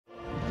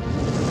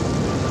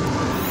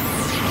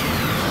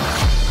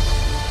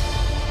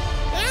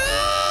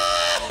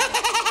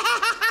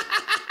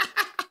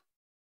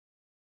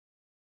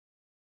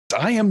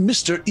I am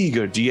Mr.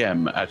 Eager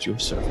DM at your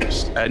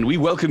service, and we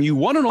welcome you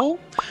one and all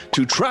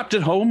to Trapped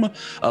at Home,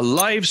 a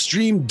live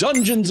stream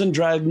Dungeons and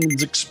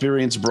Dragons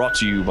experience brought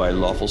to you by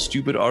Lawful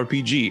Stupid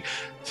RPG.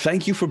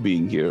 Thank you for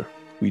being here.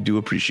 We do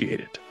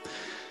appreciate it.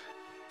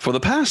 For the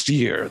past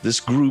year, this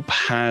group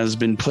has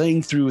been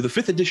playing through the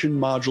 5th edition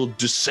module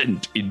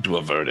Descendants into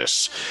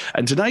Avernus,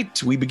 and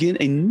tonight we begin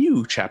a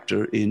new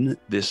chapter in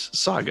this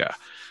saga.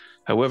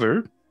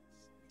 However,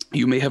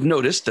 you may have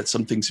noticed that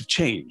some things have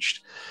changed.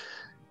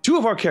 Two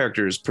of our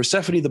characters,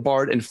 Persephone the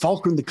Bard and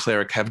Falcon the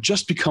Cleric, have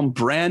just become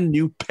brand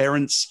new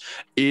parents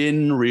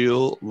in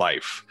real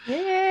life.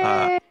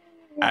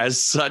 As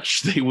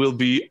such, they will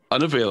be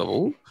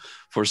unavailable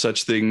for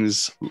such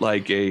things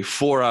like a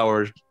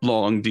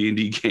 4-hour-long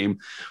D&D game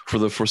for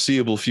the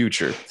foreseeable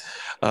future.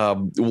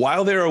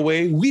 While they're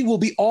away, we will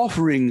be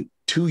offering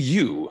to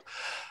you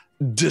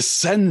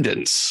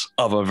Descendants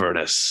of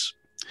Avernus.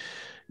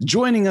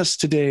 Joining us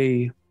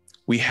today,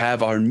 we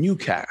have our new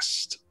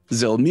cast: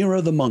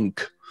 Zelmira the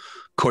Monk,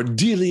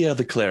 Cordelia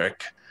the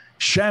Cleric,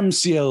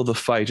 Shamsiel the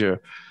Fighter.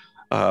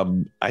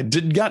 I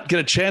did not get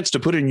a chance to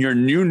put in your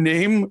new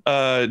name,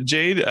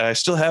 Jade. I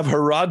still have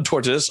Harad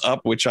Tortoise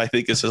up, which I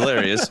think is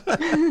hilarious.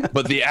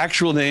 But the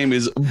actual name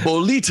is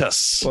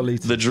Bolitas,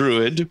 the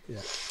Druid. Yeah.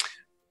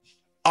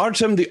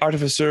 Artem the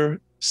Artificer,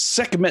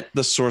 Sekhmet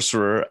the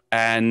Sorcerer,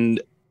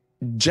 and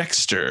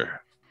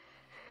Jexter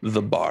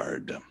the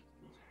Bard.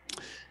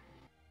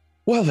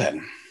 Well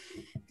then,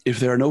 if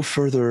there are no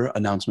further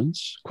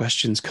announcements,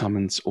 questions,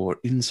 comments, or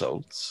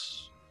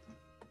insults,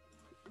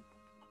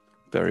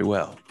 very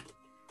well.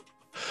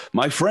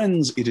 My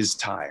friends, it is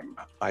time.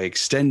 I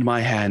extend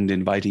my hand,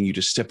 inviting you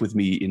to step with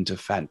me into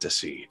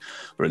fantasy.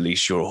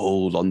 Release your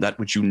hold on that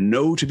which you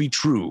know to be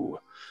true,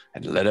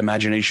 and let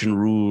imagination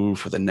rule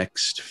for the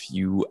next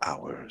few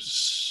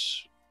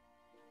hours.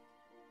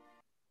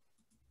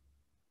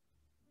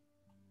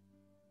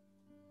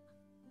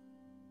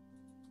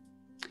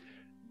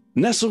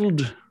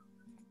 Nestled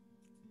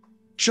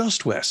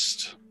just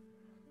west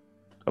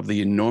of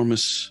the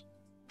enormous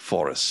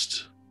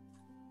forest,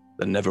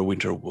 the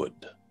Neverwinter Wood,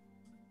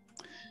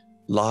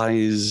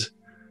 lies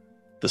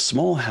the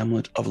small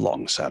hamlet of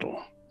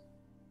Longsaddle,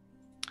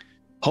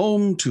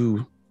 home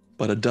to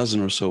but a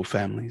dozen or so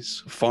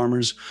families,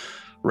 farmers,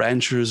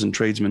 ranchers, and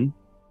tradesmen.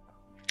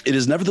 It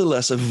is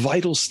nevertheless a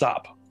vital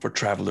stop for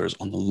travelers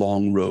on the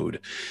long road,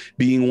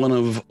 being one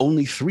of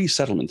only 3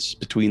 settlements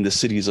between the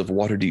cities of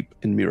Waterdeep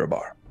and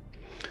Mirabar.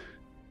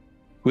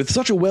 With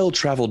such a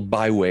well-traveled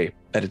byway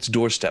at its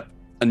doorstep,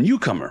 a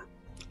newcomer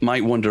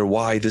might wonder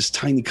why this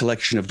tiny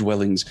collection of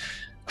dwellings,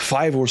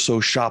 5 or so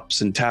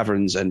shops and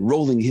taverns and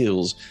rolling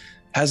hills,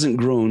 hasn't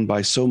grown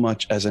by so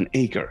much as an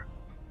acre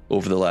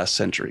over the last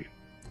century.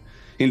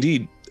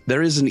 Indeed,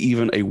 there isn't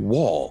even a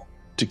wall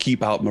to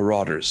keep out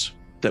marauders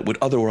that would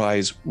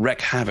otherwise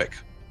wreak havoc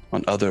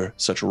on other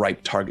such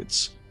ripe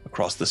targets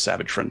across the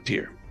savage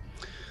frontier.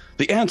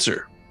 The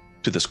answer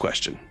to this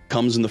question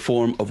comes in the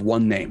form of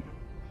one name: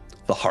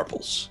 the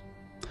Harples.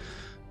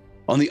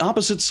 On the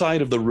opposite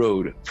side of the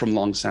road from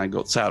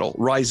Longsaddle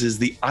rises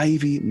the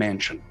Ivy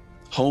Mansion,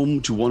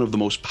 home to one of the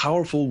most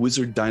powerful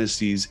wizard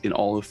dynasties in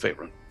all of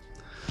Faerun.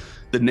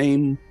 The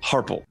name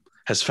Harple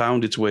has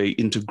found its way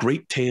into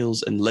great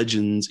tales and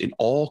legends in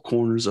all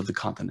corners of the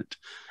continent,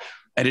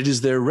 and it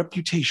is their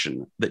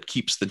reputation that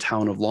keeps the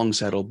town of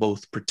Longsaddle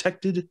both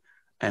protected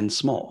and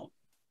small.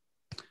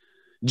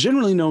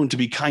 Generally known to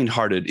be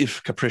kind-hearted,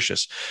 if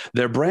capricious,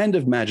 their brand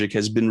of magic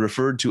has been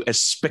referred to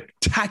as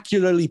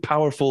spectacularly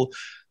powerful,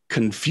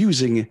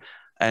 confusing,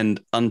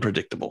 and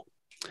unpredictable.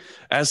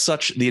 As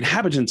such, the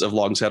inhabitants of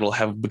Longsaddle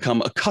have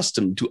become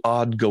accustomed to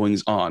odd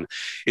goings-on.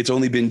 It's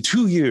only been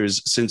 2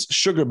 years since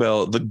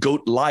Sugarbell the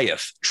goat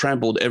Goliath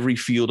trampled every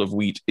field of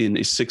wheat in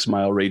a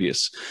 6-mile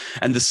radius,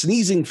 and the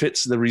sneezing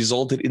fits that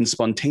resulted in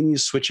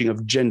spontaneous switching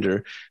of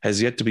gender has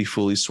yet to be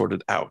fully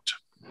sorted out.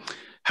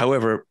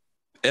 However,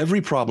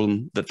 every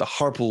problem that the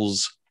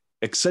Harples'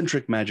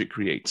 eccentric magic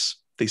creates,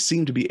 they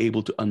seem to be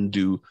able to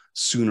undo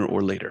sooner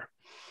or later.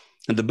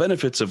 And the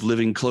benefits of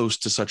living close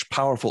to such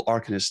powerful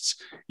arcanists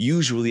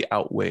usually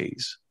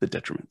outweighs the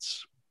detriments.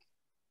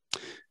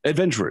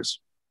 Adventurers,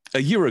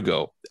 a year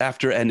ago,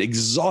 after an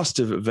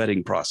exhaustive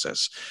vetting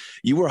process,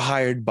 you were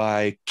hired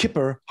by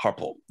Kipper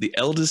Harple, the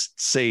eldest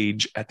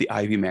sage at the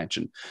Ivy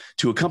Mansion,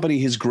 to accompany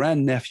his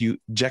grandnephew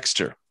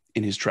Jexter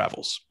in his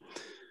travels.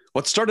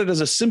 What started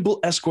as a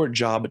simple escort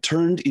job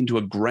turned into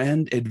a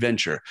grand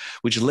adventure,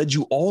 which led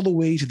you all the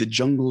way to the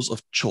jungles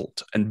of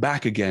Cholt and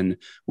back again,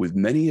 with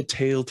many a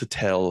tale to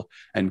tell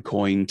and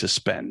coin to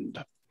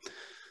spend.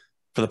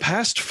 For the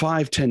past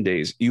 5-10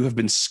 days, you have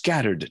been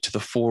scattered to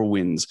the 4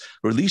 winds,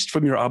 released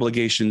from your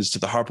obligations to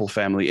the Harple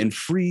family, and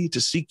free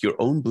to seek your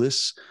own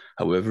bliss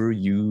however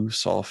you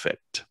saw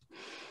fit.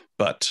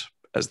 But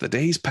as the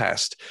days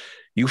passed,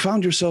 you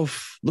found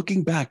yourself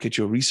looking back at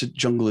your recent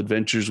jungle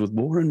adventures with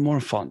more and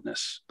more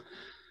fondness.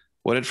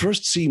 What at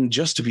first seemed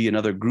just to be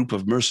another group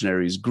of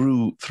mercenaries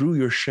grew, through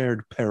your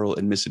shared peril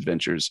and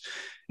misadventures,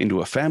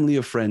 into a family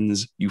of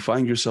friends you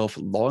find yourself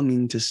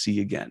longing to see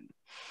again.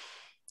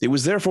 It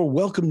was therefore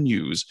welcome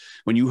news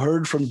when you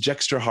heard from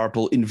Jexter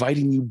Harple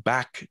inviting you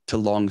back to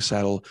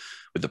Longsaddle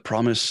with the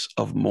promise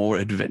of more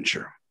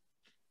adventure.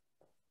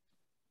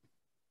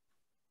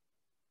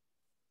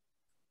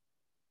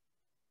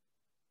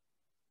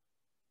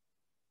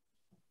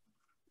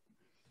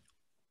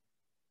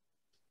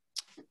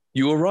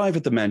 You arrive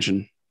at the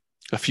mansion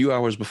a few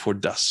hours before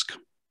dusk,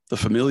 the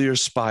familiar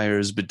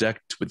spires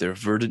bedecked with their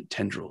verdant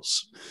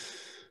tendrils.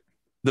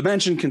 The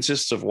mansion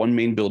consists of one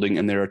main building,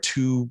 and there are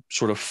two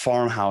sort of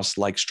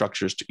farmhouse-like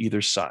structures to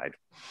either side.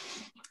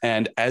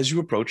 And as you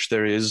approach,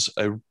 there is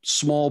a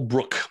small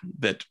brook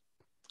that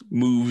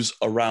moves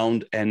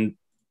around and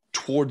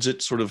towards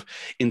it, sort of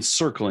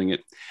encircling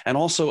it, and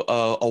also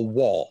a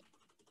wall.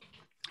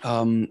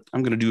 I'm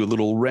going to do a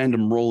little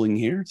random rolling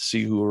here to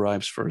see who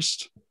arrives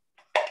first.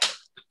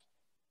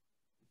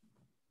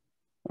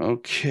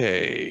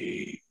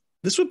 Okay.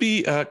 This would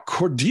be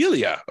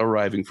Cordelia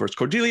arriving first.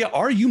 Cordelia,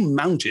 are you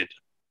mounted?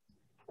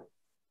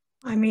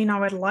 I mean, I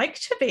would like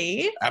to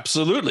be.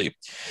 Absolutely.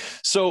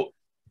 So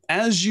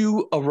as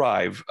you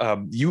arrive,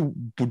 you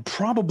would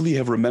probably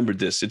have remembered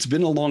this. It's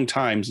been a long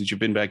time since you've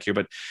been back here,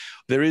 but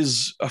there are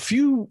a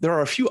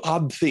few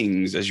odd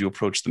things as you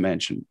approach the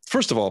mansion.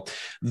 First of all,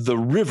 the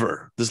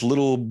river, this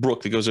little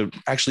brook that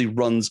actually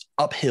runs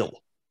uphill.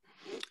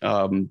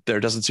 There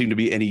doesn't seem to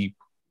be any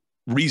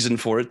reason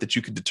for it that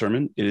you could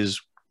determine. It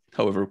is,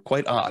 however,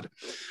 quite odd.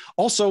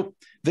 Also,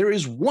 there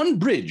is one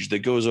bridge that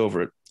goes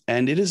over it,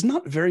 and it is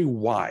not very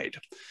wide.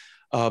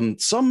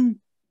 Some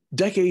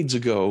decades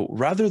ago,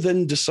 rather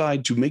than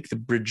decide to make the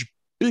bridge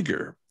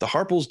bigger, the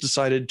Harples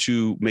decided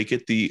to make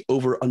it the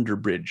over-under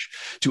bridge.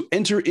 To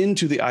enter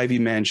into the Ivy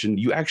Mansion,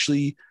 you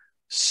actually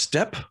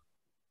step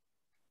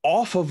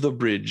off of the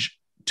bridge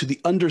to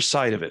the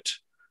underside of it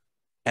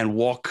and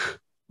walk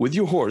with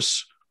your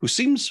horse, who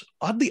seems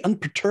oddly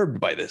unperturbed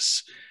by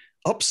this,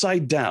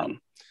 upside down,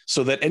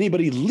 so that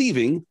anybody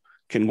leaving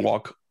can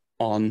walk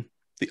on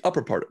the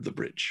upper part of the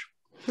bridge.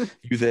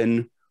 You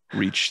then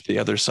reach the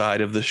other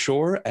side of the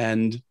shore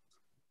and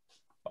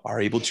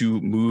are able to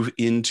move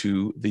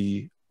into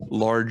the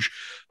large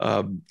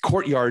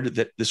courtyard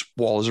that this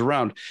wall is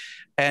around.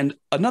 And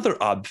another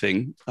odd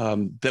thing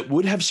that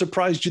would have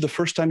surprised you the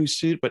first time you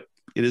see it, but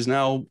it is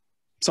now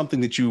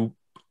something that you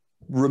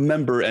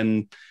remember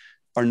and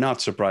are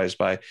not surprised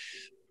by.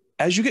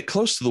 As you get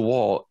close to the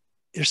wall,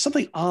 there's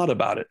something odd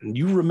about it. And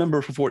you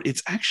remember before,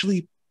 it's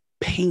actually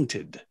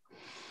painted.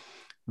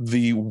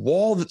 The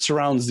wall that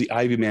surrounds the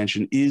Ivy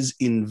Mansion is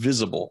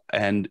invisible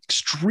and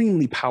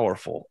extremely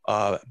powerful,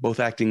 both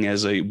acting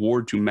as a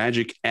ward to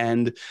magic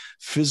and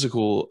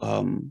physical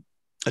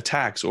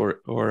attacks or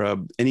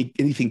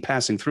anything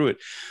passing through it.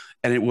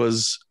 And it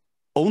was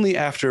only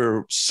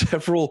after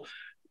several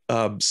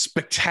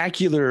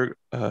spectacular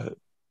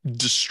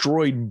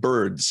destroyed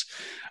birds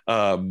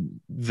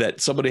that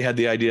somebody had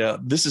the idea,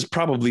 this is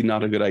probably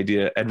not a good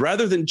idea. And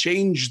rather than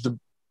change the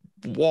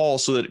wall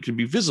so that it could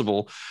be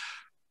visible,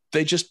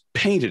 they just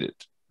painted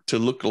it to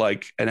look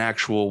like an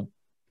actual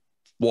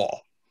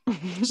wall.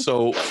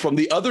 So from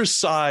the other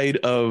side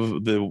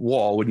of the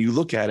wall, when you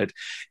look at it,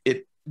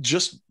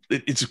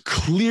 it's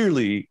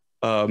clearly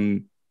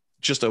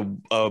just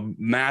a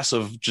mass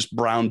of just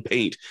brown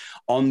paint.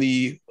 On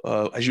the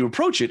as you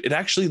approach it, it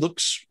actually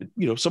looks,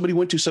 somebody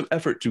went to some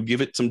effort to give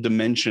it some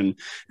dimension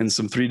and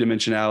some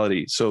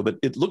three-dimensionality, so that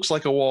it looks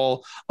like a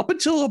wall up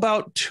until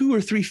about 2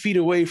 or 3 feet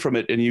away from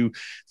it, and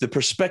the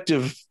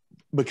perspective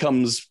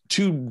becomes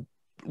too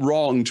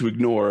wrong to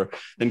ignore.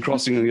 Then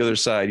crossing on the other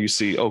side, you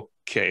see,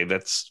 okay,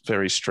 that's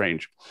very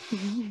strange.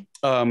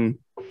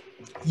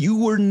 You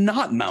were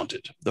not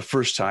mounted the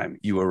first time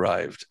you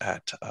arrived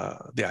at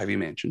the Ivy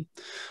Mansion.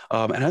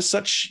 And as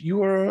such,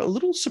 you are a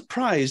little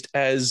surprised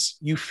as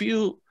you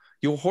feel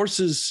your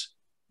horse's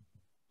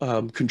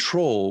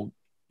control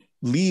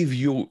leave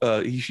you.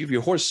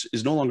 Your horse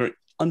is no longer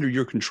under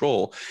your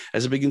control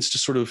as it begins to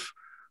sort of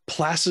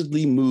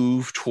placidly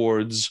move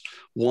towards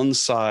one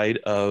side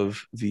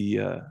of the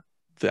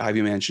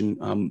Ivy Mansion,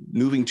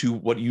 moving to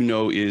what you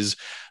know is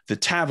the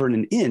tavern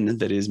and inn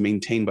that is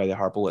maintained by the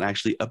Harples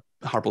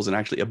and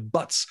actually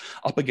abuts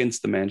up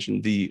against the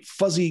mansion, the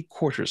Fuzzy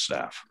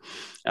Quarterstaff.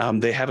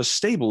 They have a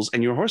stables,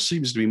 and your horse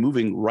seems to be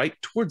moving right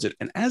towards it.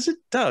 And as it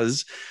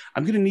does,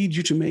 I'm going to need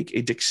you to make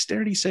a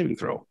dexterity saving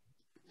throw.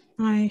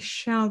 I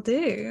shall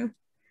do.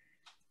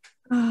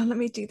 Let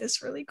me do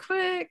this really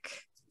quick.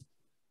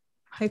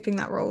 Hoping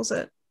that rolls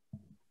it.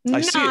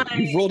 I see it.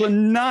 You've rolled a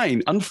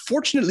 9.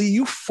 Unfortunately,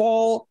 you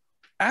fall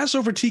ass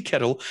over tea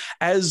kettle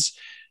as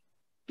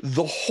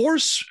the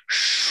horse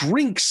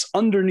shrinks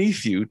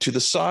underneath you to the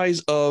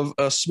size of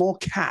a small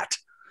cat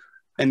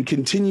and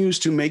continues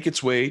to make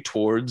its way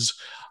towards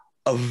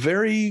a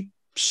very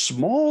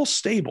small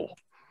stable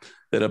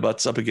that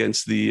abuts up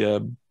against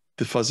the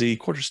Fuzzy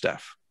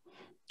Quarterstaff.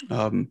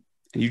 And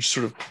you just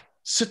sort of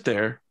sit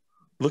there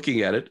looking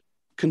at it,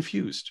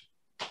 confused.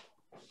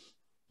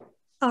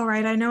 All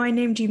right, I know I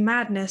named you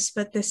Madness,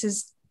 but this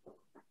is...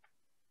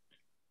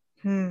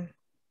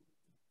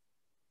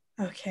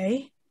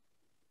 Okay.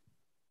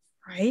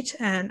 Right,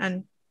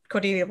 and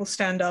Cordelia will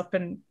stand up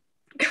and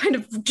kind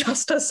of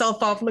dust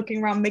herself off,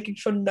 looking around, making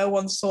sure no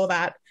one saw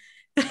that.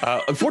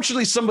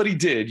 Unfortunately, somebody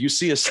did. You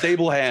see a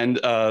stable hand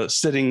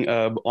sitting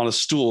on a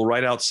stool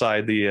right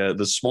outside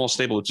the small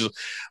stable, which is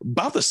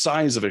about the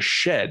size of a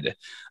shed.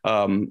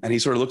 And he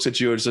sort of looks at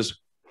you and says,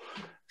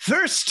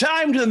 "First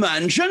time to the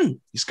mansion."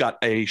 He's got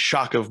a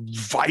shock of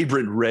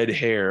vibrant red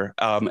hair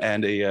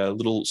and a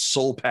little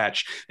soul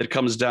patch that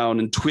comes down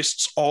and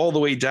twists all the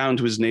way down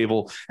to his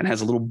navel and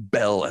has a little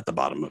bell at the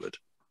bottom of it.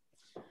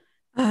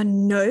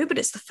 No, but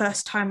it's the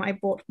first time I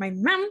bought my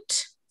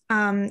mount.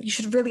 You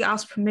should really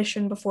ask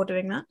permission before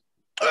doing that.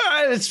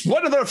 It's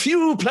one of the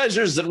few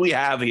pleasures that we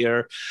have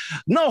here.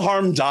 No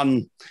harm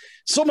done.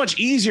 So much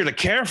easier to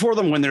care for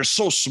them when they're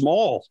so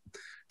small.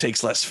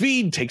 Takes less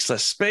feed, takes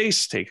less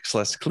space, takes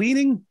less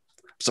cleaning.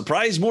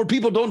 Surprised more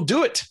people don't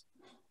do it.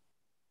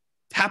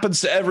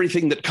 Happens to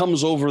everything that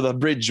comes over the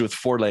bridge with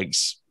 4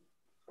 legs.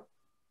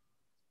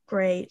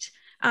 Great.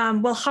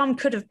 Well, harm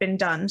could have been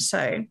done,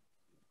 so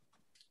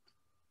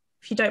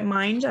if you don't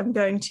mind, I'm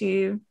going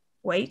to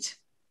wait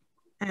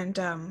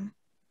and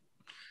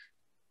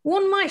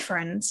warn my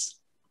friends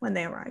when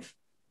they arrive.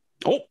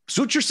 Oh,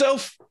 suit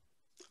yourself.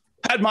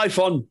 Had my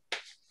fun.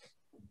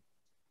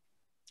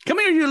 Come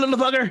here, you little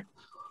bugger.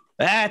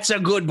 That's a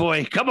good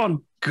boy. Come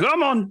on,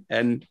 come on.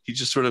 And he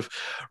just sort of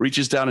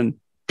reaches down and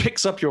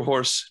picks up your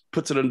horse,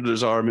 puts it under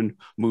his arm, and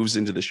moves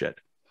into the shed.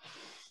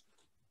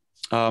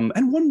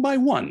 And one by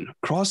one,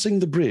 crossing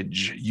the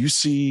bridge, you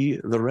see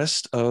the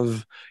rest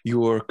of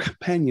your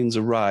companions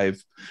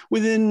arrive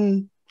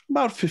within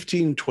about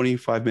 15,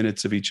 25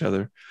 minutes of each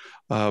other.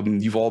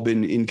 You've all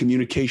been in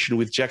communication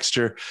with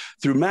Jexter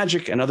through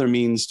magic and other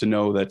means to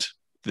know that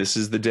this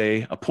is the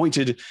day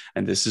appointed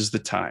and this is the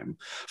time.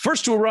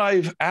 First to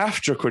arrive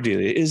after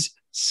Cordelia is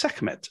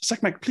Sekhmet.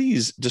 Sekhmet,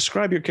 please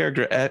describe your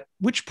character, at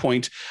which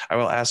point I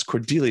will ask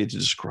Cordelia to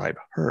describe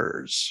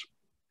hers.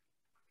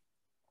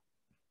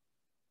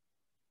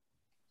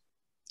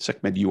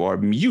 Sekhmet, you are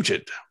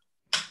muted.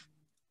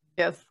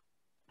 Yes.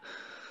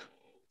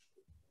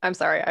 I'm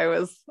sorry. I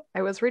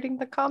was reading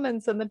the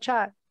comments in the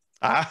chat.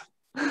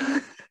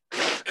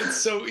 It's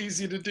so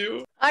easy to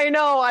do. I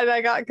know.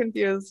 I got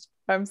confused.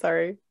 I'm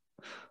sorry.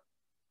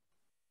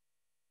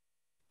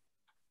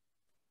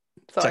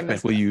 So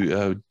Sekhmet, will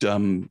you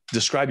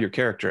describe your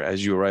character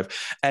as you arrive?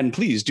 And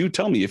please do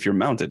tell me if you're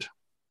mounted.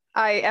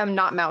 I am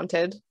not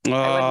mounted.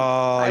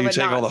 Oh, you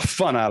take all the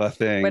fun out of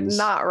things. Would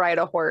not ride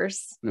a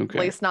horse. Okay.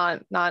 At least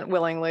not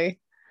willingly.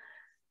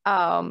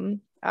 I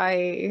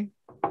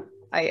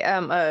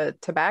am a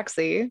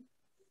tabaxi.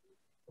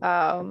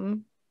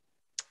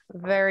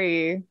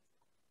 Very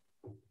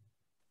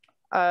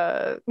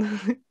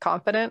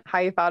confident,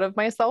 high thought of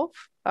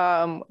myself.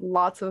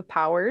 Lots of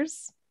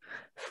powers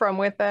from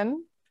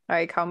within.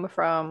 I come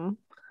from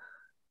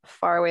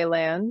faraway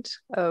land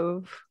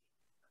of,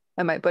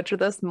 I might butcher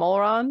this,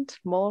 Molrond.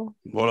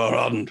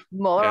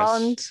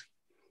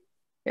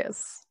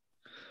 Yes.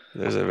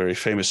 There's a very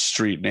famous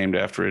street named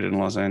after it in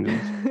Los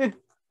Angeles.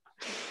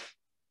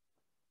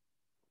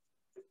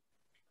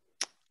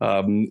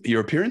 Your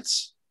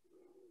appearance?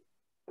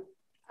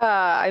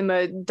 I'm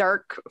a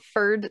dark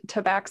furred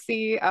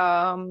tabaxi.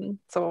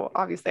 So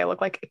obviously I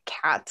look like a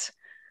cat,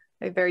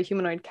 a very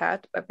humanoid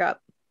cat.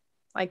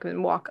 I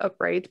can walk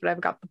upright, but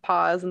I've got the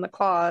paws and the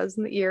claws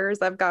and the ears.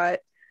 I've got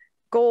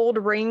gold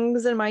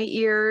rings in my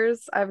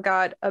ears. I've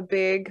got a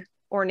big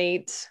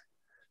ornate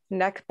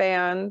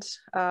neckband,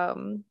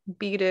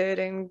 beaded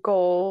in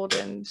gold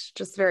and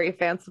just very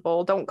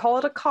fanciful. Don't call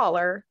it a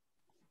collar.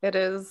 It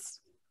is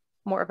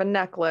more of a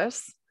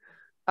necklace.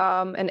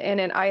 And in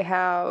it, I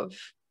have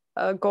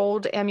a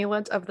gold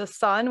amulet of the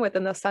sun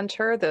within the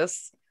center,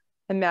 this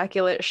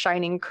immaculate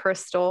shining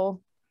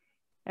crystal.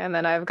 And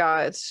then I've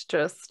got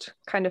just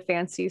kind of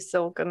fancy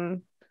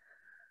silken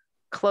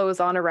clothes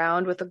on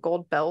around with a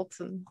gold belt,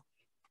 and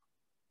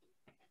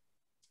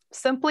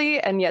simply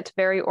and yet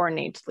very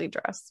ornately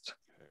dressed.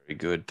 Very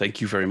good.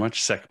 Thank you very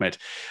much, Sekhmet.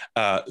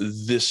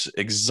 This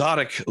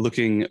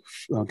exotic-looking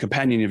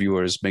companion of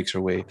yours makes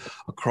her way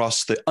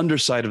across the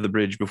underside of the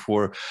bridge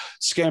before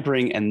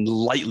scampering and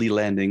lightly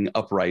landing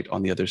upright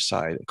on the other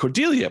side.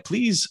 Cordelia,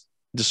 please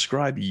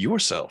describe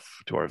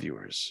yourself to our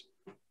viewers.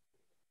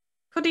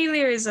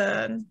 Cordelia is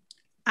an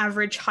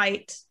average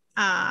height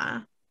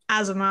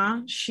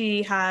Azamar.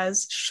 She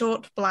has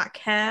short black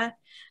hair,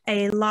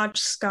 a large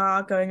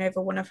scar going over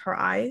one of her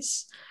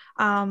eyes,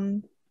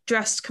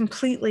 dressed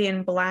completely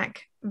in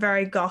black,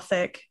 very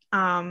gothic,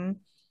 and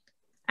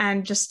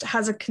just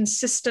has a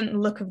consistent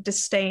look of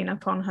disdain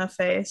upon her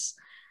face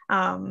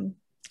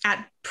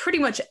at pretty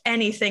much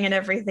anything and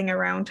everything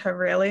around her,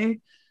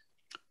 really.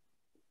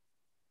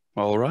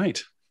 All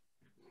right.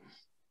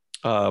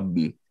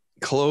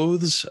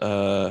 Clothes,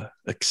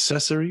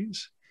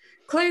 accessories.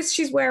 Clothes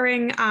she's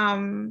wearing.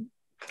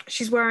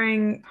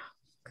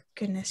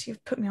 Goodness,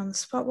 you've put me on the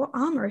spot. What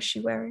armor is she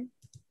wearing?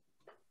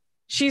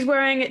 She's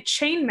wearing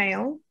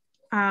chainmail,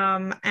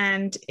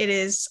 and it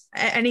is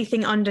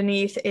anything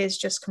underneath is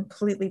just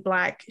completely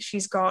black.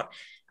 She's got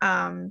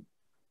a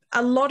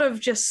lot of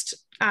just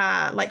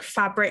like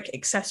fabric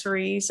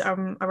accessories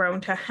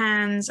around her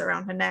hands,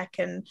 around her neck,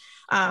 and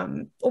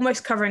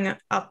almost covering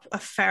up a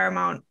fair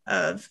amount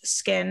of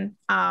skin,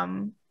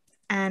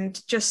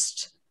 and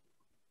just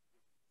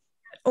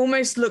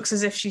almost looks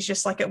as if she's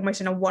just like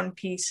almost in a one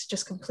piece,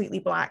 just completely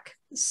black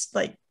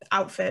like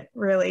outfit,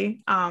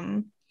 really.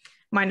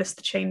 Minus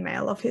the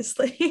chainmail,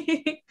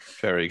 obviously.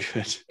 Very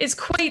good. It's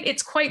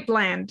quite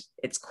bland.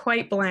 It's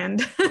quite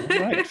bland. All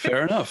right,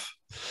 fair enough.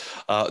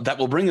 That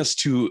will bring us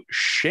to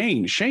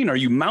Shane. Shane, are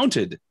you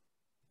mounted?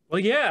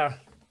 Well, yeah.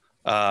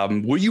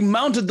 Were you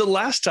mounted the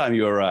last time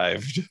you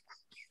arrived?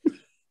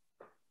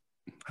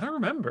 I don't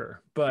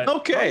remember, but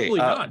okay. Probably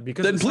not.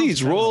 Because then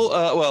please roll.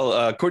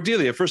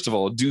 Cordelia, first of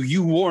all, do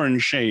you warn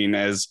Shane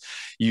as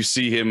you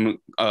see him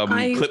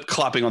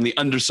clip-clopping on the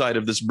underside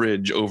of this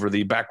bridge over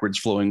the backwards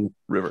flowing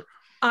river?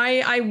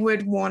 I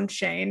would warn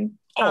Shane.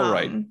 All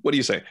right. What do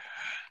you say?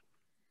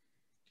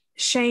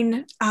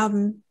 Shane,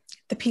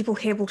 the people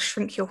here will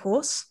shrink your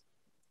horse.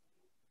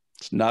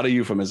 It's not a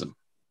euphemism.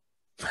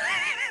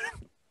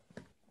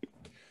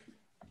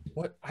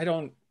 What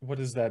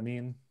does that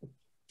mean?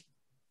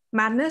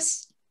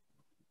 Madness?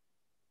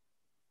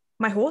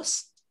 My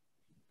horse?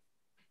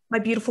 My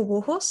beautiful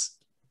war horse?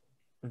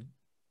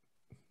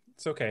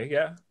 It's okay,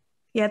 yeah.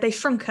 Yeah, they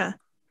shrunk her.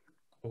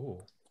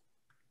 Oh.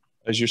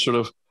 As you're sort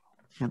of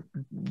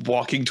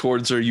walking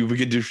towards her, you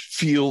begin to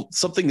feel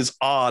something is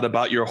odd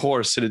about your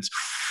horse, and it's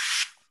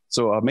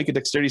so make a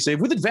dexterity save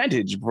with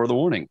advantage for the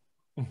warning.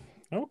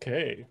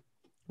 Okay.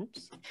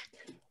 Oops.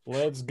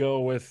 Let's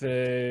go with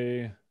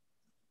a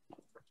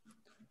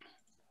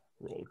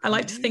roll. I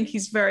like to think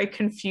he's very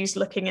confused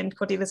looking, and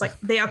Cordelia's like,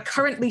 they are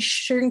currently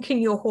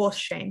shrinking your horse,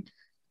 Shane.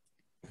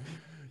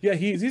 Yeah,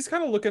 he's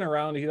kind of looking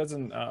around. He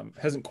hasn't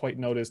quite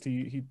noticed.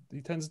 He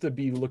tends to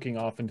be looking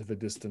off into the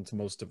distance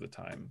most of the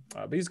time.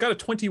 But he's got a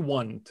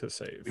 21 to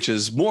save, which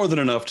is more than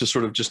enough to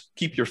sort of just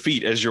keep your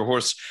feet as your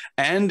horse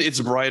and its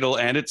bridle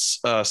and its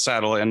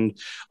saddle and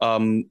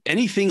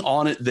anything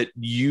on it that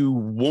you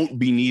won't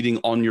be needing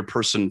on your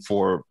person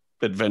for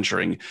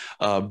adventuring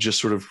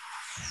just sort of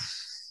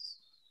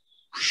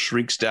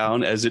shrinks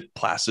down as it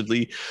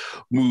placidly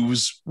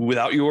moves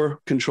without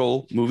your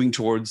control, moving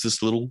towards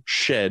this little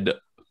shed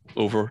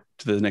over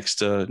to the next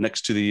to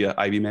the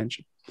Ivy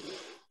Mansion.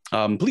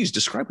 Please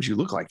describe what you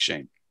look like,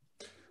 Shane.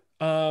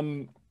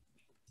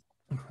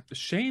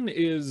 Shane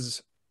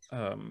is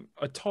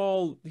a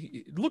tall.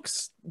 He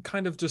looks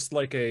kind of just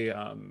like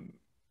a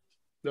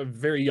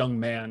very young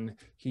man.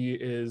 He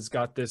is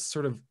got this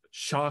sort of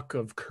shock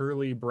of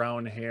curly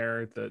brown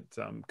hair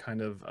that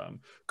kind of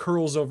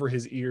curls over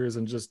his ears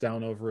and just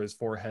down over his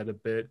forehead a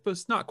bit, but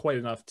it's not quite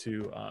enough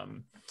to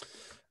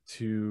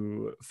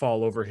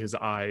fall over his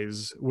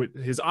eyes.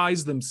 His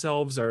eyes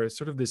themselves are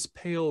sort of this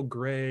pale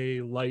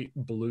gray, light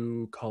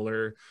blue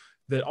color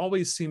that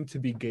always seem to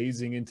be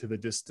gazing into the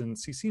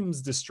distance. He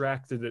seems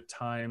distracted at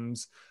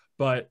times,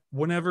 but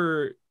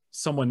whenever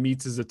someone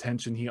meets his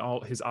attention,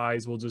 his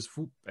eyes will just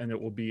whoop, and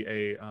it will be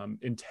a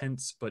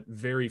intense but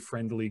very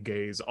friendly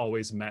gaze,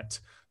 always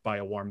met by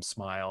a warm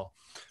smile.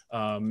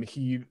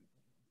 He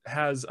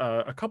has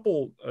a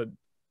couple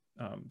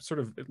sort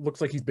of, it looks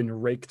like he's been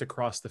raked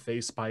across the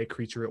face by a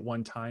creature at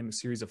one time, a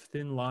series of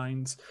thin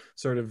lines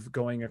sort of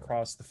going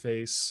across the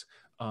face,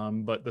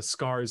 but the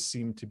scars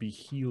seem to be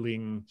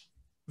healing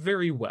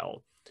very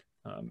well.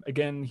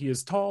 Again, he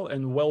is tall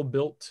and well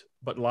built,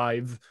 but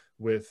lithe,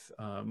 with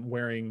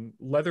wearing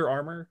leather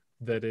armor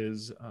that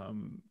is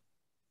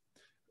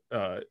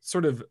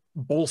sort of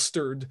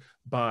bolstered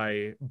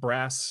by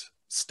brass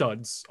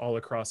studs all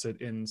across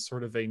it in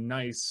sort of a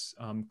nice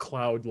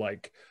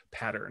cloud-like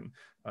pattern.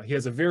 He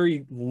has a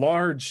very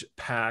large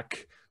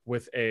pack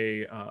with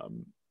a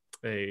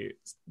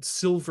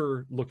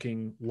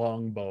silver-looking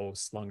longbow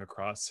slung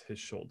across his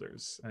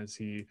shoulders. As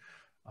he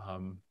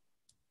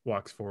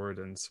walks forward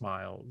and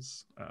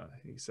smiles,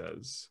 he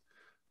says,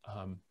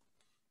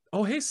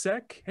 "Oh, hey,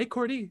 Sec. Hey,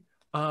 Cordy.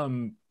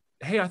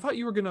 Hey, I thought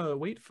you were gonna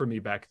wait for me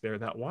back there.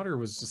 That water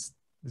was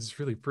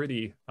really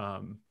pretty.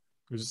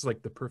 It was just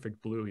like the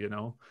perfect blue, you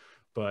know.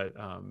 But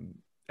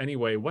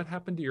anyway, what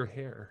happened to your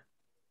hair?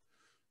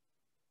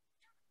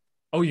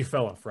 Oh, you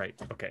fell off, right?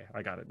 Okay,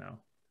 I got it now.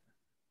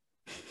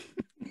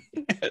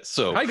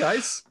 So, hi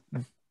guys.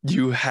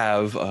 You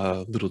have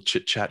a little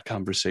chit chat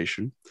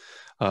conversation,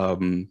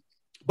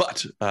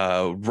 but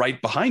right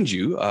behind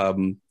you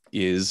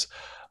is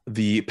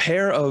the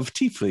pair of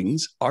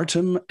tieflings,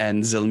 Artem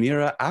and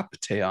Zelmira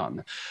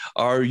Apteon.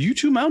 Are you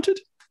two mounted?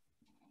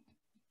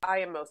 I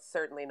am most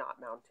certainly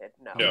not mounted.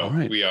 No. No,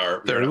 right. we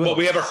are. Very well. Well,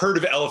 we have a herd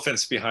of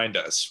elephants behind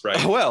us,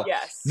 right? Well,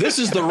 yes. This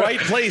is the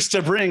right place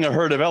to bring a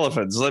herd of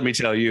elephants, let me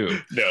tell you.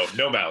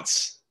 No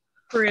mounts.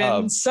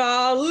 Prince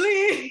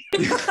Ali.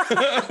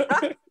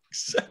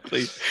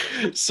 Exactly.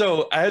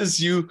 So as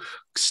you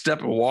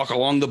walk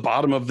along the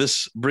bottom of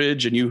this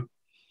bridge and you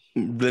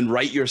then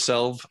right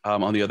yourself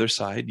on the other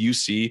side, you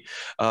see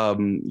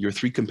your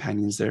three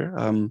companions there.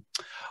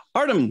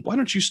 Artem, why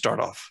don't you start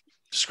off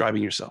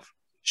describing yourself?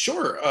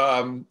 Sure.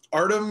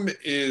 Artem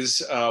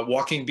is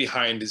walking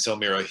behind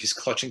Zelmira. He's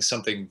clutching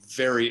something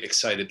very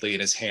excitedly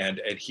in his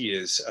hand, and he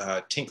is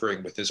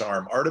tinkering with his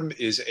arm. Artem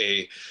is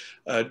a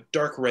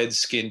dark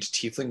red-skinned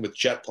tiefling with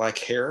jet black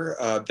hair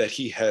that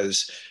he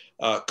has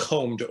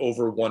combed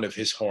over one of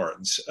his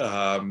horns.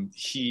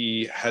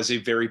 He has a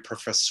very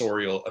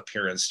professorial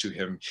appearance to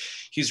him.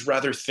 He's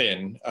rather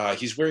thin.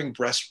 He's wearing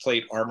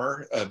breastplate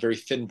armor, a very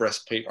thin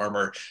breastplate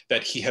armor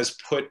that he has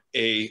put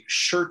a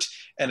shirt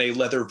and a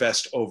leather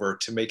vest over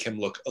to make him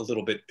look a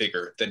little bit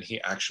bigger than he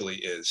actually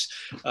is.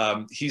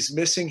 He's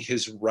missing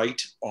his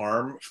right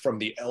arm from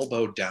the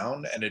elbow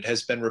down, and it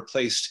has been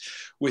replaced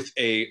with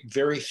a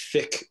very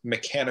thick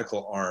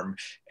mechanical arm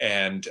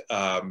and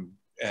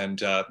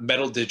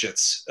metal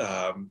digits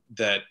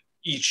that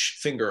each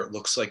finger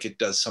looks like it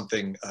does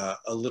something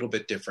a little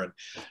bit different.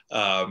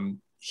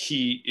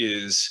 He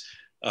is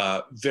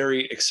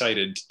very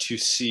excited to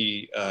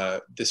see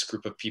this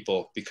group of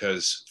people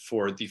because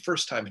for the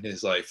first time in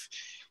his life,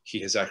 he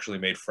has actually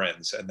made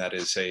friends, and that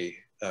is a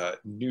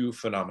new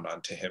phenomenon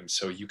to him.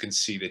 So you can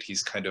see that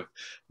he's kind of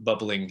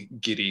bubbling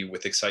giddy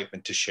with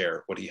excitement to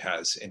share what he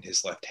has in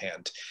his left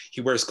hand.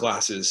 He wears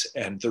glasses,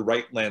 and the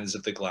right lens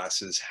of the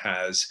glasses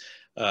has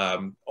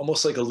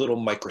almost like a little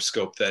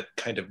microscope that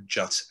kind of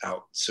juts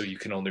out, so you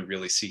can only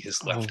really see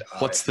his left eye.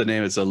 What's the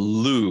name? It's a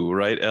loup,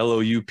 right?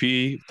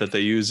 L-O-U-P, that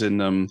they use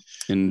in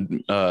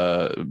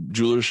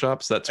jeweler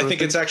shops. That sort I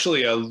think of it's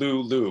actually a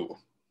Lulu.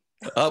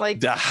 Oh,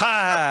 Like-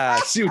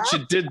 aha! See what you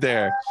did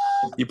there.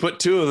 You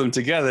put two of them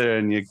together,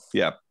 and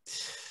yeah.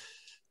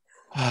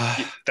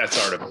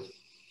 That's Artem.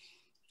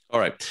 All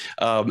right,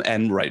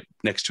 and right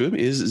next to him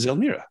is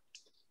Zelmira.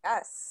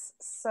 Yes.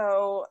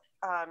 So,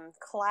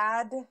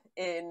 clad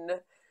in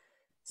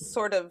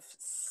sort of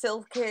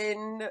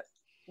silken,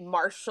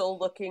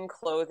 martial-looking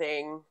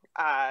clothing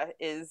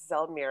is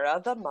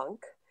Zelmira the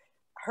monk.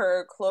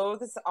 Her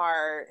clothes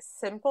are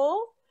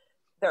simple.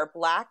 They're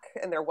black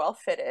and they're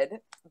well-fitted,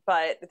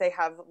 but they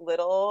have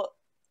little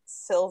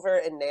silver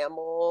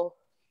enamel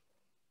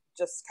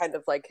just kind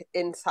of like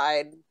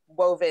inside,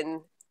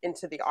 woven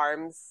into the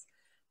arms.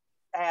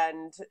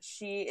 And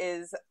she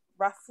is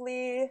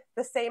roughly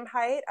the same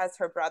height as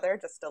her brother,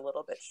 just a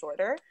little bit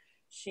shorter.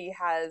 She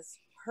has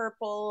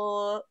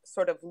purple,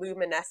 sort of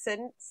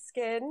luminescent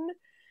skin.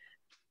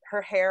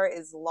 Her hair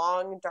is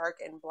long, dark,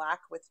 and black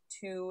with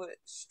two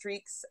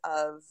streaks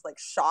of like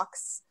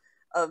shocks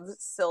of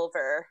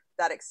silver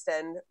that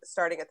extend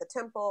starting at the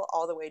temple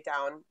all the way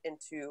down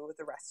into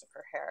the rest of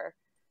her hair.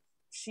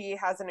 She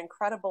has an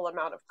incredible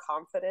amount of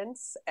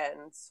confidence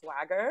and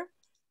swagger,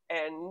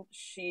 and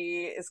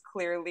she is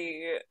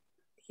clearly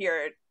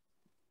here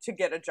to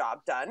get a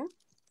job done.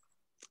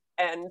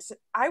 And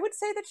I would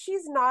say that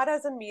she's not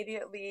as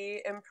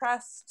immediately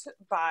impressed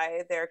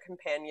by their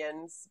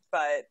companions,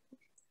 but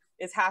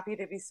is happy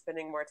to be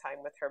spending more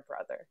time with her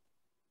brother.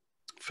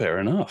 Fair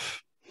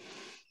enough.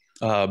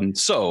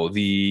 So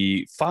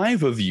the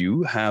five of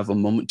you have a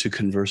moment to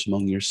converse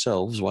among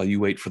yourselves while you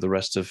wait for the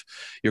rest of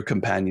your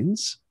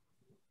companions,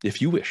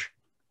 if you wish.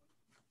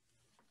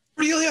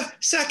 Cordelia,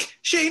 Sec,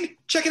 Shane,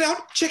 check it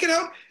out, check it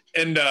out.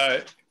 And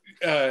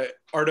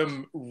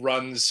Artem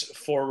runs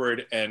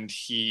forward and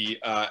he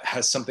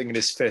has something in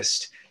his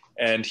fist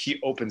and he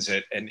opens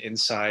it, and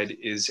inside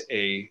is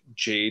a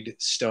jade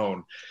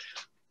stone.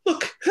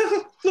 Look,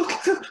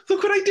 look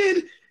what I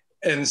did.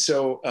 And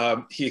so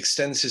he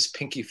extends his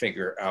pinky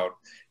finger out,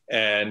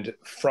 and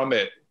from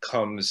it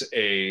comes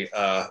a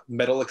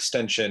metal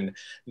extension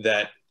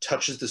that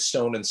touches the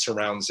stone and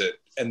surrounds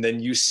it. And then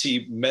you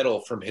see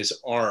metal from his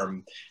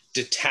arm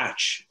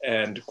detach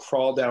and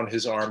crawl down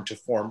his arm to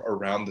form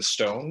around the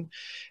stone.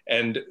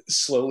 And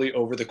slowly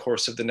over the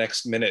course of the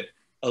next minute,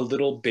 a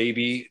little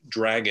baby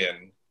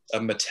dragon, a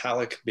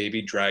metallic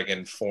baby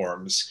dragon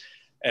forms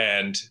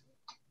and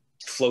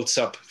floats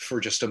up for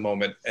just a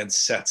moment and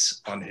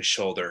sets on his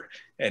shoulder,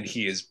 and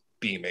he is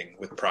beaming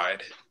with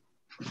pride.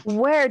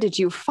 Where did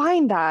you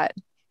find that?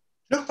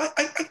 No,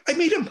 I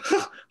made him.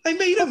 I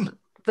made him.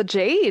 The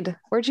jade.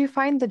 Where'd you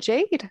find the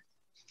jade?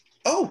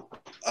 Oh,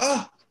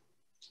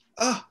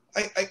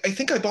 I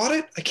think I bought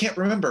it. I can't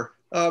remember.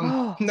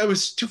 I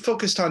was too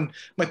focused on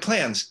my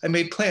plans. I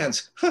made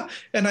plans,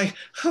 and I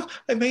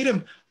made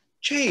him.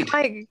 Jade.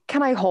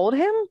 Can I hold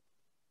him?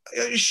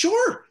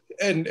 Sure.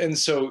 And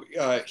so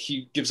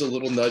he gives a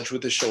little nudge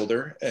with his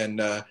shoulder, and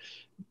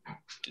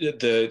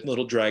the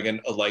little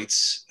dragon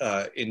alights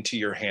into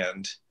your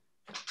hand.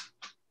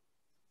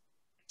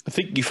 I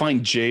think you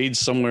find jade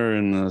somewhere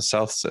in the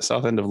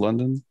south end of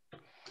London.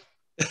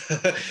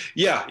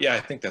 yeah, I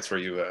think that's where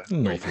you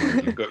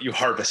go. You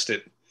harvest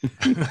it.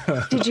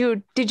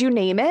 Did you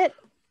name it?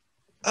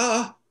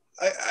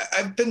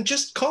 I've been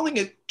just calling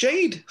it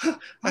Jade.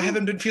 I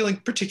haven't been feeling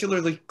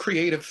particularly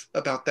creative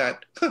about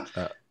that. What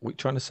are you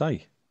trying to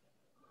say?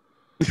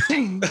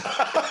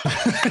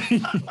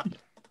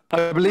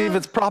 I believe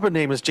its proper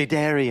name is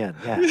Jadarian.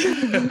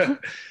 Yeah.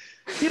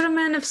 You're a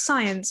man of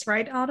science,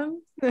 right,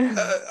 Autumn?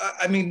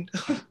 I mean,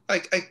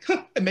 I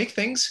make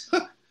things.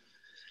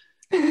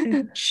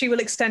 And she will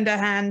extend her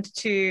hand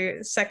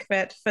to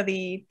Sekhmet for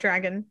the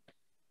dragon.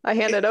 I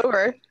hand it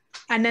over.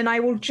 And then I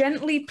will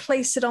gently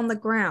place it on the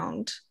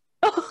ground.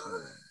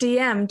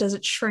 DM, does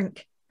it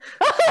shrink?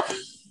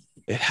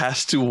 It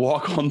has to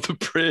walk on the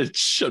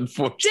bridge,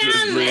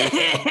 unfortunately.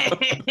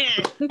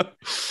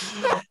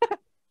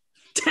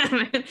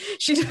 Damn it.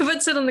 She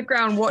puts it on the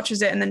ground,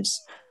 watches it, and then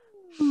just...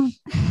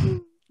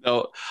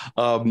 No,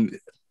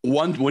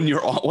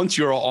 once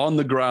you're on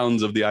the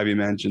grounds of the Ivy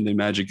Mansion, the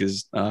magic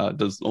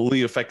does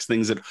only affects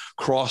things that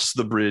cross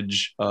the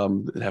bridge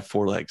that have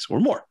 4 legs or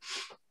more.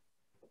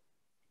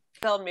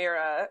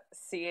 Zelmira,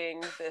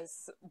 seeing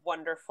this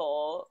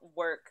wonderful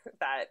work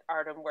that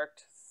Artem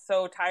worked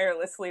so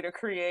tirelessly to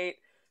create,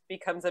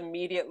 becomes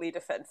immediately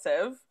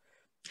defensive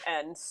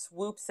and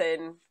swoops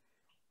in,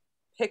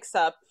 picks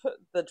up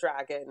the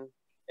dragon,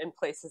 and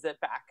places it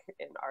back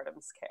in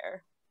Artem's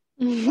care.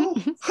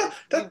 You've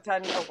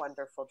done a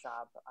wonderful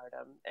job,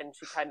 Artem. And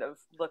she kind of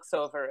looks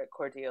over at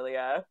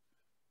Cordelia.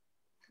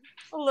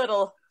 A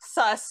little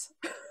sus.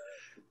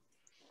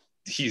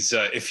 He's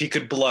if he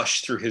could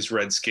blush through his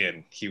red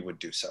skin, he would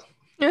do so.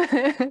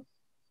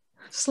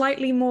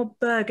 Slightly more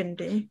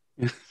burgundy.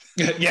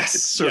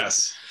 Yes,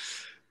 yes.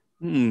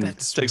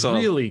 That's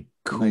really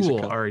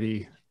cool,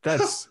 Artie.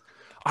 That's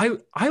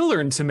I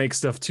learned to make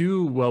stuff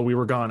too while we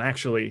were gone,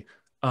 actually.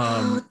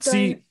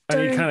 See,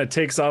 and he kind of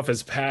takes off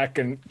his pack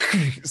and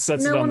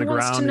sets it on the ground. No one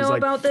wants to know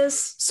about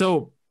this.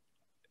 So,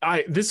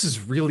 this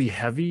is really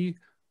heavy,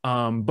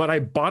 but I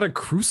bought a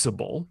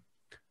crucible,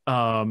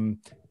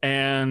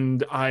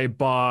 and I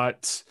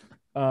bought,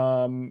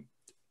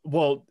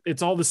 well,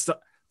 it's all this stuff.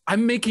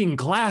 I'm making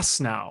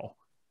glass now,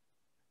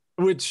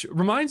 which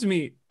reminds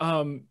me,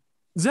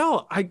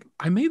 Zell,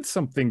 I made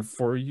something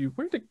for you.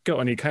 Where'd it go?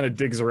 And he kind of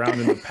digs around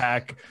in the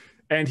pack,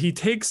 and he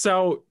takes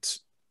out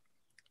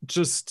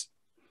just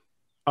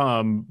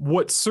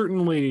what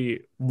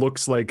certainly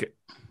looks like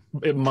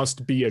it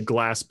must be a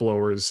glass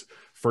blower's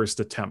first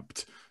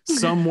attempt.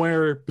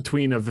 Somewhere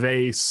between a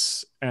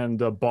vase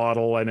and a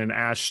bottle and an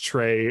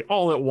ashtray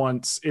all at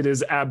once. It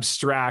is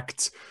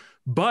abstract,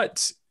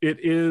 but it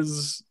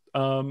is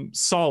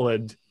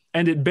solid,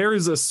 and it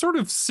bears a sort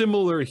of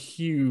similar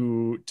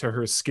hue to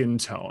her skin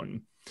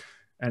tone.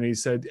 And he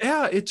said,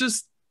 yeah,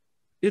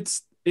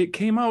 it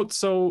came out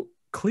so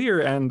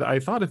clear, and I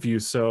thought of you,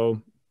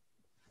 so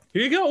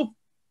here you go.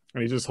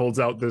 And he just holds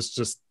out this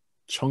just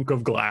chunk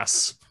of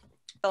glass.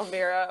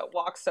 Elmira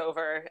walks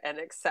over and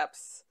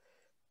accepts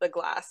the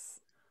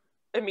glass,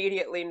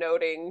 immediately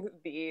noting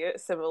the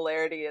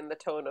similarity in the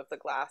tone of the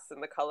glass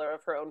and the color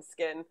of her own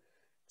skin.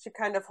 She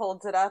kind of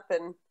holds it up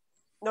and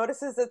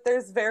notices that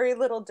there's very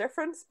little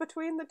difference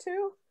between the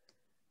two.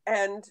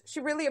 And she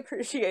really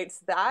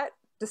appreciates that,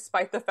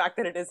 despite the fact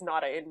that it is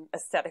not an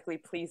aesthetically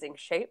pleasing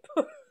shape.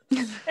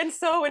 And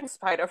so, in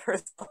spite of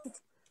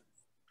herself,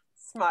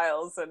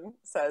 smiles and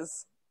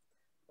says,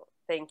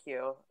 "Thank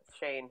you,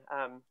 Shane."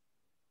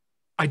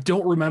 I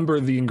don't remember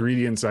the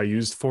ingredients I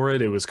used for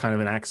it. It was kind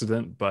of an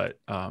accident, but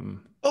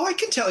oh, I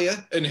can tell you.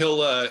 And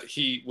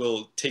he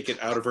will take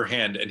it out of her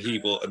hand, and he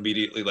will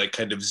immediately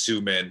kind of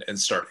zoom in and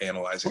start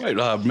analyzing.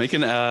 Right, make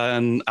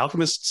an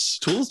alchemist's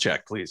tools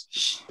check, please.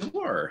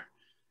 Sure.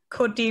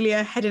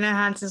 Cordelia, head in her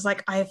hands, is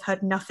like, I've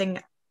heard nothing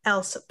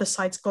else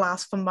besides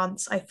glass for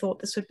months. I thought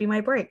this would be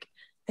my break.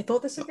 I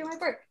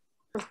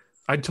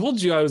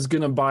told you I was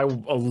going to buy a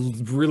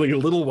really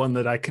little one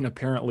that I can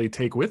apparently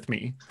take with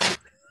me.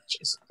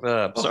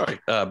 Sorry.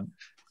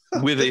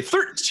 With a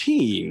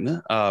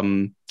 13,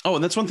 and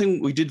that's one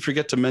thing we did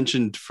forget to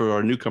mention for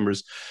our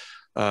newcomers,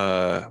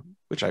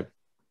 which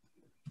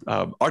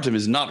Artem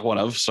is not one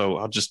of, so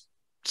I'll just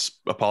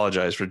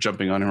apologize for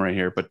jumping on him right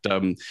here. But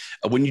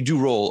when you do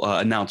roll,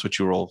 announce what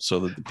you roll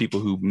so that the people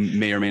who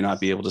may or may not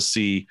be able to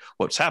see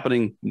what's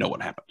happening know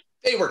what happened.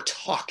 They were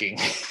talking.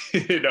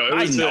 It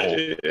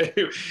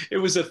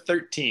was a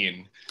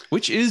 13.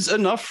 Which is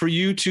enough for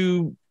you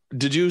to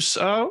deduce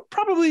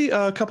probably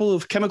a couple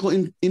of chemical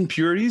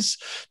impurities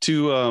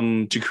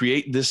to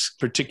create this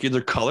particular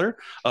color.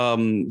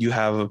 You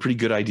have a pretty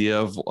good idea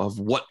of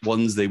what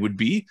ones they would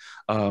be.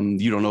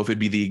 You don't know if it'd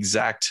be the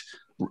exact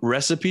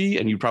recipe,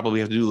 and you probably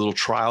have to do a little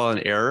trial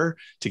and error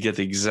to get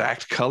the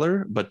exact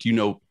color, but you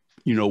know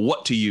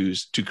what to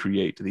use to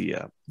create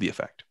the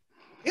effect.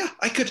 Yeah,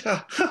 I could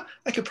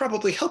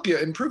probably help you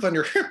improve on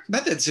your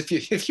methods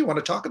if you want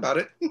to talk about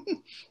it.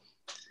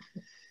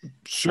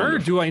 Sure.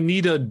 Wonderful. Do I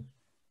need to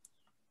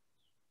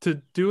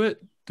do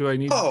it? Do I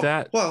need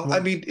that? Well,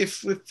 I mean,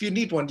 if you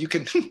need one, you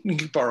can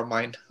borrow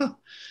mine.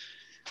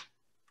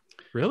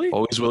 Really?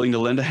 Always willing to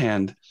lend a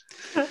hand.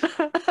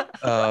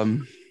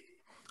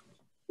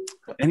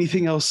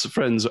 Anything else,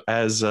 friends,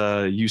 as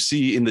you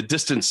see in the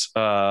distance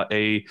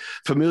a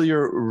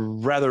familiar,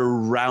 rather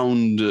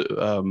round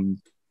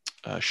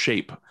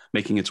shape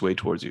making its way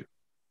towards you?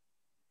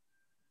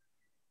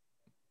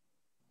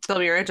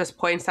 Silmira just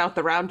points out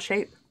the round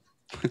shape.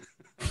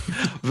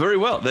 Very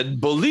well. Then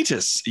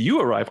Boletus,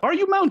 you arrive. Are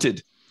you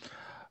mounted?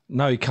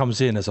 No, he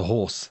comes in as a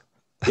horse.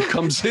 He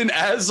comes in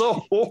as a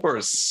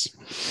horse.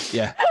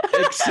 Yeah.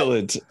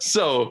 Excellent.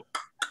 So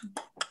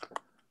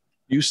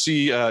You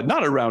see,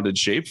 not a rounded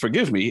shape,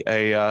 forgive me,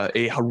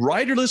 a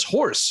riderless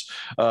horse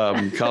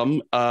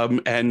come,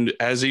 and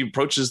as he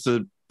approaches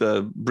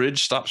the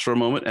bridge, stops for a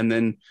moment, and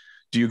then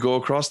do you go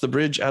across the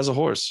bridge as a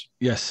horse?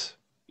 Yes.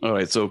 All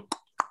right, so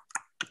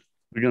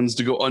begins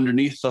to go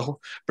underneath the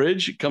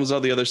bridge, comes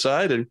out the other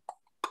side, and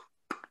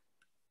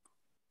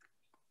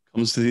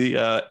comes to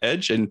the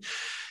edge, and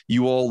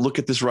you all look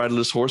at this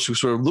riderless horse who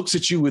sort of looks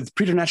at you with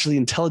preternaturally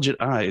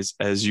intelligent eyes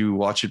as you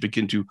watch it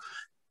begin to.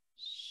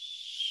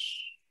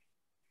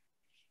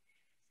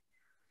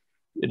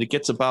 And it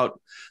gets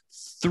about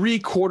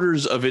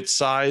 3/4 of its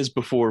size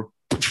before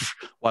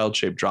wild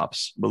shape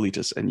drops,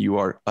 Melitus, and you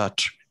are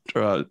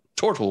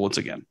Tortle once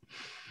again.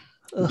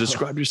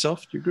 Describe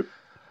yourself to your group.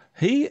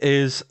 He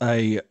is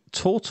a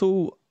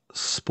Tortle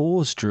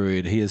spores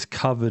druid. He is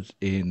covered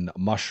in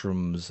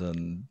mushrooms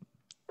and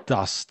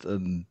dust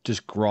and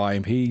just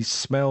grime. He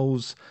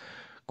smells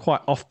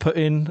quite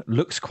off-putting,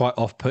 looks quite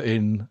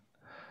off-putting,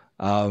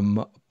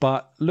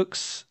 but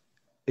looks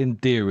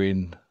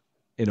endearing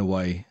in a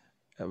way.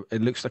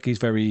 It looks like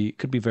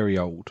could be very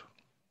old.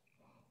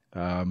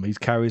 He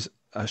carries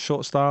a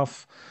short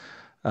staff,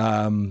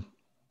 more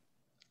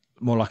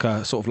like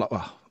a sort of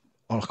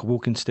like a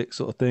walking stick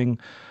sort of thing.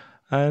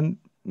 And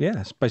yeah,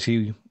 it's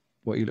basically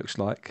what he looks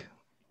like.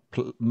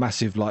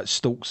 Massive like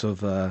stalks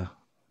of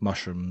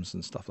mushrooms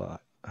and stuff like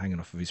that hanging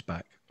off of his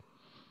back.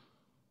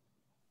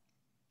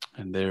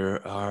 And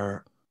there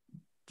are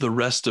the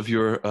rest of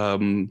your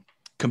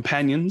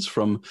companions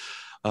from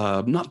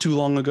not too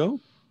long ago,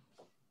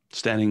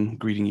 standing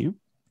greeting you.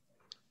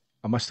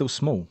 Am I still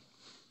small?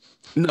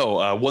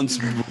 No, once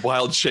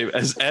wild shape,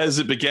 as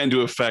it began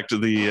to affect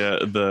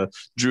the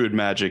druid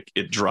magic,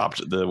 it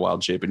dropped the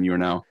wild shape, and you are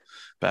now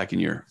back in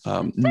your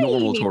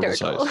normal turtle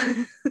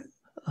size.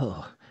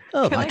 Oh,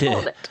 my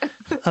dear!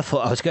 I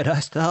thought I was going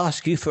to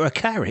ask you for a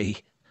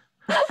carry.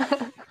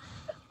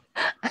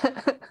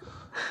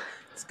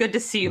 It's good to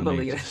see you,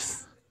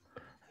 Melitus.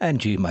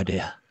 And you, my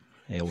dear.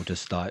 He'll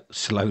just like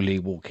slowly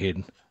walk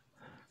in,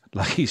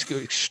 like he's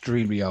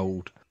extremely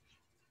old.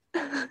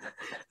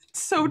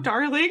 So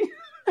darling.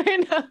 I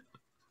know.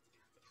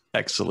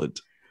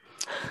 Excellent.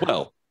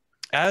 Well,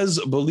 as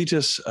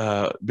Melitus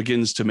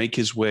begins to make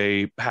his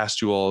way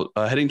past you all,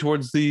 heading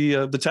towards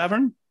the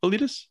tavern,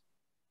 Melitus?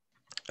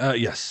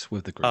 Yes,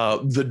 with the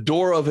group. The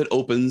door of it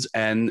opens,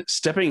 and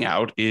stepping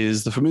out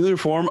is the familiar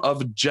form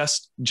of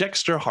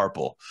Jexter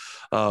Harple.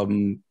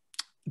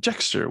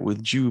 Jexter,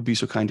 would you be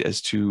so kind as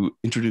to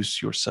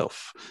introduce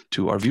yourself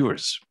to our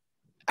viewers?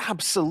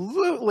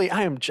 Absolutely.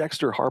 I am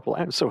Jexter Harple.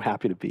 I'm so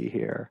happy to be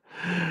here,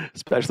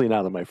 especially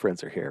now that my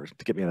friends are here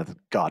to get me out of the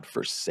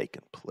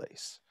godforsaken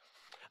place.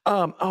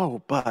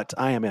 But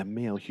I am a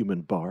male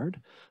human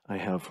bard. I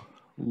have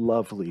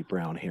lovely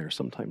brown hair.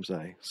 Sometimes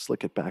I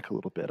slick it back a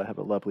little bit. I have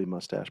a lovely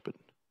mustache, but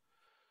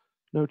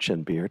no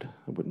chin beard.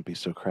 I wouldn't be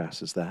so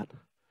crass as that.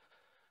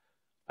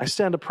 I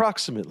stand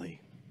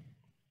approximately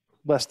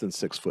less than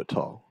 6 foot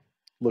tall,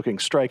 looking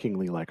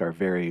strikingly like our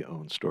very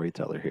own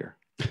storyteller here.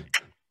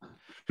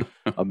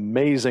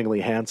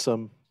 Amazingly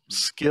handsome,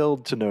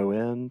 skilled to no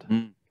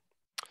end,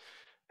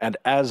 and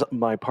as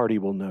my party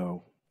will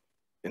know,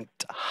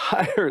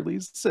 entirely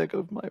sick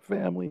of my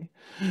family.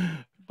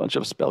 Bunch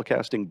of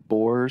spellcasting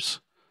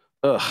bores.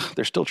 Ugh,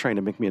 they're still trying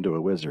to make me into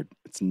a wizard.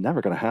 It's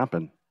never going to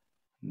happen.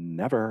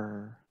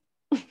 Never.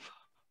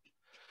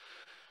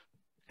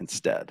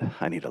 Instead,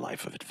 I need a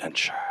life of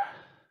adventure.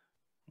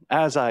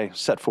 As I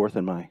set forth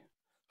in my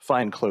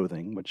fine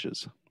clothing, which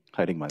is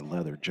hiding my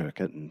leather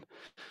jacket and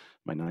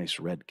my nice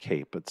red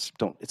cape. It's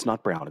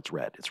not brown, it's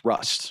red. It's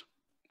rust.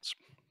 It's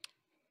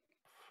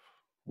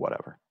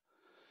whatever.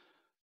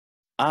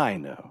 I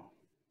know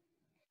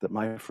that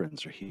my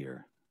friends are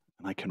here,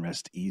 and I can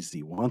rest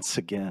easy once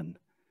again.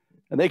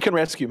 And they can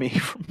rescue me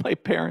from my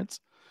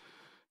parents,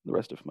 the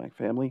rest of my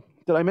family.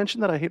 Did I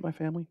mention that I hate my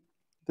family?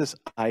 This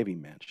Ivy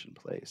Mansion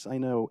place. I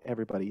know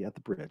everybody at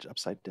the bridge,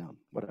 upside down,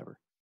 whatever.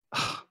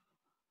 Ugh,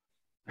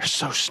 they're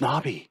so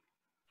snobby.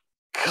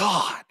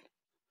 God.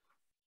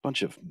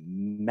 Bunch of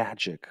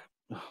magic.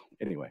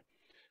 Anyway,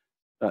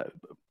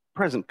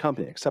 present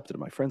company accepted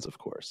my friends, of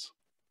course.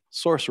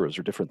 Sorcerers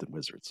are different than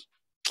wizards.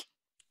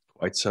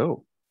 Quite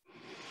so.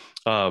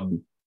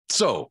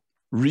 So,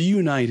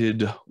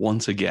 reunited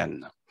once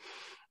again.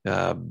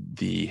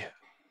 The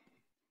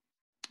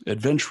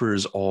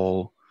adventurers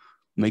all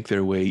make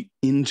their way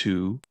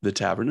into the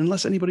tavern,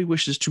 unless anybody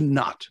wishes to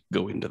not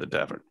go into the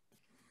tavern.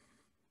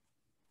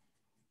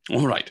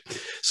 All right.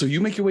 So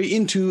you make your way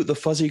into the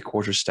Fuzzy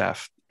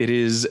Quarterstaff. It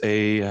is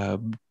a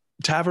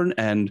tavern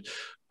and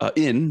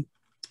inn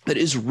that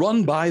is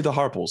run by the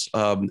Harples.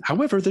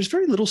 However, there's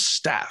very little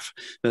staff.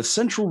 The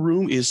central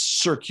room is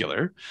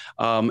circular,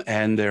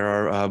 and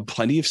there are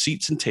plenty of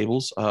seats and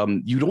tables.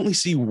 You'd only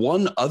see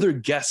one other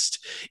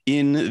guest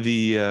in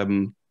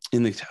the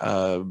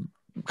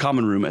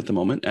common room at the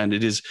moment, and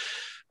it is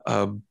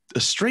a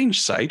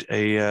strange sight.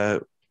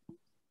 A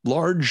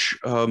large,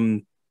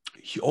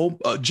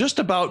 just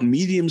about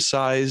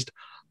medium-sized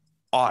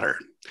otter,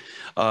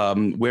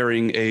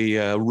 wearing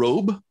a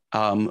robe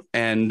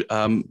and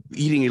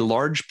eating a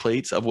large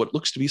plate of what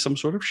looks to be some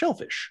sort of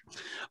shellfish.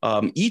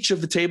 Each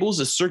of the tables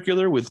is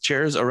circular with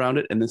chairs around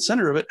it, and the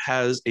center of it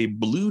has a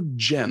blue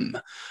gem.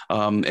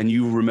 And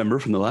you remember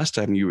from the last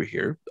time you were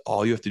here,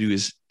 all you have to do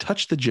is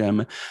touch the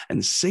gem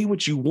and say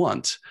what you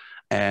want,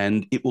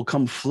 and it will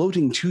come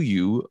floating to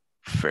you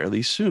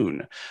fairly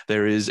soon.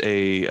 There is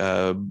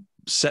a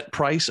set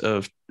price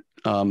of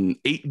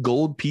 8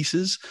 gold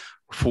pieces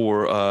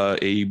for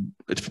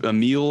a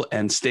meal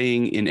and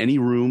staying in any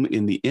room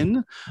in the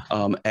inn.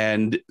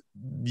 And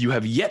you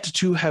have yet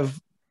to have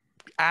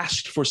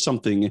asked for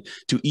something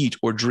to eat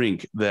or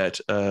drink that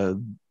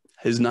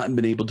has not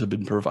been able to be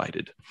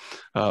provided.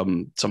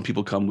 Some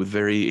people come with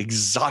very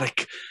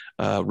exotic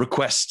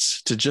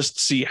requests to just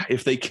see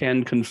if they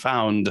can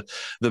confound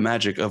the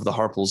magic of the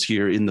Harples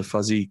here in the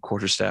fuzzy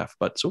quarterstaff.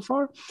 But so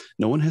far,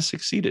 no one has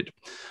succeeded.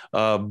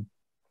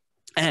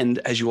 And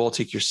as you all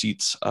take your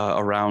seats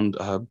around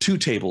 2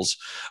 tables,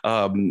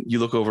 you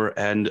look over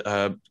and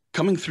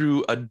coming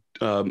through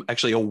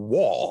actually a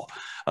wall.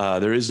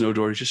 There is no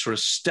door. Just sort of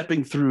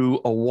stepping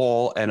through a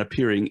wall and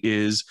appearing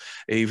is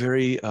a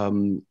very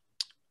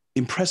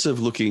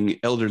impressive-looking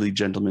elderly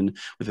gentleman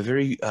with a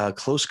very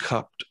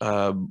close-cupped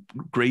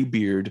gray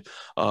beard,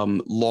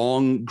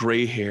 long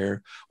gray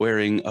hair,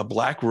 wearing a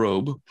black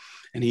robe,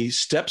 and he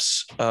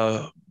steps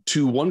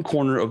to one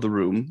corner of the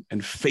room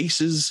and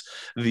faces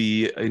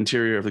the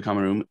interior of the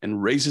common room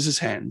and raises his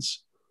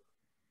hands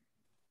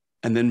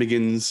and then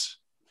begins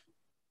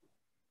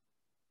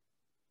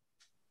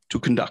to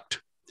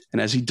conduct. And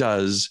as he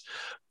does,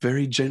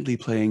 very gently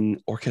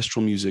playing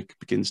orchestral music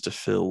begins to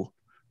fill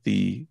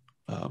the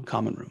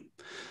common room.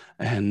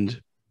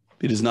 And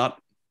it is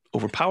not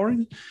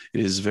overpowering.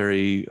 It is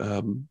very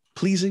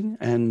pleasing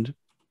and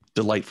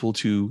delightful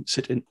to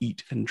sit and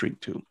eat and drink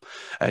to.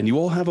 And you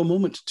all have a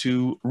moment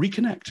to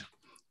reconnect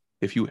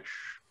if you wish.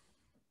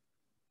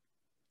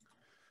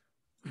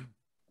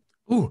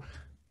 Ooh.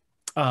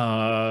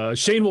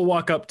 Shane will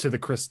walk up to the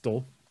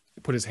crystal,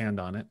 put his hand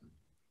on it,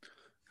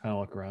 kind of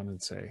look around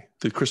and say...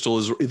 The crystal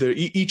is...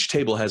 Each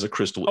table has a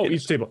crystal in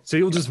each it. table. So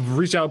he'll just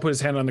reach out, put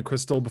his hand on the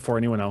crystal before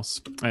anyone else,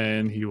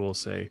 and he will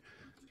say,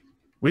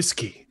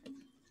 whiskey.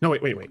 No,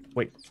 wait.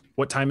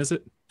 What time is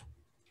it?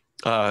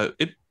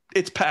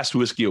 It's past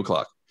whiskey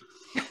o'clock.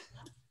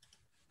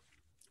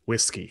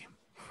 Whiskey.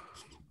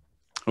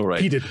 All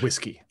right. Peated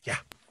whiskey. Yeah.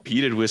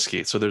 Peated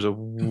whiskey. So there's a...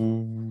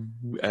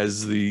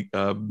 as the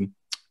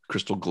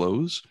crystal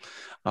glows,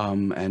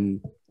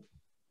 and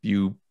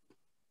you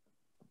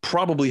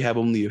probably have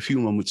only a few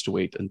moments to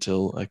wait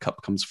until a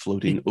cup comes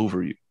floating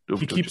over you.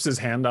 He keeps his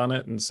hand on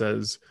it and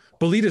says,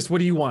 Belitas, what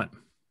do you want?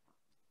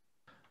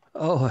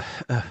 Oh,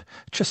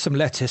 just some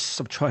lettuce.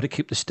 I'm trying to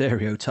keep the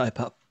stereotype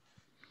up.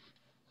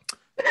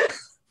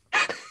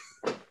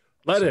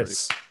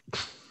 Lettuce.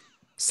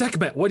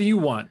 Sekhmet, what do you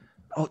want?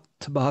 Oh,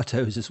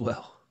 tomatoes as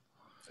well.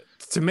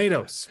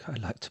 Tomatoes. I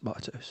like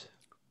tomatoes.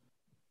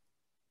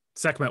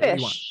 Sekhmet, what do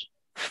you want?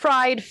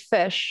 Fried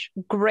fish,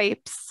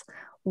 grapes,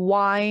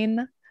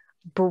 wine,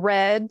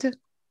 bread.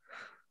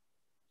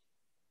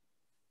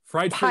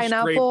 Fried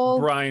pineapple.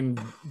 Fish, brine,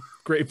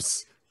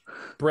 grapes,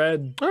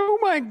 bread. Oh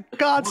my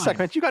God,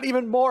 Sekhmet, you got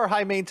even more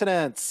high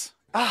maintenance.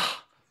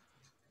 Ah.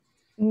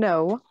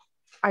 No,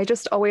 I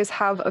just always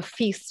have a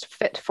feast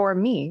fit for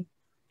me.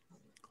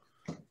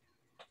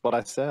 What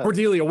I said.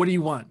 Cordelia, what do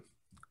you want?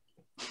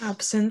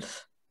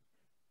 Absinthe.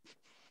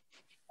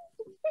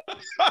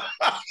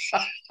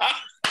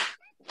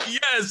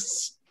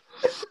 Yes.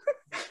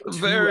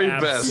 Very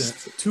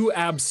best. 2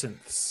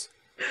 absinthes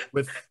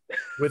with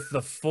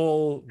the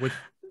full with.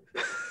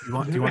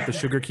 Do you want the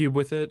sugar cube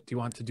with it? Do you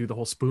want to do the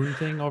whole spoon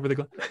thing over the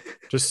glass?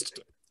 Just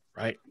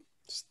right,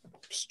 just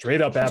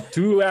straight up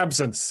 2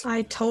 absinthes.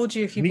 I told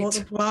you if you bought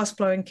the glass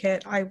blowing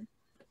kit, we'll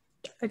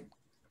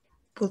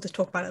just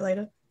talk about it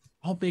later.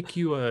 I'll make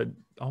you a.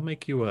 I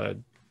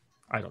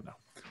don't know.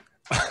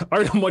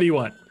 Artem, what do you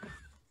want?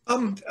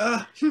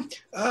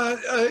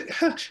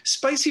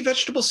 Spicy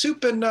vegetable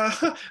soup and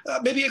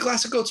maybe a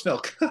glass of goat's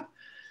milk.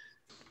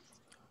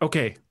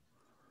 Okay.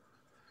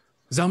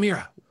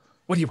 Zalmira,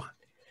 what do you want?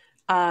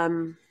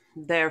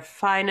 Their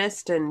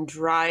finest and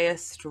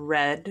driest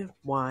red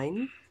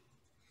wine.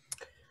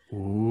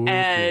 Ooh.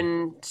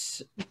 And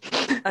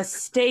a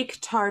steak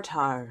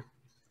tartare.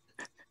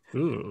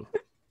 Ooh.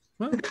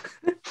 Well.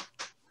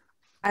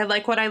 I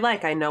like what I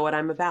like. I know what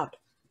I'm about.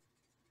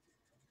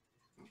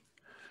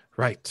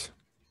 Right.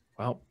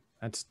 Well,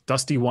 that's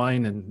dusty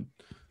wine and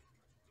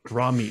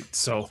raw meat.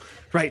 So,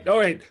 right. All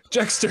right.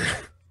 Jexter.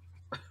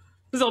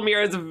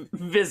 Zalmira is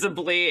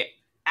visibly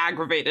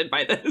aggravated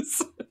by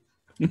this.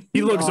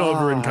 He looks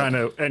over and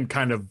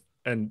kind of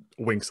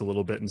winks a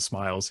little bit and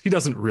smiles. He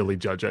doesn't really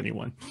judge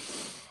anyone.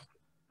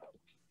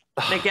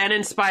 And again,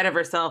 in spite of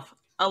herself,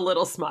 a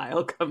little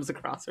smile comes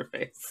across her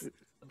face.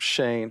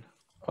 Shane,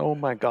 oh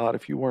my God,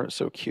 if you weren't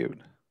so cute,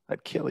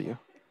 I'd kill you.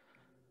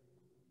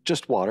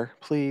 Just water,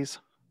 please.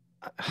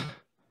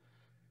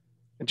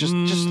 And just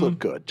look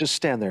good. Just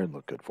stand there and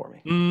look good for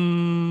me.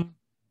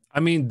 I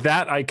mean,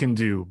 that I can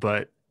do,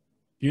 but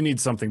you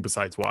need something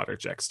besides water,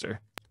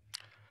 Jexter.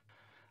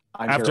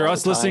 After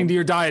us listening to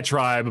your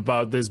diatribe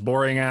about this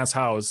boring ass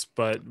house,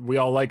 but we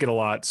all like it a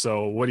lot.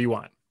 So what do you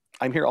want?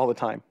 I'm here all the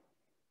time.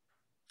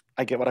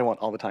 I get what I want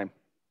all the time.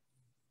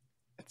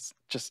 It's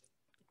just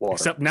water.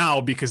 Except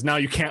now, because now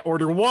you can't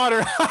order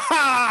water.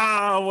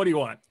 What do you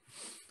want?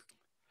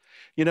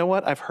 You know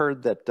what? I've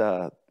heard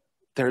that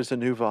there's a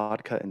new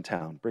vodka in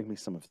town. Bring me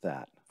some of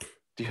that.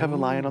 Do you have a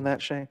line on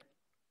that, Shane?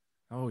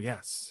 Oh,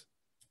 yes.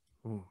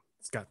 Ooh,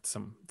 it's got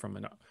some from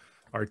an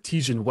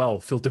artesian well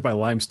filtered by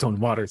limestone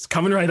water. It's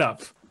coming right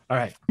up. All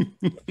right.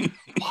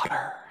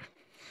 Water.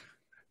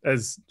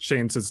 As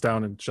Shane sits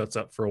down and shuts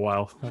up for a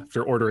while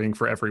after ordering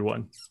for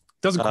everyone.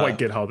 Doesn't quite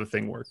get how the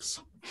thing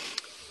works.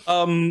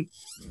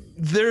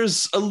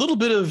 There's a little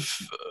bit of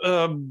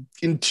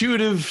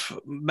intuitive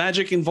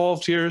magic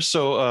involved here,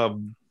 so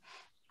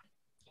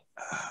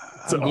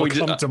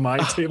to my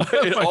table.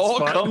 It all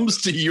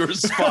comes to your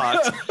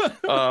spot.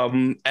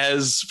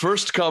 As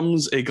first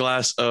comes a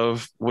glass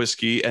of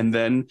whiskey, and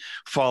then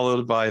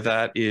followed by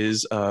that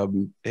is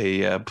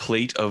a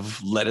plate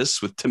of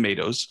lettuce with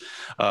tomatoes,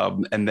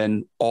 and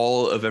then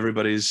all of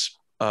everybody's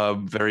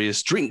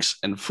various drinks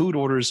and food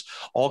orders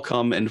all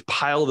come and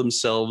pile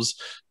themselves,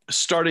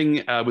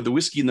 starting with the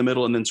whiskey in the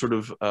middle and then sort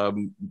of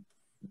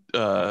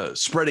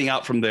spreading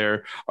out from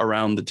there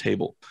around the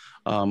table.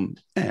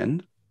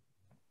 And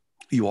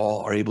you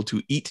all are able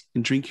to eat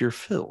and drink your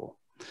fill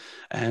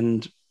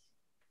and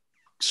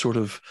sort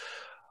of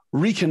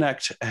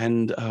reconnect.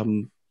 And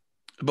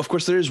of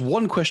course, there is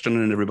one question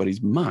in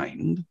everybody's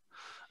mind,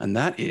 and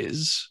that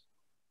is,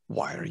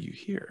 why are you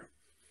here?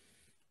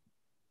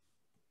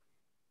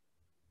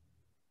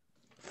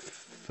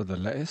 For the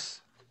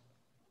lettuce?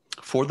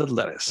 For the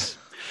lettuce.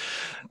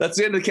 That's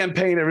the end of the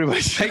campaign,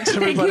 everybody. Thanks,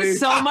 everybody. Thank you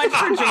so much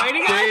for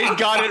joining us. They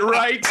got it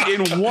right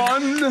in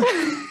one,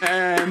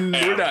 and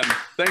we're done.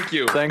 Thank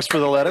you. Thanks for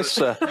the lettuce.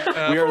 We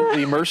are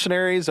the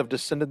mercenaries of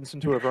Descendants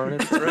into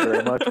Avernus. Thank you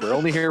very much. We're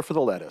only here for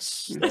the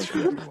lettuce. Thank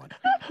you, everyone.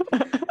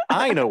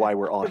 I know why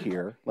we're all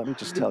here. Let me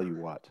just tell you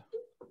what.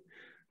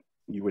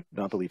 You would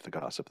not believe the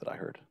gossip that I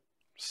heard.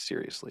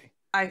 Seriously.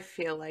 I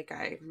feel like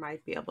I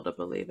might be able to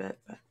believe it,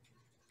 but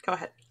go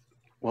ahead.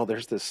 Well,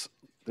 there's this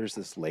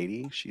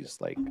lady. She's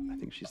like, I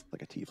think she's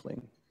like a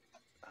tiefling.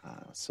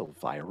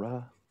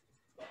 Silvira,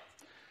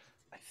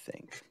 I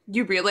think.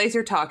 You realize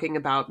you're talking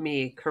about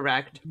me,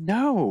 correct?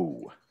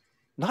 No,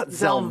 not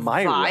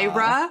Zelmira.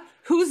 Zelvira?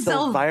 Who's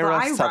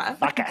Zelvira?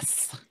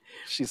 Savakis.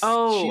 She's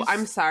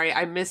I'm sorry.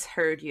 I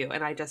misheard you,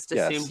 and I just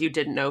assumed you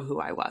didn't know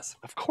who I was.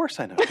 Of course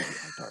I know who you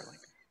are, darling.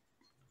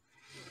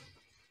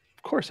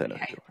 Of course I know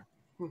who you are.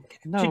 Okay.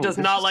 No, she does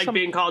not like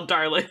being called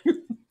darling.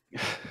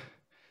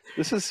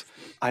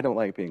 I don't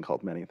like being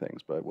called many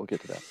things, but we'll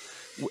get to that.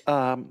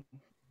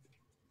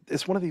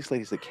 It's one of these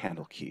ladies at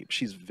Candlekeep.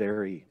 She's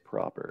very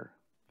proper,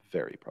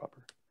 very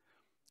proper.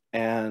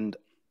 And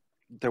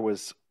there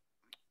was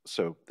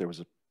a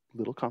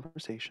little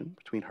conversation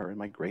between her and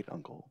my great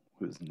uncle,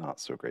 who is not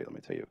so great, let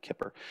me tell you,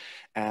 Kipper.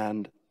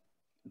 And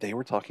they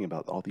were talking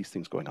about all these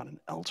things going on in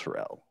El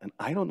Terrell. And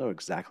I don't know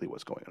exactly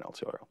what's going on in El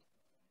Terrell,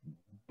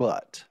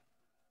 but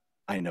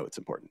I know it's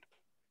important.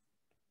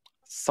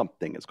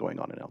 Something is going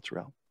on in El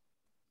Terrell.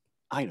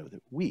 I know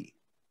that we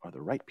are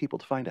the right people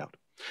to find out.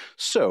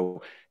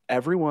 So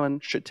everyone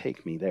should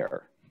take me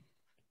there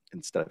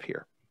instead of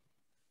here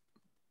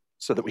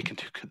so that we can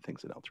do good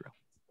things in El Terrell.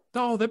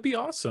 Oh, that'd be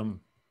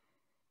awesome.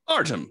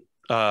 Artem,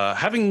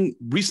 having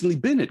recently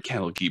been at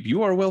Candlekeep,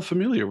 you are well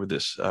familiar with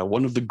this.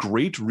 One of the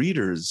great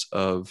readers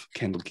of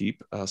Candlekeep,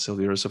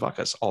 Silvira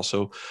Savakis,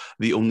 also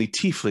the only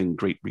tiefling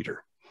great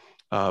reader.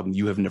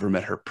 You have never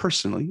met her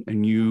personally,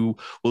 and you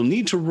will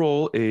need to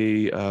roll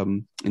a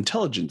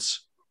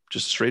intelligence,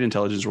 just a straight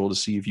intelligence roll, to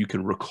see if you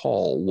can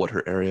recall what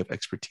her area of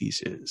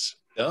expertise is.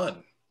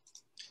 Done.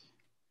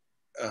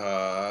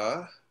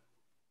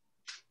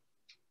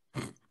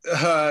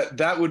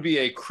 That would be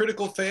a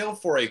critical fail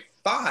for a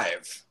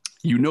 5.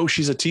 You know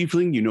she's a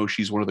tiefling. You know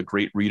she's one of the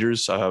great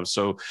readers.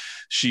 So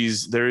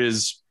there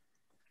is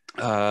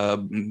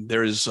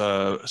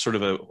sort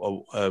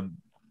of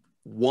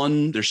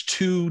there's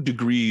 2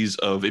 degrees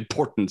of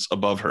importance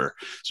above her.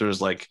 So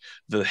there's like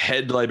the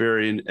head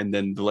librarian, and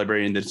then the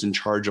librarian that's in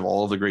charge of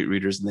all of the great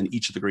readers, and then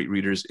each of the great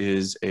readers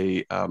is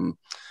a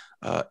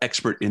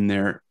expert in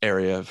their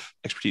area of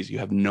expertise. You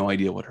have no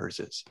idea what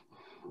hers is.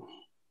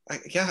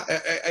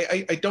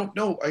 I don't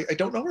know. I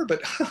don't know her,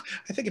 but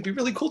I think it'd be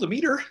really cool to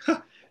meet her.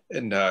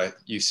 And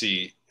you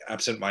see,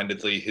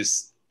 absentmindedly,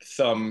 his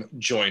thumb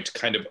joint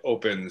kind of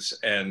opens,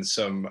 and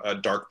some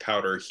dark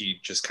powder he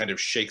just kind of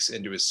shakes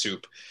into his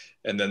soup,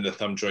 and then the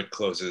thumb joint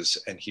closes,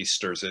 and he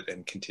stirs it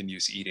and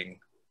continues eating.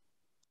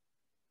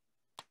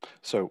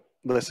 So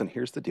listen,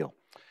 here's the deal.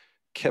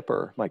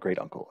 Kipper, my great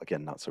uncle,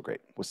 again, not so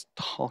great, was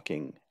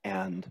talking,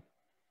 and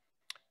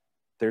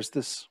there's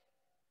this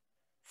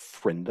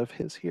friend of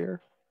his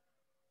here,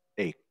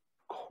 a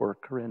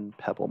Corcoran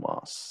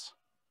Pebblemoss.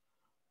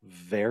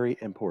 Very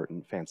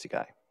important, fancy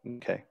guy.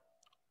 Okay.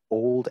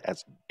 Old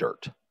as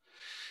dirt.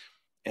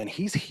 And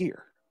he's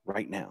here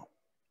right now.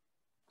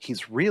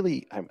 He's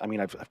really, I mean,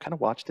 I've kind of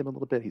watched him a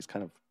little bit. He's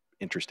kind of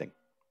interesting.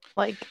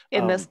 Like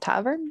in this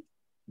tavern?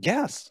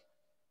 Yes,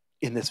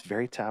 in this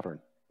very tavern.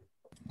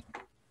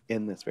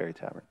 In this very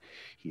tavern.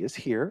 He is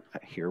here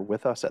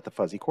with us at the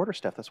Fuzzy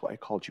Quarterstaff. That's why I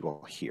called you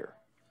all here.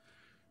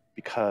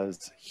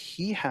 Because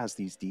he has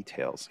these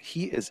details.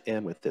 He is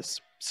in with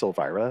this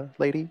Silvira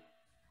lady.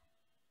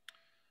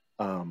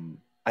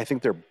 I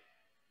think they're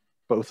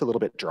both a little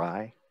bit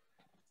dry.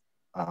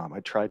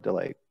 I tried to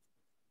like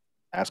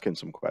ask him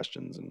some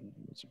questions,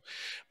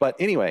 but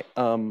anyway,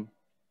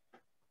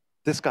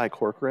 this guy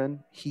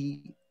Corcoran,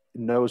 he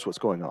knows what's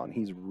going on.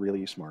 He's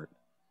really smart.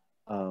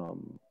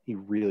 He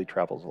really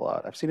travels a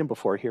lot. I've seen him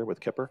before here with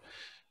Kipper.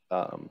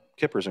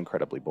 Kipper's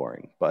incredibly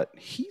boring, but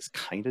he's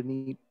kind of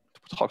neat.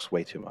 Talks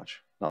way too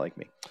much, not like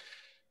me.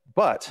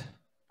 But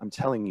I'm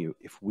telling you,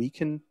 if we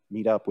can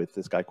meet up with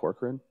this guy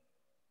Corcoran,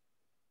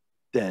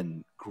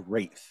 then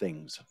great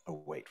things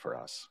await for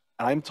us.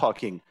 I'm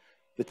talking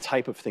the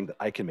type of thing that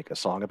I can make a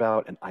song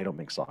about, and I don't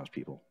make songs,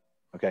 people.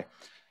 Okay?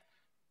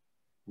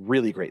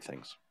 Really great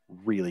things.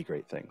 Really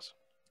great things.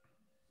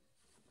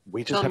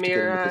 We just have to get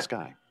in with this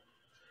guy.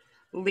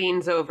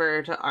 Leans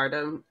over to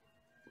Artem.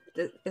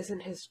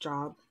 Isn't his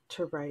job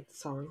to write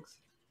songs?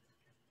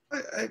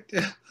 I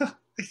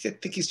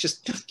think he's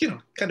just,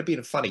 kind of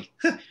being funny.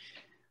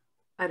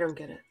 I don't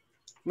get it.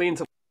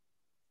 Leans.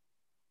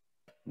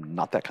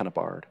 Not that kind of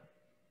bard.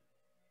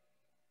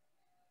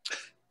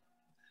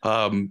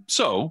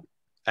 So,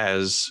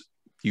 as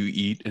you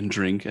eat and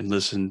drink and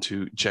listen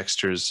to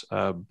Jexter's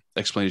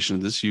explanation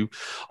of this, you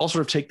all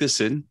sort of take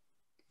this in.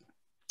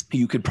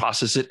 You could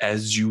process it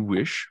as you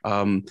wish.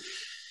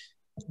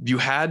 You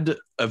had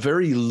a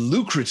very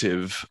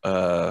lucrative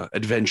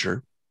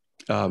adventure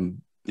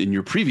in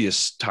your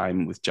previous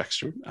time with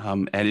Jexter.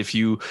 And if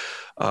you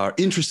are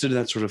interested in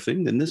that sort of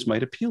thing, then this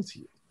might appeal to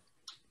you.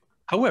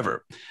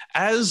 However,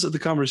 as the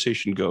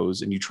conversation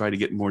goes and you try to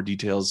get more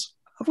details,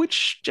 of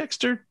which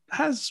Jexter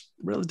has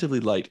relatively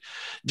light,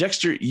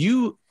 Jexter,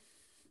 you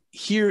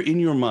hear in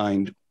your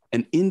mind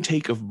an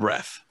intake of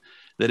breath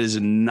that is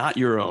not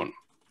your own.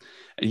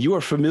 And you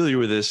are familiar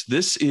with this.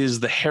 This is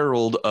the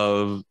herald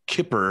of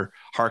Kipper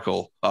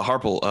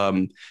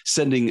Harple,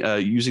 sending,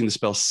 using the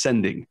spell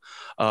sending.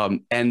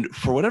 And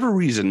for whatever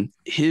reason,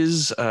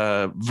 his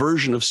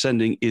version of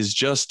sending is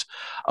just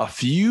a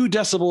few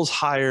decibels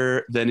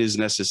higher than is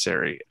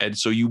necessary. And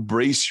so you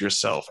brace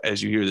yourself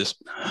as you hear this.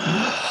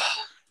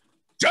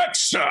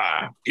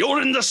 Dexter,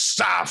 you're in the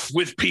staff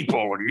with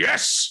people,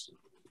 yes?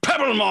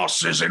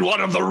 Pebblemoss is in one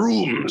of the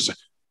rooms,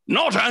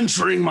 not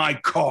answering my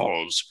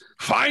calls.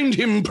 Find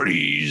him,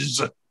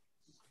 please.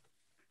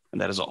 And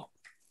that is all.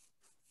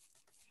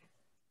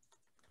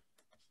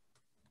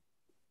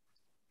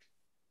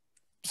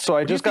 So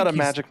I just got a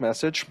magic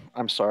message.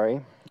 I'm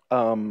sorry.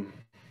 Again,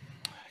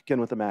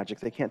 with the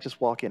magic, they can't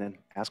just walk in and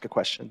ask a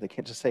question. They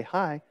can't just say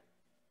hi.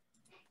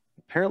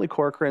 Apparently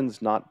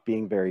Corcoran's not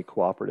being very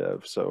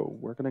cooperative, so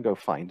we're going to go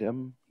find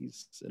him.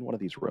 He's in one of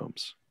these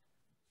rooms.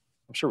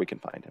 I'm sure we can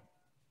find him.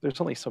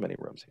 There's only so many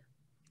rooms here.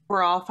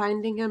 We're all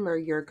finding him, or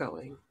you're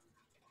going?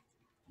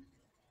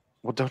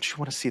 Well, don't you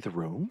want to see the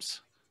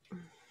rooms?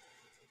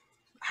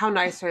 How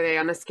nice are they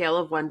on a scale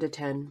of 1 to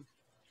 10?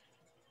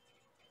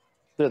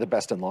 They're the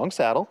best in Long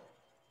Saddle.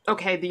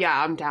 Okay,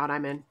 yeah, I'm down.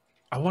 I'm in.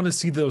 I want to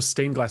see those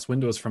stained glass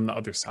windows from the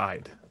other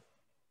side.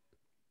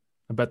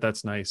 I bet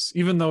that's nice,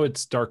 even though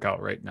it's dark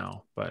out right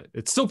now, but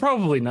it's still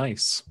probably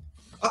nice.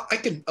 I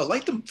can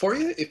light them for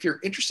you if you're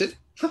interested.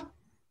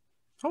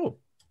 Oh,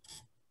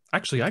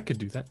 actually, I could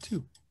do that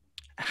too.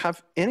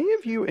 Have any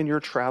of you in your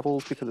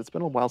travels, because it's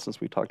been a while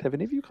since we talked, have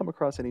any of you come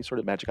across any sort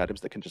of magic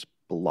items that can just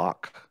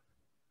block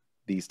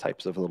these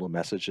types of little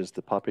messages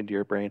that pop into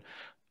your brain?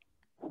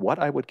 What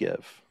I would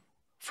give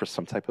for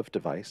some type of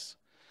device.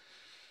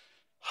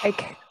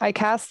 I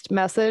cast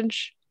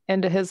message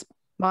into his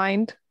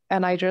mind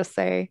and I just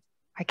say,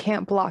 I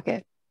can't block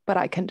it, but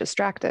I can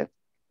distract it.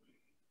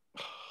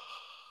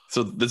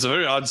 So that's a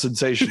very odd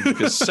sensation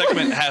because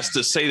Segment has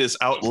to say this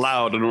out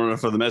loud in order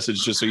for the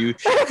message, just so you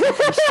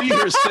see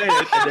her say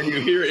it and then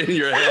you hear it in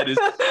your head.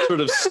 It's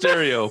sort of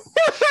stereo.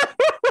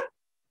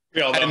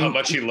 We all know how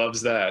much he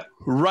loves that.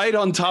 Right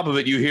on top of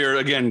it, you hear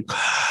again,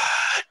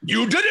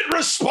 you didn't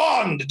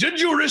respond. Did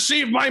you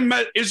receive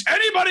my Is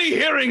anybody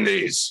hearing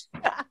these?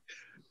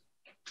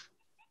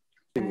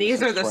 And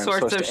these are the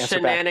sorts of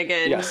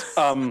shenanigans.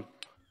 Yes.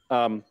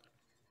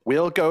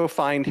 We'll go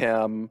find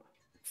him.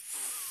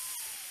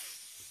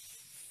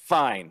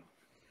 Fine.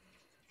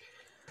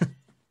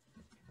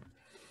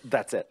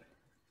 That's it.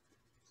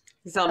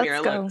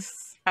 Zelmira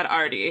looks at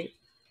Artie.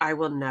 I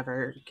will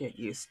never get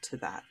used to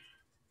that.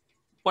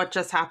 What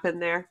just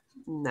happened there?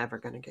 Never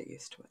going to get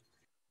used to it.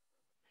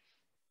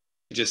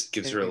 He just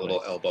gives her a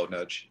little elbow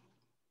nudge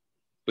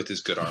with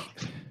his good arm.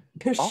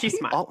 She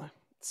smiles.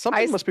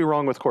 Something must be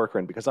wrong with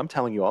Corcoran, because I'm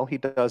telling you, all he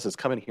does is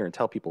come in here and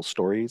tell people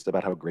stories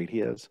about how great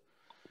he is.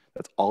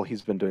 That's all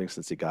he's been doing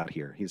since he got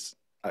here. He's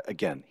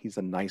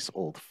a nice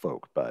old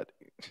folk, but...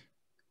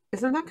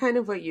 Isn't that kind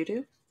of what you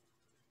do?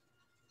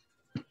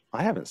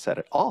 I haven't said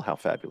at all how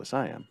fabulous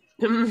I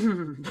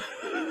am.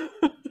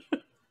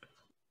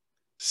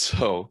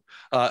 So,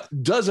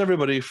 does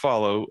everybody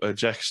follow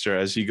Jexter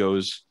as he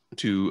goes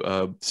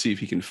to see if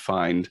he can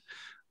find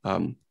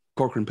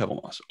Corcoran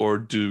Pebblemoss, or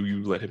do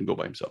you let him go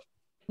by himself?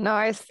 No,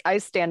 I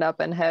stand up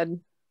and head,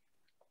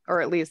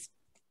 or at least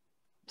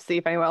see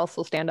if anyone else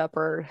will stand up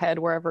or head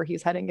wherever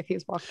he's heading if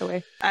he's walked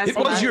away. It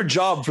was your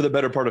job for the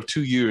better part of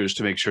 2 years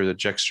to make sure that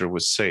Jexter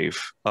was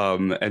safe.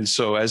 And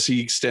so as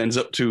he stands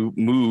up to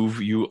move,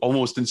 you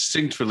almost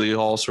instinctually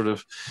all sort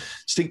of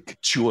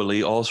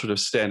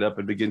stand up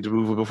and begin to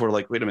move before,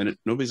 like, wait a minute,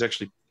 nobody's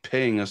actually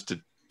paying us to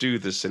do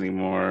this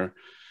anymore.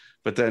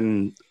 But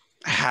then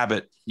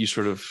habit, you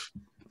sort of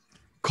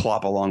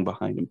clop along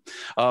behind him.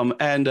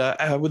 And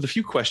with a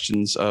few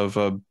questions of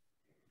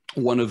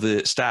one of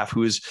the staff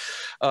who is...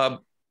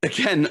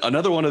 again,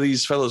 another one of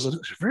these fellows,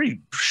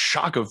 very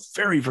shock of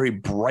very, very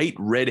bright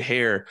red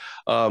hair.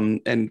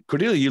 And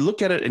Cordelia, you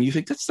look at it and you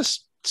think that's the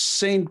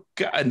same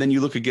guy. And then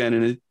you look again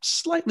and it's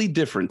slightly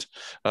different.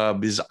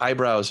 His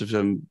eyebrows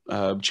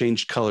have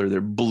changed color.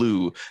 They're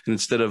blue. And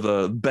instead of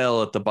a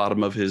bell at the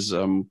bottom of his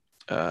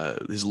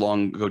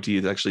long goatee,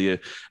 it's actually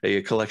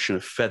a collection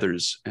of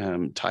feathers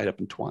tied up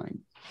in twine.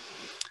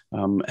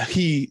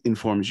 He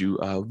informs you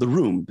of the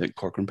room that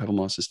Corcoran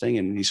Pebblemoss is staying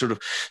in, and he sort of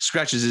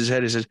scratches his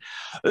head and says,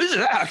 "This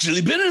has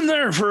actually been in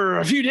there for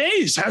a few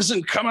days.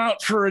 Hasn't come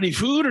out for any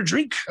food or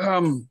drink."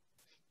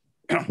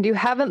 You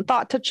haven't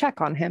thought to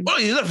check on him? Well,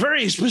 he's got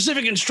very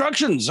specific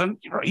instructions, and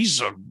he's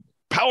a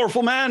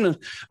powerful man.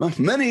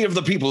 Many of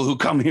the people who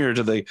come here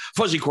to the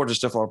Fuzzy Quarter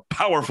stuff are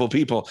powerful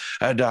people,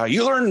 and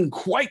you learn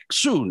quite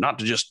soon not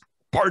to just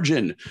barge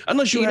in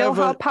unless you have. You know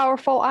how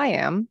powerful I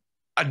am?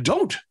 I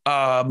don't.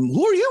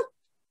 Who are you?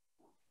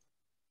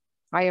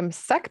 I am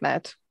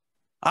Sekhmet.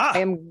 I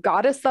am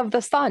goddess of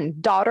the sun,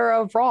 daughter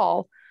of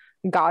Rawl,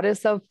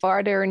 goddess of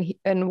barter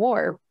and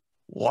war.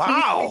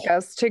 Wow. He take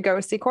us to go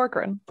see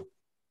Corcoran.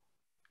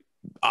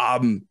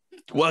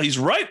 Well, he's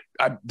right.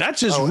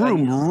 That's his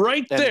room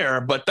right there.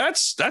 But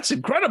that's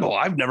incredible.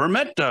 I've never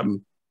met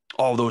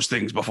all those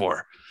things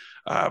before.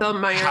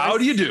 How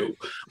do you do?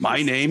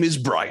 My name is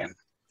Brian.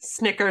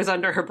 Snickers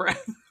under her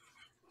breath.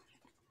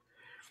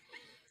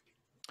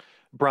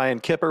 Brian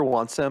Kipper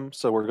wants him,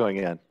 so we're going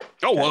in.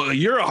 Oh, well,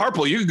 you're a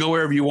Harple. You can go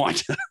wherever you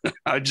want.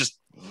 I just...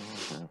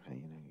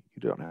 You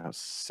don't know how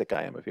sick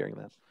I am of hearing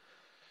that.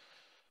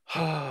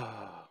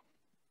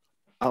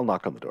 I'll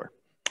knock on the door.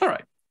 All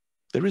right.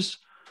 There is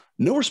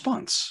no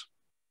response.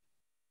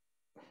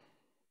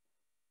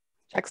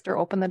 Jexter,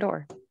 open the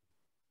door.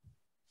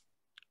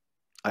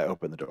 I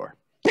open the door.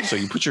 So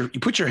you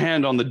put your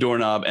hand on the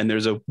doorknob, and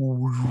there's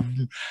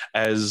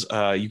as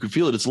you can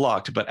feel it's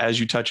locked, but as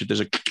you touch it,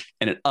 there's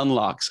and it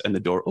unlocks, and the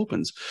door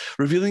opens,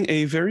 revealing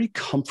a very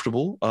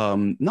comfortable,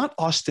 not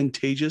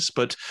ostentatious,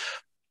 but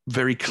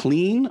very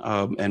clean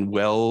and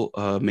well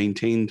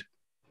maintained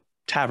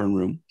tavern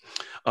room.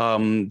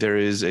 There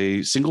is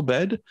a single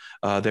bed,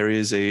 there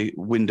is a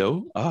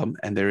window,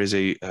 and there is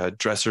a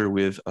dresser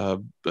with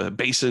a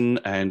basin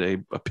and a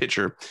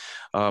pitcher,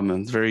 and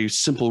a very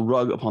simple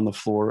rug upon the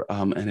floor,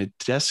 and a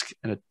desk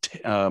and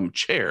a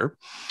chair.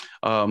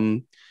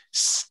 On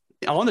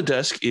the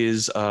desk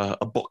is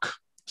a book,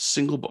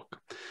 single book,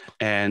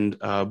 and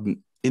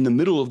in the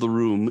middle of the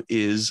room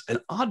is an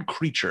odd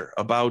creature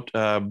about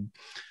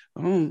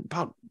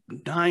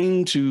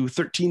 9 to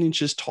 13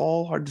 inches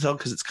tall, hard to tell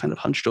because it's kind of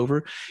hunched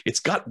over. It's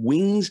got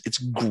wings, it's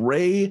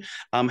gray,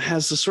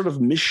 has a sort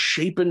of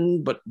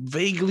misshapen but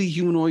vaguely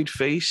humanoid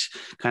face,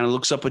 kind of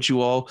looks up at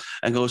you all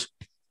and goes,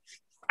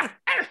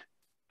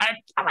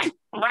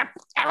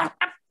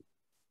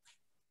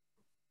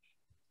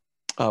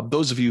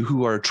 those of you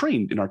who are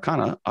trained in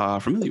Arcana are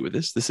familiar with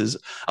this. This is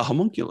a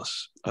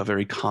homunculus, a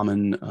very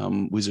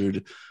common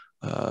wizard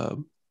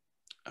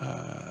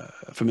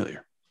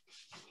familiar.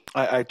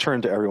 I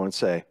turn to everyone and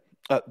say,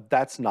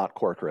 that's not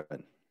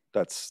Corcoran.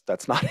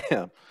 That's not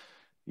him.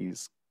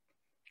 He's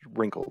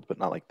wrinkled, but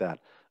not like that.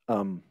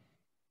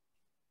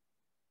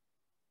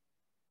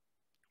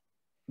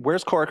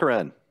 Where's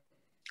Corcoran?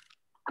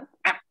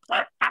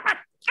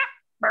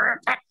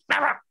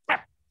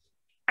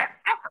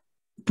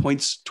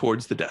 Points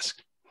towards the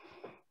desk.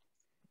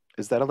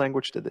 Is that a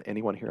language that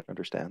anyone here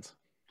understands?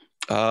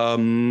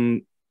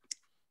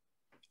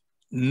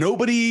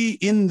 Nobody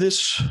in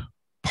this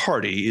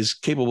party is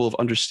capable of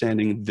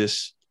understanding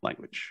this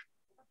language,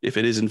 if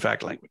it is in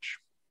fact language.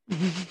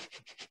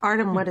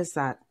 Artem, what is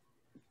that?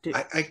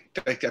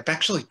 I'm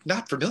actually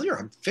not familiar.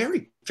 I'm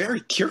very,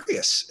 very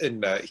curious.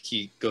 And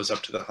he goes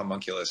up to the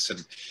homunculus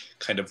and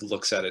kind of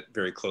looks at it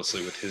very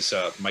closely with his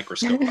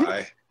microscope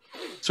eye.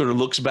 Sort of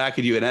looks back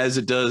at you, and as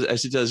it does,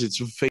 its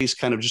face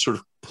kind of just sort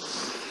of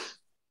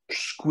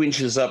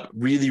squinches up,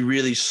 really,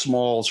 really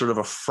small, sort of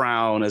a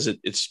frown as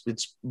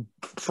its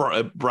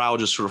brow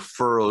just sort of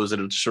furrows,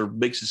 and it sort of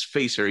makes his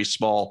face very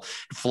small.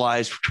 It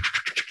flies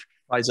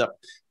up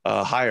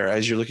higher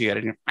as you're looking at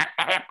it.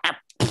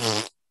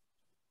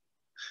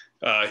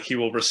 He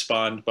will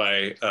respond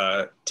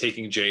by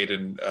taking Jade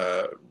and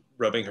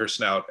rubbing her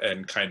snout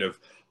and kind of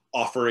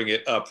offering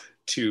it up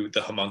to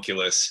the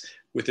homunculus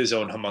with his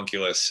own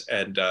homunculus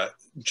and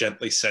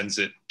gently sends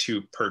it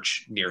to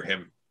perch near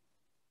him.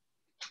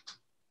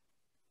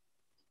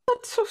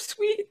 That's so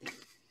sweet.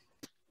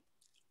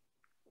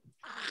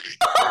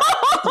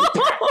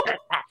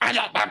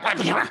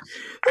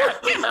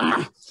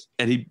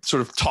 And he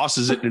sort of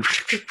tosses it and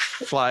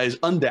flies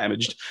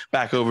undamaged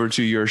back over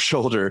to your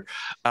shoulder.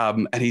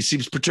 And he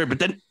seems perturbed, but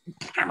then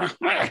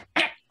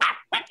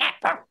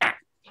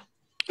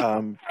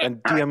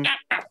and DM,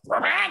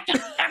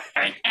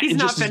 He's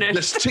not just finished.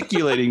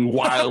 gesticulating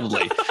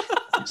wildly.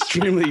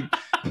 Extremely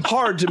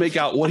hard to make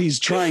out what he's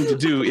trying to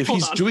do. If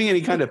he's doing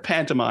any kind of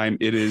pantomime,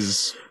 it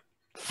is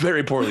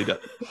very poorly done.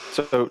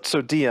 so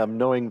DM,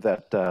 knowing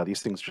that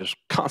these things just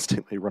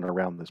constantly run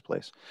around this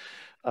place,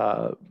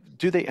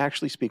 do they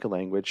actually speak a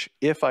language?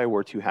 If I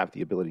were to have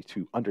the ability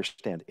to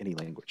understand any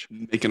language,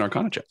 Make an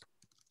Arcana check.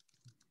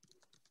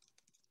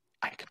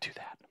 I could do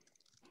that.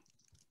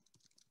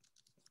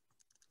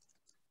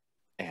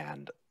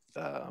 And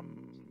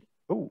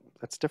oh,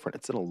 that's different.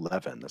 It's an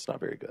 11. That's not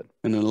very good.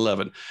 And an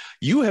 11.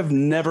 You have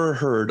never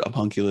heard a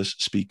homunculus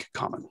speak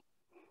common.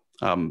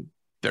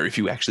 Very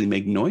few actually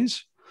make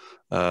noise.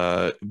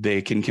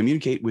 They can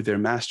communicate with their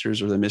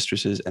masters or their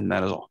mistresses, and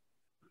that is all.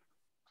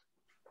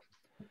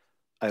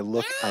 I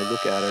look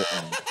at it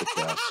and the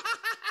desk.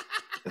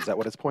 Is that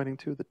what it's pointing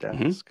to? The desk?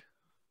 Mhm.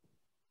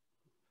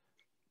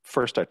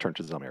 First, I turn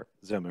to Zelmira.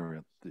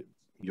 Zelmira,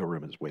 your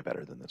room is way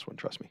better than this one.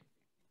 Trust me.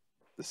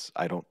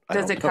 I don't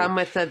Does it know. come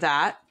with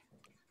that?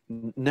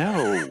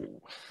 No.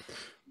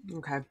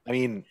 Okay. I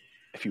mean,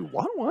 if you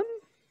want one,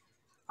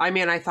 I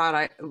mean, I thought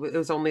it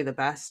was only the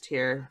best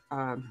here.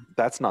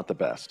 that's not the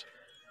best.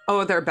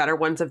 Oh, there are better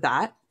ones of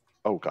that?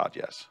 Oh, God,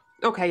 yes.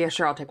 Okay, yeah,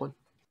 sure, I'll take one.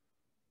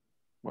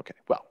 Okay.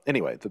 Well,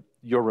 anyway,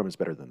 your room is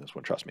better than this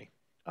one. Trust me.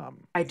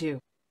 I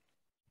do.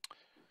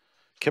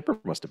 Kipper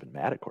must have been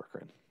mad at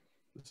Corcoran.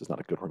 This is not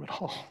a good room at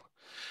all.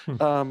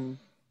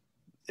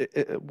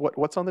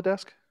 What's on the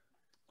desk?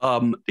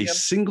 A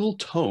single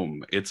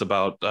tome. It's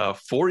about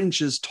 4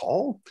 inches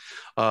tall,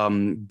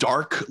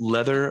 dark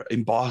leather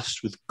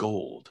embossed with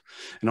gold.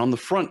 And on the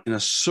front, in a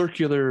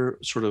circular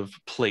sort of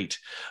plate,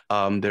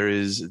 there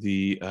is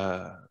the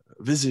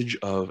visage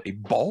of a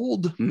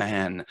bald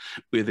man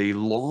with a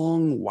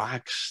long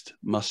waxed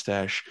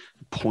mustache,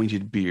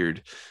 pointed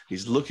beard.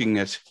 He's looking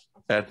at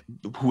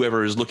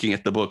whoever is looking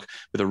at the book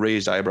with a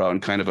raised eyebrow and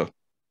kind of a,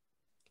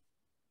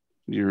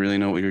 you really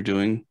know what you're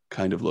doing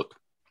kind of look.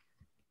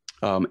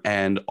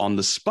 And on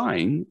the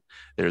spine,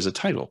 there's a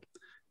title.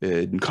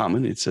 In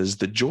common, it says,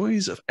 The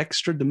Joys of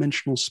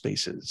Extra-Dimensional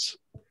Spaces.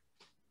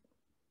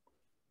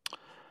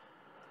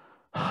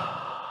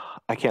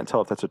 I can't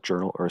tell if that's a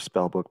journal or a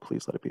spell book.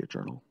 Please let it be a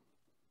journal.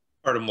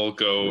 Artem will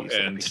go Please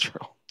let it and be a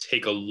journal.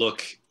 take a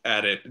look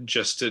at it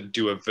just to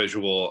do a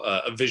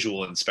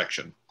visual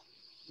inspection.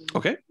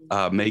 Okay.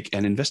 Make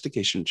an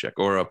investigation check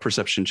or a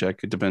perception check.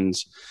 It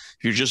depends.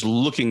 If you're just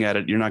looking at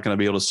it, you're not going to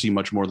be able to see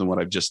much more than what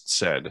I've just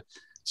said.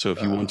 So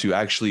if you want to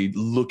actually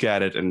look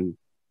at it and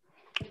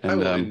I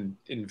will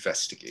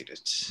investigate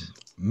it.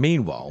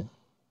 Meanwhile,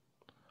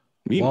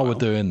 while we're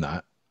doing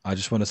that, I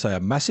just want to say a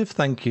massive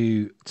thank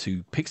you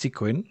to Pixie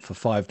Quinn for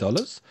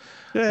 $5.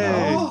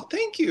 Oh,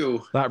 thank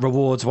you. That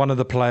rewards one of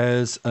the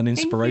players an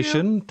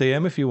inspiration.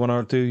 DM, if you want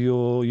to do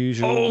your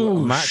usual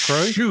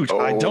macro. Shoot,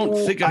 I don't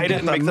think I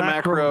didn't make the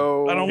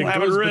macro. I don't It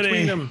have it goes ready.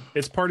 between them.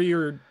 It's part of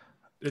your.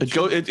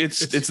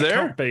 It's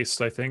there?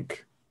 Based, I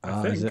think.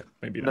 I Is think it?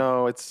 maybe not.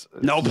 No, it's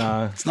Nope.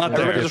 No, It's not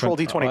everybody there. just roll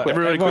d20 quick.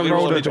 Everybody Everyone quickly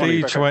roll a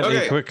d20. d20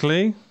 Okay.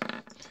 quickly.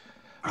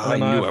 I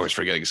knew I was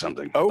forgetting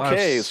something.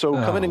 Okay, so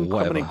coming in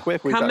whatever.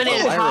 quick. We've Coming got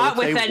in hot Pirates,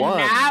 with they a won.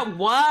 nat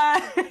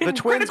one. The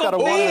twins got a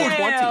Critical 1 and a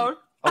fail.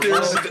 20. A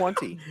 1 and a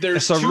 20. There's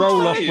It's a two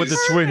roll off 20s. with the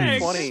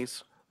twins.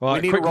 20s. Right, We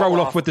need quick to roll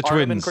off with the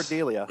Artem and twins.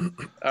 Cordelia.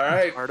 All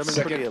right. Artem and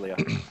Second- Cordelia.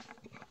 Wait,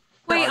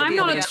 Artem I'm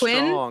not coming a in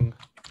twin. strong.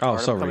 Oh,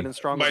 Artem sorry. coming in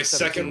strong My with a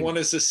second 17. one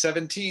is a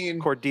 17.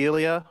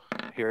 Cordelia,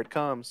 here it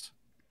comes.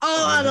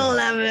 Oh, an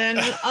 11.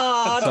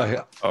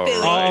 Oh, All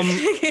Billy.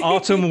 right.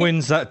 Artem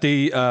wins that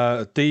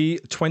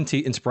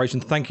D20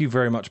 inspiration. Thank you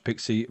very much,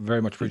 Pixie. Very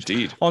much appreciated.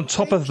 Indeed. On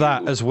top of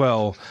that as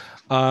well,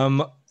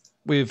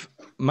 with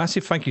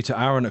massive thank you to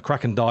Aaron at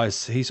Kraken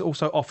Dice. He's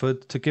also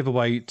offered to give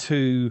away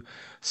 2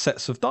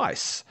 sets of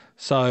dice.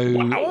 So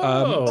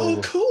Oh,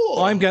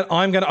 cool. I'm going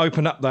to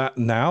open up that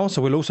now.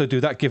 So we'll also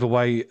do that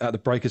giveaway at the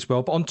break as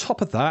well. But on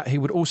top of that, he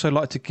would also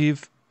like to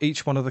give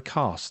each one of the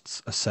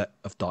casts a set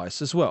of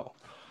dice as well.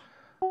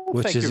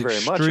 Which thank is you very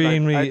much, and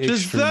extremely,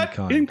 Does extremely that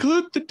kind.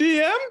 include the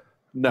DM?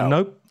 No.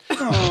 Nope.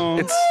 Oh.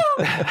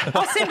 It's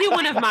I'll send you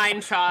one of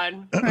mine,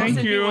 Sean. I'll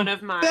send you one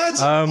of mine.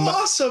 That's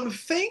awesome.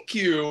 Thank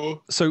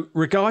you. So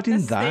regarding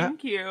Yes, that,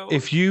 thank you.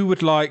 if you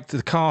would like,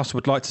 the cast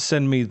would like to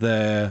send me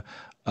their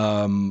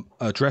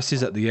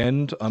addresses at the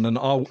end, and then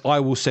I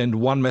will send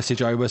one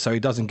message over so he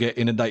doesn't get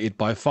inundated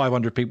by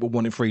 500 people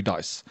wanting free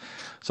dice.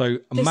 So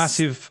a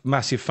massive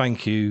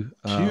thank you.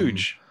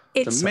 Huge.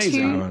 It's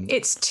amazing.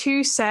 it's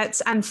 2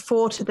 sets and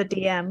 4 to the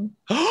DM.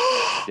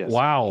 Yes.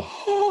 Wow.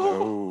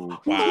 Oh.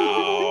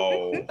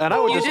 Wow. And I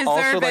would You just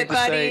also deserve like it, to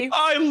say, buddy.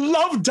 I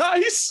love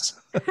dice.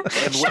 and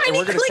Shiny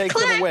we're going to take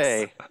them click-clacks.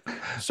 away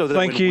so that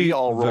Thank when you we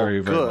all roll very,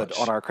 very good much.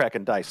 on our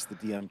Kraken dice, the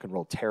DM can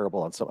roll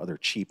terrible on some other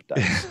cheap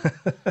dice.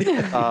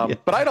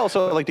 But I'd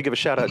also like to give a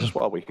shout out just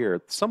while we're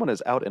here. Someone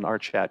is out in our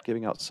chat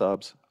giving out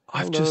subs.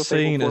 I've Hello, just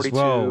seen as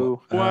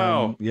well. Fable42.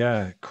 Wow.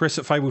 Yeah, Chris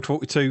at Fable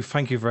 42.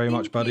 Thank you very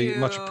much, Thank buddy.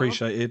 Much you.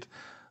 appreciated.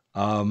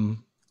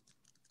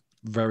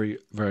 Very,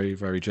 very,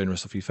 very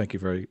generous of you. Thank you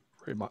very,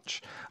 very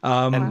much.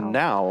 And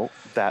now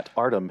that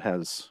Artem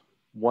has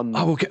won,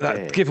 I will get that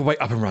day. giveaway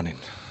up and running.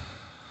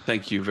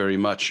 Thank you very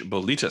much,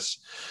 Bolitas.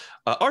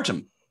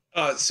 Artem,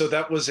 So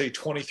that was a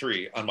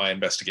 23 on my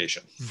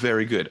investigation.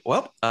 very good.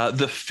 Well,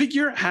 the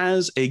figure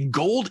has a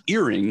gold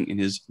earring in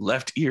his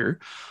left ear.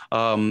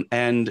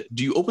 And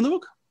do you open the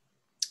book?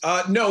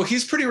 No,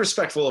 he's pretty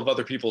respectful of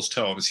other people's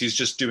tomes. He's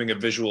just doing a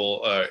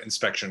visual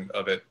inspection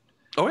of it.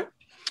 Okay.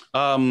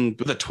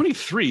 With a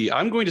 23,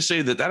 I'm going to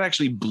say that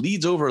actually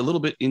bleeds over a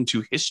little bit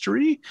into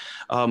history.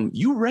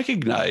 You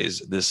recognize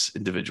this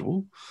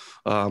individual.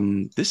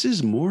 This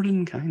is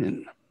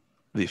Mordenkainen,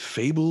 the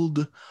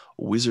fabled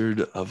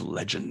wizard of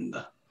legend.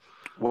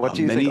 What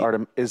do you think,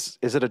 Artem? Is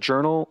it a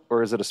journal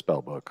or is it a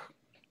spell book?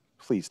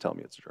 Please tell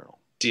me it's a journal.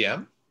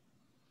 DM?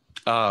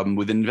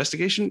 With an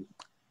investigation,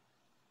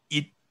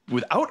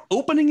 without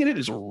opening it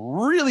is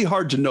really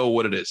hard to know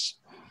what it is.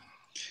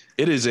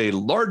 It is a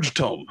large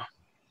tome.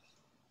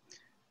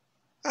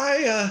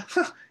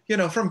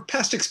 From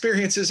past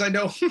experiences, I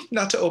know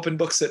not to open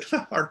books that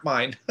aren't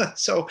mine.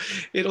 So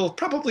it'll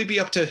probably be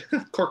up to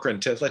Corcoran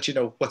to let you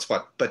know what's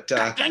what. But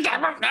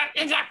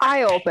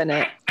I open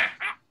it.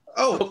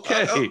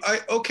 Okay.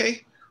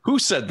 Okay. Who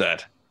said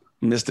that?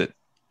 Missed it.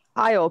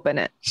 I open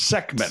it.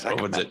 Sekhmet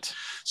opens it.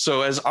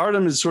 So as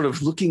Artem is sort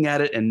of looking at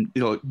it and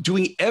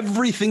doing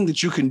everything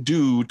that you can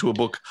do to a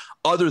book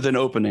other than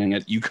opening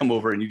it, you come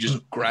over and you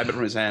just grab it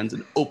from his hands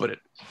and open it.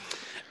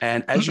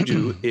 And as you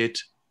do, it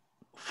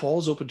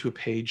falls open to a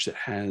page that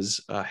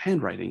has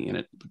handwriting in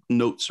it,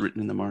 notes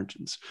written in the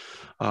margins.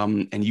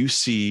 And you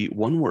see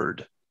one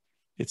word.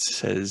 It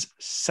says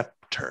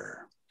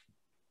scepter.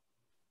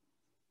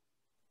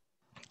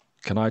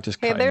 Can I just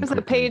Hey, cut in there's a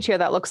quickly? page here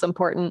that looks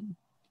important.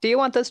 Do you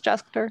want this,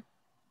 Jester?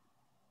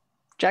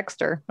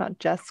 Jexter, not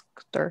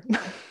Jester.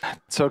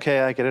 It's okay.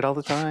 I get it all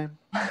the time.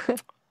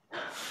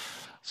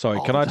 Sorry,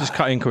 all can the I just time.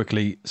 cut in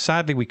quickly?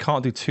 Sadly, we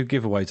can't do 2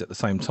 giveaways at the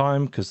same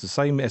time because the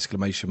same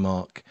exclamation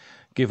mark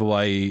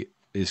giveaway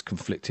is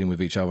conflicting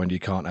with each other and you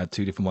can't add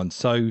 2 different ones.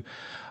 So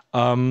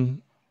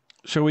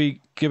shall we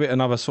give it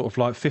another sort of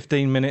like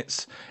 15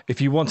 minutes?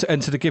 If you want to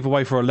enter the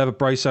giveaway for a leather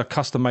bracer,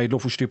 custom made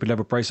Lawful Stupid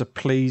leather bracer,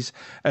 please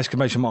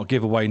exclamation mark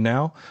giveaway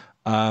now.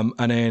 And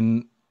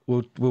then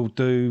we'll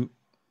do,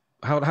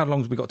 how long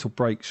have we got till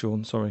break,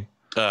 Sean? Sorry.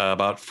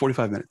 About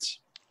 45 minutes.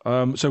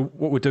 So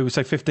what we'll do is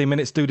say 15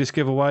 minutes, do this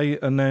giveaway,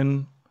 and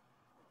then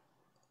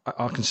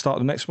I can start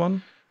the next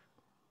one.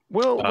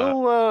 We'll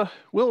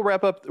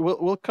wrap up.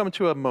 We'll come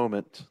to a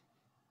moment,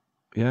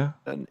 Yeah.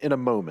 and in a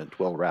moment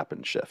we'll wrap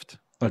and shift.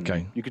 And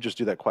Okay. you could just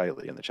do that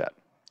quietly in the chat.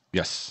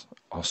 Yes,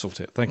 I'll sort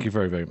it. Thank you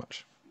very, very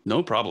much.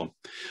 No problem.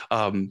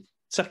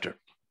 Scepter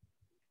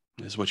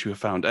is what you have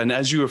found. And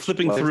as you are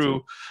flipping Well,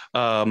 through,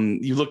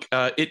 you look,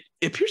 it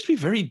appears to be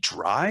very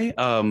dry,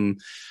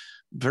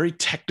 very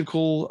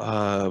technical.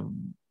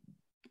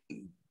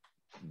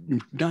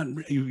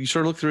 You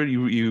sort of look through it,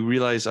 you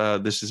realize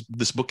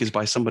this book is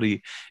by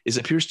somebody,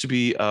 appears to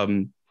be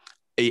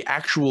a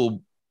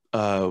actual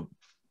a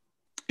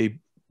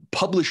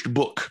published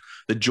book,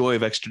 The Joy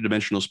of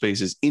Extra-Dimensional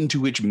Spaces,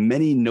 into which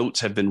many notes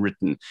have been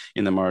written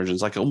in the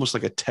margins, almost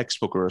like a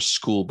textbook or a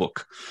school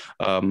book.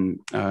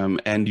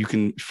 And you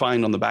can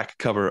find on the back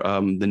cover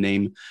the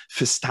name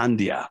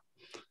Fistandia,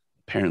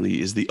 apparently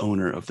is the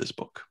owner of this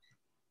book.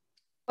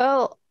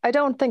 Well, I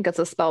don't think it's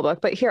a spell book,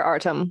 but here,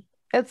 Artem,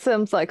 it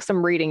seems like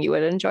some reading you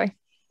would enjoy.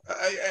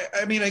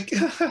 I mean, I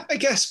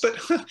guess, but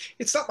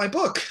it's not my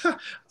book.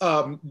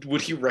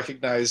 Would he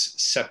recognize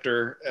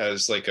scepter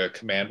as like a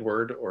command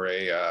word or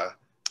a?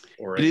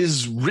 It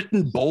is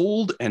written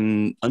bold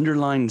and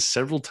underlined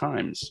several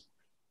times.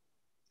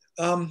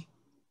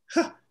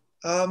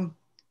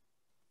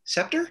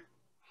 Scepter?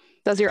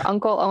 Does your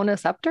uncle own a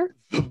scepter?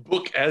 The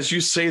book, as you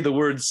say the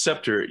word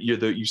scepter,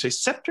 you say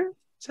scepter,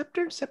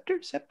 scepter,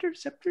 scepter, scepter,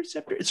 scepter,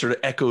 scepter. It sort of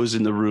echoes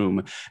in the room,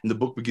 and the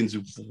book begins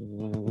to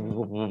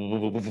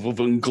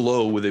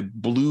glow with a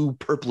blue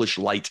purplish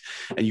light,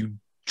 and you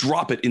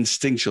drop it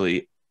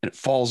instinctually, and it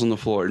falls on the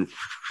floor and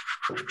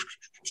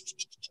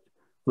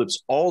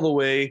flips all the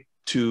way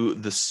to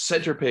the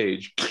center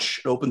page.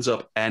 It opens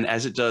up, and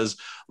as it does,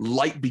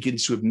 light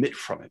begins to emit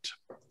from it,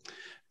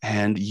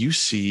 and you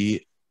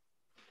see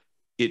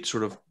it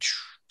sort of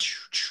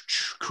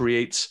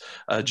creates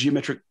a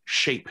geometric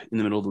shape in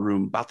the middle of the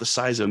room, about the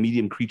size of a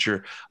medium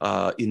creature,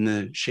 in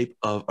the shape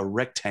of a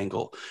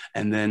rectangle.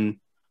 And then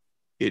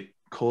it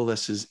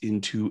coalesces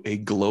into a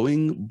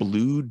glowing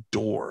blue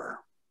door.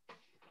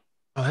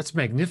 Oh, that's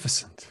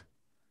magnificent.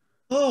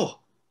 Oh,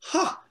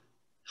 Huh.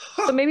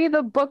 So maybe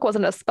the book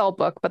wasn't a spell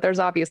book, but there's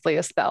obviously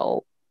a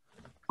spell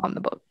on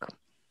the book.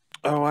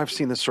 Oh, I've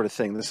seen this sort of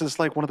thing. This is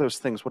like one of those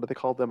things. What do they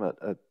call them?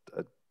 A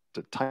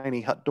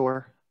tiny hut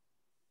door?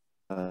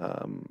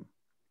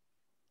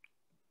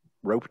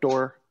 Rope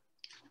door?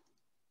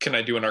 Can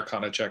I do an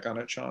Arcana check on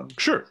it, Sean?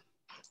 Sure.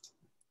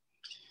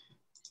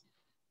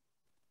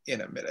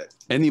 In a minute.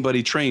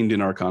 Anybody trained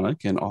in Arcana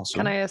can also.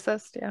 Can I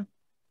assist? Yeah.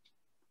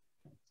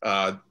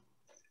 Oh,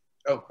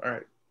 all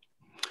right.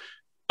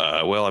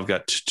 Well, I've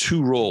got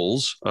 2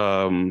 rolls.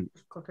 3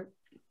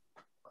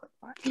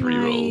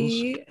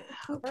 rolls.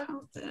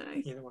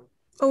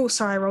 Oh,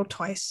 sorry, I rolled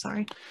twice.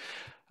 Sorry.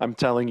 I'm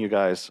telling you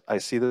guys, I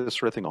see this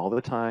sort of thing all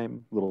the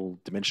time. Little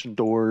dimension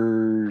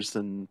doors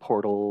and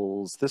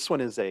portals. This one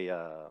is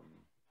a...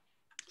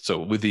 So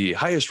with the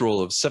highest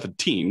roll of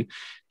 17,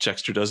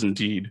 Jexter does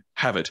indeed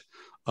have it.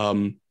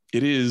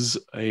 It is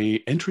a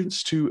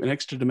entrance to an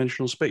extra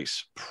dimensional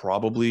space,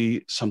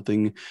 probably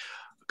something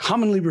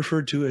commonly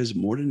referred to as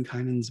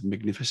Mordenkainen's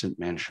magnificent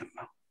mansion.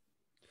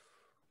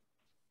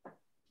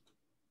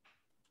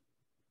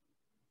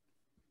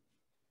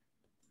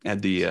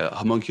 And the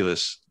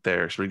homunculus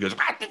there sort of goes,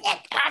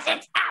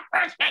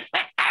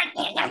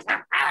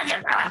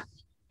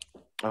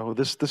 Oh,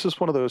 this is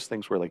one of those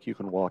things where like you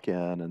can walk in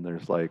and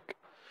there's like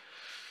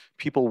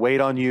people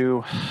wait on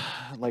you,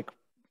 like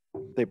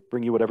they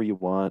bring you whatever you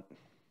want.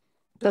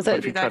 Does But it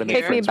if you try to make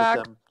take me friends with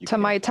back them, you to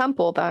can't. my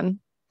temple then?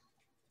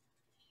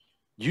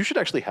 You should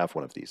actually have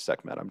one of these,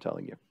 Sekhmet, I'm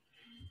telling you.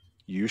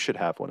 You should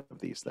have one of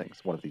these things,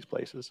 one of these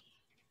places.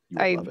 You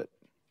would love it.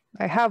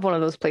 I have one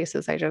of those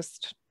places. I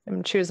just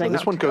am choosing Well,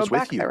 this not one to go goes with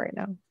back you. there right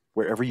now.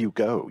 Wherever you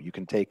go, you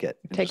can take it.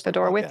 and Take just the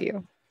door walk with in.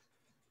 you.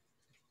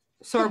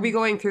 So are we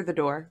going through the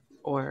door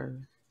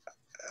or?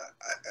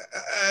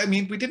 I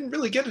mean, we didn't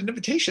really get an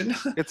invitation.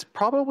 It's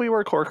probably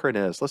where Corcoran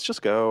is. Let's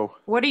just go.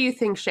 What do you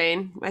think,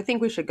 Shane? I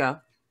think we should go.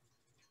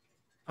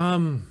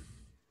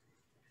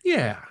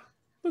 Yeah.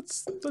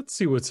 Let's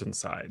see what's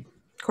inside.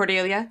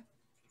 Cordelia?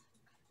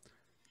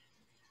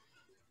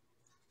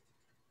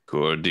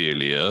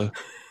 Cordelia.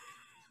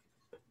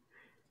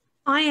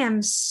 I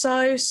am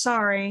so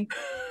sorry.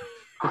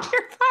 You're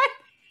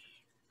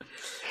fine.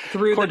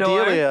 Through the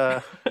door.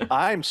 Cordelia,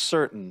 I'm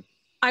certain.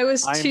 I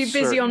was I'm too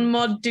busy on certain.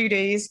 mod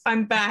duties.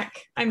 I'm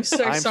back. I'm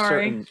so I'm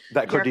sorry. certain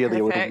that You're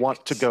Cordelia would perfect.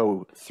 want to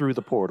go through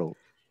the portal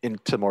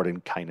into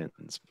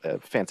Mordenkainen's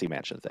fancy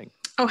mansion thing.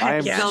 Oh, I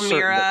am heck yeah. certain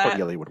that Zelmira-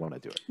 Cordelia would want to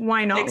do it.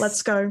 Why not? Ex-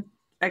 Let's go.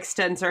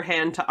 Extends her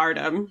hand to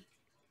Artem.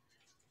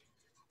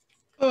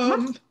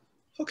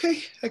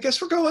 Okay, I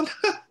guess we're going.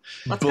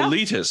 Let's go.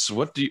 Belitus,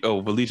 what do you...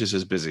 Oh, Belitus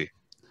is busy.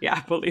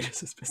 Yeah,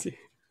 Belitus is busy.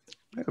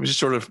 I'm just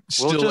sort of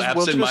We'll still just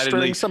absent-mindedly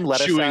string some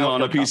lettuce chewing out.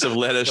 on a piece of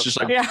lettuce, just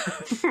like, Yeah.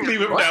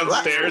 Leave him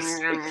downstairs.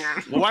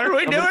 what are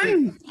we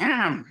doing?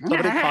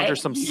 Somebody conjure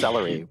some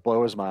celery.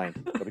 Blow his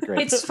mind. That'd be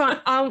great. It's fine.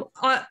 I'll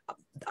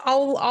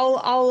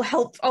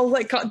help. I'll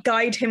like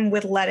guide him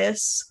with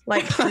lettuce,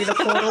 like through the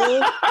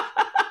portal,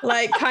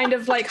 like kind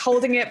of like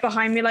holding it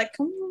behind me, like.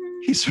 Come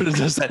on. He sort of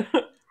does that.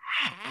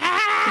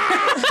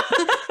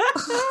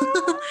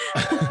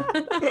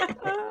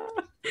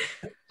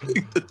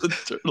 The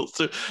turtles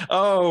too.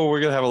 Oh,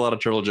 we're gonna have a lot of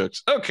turtle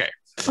jokes. Okay.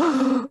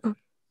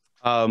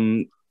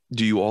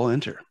 Do you all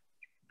enter?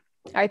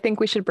 I think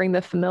we should bring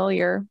the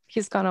familiar.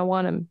 He's gonna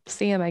want to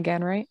see him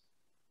again, right?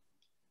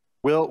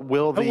 Will I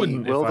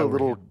wouldn't the if I were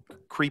little him.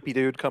 creepy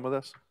dude come with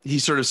us?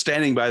 He's sort of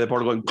standing by the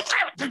portal going,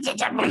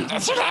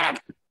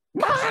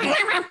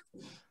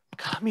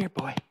 Come here,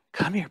 boy.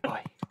 Come here,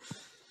 boy.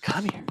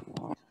 Come here.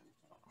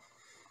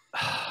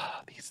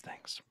 These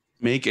things.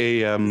 make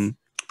a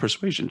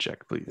persuasion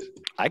check, please.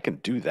 I can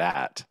do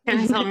that.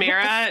 Can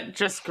Zelmira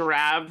just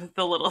grab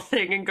the little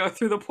thing and go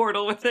through the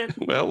portal with it?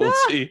 Well, we'll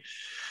see.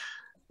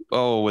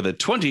 Oh, with a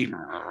 20.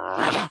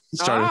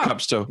 Starter Ah.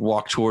 comes to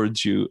walk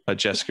towards you.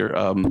 Jesker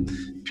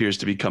appears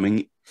to be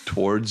coming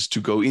towards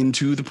to go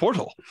into the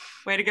portal.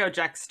 Way to go,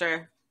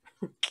 Jexter.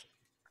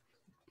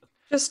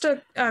 Just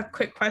a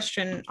quick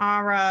question: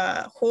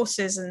 our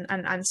horses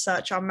and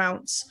such, our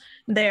mounts,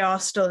 they are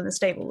still in the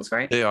stables,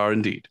 right? They are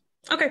indeed.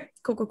 Okay,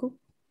 cool.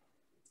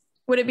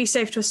 Would it be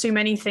safe to assume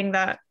anything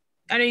that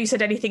I know you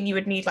said anything you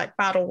would need like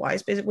battle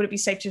wise, but would it be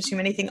safe to assume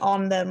anything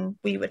on them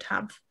we would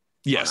have?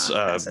 Yes. on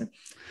our person?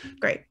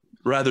 Great.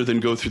 Rather than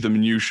go through the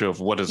minutia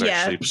of what is Yeah.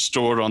 actually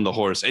stored on the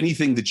horse,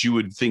 anything that you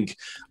would think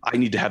I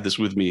need to have this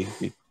with me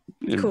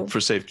Cool. for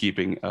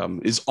safekeeping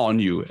is on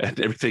you, and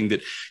everything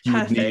that you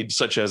would Perfect. need,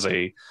 such as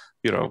a,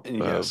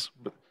 Yes.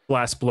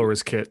 Glass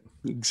blowers kit.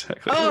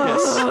 exactly.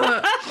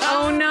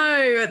 Oh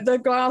no, the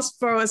glass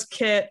throwers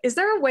kit. Is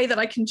there a way that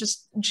I can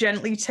just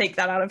gently take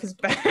that out of his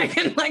bag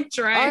and like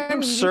drag?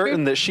 I'm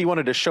certain that she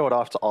wanted to show it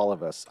off to all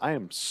of us. I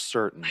am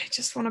certain. I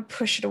just want to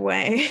push it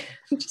away.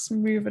 Just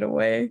move it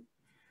away.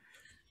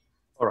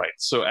 All right.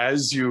 So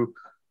as you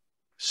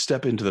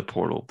step into the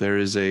portal, there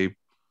is a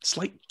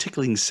slight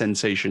tickling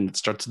sensation that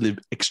starts in the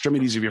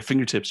extremities of your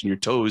fingertips and your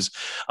toes,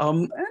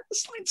 and a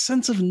slight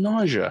sense of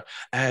nausea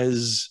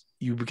as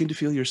you begin to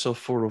feel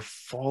yourself sort of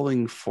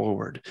falling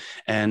forward,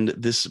 and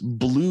this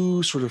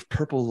blue sort of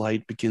purple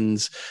light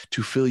begins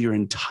to fill your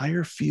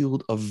entire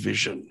field of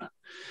vision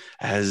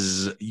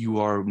as you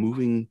are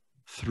moving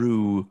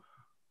through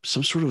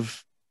some sort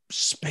of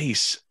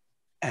space.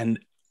 And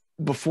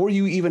before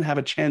you even have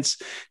a chance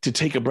to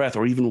take a breath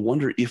or even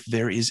wonder if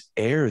there is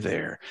air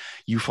there,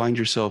 you find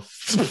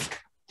yourself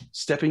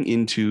stepping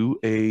into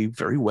a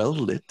very well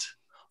lit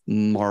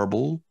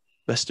marble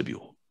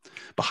vestibule.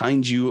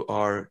 Behind you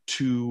are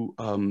two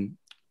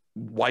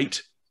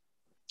white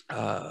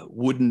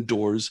wooden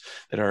doors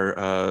that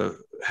are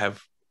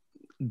have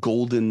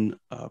golden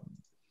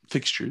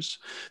fixtures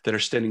that are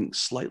standing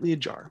slightly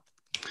ajar.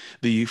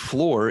 The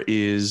floor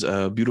is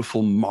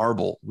beautiful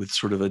marble with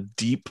sort of a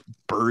deep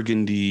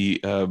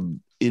burgundy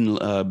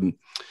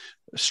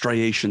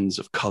striations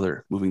of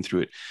color moving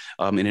through it.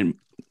 And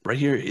right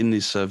here in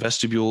this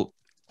vestibule,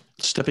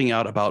 stepping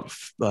out about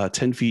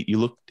 10 feet,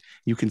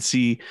 you can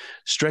see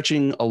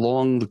stretching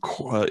along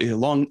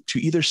along to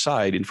either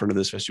side in front of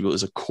this vestibule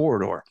is a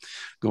corridor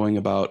going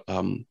about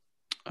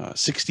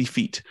 60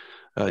 feet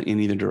in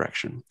either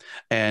direction.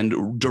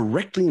 And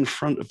directly in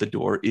front of the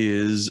door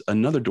is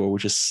another door,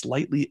 which is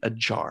slightly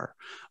ajar.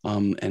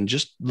 And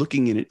just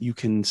looking in it, you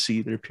can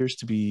see there appears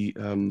to be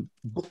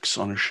books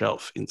on a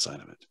shelf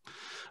inside of it.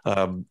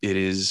 It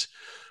is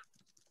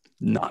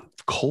not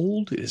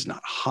cold. It is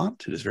not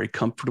hot. It is very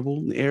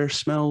comfortable. The air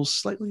smells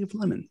slightly of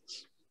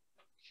lemons.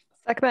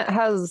 Sekhmet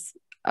has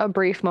a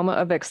brief moment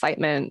of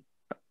excitement,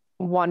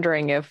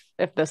 wondering if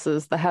this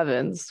is the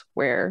heavens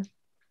where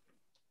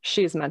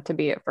she's meant to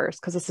be at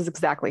first, because this is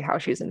exactly how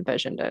she's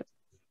envisioned it.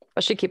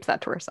 But she keeps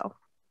that to herself.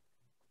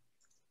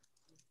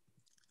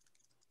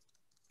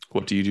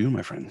 What do you do,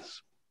 my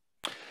friends?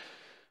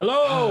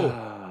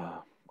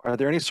 Hello. Are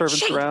there any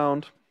servants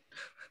around?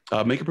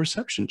 Make a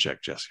perception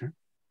check, Jessica.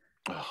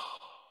 I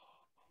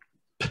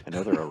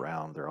know they're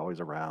around. They're always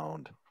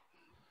around.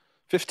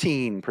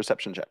 15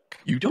 perception check.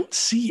 You don't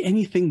see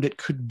anything that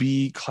could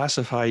be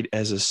classified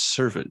as a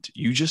servant.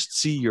 You just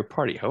see your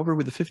party. However,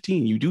 with the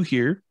 15, you do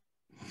hear.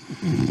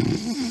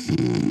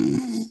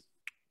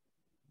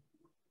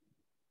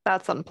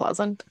 That's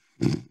unpleasant.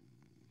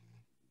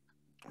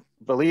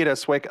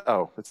 Validas, wake up.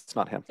 Oh, it's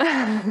not him.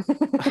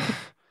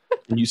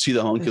 And you see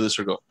the homunculus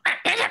go.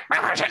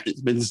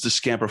 It begins to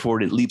scamper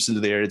forward. It leaps into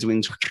the air. Its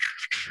wings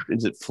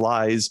as it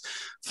flies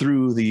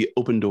through the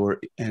open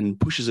door and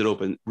pushes it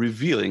open,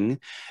 revealing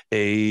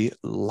a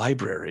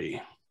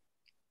library.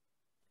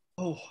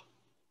 Oh,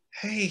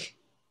 hey.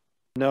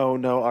 No,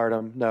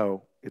 Artem.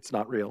 No, it's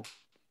not real.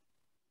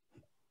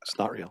 It's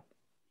not real.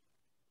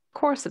 Of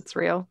course it's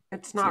real.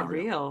 It's not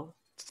real.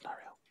 It's not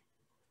real.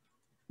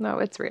 No,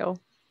 it's real.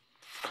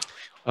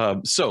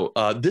 So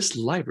this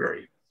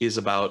library is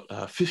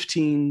about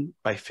 15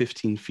 by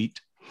 15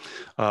 feet.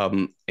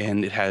 And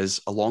it has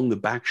along the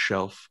back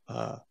shelf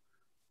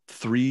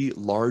 3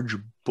 large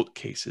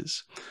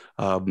bookcases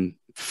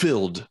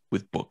filled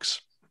with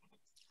books.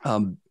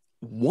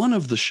 One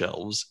of the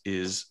shelves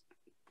is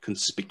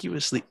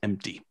conspicuously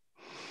empty.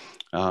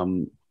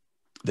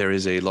 There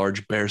is a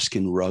large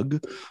bearskin rug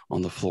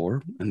on the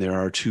floor, and there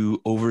are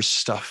 2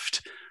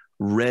 overstuffed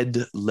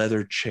red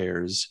leather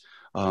chairs.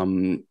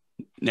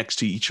 Next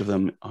to each of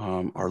them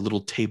are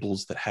little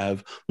tables that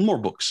have more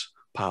books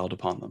piled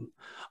upon them.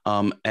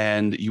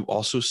 And you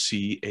also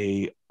see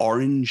a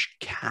orange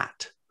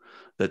cat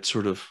that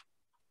sort of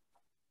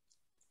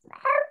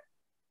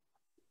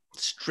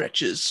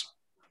stretches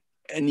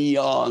and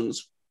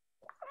yawns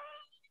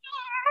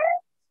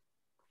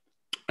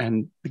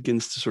and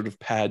begins to sort of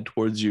pad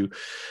towards you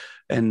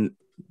and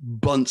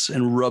bunts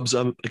and rubs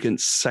up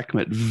against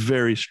Sekhmet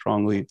very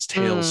strongly, its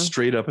tail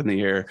straight up in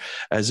the air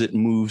as it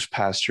moves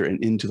past her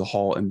and into the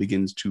hall and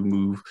begins to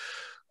move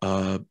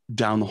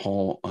down the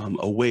hall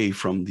away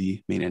from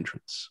the main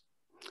entrance.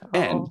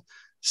 And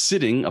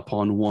sitting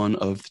upon one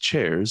of the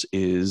chairs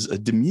is a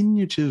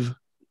diminutive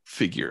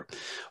figure,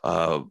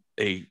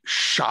 a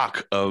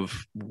shock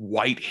of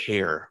white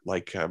hair,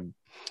 like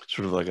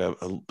sort of like a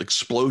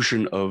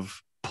explosion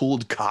of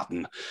pulled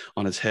cotton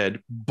on his head,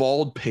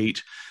 bald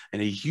pate,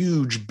 and a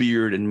huge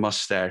beard and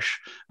mustache.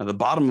 Now, the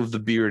bottom of the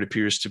beard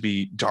appears to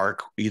be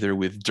dark, either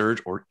with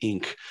dirt or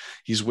ink.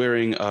 He's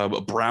wearing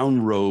a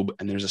brown robe,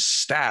 and there's a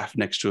staff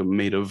next to him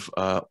made of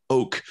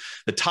oak,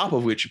 the top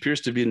of which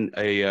appears to be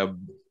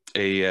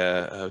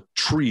a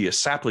tree, a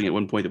sapling at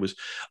one point that was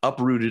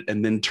uprooted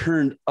and then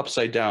turned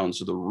upside down.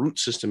 So the root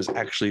system is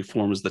actually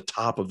forms the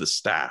top of the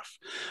staff.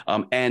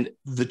 And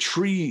the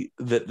tree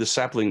that the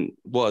sapling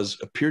was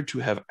appeared to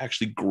have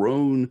actually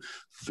grown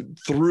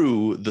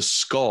through the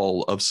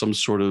skull of some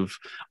sort of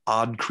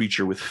odd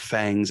creature with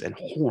fangs and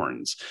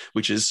horns,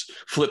 which is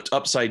flipped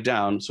upside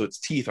down. So its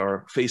teeth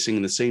are facing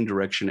in the same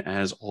direction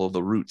as all of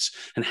the roots.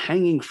 And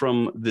hanging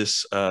from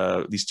this,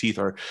 these teeth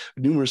are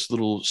numerous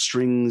little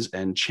strings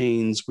and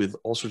chains with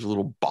all sorts of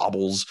little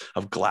baubles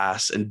of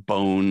glass and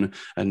bone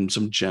and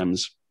some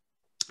gems.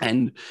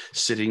 And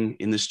sitting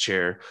in this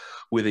chair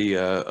with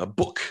a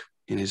book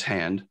in his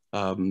hand,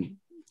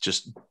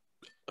 just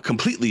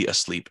completely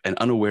asleep and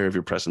unaware of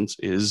your presence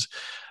is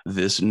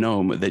this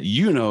gnome that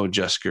you know,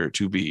 Jesker,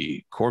 to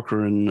be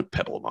Corcoran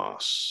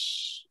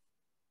Pebblemoss.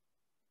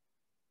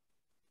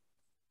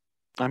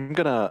 I'm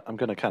gonna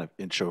kind of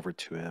inch over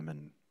to him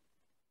and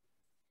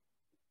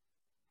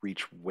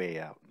reach way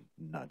out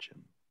and nudge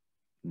him.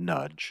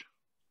 Nudge.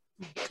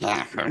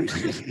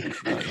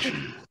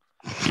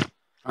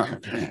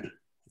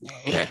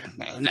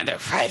 Another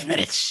 5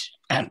 minutes.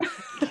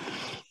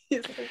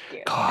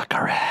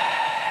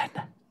 Corcoran.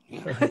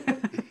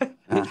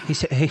 He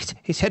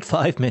said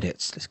 5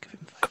 minutes. Let's give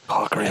him 5.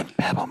 Corcoran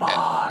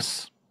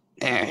Pebblemoss.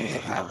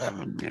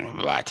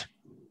 What?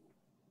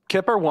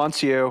 Kipper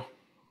wants you.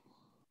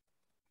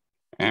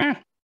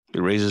 He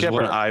raises Kipper.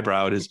 one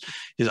eyebrow. His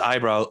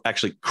eyebrow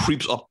actually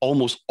creeps up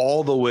almost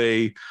all the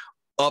way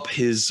up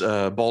his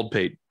bald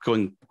pate,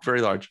 going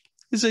very large.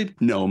 He's a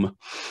gnome,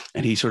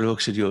 and he sort of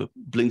looks at you,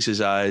 blinks his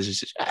eyes, and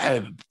says,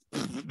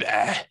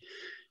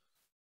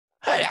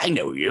 I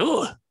know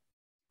you.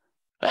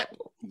 What?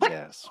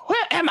 Yes.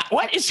 Where am I?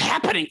 What is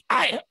happening?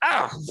 I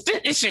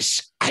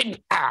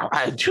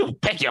do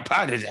beg your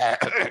pardon.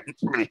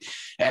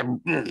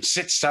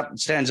 sits up,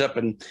 stands up,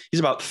 and he's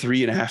about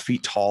 3.5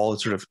 feet tall.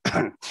 And sort of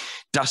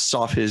dusts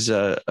off his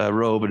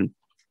robe and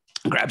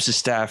grabs his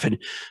staff and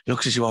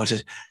looks at you all and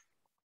says,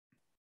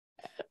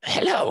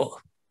 hello.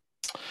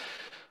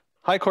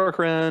 Hi,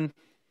 Corcoran.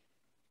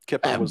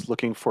 Kipper was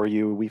looking for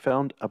you. We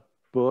found a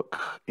book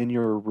in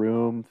your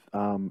room.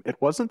 It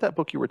wasn't that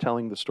book you were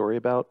telling the story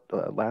about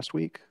last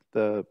week.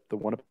 The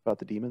one about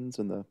the demons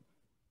and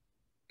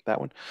that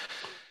one.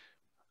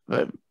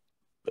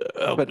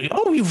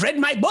 You've read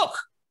my book.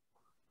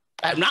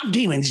 Not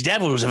demons,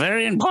 devils. A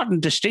very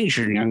important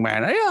distinction, young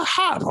man. You're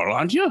Harville,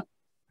 aren't you?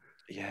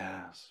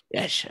 Yes.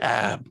 Yes.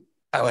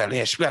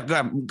 Yes.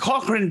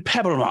 Corcoran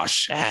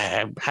Pebblemoss,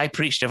 High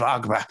Priest of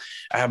Ogba.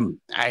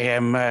 I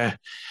am at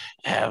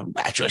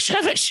your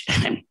service.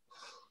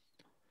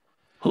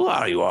 Who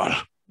are you all?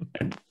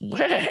 And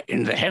where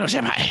in the hell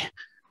am I?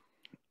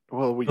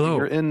 Well,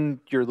 you're in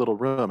your little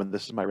room, and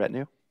this is my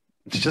retinue.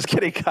 Just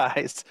kidding,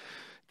 guys.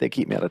 They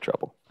keep me out of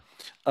trouble.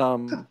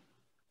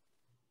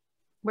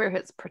 We're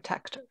his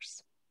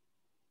protectors.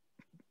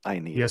 I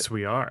need Yes,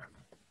 we are.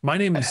 My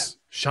name is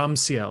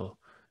Shamsiel,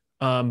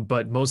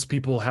 but most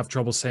people have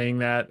trouble saying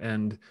that.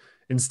 And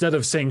instead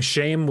of saying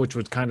shame, which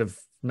would kind of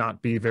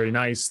not be very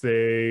nice,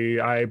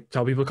 I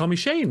tell people to call me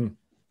Shane.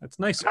 That's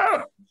nice.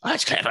 Oh,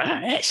 that's clever.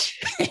 Yes.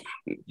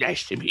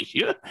 Nice to meet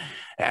you.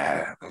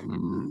 I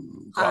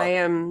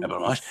am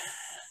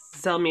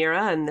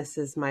Zelmira, and this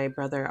is my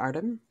brother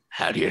Artem.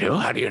 How do you do?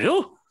 How do you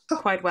do?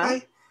 Quite well.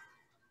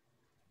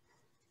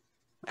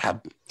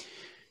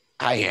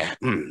 I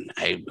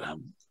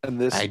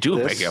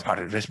do beg your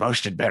pardon. It's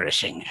most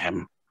embarrassing.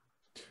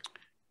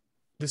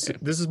 This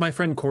is my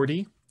friend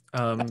Cordy.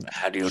 How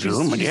do you she's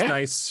do, my dear?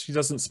 Nice. She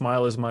doesn't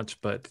smile as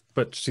much, but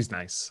she's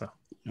nice. So.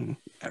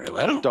 Very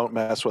well. Don't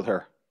mess with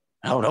her.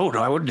 Oh no,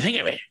 I wouldn't think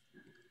of it.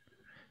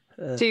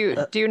 Do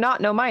you not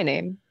know my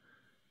name?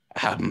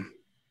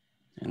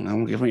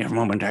 Give me a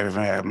moment.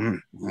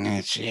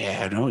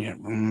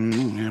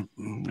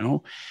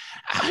 No,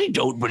 I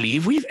don't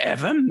believe we've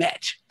ever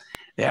met.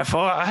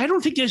 Therefore, I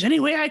don't think there's any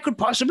way I could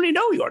possibly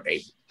know your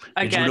name.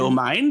 Did you know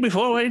mine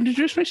before I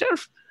introduced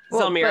myself?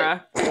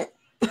 Zelmira.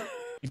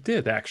 You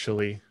did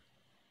actually.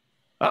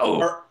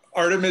 Oh.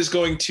 Artem is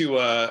going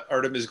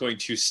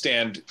to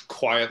stand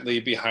quietly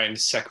behind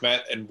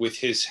Sekhmet, and with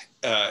his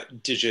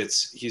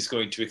digits, he's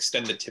going to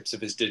extend the tips of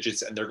his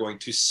digits, and they're going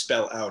to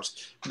spell out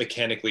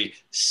mechanically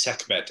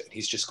Sekhmet, and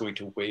he's just going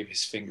to wave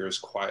his fingers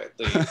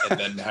quietly and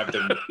then have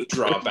them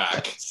draw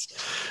back.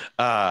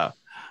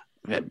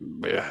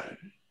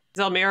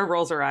 Zelmira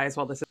rolls her eyes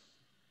while this is.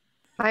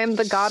 I am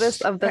the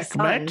goddess of the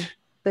sun,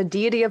 the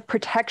deity of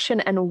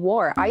protection and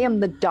war. I am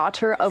the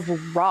daughter of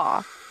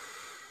Ra.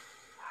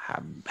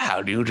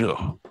 How do you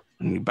do?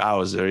 And he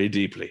bows very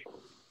deeply.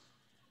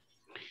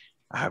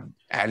 And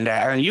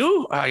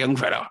you, young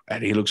fellow?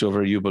 And he looks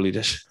over at you,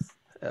 Belitas.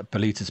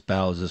 Belitas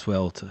bows as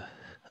well to.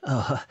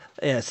 Oh,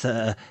 yes,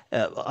 I'm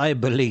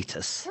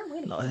Belitas.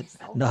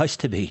 Nice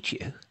to meet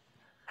you.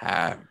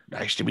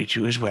 Nice to meet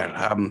you as well.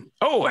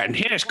 And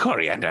here's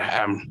Coriander.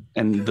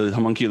 And the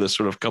homunculus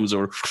sort of comes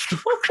over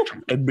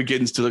and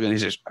begins to look, and he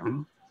says,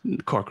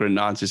 Corcoran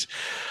nods, says,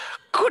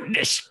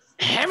 goodness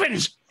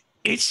heavens,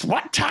 it's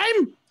what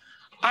time?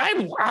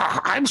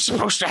 I'm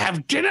supposed to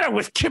have dinner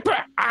with Kipper.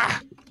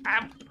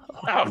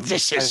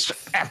 This is.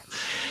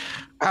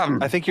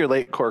 I think you're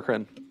late,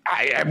 Corcoran.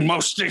 I am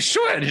most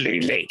assuredly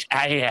late.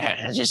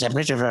 There's a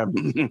bit of a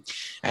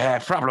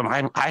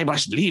problem. I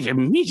must leave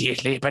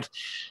immediately, but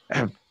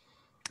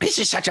this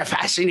is such a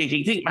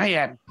fascinating thing.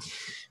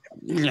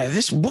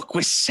 This book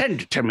was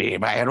sent to me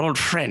by an old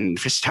friend,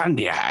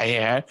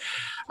 Fistandia.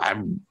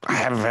 I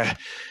have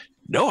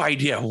no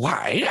idea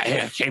why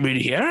I came in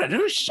here, and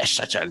it was just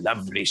such a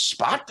lovely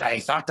spot. I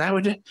thought I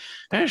would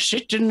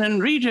sit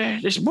and read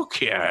this book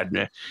here,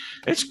 and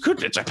it's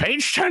good. It's a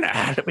page turner,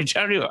 let me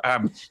tell you.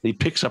 He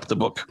picks up the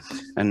book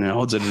and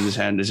holds it in his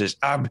hand and says,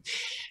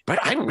 but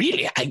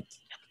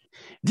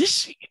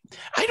this,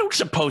 I don't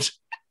suppose,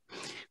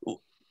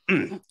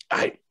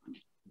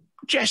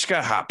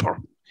 Jessica Harper,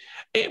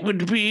 it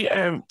would be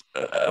a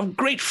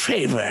great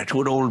favor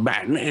to an old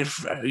man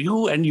if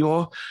you and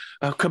your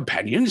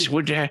companions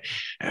would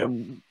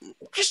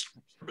just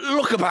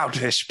look about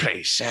this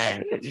place.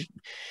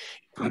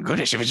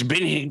 Goodness, if it's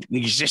been in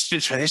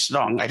existence for this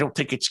long, I don't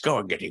think it's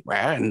going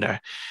anywhere. And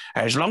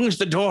as long as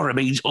the door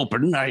remains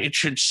open, it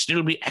should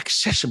still be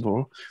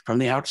accessible from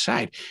the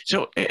outside.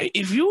 So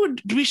if you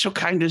would be so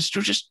kind as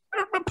to just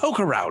poke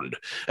around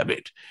a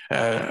bit,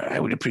 I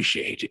would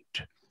appreciate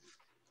it.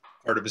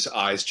 Part of his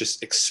eyes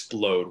just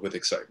explode with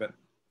excitement.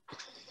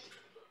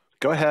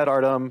 Go ahead,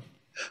 Artem.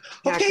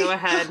 Yeah, Okay. go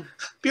ahead.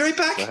 Be right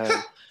back. Go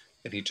ahead.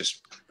 And he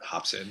just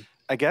hops in.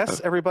 I guess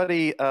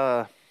everybody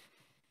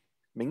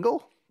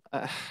mingle?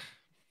 I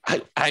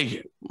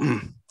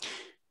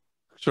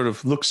sort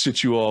of looks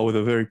at you all with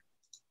a very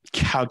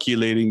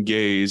calculating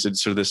gaze, and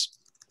sort of this,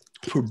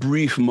 for a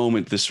brief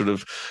moment, this sort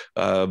of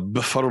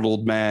befuddled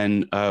old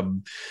man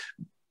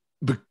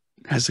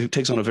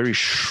takes on a very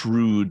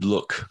shrewd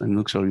look and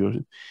looks at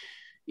you.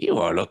 You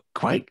all look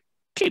quite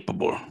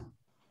capable.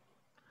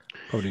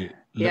 Probably looks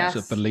Yes.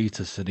 at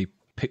Belitas and he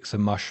picks a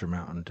mushroom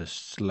out and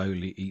just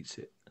slowly eats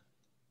it.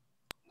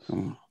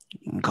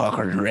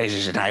 Corcoran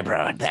raises an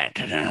eyebrow at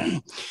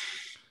that.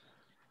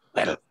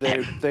 Well,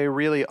 They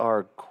really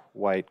are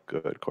quite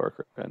good,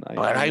 Corcoran.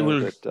 I know will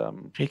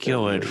that, take they're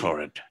your word really-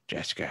 for it,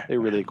 Jessica. They're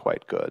really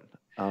quite good.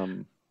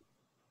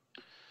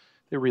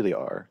 They really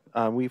are.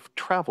 We've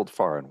traveled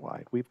far and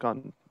wide. We've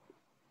gone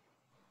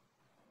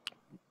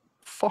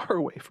far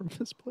away from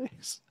this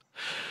place,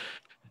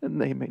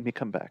 and they made me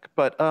come back.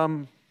 But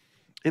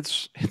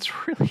it's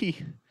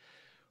really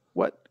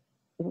what?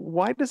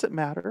 Why does it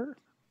matter,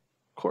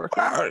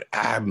 Corcoran?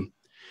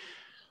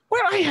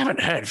 Well, I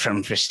haven't heard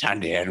from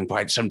Fistandia in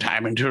quite some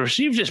time, and to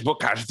receive this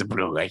book out of the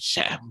blue, it's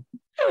a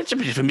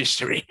bit of a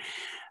mystery.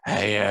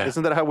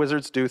 Isn't that how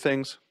wizards do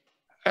things?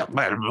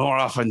 Well, more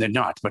often than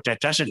not, but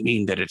that doesn't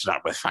mean that it's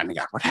not worth finding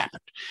out what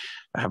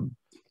happened.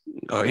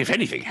 Or if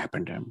anything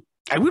happened.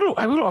 I will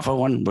offer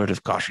one word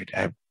of caution.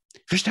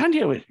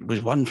 Fistandia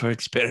was one for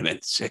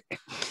experiments.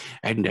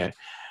 And,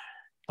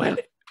 well,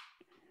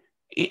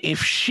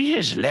 if she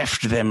has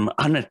left them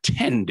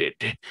unattended,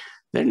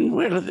 then,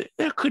 well,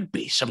 there could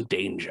be some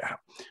danger.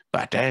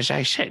 But as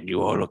I said,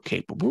 you all look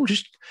capable.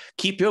 Just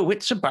keep your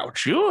wits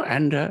about you.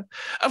 And,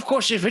 of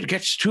course, if it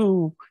gets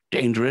too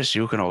dangerous,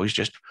 you can always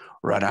just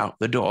run out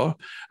the door.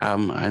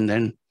 And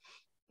then,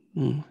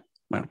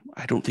 well,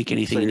 I don't think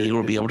anything in here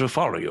will be able to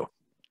follow you.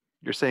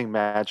 You're saying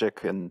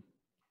magic and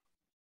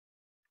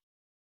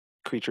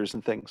creatures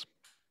and things.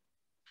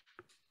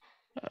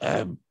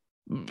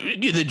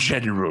 The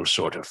general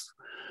sort of.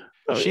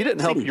 She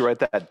didn't help things. you write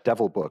that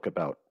devil book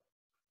about.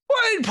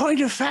 Well, in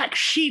point of fact,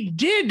 she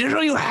did.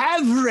 You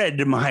have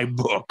read my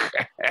book.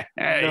 No,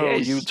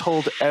 Yes. you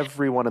told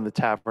everyone in the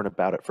tavern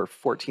about it for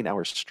 14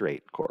 hours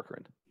straight,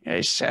 Corcoran.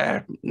 Yes,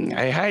 I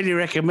highly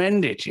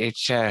recommend it.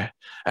 It's a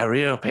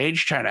real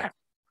page turner.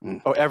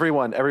 Oh,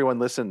 everyone,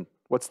 listen.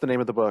 What's the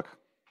name of the book?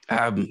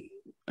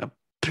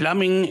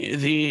 Plumbing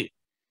the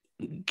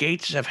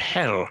Gates of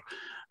Hell,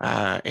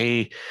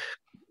 a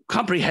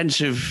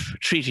comprehensive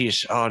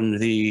treatise on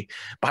the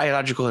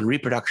biological and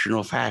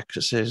reproductional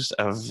factors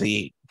of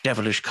the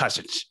devilish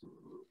cousins.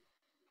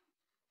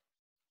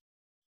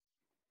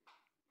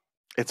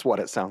 It's what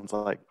it sounds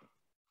like.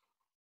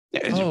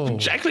 It's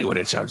exactly what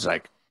it sounds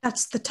like.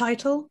 That's the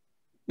title.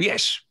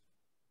 Yes.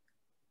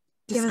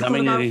 Do you ever thought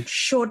Plumbing about the-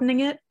 shortening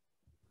it?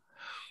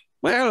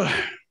 Well,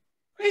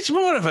 it's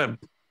more of a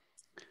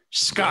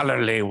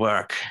scholarly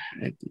work.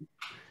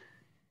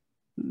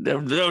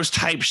 Those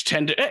types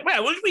tend to.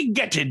 Well, we can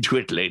get into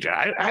it later.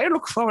 I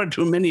look forward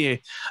to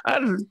many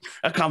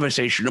a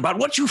conversation about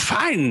what you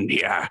find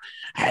here.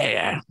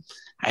 I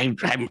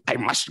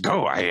must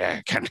go.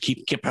 I can't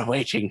keep Kipper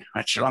waiting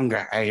much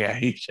longer.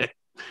 He's a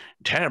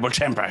terrible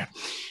temper.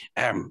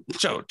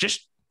 So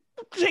just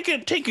take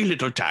a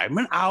little time,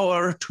 an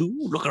hour or two,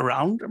 look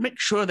around, make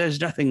sure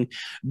there's nothing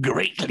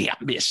greatly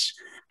amiss,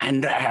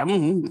 and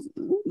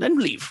then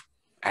leave.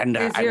 And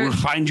I will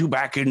find you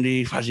back in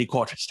the Fuzzy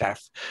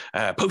Quarterstaff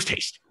post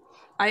haste.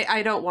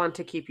 I don't want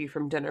to keep you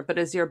from dinner, but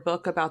is your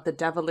book about the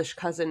devilish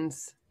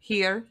cousins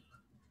here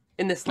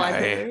in this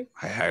library?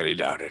 I highly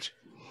doubt it.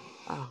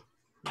 Oh.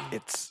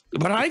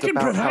 But I can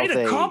about provide how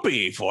a they-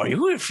 copy for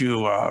you if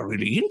you are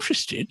really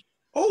interested.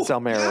 Oh,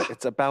 Zelmera, yeah.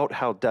 it's about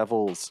how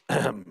devils.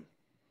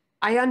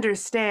 I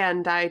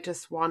understand. I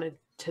just wanted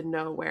to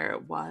know where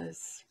it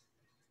was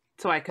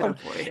so I could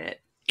avoid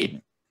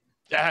it.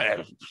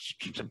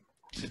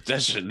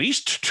 There's at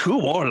least 2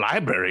 more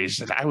libraries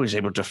that I was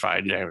able to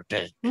find out.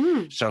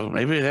 So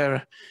maybe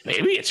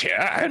it's here.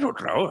 I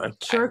don't know.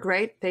 Sure,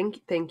 great.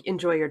 Thank.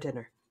 Enjoy your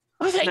dinner.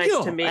 Oh, thank Nice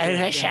you. to meet you.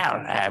 I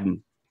shall.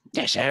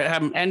 Yes.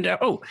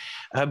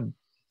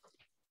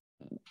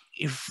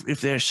 If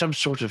there's some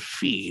sort of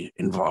fee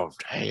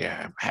involved, I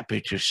am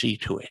happy to see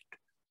to it.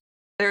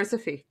 There's a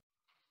fee.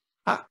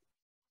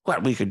 Well,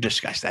 we could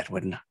discuss that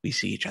when we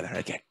see each other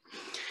again.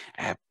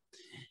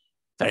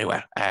 Very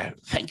well.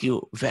 Thank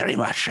you very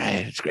much.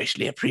 It's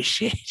greatly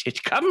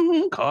appreciated.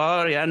 Come,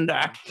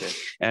 Coriander.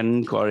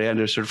 And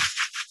Coriander sort of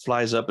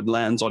flies up and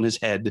lands on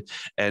his head.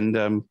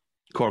 And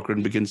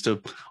Corcoran begins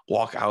to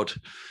walk out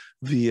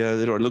the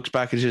door and looks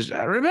back and says,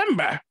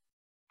 remember,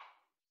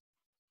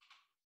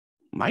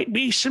 might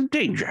be some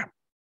danger.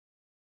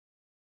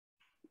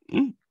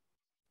 Be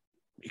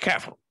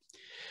careful.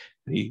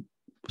 He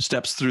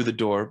steps through the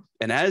door,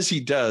 and as he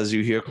does,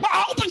 you hear,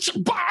 auguries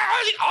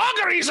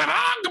of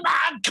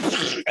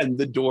Ogmad! And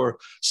the door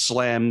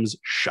slams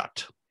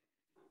shut.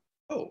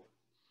 Oh.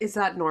 Is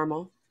that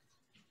normal?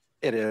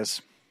 It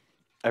is.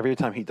 Every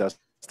time he does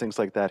things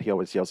like that, he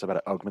always yells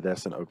about Ogma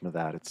this and Ogma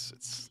that.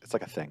 It's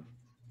like a thing.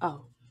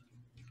 Oh.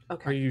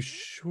 Okay. Are you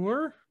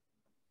sure?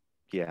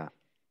 Yeah.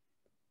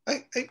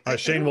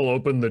 Shane will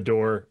open the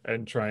door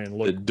and try and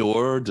look. The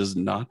door does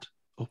not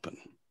open.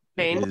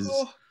 Shane? It is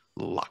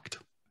locked.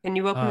 Can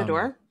you open the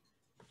door?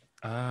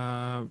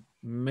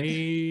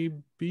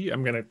 Maybe.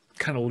 I'm going to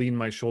kind of lean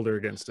my shoulder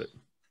against it.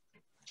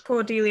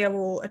 Cordelia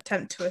will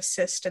attempt to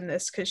assist in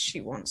this because she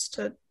wants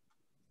to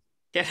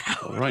get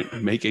out. All right,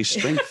 make a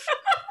strength.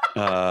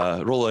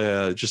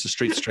 Roll just a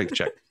straight strength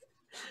check.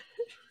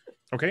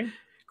 Okay.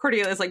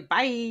 Cordelia's like,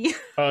 bye.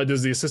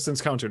 Does the assistance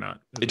count or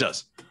not? It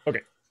does.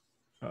 Okay.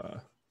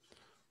 I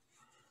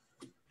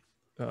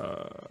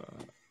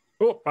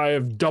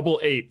have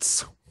double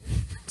 8s.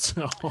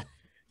 So.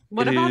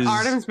 What about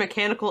Artem's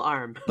mechanical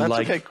arm? That's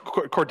okay.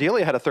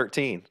 Cordelia had a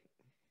 13.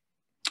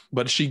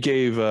 But she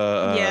gave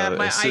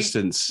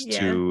assistance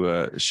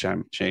to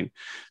Shane.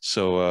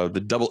 So the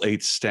double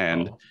 8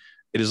 stand. Oh.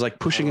 It is like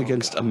pushing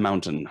against a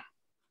mountain.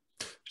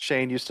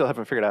 Shane, you still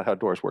haven't figured out how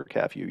doors work,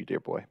 have you dear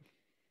boy?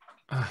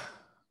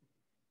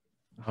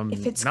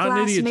 If it's not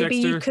glass, idiot,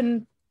 maybe Dexter. You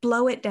can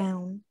blow it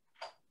down.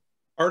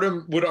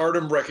 Would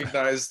Artem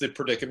recognize the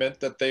predicament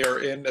that they are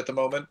in at the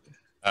moment?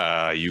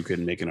 You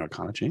can make an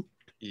Arcana check.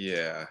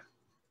 Yeah.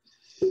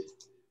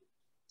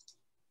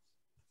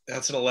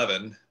 That's an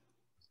 11.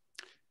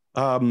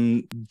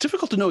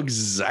 Difficult to know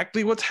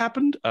exactly what's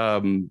happened.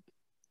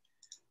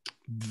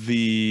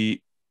 The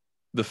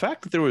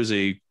fact that there was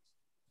a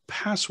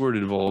password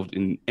involved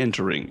in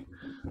entering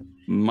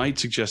might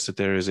suggest that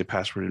there is a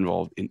password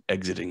involved in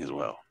exiting as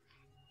well.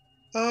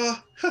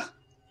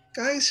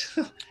 Guys,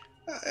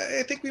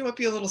 I think we might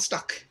be a little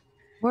stuck.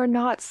 We're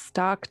not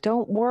stuck.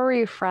 Don't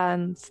worry,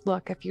 friends.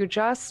 Look, if you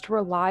just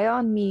rely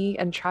on me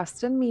and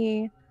trust in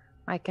me,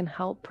 I can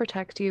help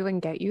protect you and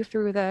get you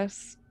through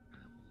this.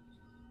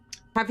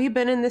 Have you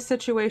been in this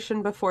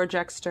situation before,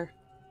 Jexter?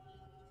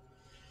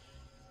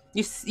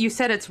 You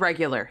said it's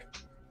regular.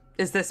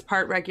 Is this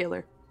part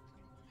regular?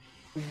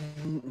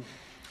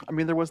 I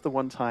mean, there was the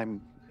one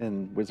time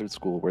in wizard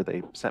school where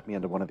they sent me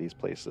into one of these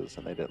places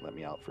and they didn't let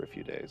me out for a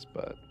few days,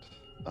 but...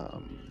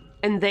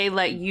 And they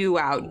let you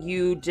out.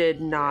 You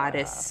did not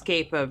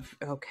escape of...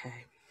 Okay.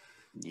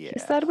 Yeah. He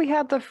said we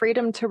had the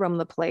freedom to roam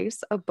the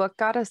place. A book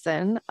got us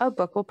in. A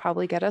book will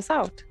probably get us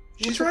out.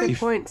 She's right. Good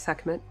point,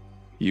 Sekhmet.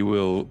 You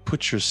will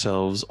put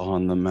yourselves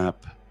on the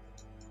map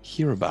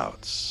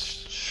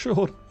hereabouts.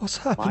 Sure. What's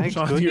happening?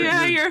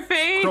 Your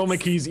face. Chroma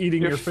key's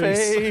eating your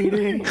face.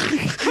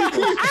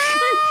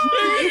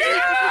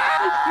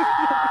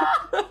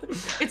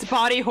 It's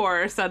body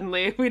horror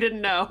suddenly. We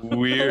didn't know.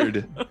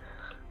 Weird.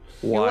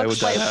 Why would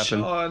that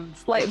happen?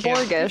 Slight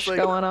Borgish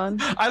going on.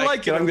 I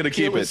like it. I'm going to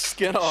keep it.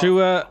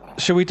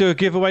 Should we do a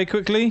giveaway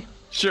quickly?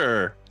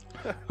 Sure.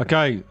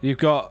 Okay, you've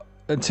got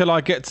until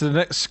I get to the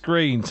next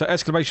screen. So !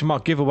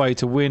 giveaway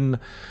to win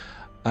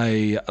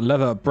a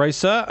leather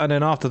bracer, and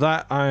then after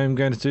that I'm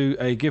going to do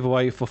a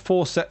giveaway for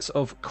 4 sets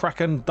of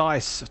Kraken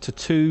dice to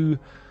 2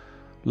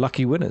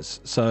 lucky winners.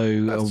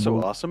 So that's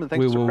so awesome, and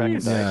thanks for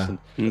Kraken dice. And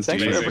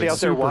thanks for everybody out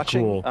there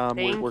watching. Cool.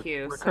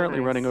 We're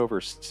currently running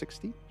over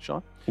 60,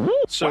 Sean.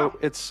 So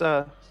it's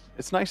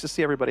nice to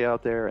see everybody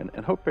out there, and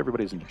hope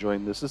everybody's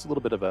enjoying this. This is a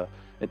little bit of an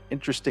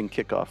interesting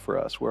kickoff for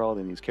us. We're all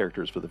in these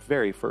characters for the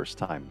very first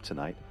time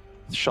tonight.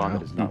 Sean,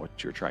 that is not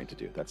what you're trying to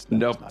do. That's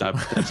not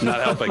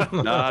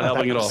helping. Not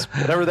helping at all.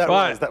 Whatever that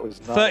was, that was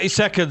not 30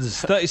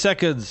 seconds. 30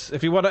 seconds.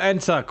 If you want to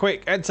enter,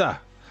 quick, enter.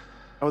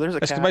 Oh, there's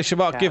a !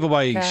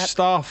 giveaway.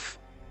 Staff,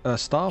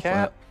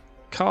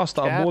 cast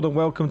are more than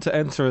welcome to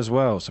enter as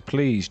well. So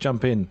please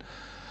jump in.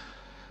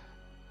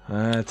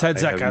 10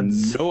 seconds. I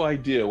have no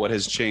idea what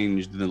has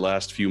changed in the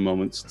last few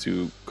moments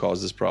to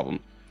cause this problem.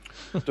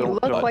 You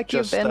look like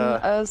you've been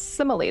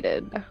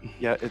assimilated.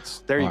 Yeah,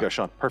 there you go,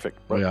 Sean. Perfect.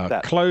 We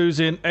are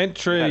closing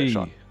entry.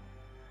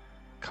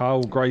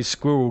 Kyle Grey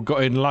Squirrel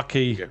got in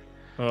lucky.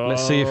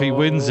 Let's see if he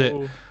wins it.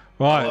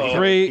 Right,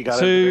 3,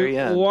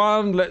 2,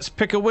 1. Let's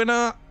pick a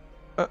winner.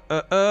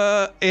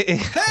 Hey!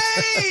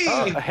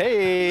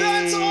 Hey!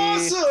 That's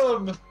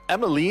awesome!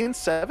 Emmeline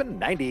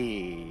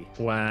 790.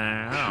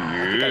 Wow.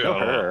 I know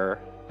her.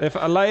 If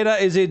Aleda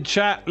is in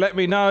chat, let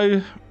me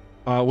know.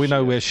 We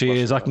know where she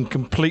is. I can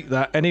complete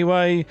that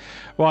anyway.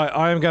 Right,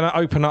 I am going to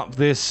open up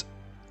this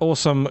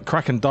awesome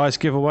Kraken dice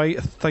giveaway.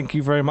 Thank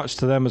you very much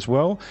to them as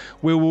well.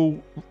 We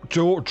will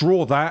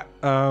draw that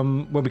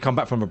when we come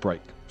back from a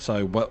break.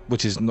 So,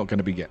 which is not going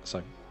to be yet.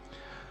 So,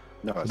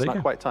 No, it's There you not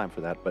go. quite time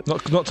for that. But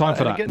Not time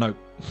for and that. again, No.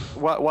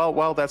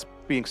 While that's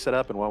being set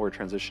up and while we're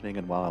transitioning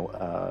and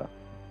while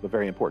the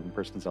very important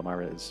person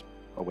Zelmira is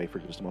away for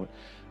just a moment,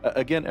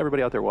 again,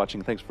 everybody out there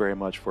watching, thanks very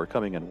much for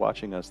coming and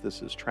watching us.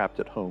 This is Trapped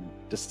at Home,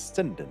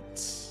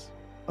 Descendants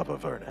of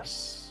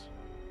Avernus.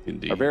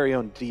 Indeed. Our very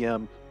own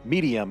DM,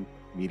 medium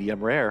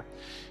rare.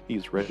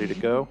 He's ready to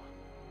go.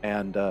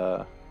 And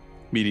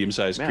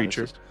Medium-sized man,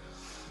 creature.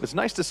 it's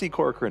nice to see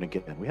Corcoran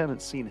again. We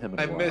haven't seen him in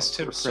a I while. missed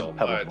him Corcoran so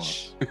Pebble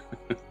much.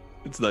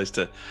 It's nice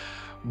to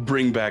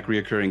bring back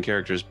reoccurring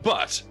characters.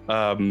 But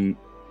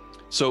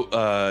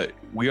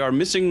we are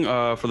missing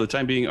for the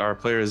time being our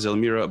player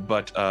Zelmira,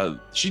 but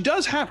she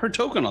does have her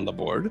token on the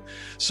board.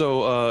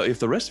 So if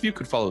the rest of you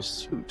could follow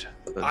suit,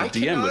 the I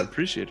DM cannot- would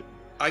appreciate it.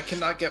 I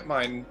cannot get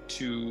mine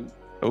to.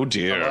 Oh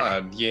dear. Come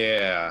on.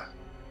 Yeah.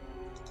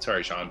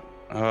 Sorry, Sean.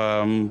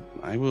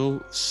 I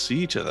will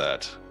see to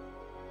that.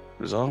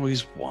 There's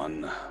always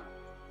one.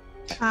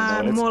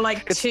 it's- More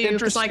like it's 2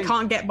 because I interesting.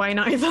 can't get mine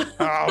either.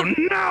 Oh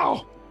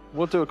no!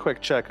 We'll do a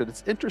quick check.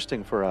 It's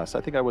interesting for us. I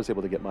think I was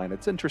able to get mine.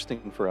 It's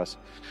interesting for us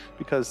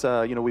because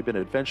we've been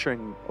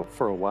adventuring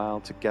for a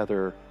while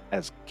together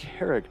as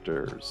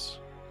characters.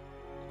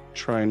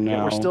 Try And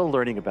now. we're still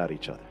learning about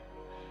each other.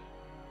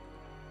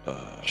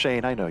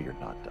 Shane, I know you're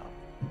not dumb,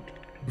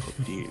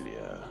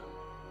 Cordelia.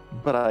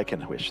 but I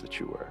can wish that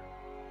you were.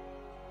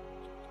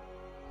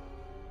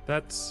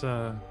 That's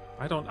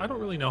I don't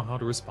really know how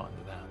to respond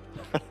to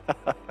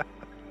that.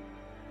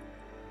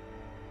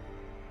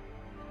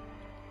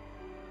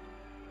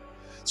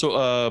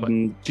 So,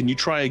 can you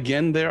try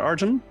again there,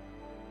 Artem?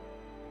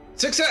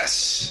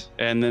 Success.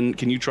 And then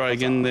can you try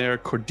again there,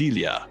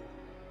 Cordelia?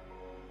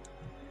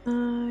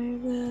 I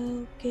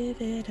will give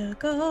it a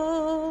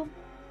go.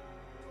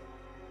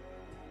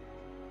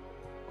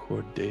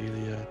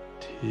 Cordelia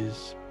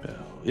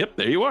Tisbel. Yep,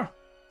 there you are.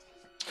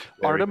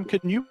 Artem,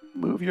 can you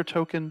move your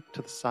token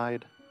to the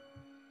side?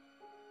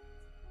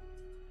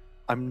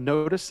 I'm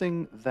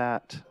noticing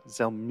that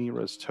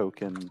Zelmira's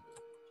token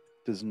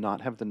does not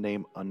have the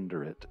name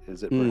under it.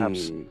 Is it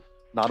perhaps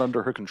not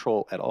under her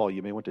control at all?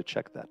 You may want to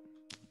check that.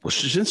 Well,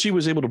 since she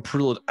was able to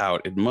pull it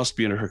out, it must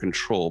be under her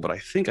control, but I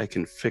think I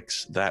can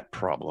fix that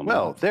problem.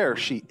 Well, there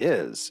she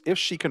is. If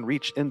she can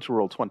reach into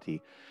Roll20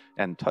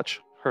 and touch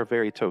her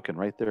very token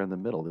right there in the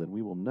middle, then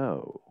we will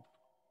know.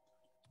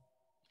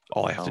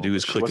 all I have to Oh, do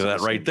is she click wasn't that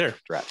the right same there.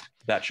 strat.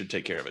 That should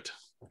take care of it.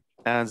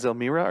 And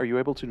Zelmira, are you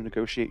able to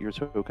negotiate your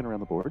token around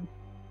the board?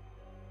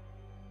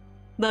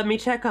 Let me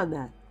check on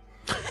that.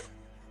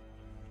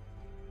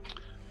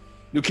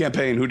 New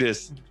campaign, who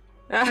dis?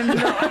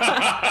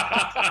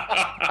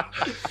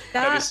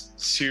 That is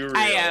surreal.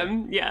 I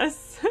am,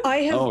 yes. I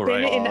have All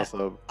been right. in.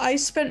 Awesome. I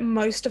spent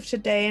most of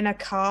today in a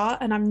car,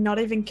 and I'm not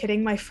even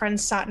kidding. My friend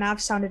sat nav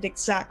sounded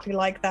exactly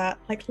like that.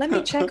 Like, let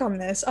me check on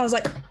this. I was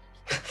like,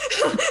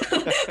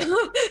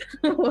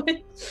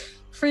 what?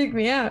 Freaked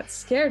me out.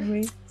 Scared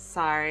me.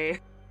 Sorry.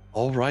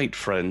 All right,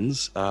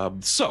 friends.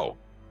 So,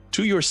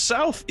 to your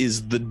south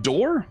is the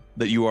door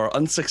that you are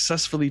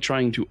unsuccessfully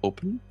trying to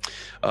open.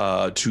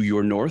 To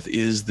your north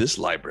is this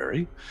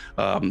library.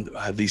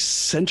 The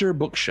center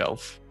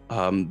bookshelf,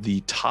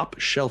 the top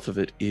shelf of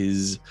it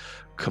is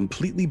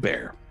completely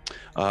bare.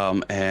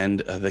 And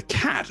the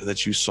cat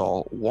that you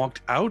saw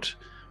walked out,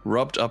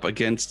 rubbed up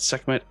against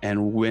Sekhmet,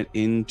 and went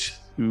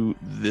into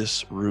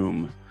this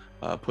room,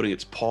 putting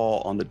its paw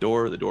on the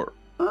door. The door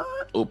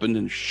opened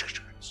and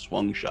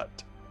swung shut.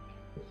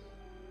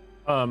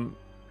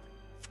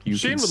 You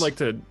Shane can would like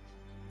to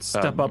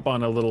step up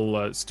on a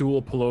little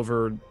stool, pull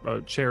over a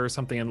chair or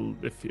something, and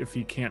if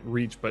he can't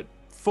reach, but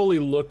fully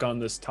look on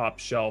this top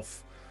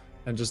shelf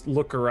and just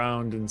look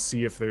around and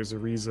see if there's a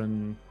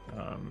reason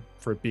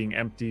for it being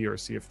empty, or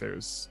see if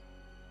there's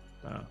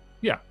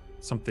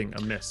something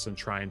amiss, and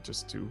try and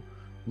just to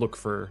look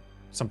for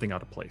something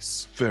out of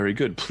place. Very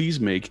good. Please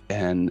make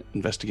an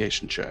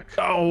investigation check.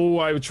 Oh,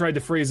 I tried to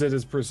phrase it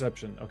as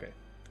perception. Okay.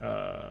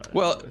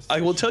 Well,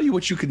 I will tell you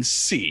what you can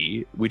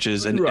see, which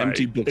is an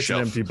empty bookshelf. It's an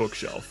empty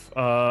bookshelf.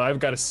 I've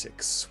got a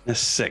 6. A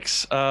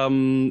 6.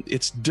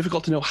 It's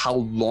difficult to know how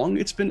long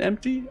it's been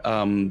empty.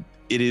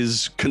 It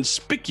is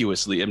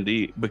conspicuously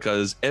empty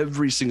because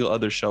every single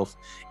other shelf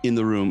in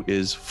the room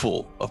is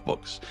full of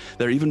books.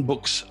 There are even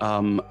books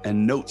and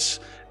notes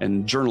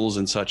and journals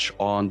and such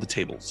on the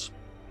tables.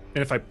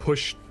 And if I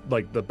push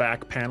like the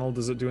back panel,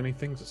 does it do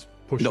anything? Just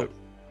push No. it.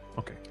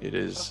 Okay. It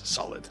is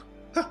solid.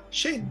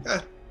 Shane,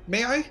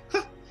 may I?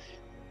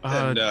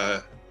 And go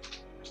ahead.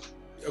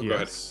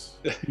 Yes,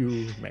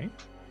 you may.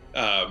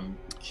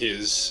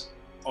 His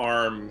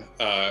arm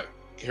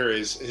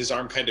his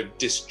arm kind of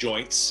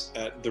disjoints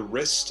at the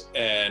wrist,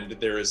 and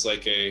there is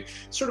like a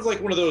sort of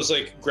like one of those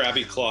like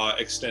grabby claw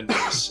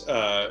extenders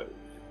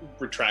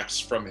retracts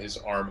from his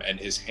arm, and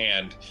his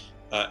hand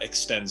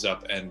extends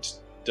up and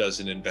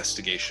does an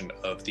investigation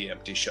of the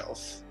empty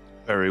shelf.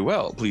 Very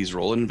well. Please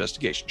roll an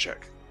investigation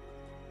check.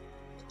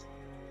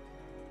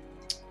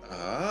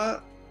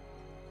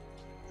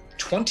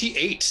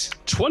 28.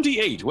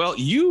 28. Well,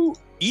 you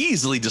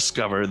easily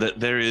discover that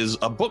there is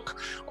a book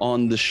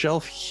on the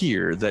shelf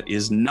here that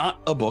is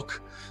not a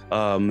book,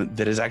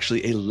 that is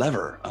actually a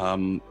lever.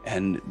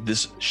 And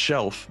this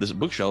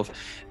bookshelf,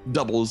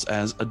 doubles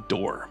as a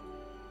door.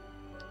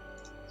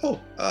 Oh,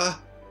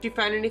 Did you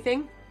find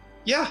anything?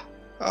 yeah.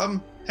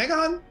 Hang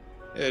on.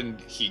 And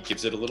he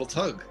gives it a little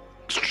tug.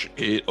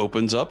 It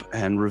opens up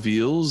and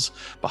reveals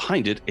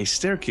behind it a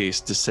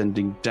staircase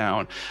descending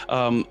down.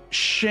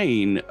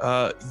 Shane,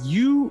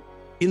 you,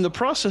 in the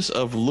process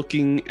of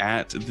looking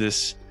at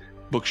this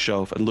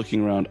bookshelf and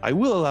looking around, I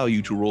will allow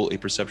you to roll a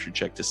perception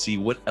check to see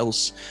what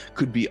else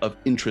could be of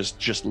interest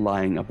just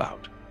lying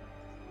about.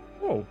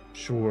 Oh,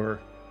 sure.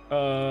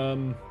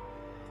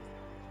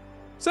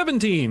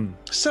 17.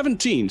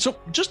 17. So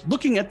just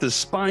looking at the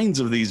spines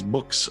of these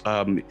books,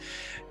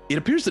 it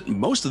appears that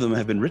most of them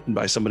have been written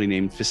by somebody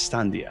named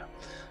Fistandia.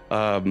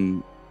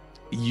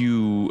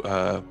 You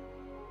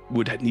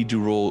would need to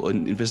roll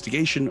an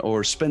investigation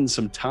or spend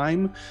some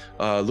time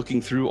looking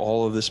through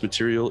all of this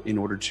material in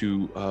order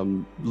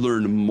to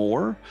learn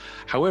more.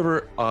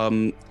 However,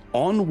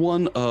 on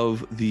one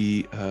of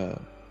the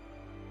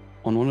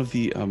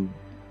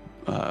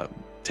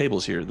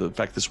tables here, the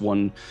fact this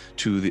one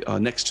to the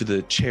next to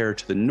the chair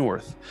to the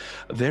north,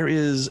 there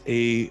is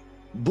a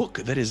book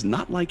that is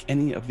not like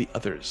any of the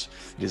others.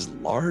 It is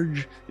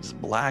large, it is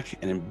black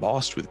and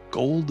embossed with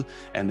gold,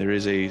 and there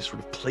is a sort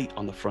of plate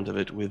on the front of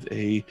it with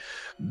a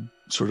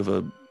sort of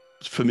a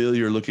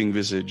familiar looking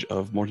visage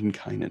of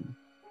Mordenkainen.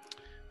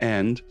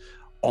 And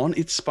on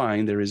its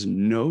spine there is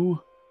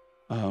no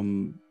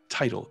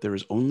title. There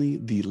is only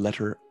the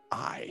letter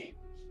I.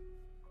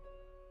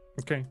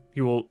 Okay,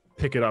 he will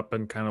pick it up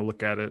and kind of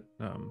look at it.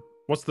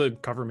 What's the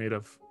cover made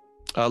of?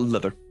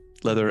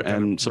 Leather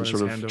and some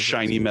sort of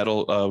shiny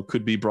metal.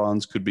 Could be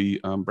bronze, could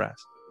be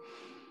brass.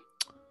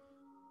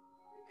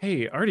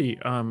 Hey, Artie,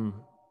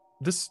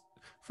 this,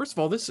 first of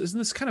all, isn't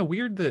this kind of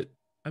weird that,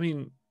 I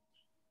mean,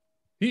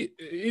 in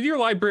your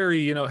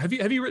library, have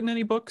you written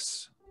any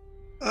books?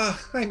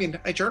 I mean,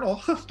 I journal,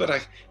 but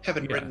I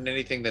haven't written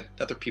anything that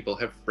other people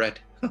have read.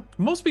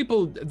 Most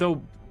people,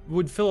 though,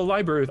 would fill a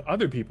library with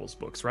other people's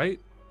books, right?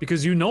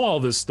 Because you know all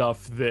this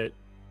stuff that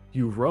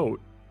you wrote,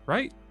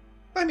 right?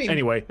 I mean,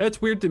 anyway,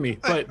 that's weird to me.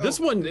 But this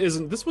one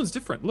isn't. This one's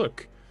different.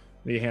 Look,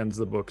 he hands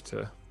the book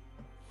to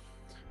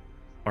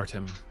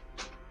Artem.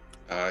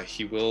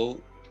 He will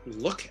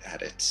look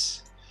at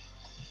it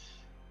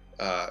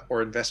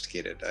or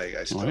investigate it,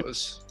 I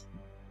suppose.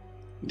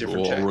 Right.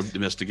 Different roll check.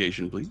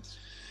 investigation, please.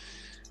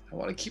 I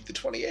want to keep the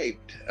 28.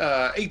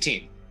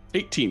 18.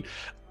 18.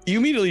 You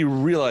immediately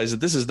realize that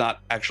this is not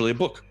actually a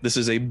book. This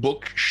is a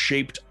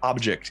book-shaped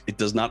object. It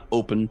does not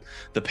open.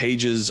 The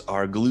pages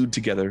are glued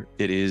together.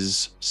 It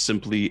is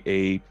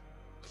simply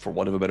for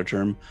want of a better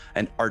term,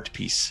 an art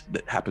piece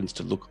that happens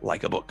to look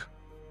like a book.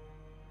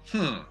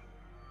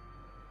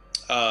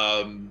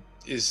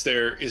 It's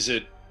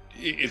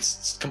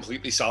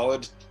completely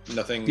solid?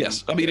 Nothing?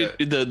 Yes. I mean,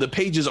 the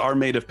pages are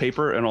made of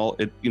paper and all.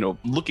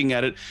 Looking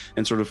at it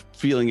and sort of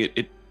feeling it,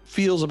 it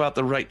feels about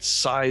the right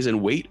size and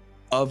weight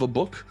of a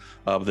book.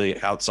 The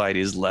outside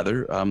is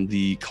leather.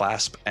 The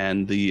clasp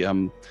and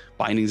the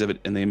bindings of it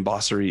and the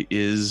embossery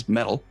is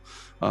metal,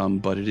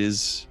 but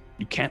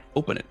you can't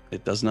open it.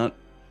 It does not.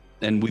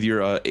 And with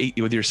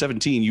your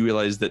 17, you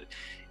realize that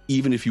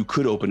even if you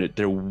could open it,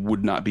 there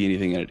would not be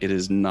anything in it. It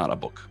is not a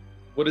book.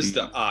 What is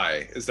the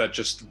I? Is that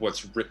just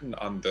what's written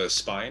on the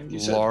spine? You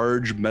said?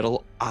 Large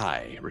metal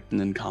I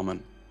written in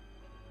common.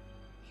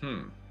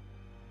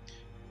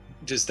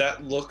 Does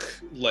that look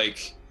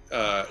like?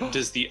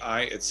 Does the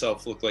I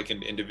itself look like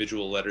an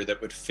individual letter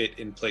that would fit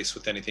in place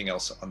with anything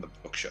else on the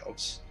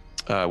bookshelves?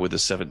 With a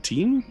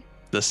 17,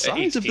 the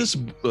size of this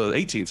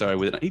 18. Sorry,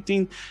 with an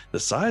 18, the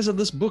size of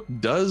this book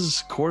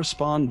does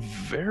correspond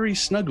very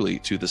snugly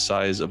to the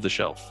size of the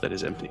shelf that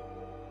is empty.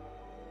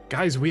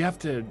 Guys, we have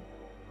to.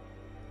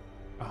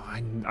 Oh,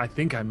 I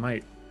think I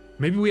might.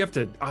 Maybe we have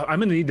to. I'm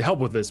gonna need help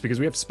with this because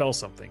we have to spell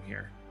something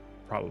here.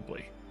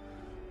 Probably.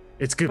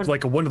 It's good,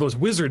 like one of those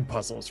wizard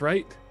puzzles,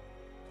 right?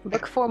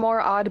 Look for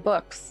more odd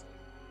books.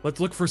 Let's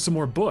look for some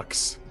more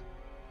books.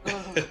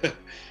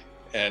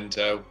 And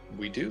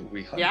we do.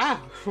 We hunt. Yeah,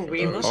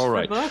 we look All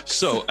right. for books.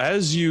 So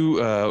as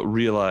you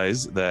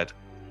realize that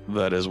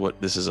is what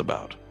this is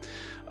about,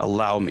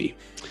 allow me.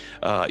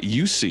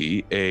 You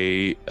see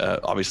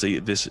obviously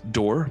this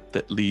door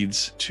that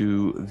leads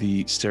to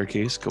the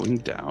staircase going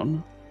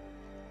down.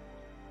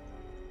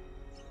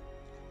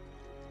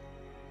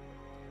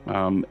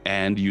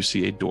 And you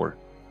see a door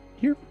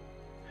here,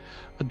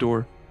 a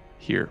door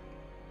here,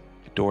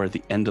 a door at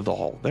the end of the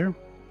hall there.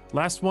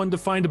 Last one to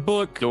find a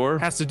book. Door.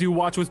 Has to do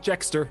watch with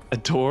Jexter. A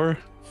door.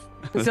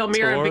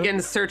 Zelmira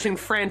begins searching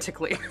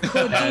frantically.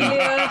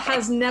 Cordelia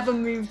has never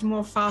moved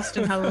more fast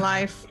in her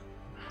life.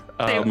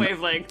 Same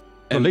wavelength.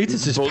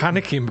 Boletus is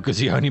panicking because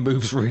he only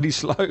moves really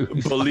slow.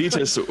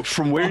 Boletus,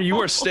 from where you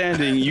are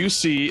standing, you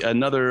see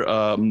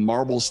another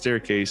marble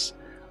staircase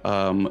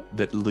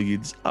that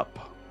leads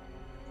up.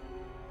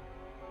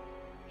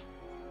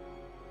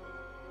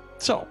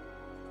 So,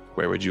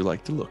 where would you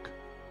like to look?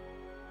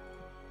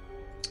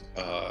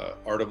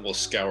 Artem will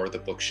scour the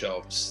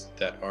bookshelves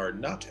that are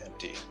not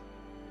empty.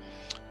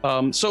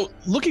 So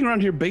looking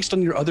around here, based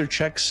on your other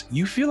checks,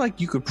 you feel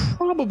like you could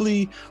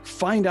probably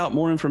find out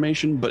more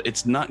information, but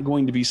it's not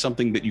going to be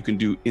something that you can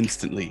do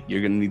instantly.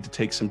 You're going to need to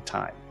take some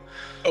time.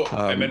 Oh,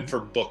 I meant for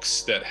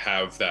books that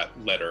have that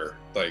letter,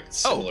 like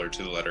similar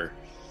to the letter.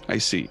 I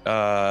see.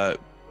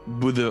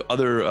 With the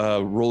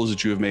other rolls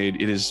that you have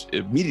made, it is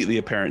immediately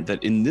apparent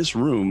that in this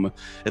room,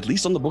 at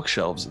least on the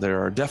bookshelves,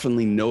 there are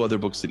definitely no other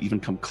books that even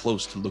come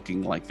close to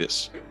looking like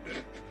this.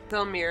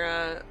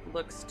 Zelmira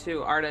looks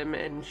to Artem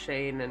and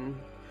Shane and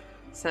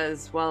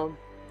says, well,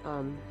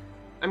 I'm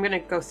going to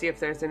go see if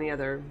there's any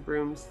other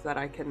rooms that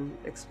I can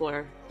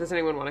explore. Does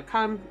anyone want to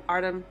come?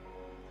 Artem?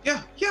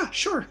 Yeah,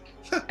 sure.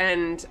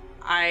 And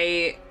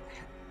Zelmira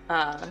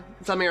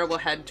will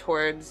head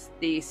towards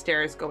the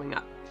stairs going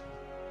up.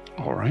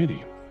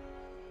 Alrighty.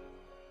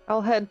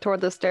 I'll head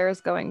toward the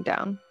stairs going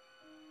down.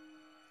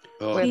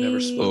 Oh, With- never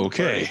spoke.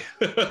 Okay.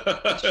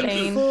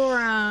 Shane. Before,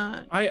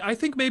 I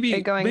think maybe Are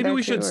you going maybe there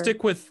we too, should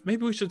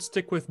or-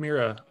 stick with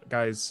Mira,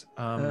 guys.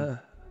 I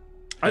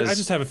As-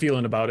 just have a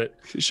feeling about it.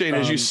 Shane,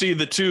 as you see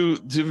the two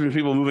different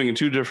people moving in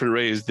two different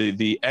ways,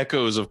 the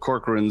echoes of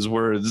Corcoran's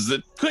words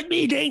that could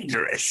be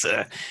dangerous.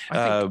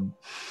 I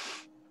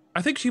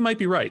think she might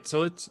be right.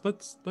 So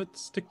let's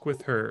stick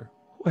with her.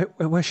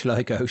 Where shall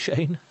I go,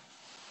 Shane?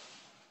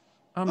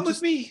 Come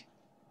with me.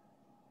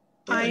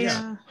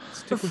 I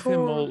Stick with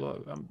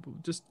him.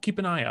 Just keep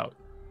an eye out.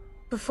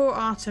 before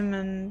Artem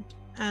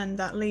and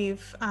that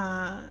leave,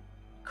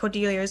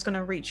 Cordelia is going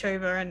to reach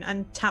over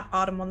and tap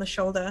Artem on the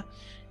shoulder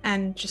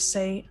and just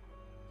say,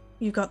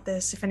 you got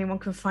this. If anyone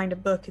can find a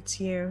book, it's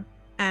you.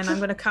 And I'm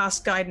going to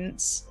cast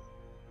guidance.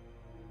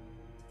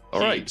 All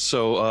right,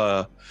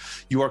 so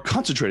you are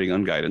concentrating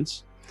on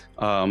guidance,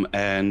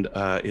 and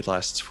it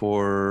lasts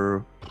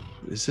for.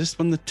 Is this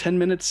one the 10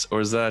 minutes,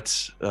 or is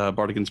that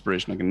Bardic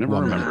Inspiration? I can never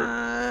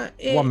remember.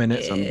 1 minute.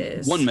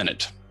 Is 1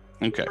 minute.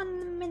 Okay.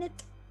 1 minute.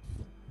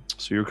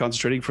 So you're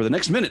concentrating for the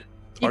next minute.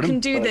 You Artem? can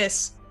do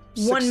this.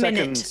 6 1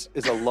 minute. seconds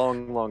is a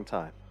long, long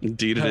time.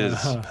 Indeed, it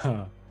is.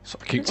 So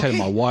I keep telling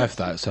my wife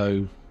that,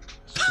 so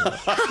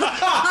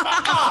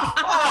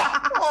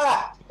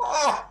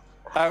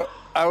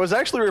I was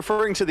actually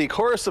referring to the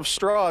Chorus of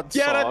Strahd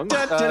song.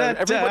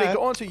 Everybody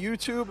go onto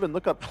YouTube and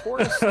look up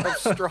Chorus of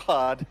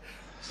Strahd.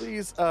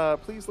 Please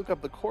look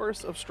up the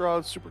Chorus of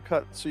Strahd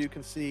supercut so you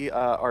can see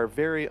our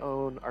very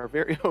own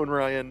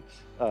Ryan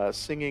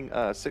singing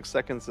 6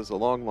 seconds is a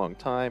long, long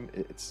time.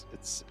 It's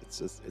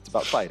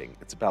about fighting.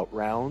 It's about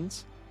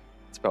rounds.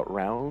 It's about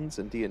rounds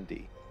and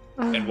D&D.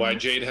 And why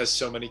Jade has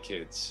so many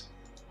kids.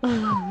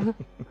 A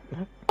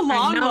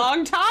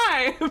long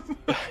time.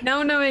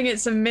 Now knowing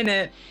it's a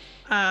minute,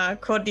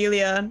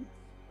 Cordelia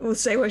will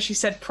say what she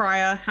said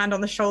prior, hand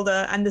on the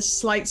shoulder, and the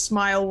slight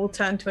smile will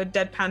turn to a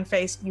deadpan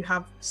face. You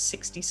have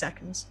 60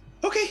 seconds.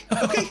 Okay,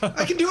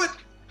 I can do it.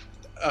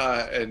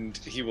 And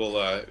he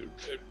will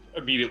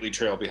immediately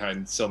trail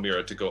behind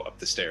Zelmira to go up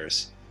the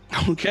stairs.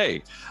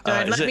 Okay.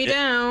 Don't let me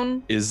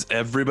down. Is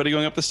everybody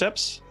going up the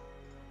steps?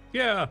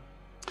 Yeah.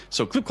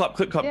 So clip, clop,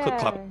 clip, clop, clip,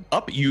 clop.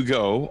 Up you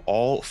go,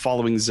 all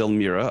following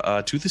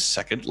Zelmira to the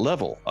second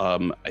level.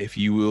 If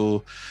you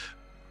will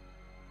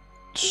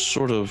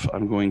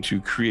I'm going to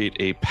create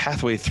a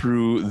pathway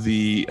through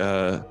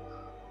the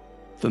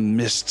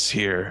mists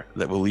here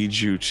that will lead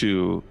you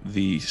to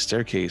the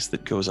staircase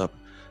that goes up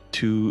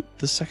to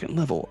the second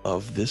level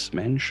of this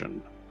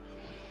mansion.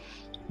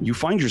 You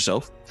find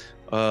yourself,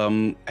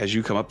 as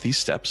you come up these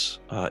steps,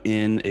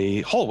 in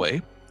a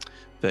hallway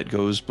that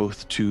goes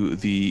both to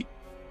the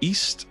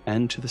east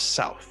and to the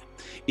south.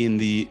 In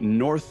the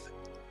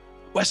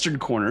northwestern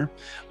corner,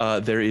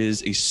 there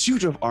is a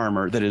suit of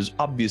armor that is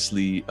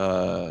obviously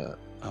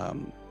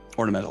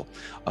ornamental,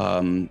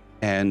 and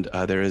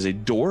there is a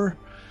door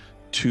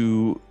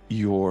to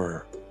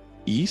your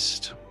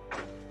east.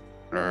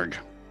 Erg.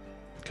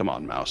 Come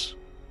on, mouse.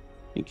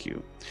 Thank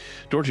you.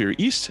 Door to your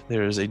east.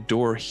 There is a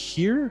door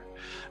here,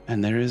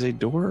 and there is a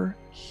door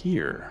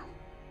here.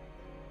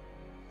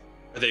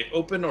 Are they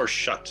open or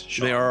shut,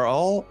 Sean? They are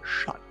all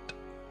shut.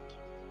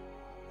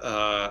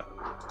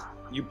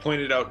 You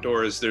pointed out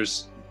doors.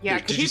 Yeah,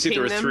 Did you see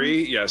there were them?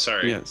 3? Yeah,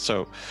 sorry. Yeah,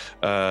 so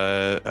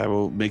I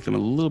will make them a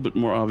little bit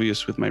more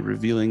obvious with my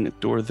revealing a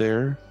door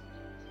there,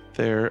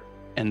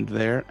 and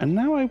there. And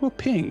now I will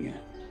ping.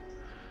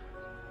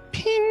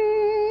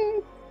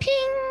 Ping,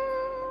 ping,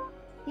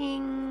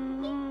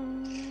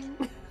 Ping.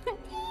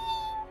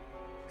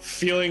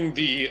 Feeling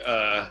the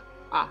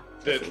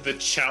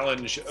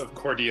challenge of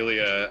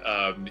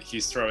Cordelia,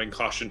 he's throwing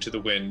caution to the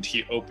wind.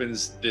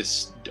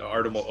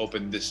 Artem will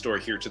open this door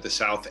here to the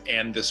south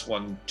and this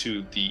one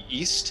to the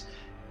east,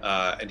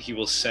 and he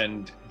will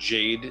send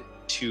Jade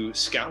to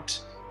scout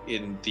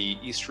in the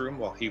east room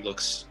while he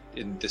looks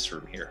in this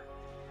room here.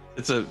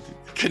 It's a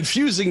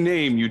confusing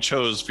name you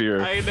chose for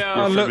your. I know.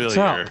 I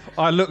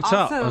looked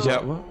up. I was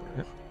Also- like, what?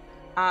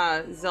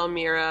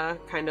 Zelmira,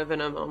 kind of in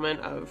a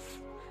moment of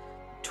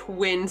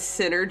twin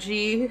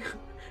synergy,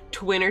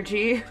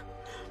 twinergy,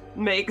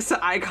 makes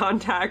eye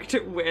contact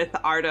with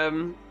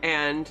Artem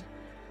and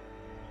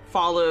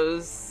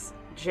follows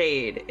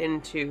Jade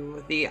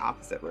into the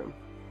opposite room.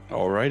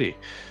 Alrighty.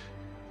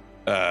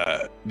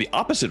 The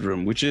opposite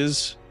room, which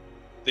is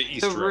The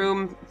east The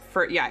room. room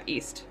for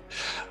east.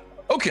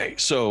 okay.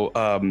 So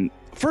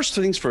first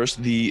things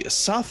first, the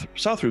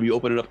south room. You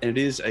open it up, and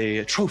it is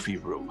a trophy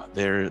room.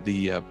 There,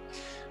 the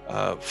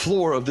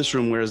floor of this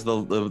room, whereas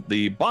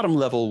the bottom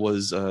level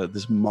was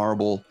this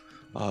marble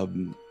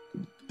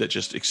that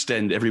just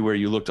extend everywhere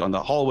you looked on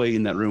the hallway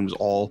in that room was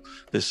all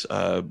this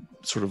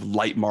sort of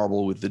light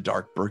marble with the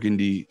dark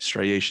burgundy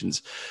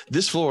striations.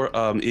 This floor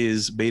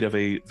is made of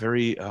a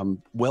very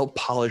well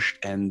polished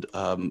and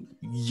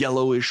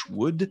yellowish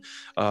wood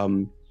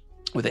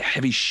with a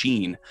heavy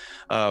sheen.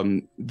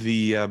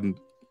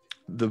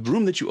 The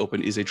room that you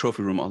open is a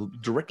trophy room.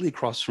 Directly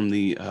across from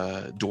the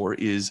door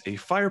is a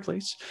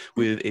fireplace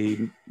with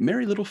a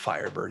merry little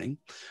fire burning,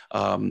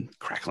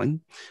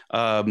 crackling.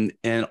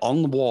 And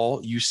on the wall,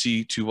 you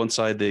see to one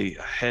side the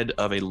head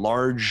of a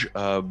large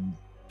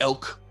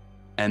elk,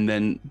 and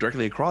then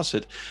directly across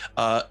it,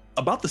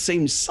 about the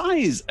same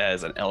size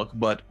as an elk,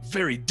 but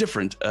very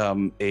different,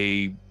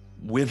 a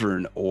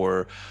wyvern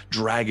or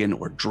dragon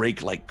or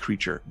drake-like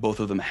creature,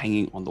 both of them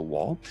hanging on the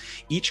wall.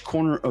 Each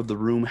corner of the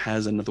room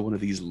has another one of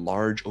these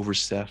large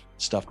overstuffed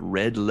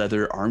red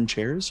leather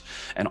armchairs,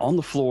 and on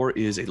the floor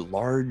is a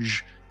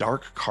large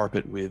dark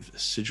carpet with a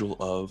sigil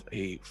of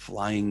a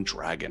flying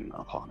dragon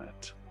upon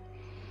it.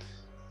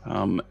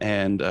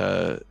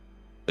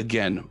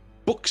 Again,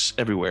 books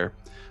everywhere.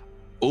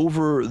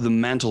 Over the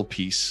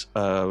mantelpiece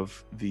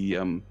of the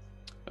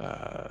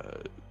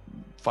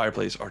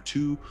fireplace are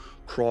two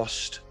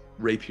crossed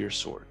rapier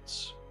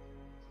swords.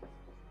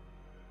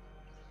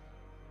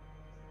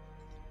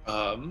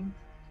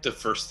 The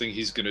first thing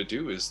he's going to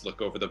do is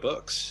look over the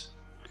books.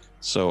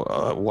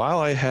 So while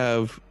I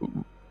have,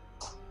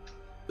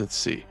 let's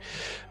see,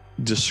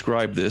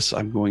 describe this,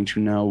 I'm going to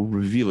now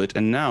reveal it.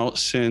 And now,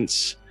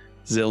 since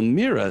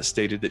Zelmira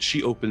stated that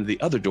she opened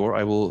the other door,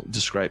 I will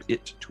describe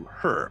it to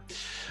her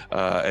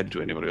and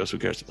to anybody else who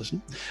cares to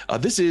listen.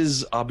 This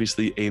is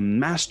obviously a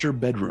master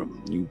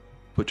bedroom. You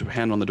put your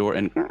hand on the door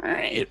and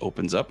it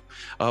opens up,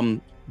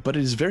 but it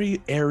is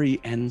very airy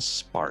and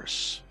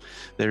sparse.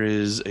 There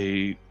is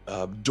a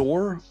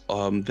door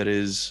that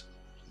is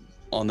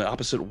on the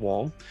opposite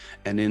wall,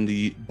 and in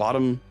the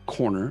bottom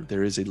corner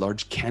there is a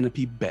large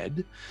canopy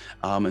bed,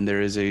 and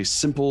there is a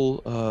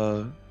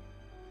simple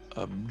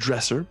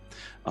dresser,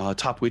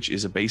 top which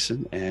is a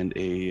basin and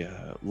a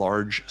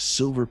large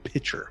silver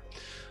pitcher,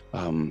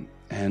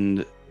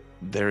 and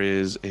there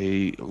is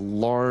a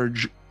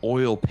large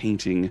oil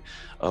painting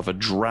of a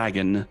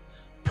dragon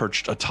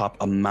perched atop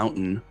a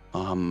mountain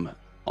on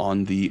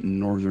the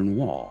northern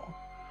wall,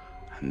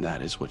 and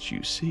that is what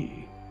you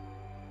see.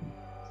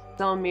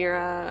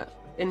 Zelmira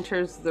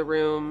enters the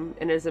room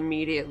and is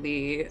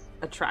immediately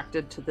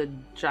attracted to the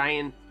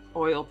giant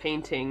oil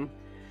painting,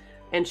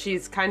 and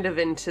she's kind of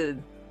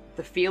into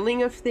the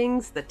feeling of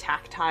things, the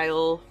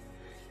tactile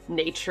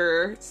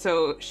nature.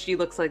 So she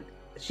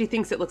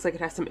thinks it looks like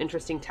it has some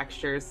interesting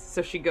textures.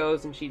 So she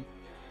goes and she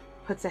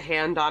puts a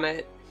hand on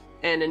it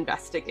and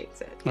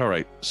investigates it. All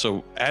right.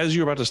 So as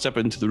you're about to step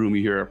into the room,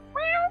 you hear,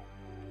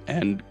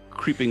 and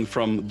creeping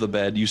from the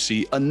bed, you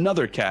see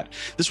another cat.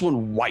 This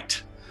one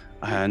white,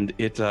 and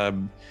it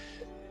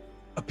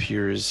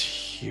appears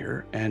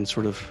here and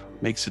sort of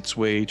makes its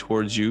way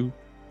towards you.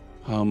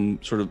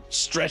 Sort of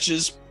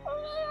stretches,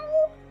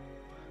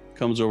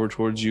 comes over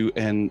towards you,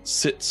 and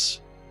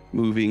sits,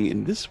 moving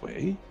in this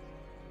way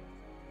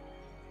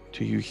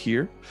to you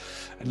here.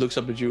 It looks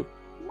up at you.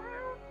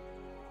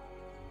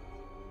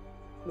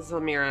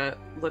 Zelmira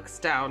looks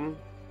down,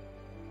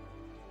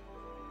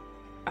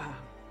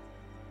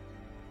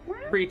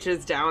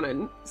 reaches down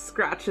and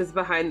scratches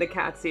behind the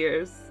cat's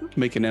ears.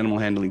 Make an animal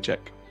handling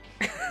check.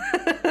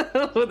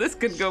 Oh, this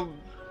could go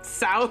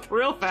south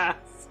real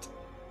fast.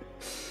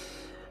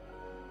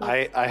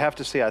 I have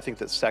to say, I think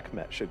that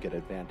Sekhmet should get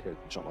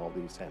advantage on all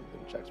these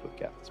handling checks with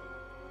cats.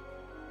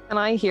 Can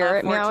I hear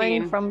it 14.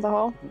 meowing from the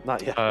hall?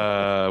 Not yet.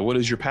 What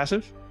is your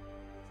passive?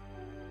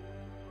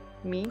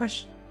 Me?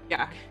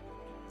 Yeah.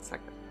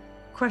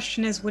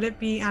 Question is, would it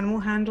be animal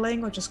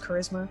handling or just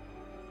charisma?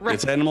 Right.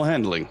 It's animal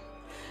handling.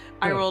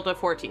 I rolled a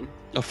 14.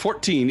 A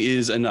 14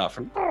 is enough.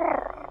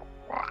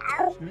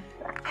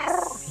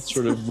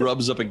 Sort of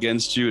rubs up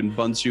against you and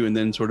bunts you, and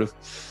then sort of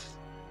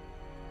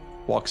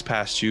walks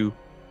past you,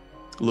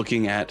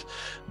 looking at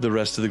the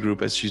rest of the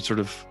group as she sort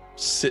of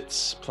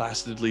sits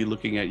placidly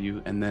looking at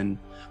you, and then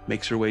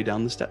makes her way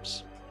down the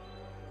steps.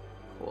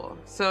 Cool.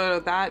 So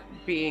that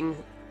being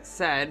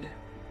said,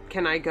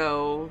 can I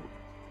go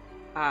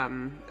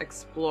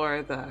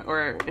explore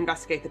or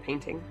investigate the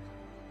painting?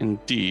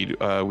 Indeed.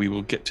 We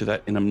will get to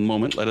that in a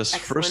moment. Let us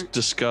Excellent. first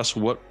discuss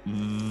what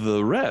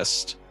the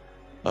rest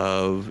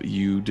of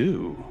you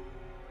do.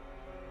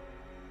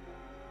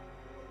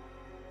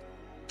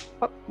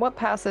 What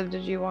passive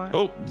did you want?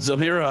 Oh,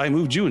 Zamira, I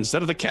moved you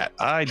instead of the cat.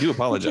 I do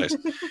apologize.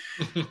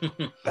 Let's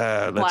try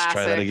that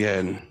Classic.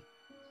 again.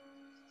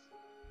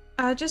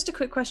 Just a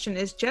quick question.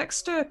 Is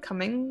Jexter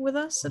coming with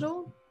us at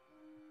all?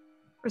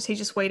 Or is he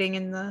just waiting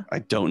in the... I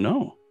don't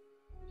know.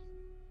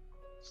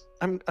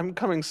 I'm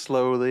coming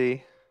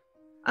slowly.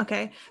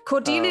 Okay.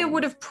 Cordelia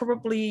would have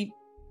probably...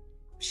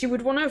 She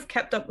would want to have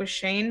kept up with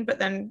Shane, but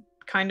then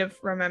kind of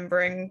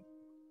remembering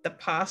the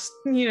past,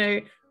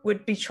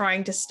 would be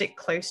trying to stick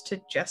close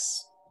to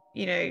Jess,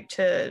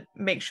 to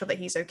make sure that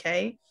he's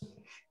okay,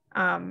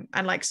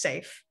 and like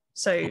safe.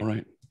 So All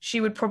right. she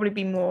would probably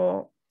be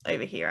more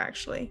over here,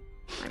 actually.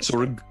 So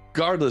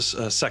regardless,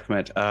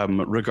 Sekhmet,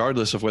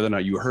 regardless of whether or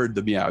not you heard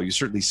the meow, you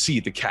certainly see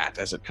the cat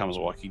as it comes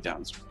walking down.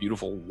 This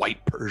beautiful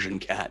white Persian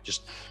cat,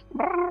 just...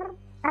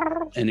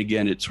 And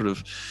again, it sort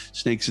of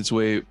snakes its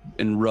way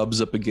and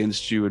rubs up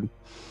against you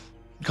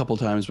a couple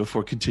times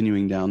before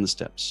continuing down the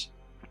steps.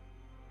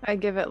 I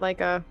give it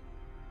like a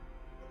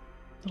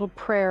little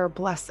prayer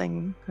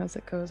blessing as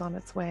it goes on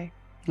its way.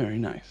 Very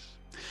nice.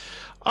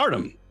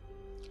 Artem,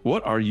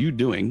 what are you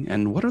doing,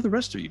 and what are the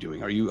rest of you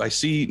doing? I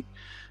see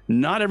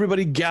not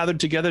everybody gathered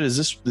together. Is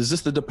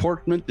this the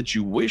deportment that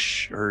you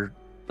wish? Or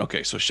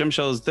okay, so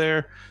Shemshel is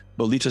there,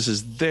 Bolitas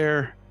is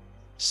there,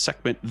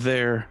 Sekhmet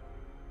there,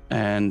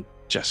 and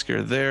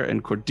Jesker there,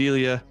 and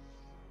Cordelia.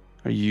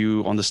 Are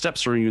you on the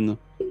steps or are you in the...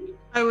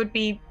 I would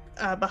be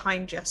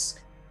behind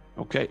Jesk.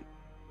 Okay.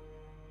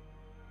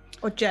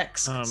 Or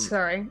Jex,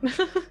 sorry.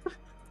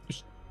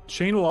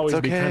 Shane will always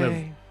It's be kind of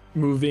okay.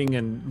 moving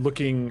and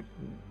looking,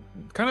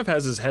 kind of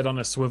has his head on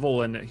a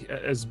swivel, and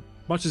as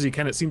much as he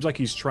can, it seems like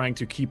he's trying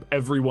to keep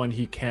everyone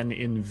he can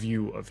in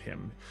view of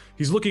him.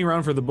 He's looking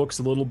around for the books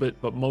a little bit,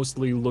 but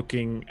mostly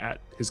looking at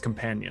his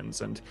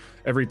companions. And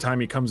every time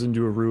he comes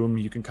into a room,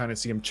 you can kind of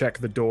see him check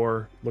the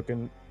door,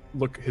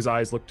 his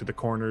eyes look to the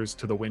corners,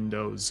 to the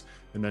windows,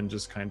 and then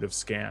just kind of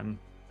scan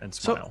and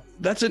smile. So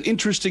that's an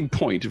interesting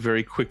point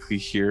very quickly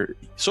here.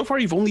 So far,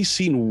 you've only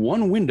seen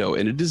one window,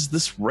 and it is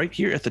this right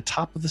here at the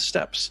top of the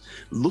steps.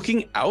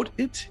 Looking out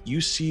it,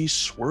 you see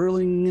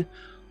swirling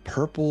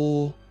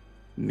purple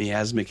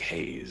miasmic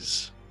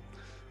haze.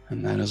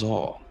 And that is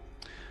all.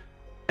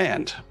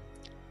 And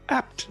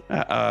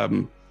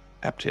Artem,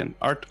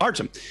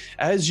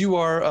 as you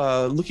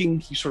are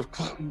looking, you sort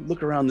of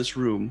look around this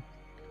room,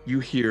 you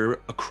hear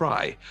a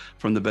cry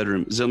from the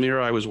bedroom.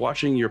 Zelmira, I was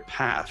watching your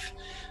path.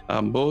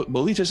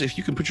 Bolitas, if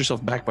you can put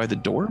yourself back by the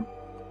door.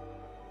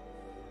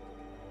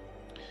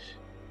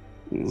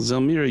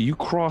 Zelmira, you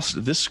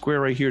crossed this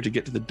square right here to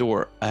get to the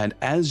door, and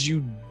as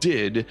you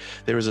did,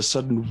 there is a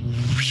sudden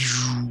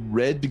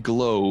red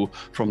glow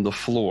from the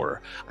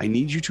floor. I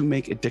need you to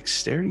make a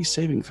dexterity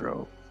saving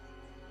throw.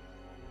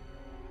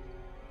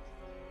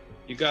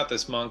 You got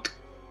this, monk.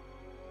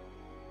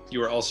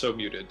 You are also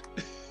muted.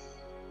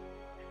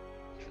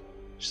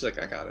 She's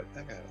like, I got it.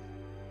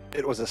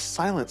 It was a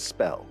silent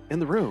spell in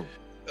the room.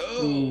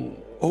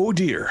 Oh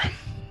dear.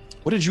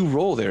 What did you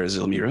roll there,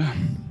 Zelmira?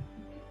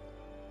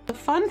 The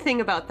fun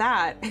thing about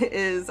that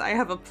is I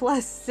have a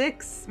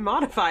 +6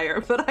 modifier,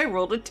 but I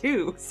rolled a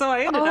 2, so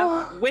I ended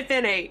up with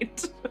an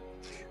 8.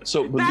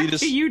 So Back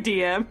to you,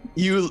 DM.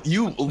 You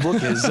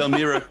look as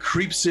Zelmira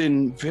creeps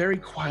in very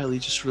quietly,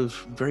 just sort of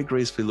very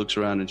gracefully looks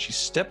around, and she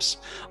steps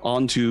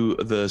onto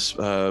this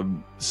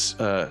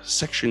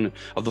section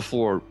of the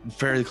floor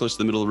very close to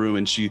the middle of the room,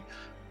 and she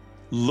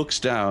looks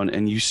down,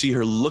 and you see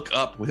her look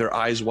up with her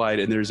eyes wide,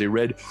 and there's a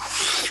red,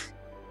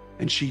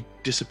 and she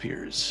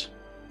disappears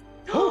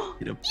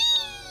in a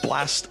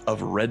blast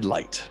of red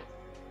light.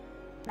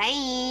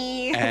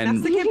 Bye. And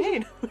that's the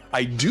campaign.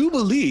 I do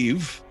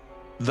believe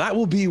that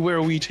will be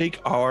where we take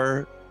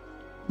our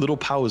little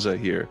pausa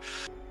here.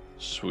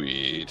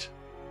 Sweet.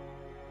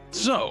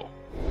 So,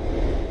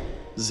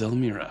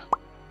 Zelmira,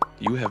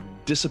 you have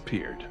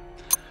disappeared.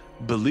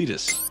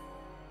 Bolitas,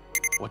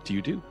 what do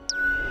you do?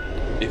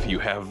 If you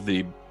have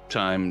the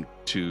time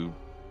to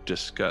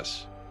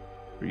discuss.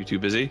 Are you too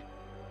busy?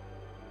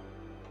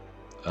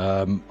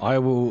 I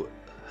will.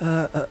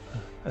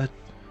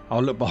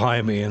 I'll look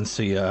behind me and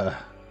see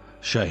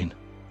Shane.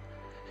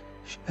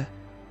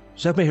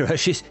 Zelmira,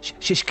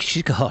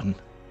 she's gone.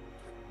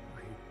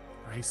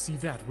 I see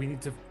that. We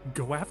need to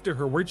go after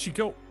her. Where'd she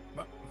go?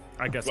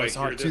 I guess I Wait,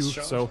 saw hear it too. this,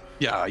 Sean? So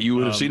Yeah, you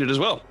would have seen it as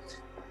well.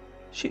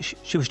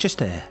 She was just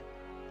there.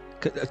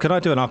 Can I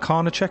do an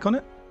Arcana check on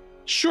it?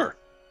 Sure.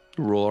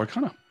 Roll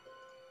Arcana.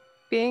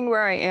 Being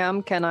where I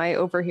am, can I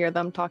overhear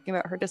them talking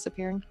about her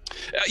disappearing?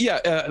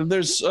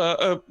 There's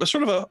a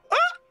sort of a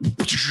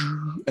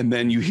and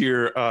then you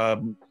hear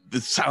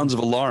the sounds of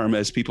alarm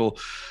as people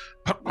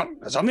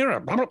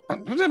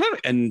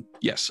and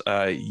yes,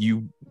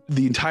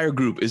 the entire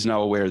group is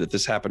now aware that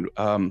this happened.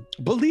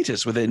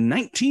 Bolitas with a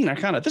 19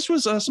 Arcana. This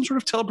was some sort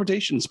of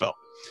teleportation spell.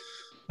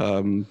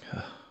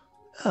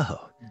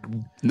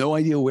 No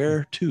idea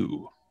where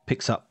to.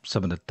 Picks up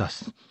some of the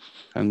dust.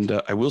 And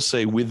I will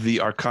say, with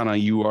the Arcana,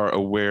 you are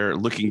aware,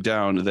 looking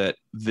down, that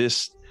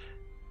this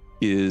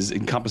is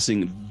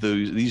encompassing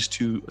these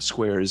two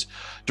squares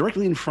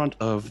directly in front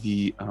of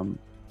the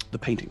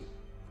painting.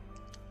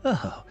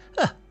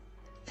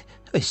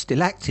 It's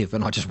still active,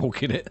 and I just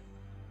walk in it.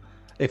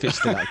 If it's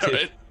still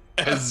active.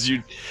 As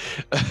you,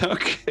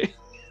 okay,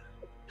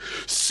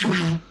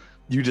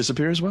 you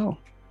disappear as well.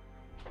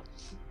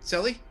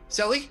 Selly?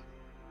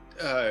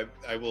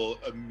 I will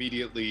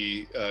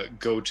immediately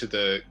go to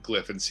the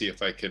glyph and see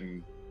if I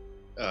can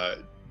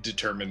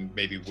determine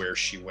maybe where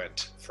she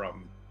went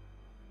from.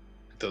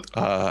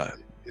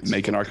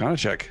 Make an Arcana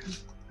check.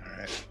 All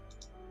right.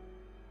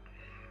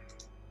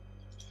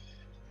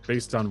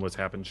 Based on what's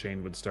happened,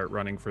 Shane would start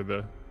running for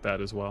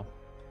that as well.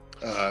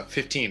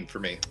 15 for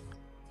me.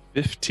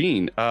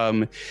 15.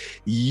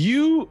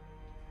 You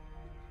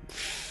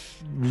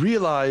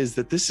realize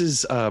that this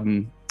is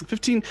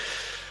 15.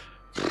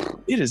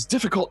 It is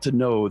difficult to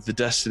know the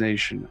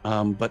destination,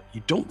 but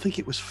you don't think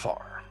it was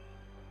far.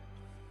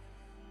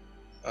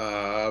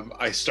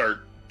 I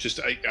start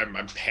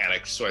I'm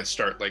panicked, so I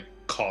start like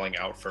calling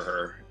out for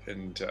her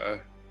and.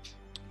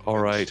 All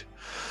right.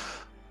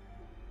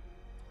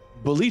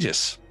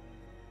 Boletus,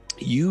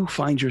 you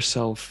find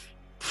yourself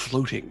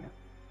floating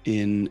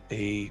in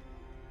a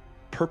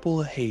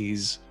purple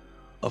haze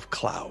of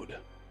cloud.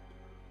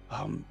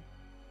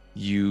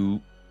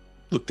 You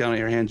look down at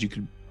your hands, you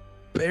can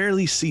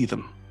barely see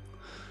them.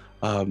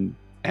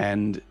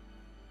 And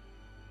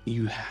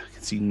you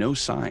can see no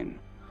sign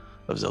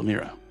of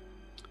Zelmira.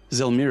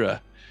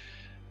 Zelmira,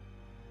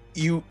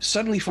 you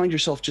suddenly find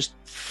yourself just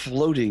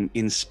floating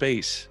in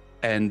space,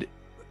 and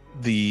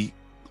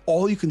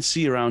all you can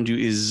see around you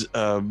is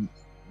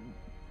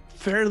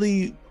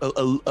fairly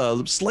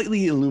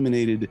slightly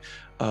illuminated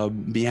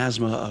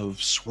miasma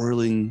of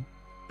swirling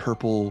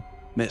purple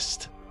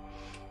mist.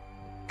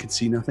 You can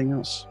see nothing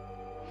else.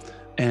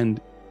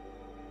 And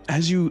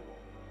as you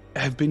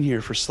have been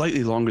here for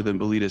slightly longer than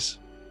Boletus,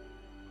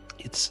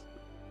 it's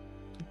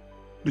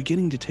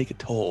beginning to take a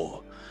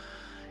toll.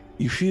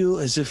 You feel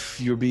as if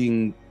you're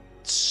being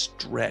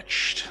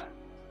stretched,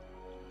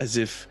 as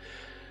if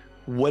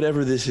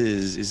whatever this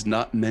is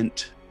not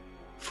meant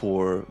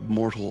for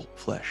mortal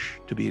flesh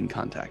to be in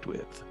contact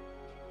with.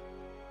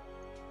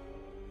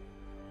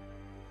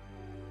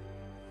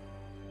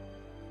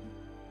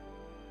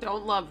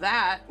 Don't love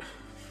that.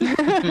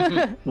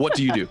 What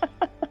do you do?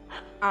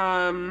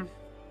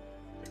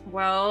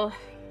 Well,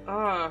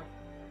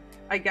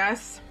 I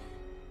guess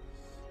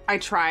I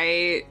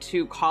try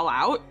to call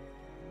out.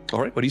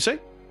 All right, what do you say?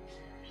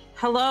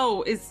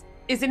 Hello, is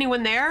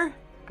anyone there?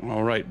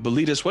 All right,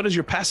 Boletus, what is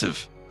your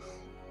passive?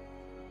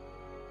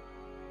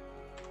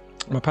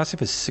 My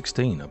passive is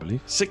 16, I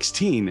believe.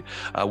 16.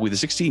 With a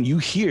 16, you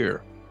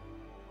hear,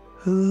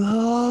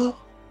 hello?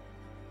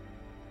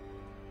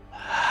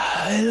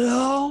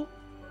 Hello?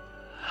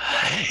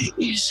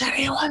 Is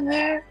anyone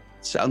there?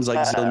 Sounds like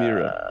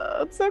Zelmira.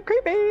 That's so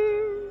creepy.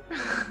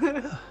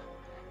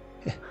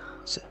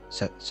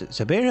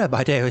 Zabira,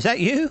 my dear, is that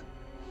you?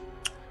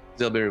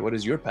 Zelmira, what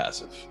is your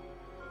passive?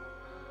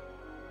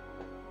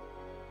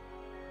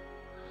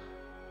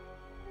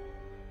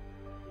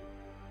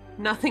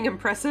 Nothing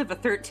impressive, a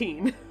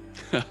 13.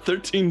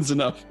 13's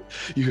enough.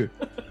 You hear,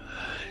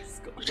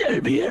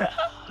 Zelmira,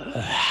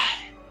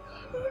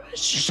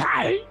 is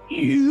that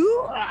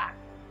you?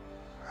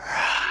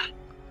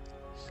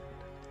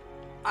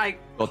 I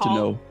Got to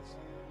know.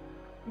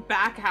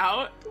 Back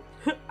out.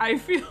 I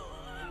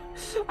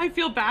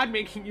feel bad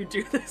making you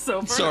do this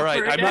over. It's all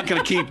right. I'm not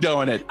going to keep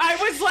doing it. I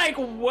was like,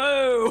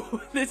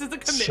 whoa, this is a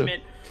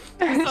commitment.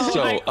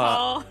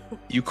 So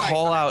you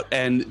call out,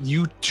 and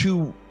you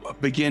two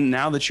begin,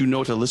 now that you know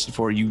what to listen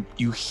for, you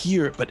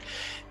hear it, but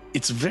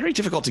it's very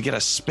difficult to get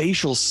a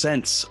spatial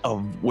sense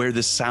of where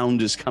this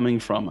sound is coming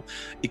from.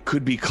 It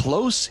could be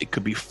close, it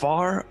could be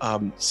far.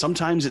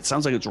 Sometimes it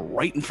sounds like it's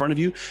right in front of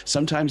you.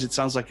 Sometimes it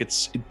sounds like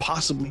it's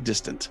impossibly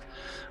distant.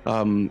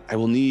 I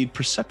will need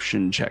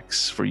perception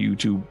checks for you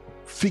to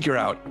figure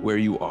out where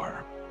you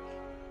are.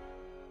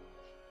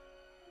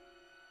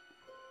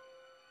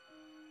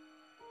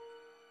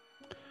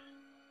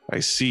 I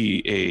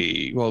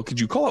see well, could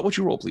you call out what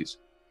you roll, please?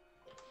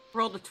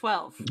 Rolled a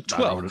 12.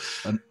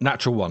 12. A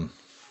natural 1.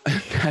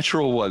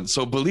 Natural 1.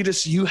 So,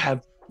 Boletus, you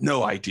have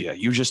no idea.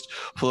 You're just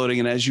floating,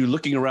 and as you're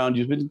looking around,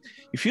 you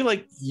feel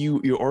like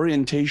your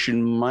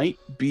orientation might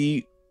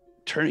be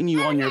turning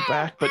you on your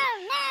back, but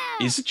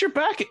is it your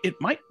back? It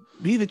might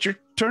be that you're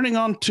turning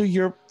onto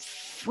your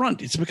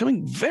front. It's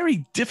becoming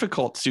very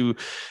difficult to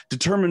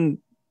determine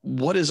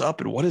what is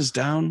up and what is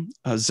down.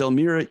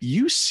 Zelmira,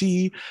 you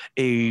see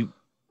a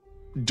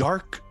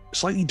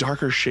slightly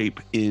darker shape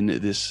in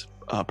this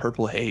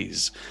purple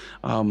haze.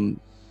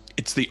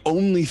 It's the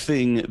only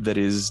thing that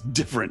is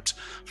different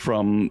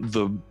from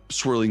the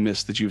swirling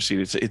mist that you've seen.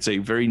 It's a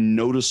very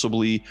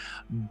noticeable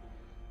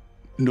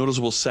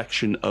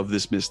section of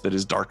this mist that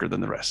is darker than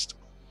the rest.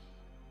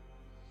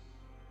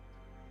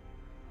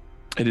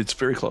 And it's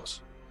very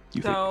close.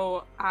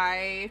 So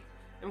I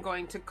am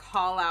going to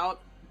call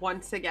out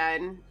once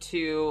again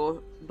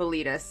to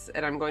Boletus,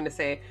 and I'm going to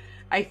say,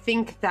 I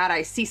think that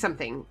I see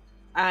something,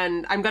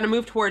 and I'm going to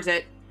move towards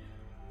it.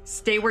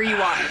 Stay where you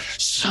are.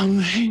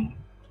 Something?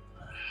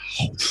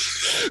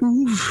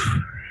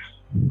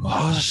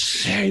 I'll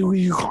stay where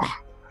you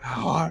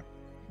are.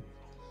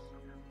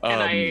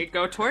 And I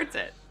go towards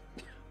it.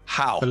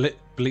 How?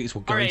 Boletus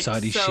will go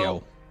inside his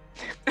shell.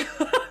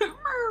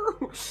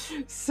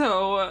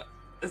 So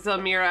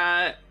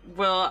Zelmira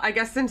will, I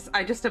guess, since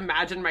I just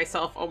imagine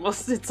myself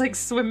almost, it's like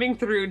swimming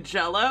through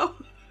jello.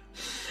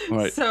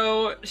 Right.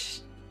 So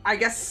I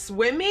guess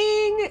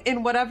swimming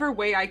in whatever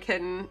way I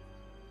can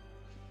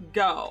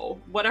go,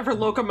 whatever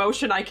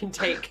locomotion I can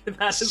take.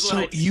 That is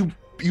So what you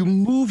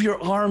move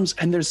your arms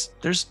and there's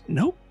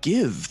no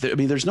give. I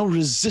mean, there's no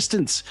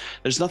resistance.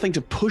 There's nothing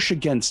to push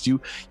against.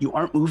 You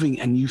aren't moving,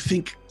 and you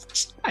think,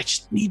 I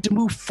just need to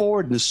move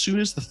forward. And as soon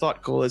as the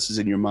thought coalesces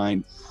in your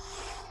mind,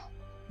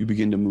 you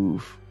begin to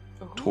move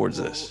towards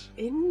this.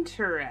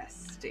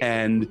 Interesting.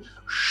 And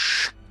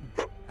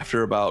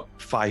after about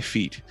 5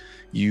 feet,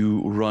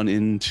 you run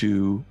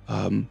into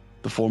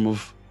the form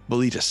of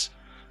Boletus.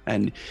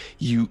 And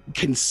you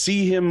can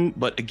see him,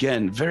 but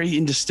again, very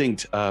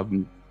indistinct.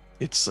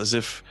 It's as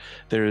if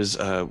there is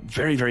a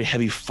very, very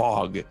heavy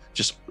fog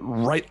just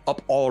right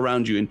up all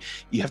around you, and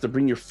you have to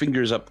bring your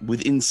fingers up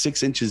within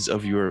 6 inches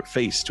of your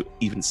face to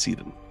even see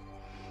them.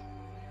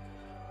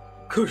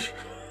 Kush.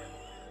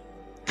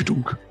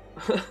 Ka-dunk.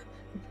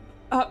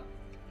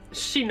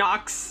 She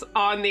knocks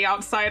on the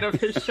outside of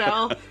his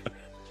shell,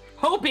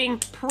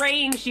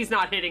 praying she's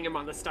not hitting him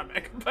on the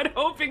stomach, but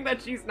hoping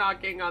that she's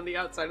knocking on the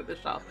outside of the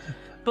shell.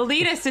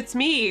 Boletus, it's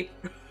me.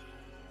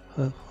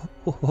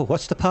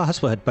 What's the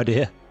password, my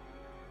dear?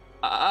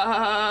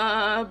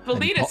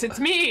 Boletus, it's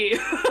me.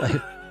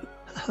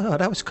 Oh,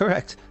 that was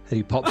correct. And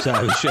he pops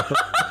out his shell.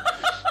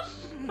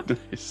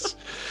 Nice.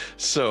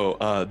 So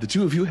the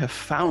two of you have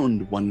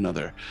found one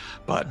another,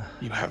 but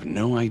you have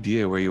no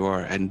idea where you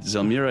are. And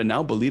Zelmira,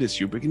 now Boletus,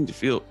 you're beginning to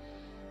feel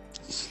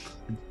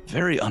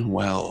very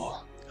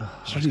unwell.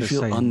 Starting to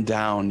feel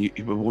undown. You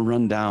will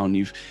run down.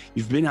 You've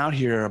been out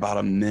here about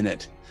a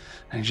minute,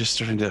 and you're just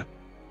starting to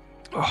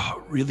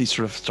really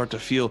sort of start to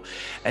feel.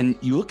 And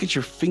you look at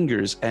your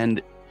fingers,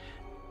 and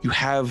you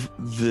have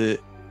the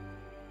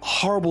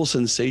horrible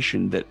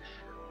sensation that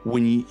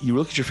when you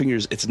look at your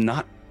fingers, it's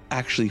not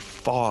actually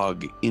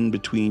fog in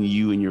between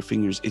you and your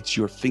fingers. It's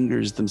your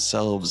fingers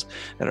themselves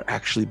that are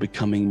actually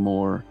becoming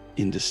more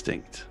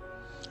indistinct.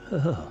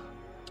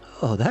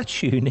 Oh,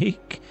 that's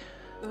unique.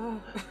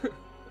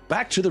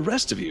 Back to the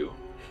rest of you.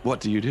 What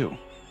do you do?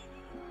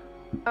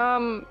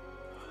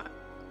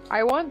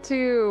 I want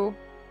to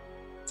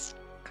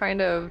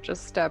kind of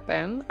just step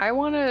in. I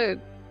want to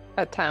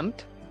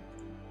attempt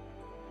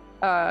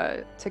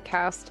to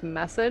cast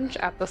message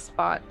at the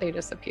spot they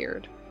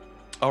disappeared.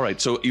 All right,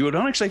 so you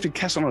don't actually have to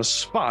cast it on a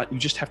spot. You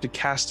just have to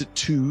cast it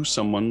to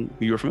someone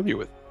who you're familiar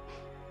with.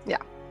 Yeah.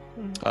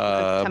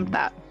 Attempt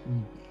that.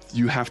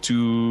 You have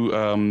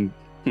to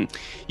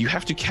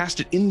cast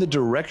it in the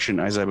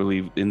direction, as I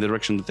believe, in the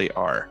direction that they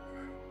are.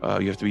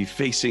 You have to be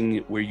facing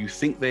where you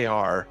think they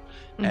are,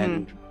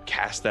 and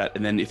cast that.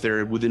 And then if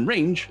they're within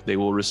range, they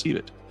will receive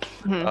it.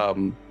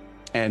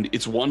 And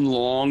it's one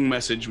long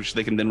message which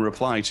they can then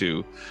reply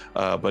to.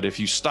 But if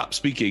you stop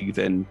speaking,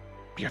 then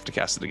you have to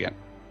cast it again.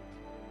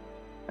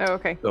 Oh,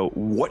 okay. So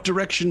what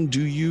direction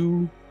do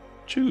you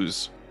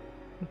choose?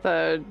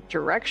 The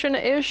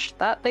direction-ish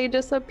that they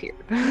disappeared.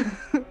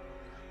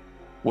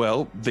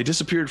 Well, they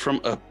disappeared from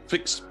a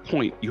fixed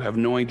point. You have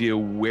no idea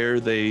where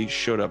they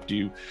showed up.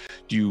 Do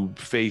you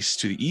face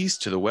to the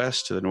east, to the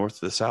west, to the north,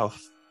 to the south?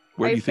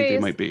 Where do you think they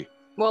might be?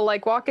 Well,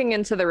 like walking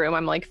into the room,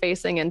 I'm like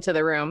facing into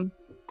the room.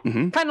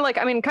 Kind of like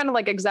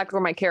exactly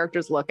where my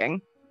character's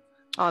looking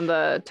on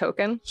the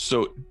token.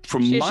 So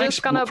from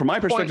my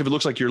perspective, it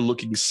looks like you're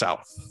looking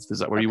south. Is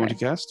that where you want to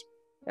cast?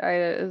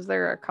 Is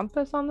there a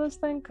compass on this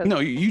thing? No,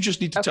 you just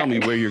need to tell me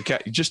where you're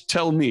just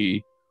tell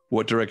me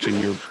what direction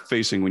you're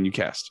facing when you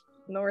cast.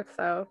 North,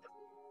 south,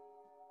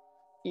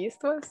 east,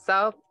 west,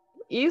 south,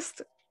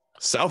 east.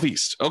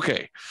 Southeast.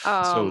 Okay.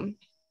 So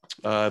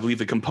I believe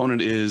the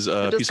component is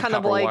a piece of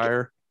copper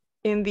wire.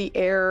 In the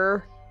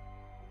air.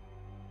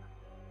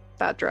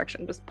 That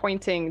direction, just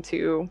pointing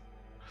to.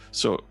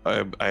 So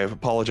I have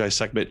apologized,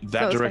 Sekhmet.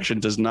 That direction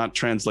does not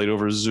translate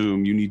over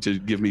Zoom. You need to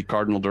give me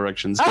cardinal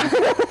directions.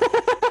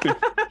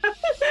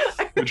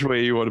 Which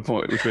way you want to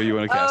point? Which way you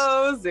want to cast?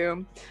 Oh,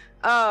 Zoom.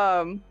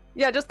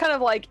 Yeah, just kind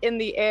of like in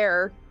the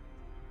air.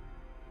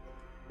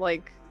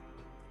 Like,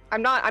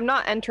 I'm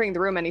not entering the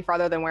room any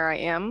farther than where I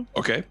am.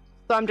 Okay.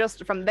 So I'm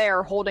just from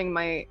there holding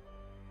my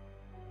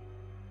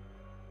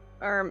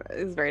arm.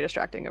 Is very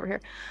distracting over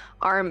here.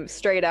 Arm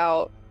straight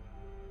out,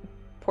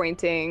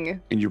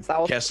 pointing. And you're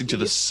casting to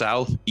the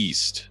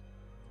southeast.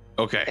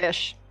 Okay.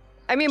 Ish.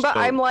 I mean, but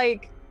I'm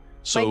like,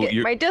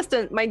 my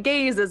distance, my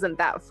gaze isn't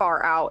that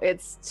far out.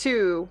 It's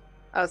to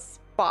a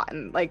spot,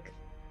 and like,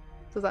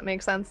 does that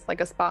make sense? Like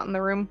a spot in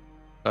the room.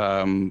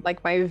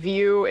 Like my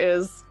view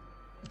is,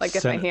 like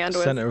if my hand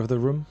was center of the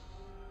room.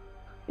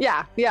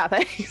 Yeah.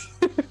 Thanks.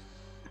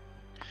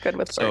 Good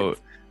with words. So,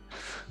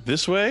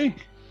 this way.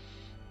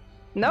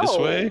 No. This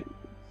way.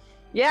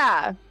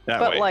 Yeah.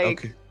 That way. Like,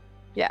 okay.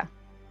 Yeah.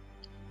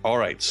 All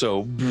right.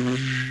 So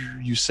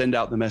you send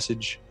out the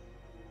message.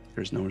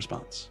 There's no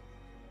response.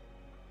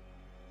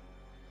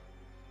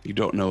 You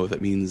don't know if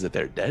that means that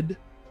they're dead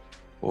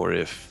or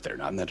if they're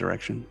not in that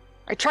direction.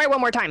 I try one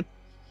more time.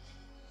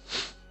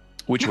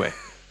 Which way?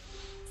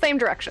 Same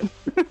direction.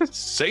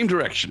 Same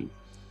direction.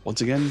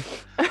 Once again,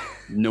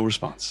 no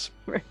response.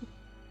 Right.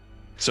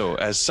 So,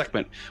 as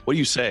Sekhmet, what do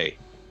you say?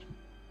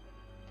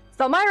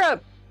 Selmyra,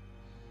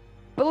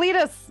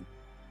 Belitas,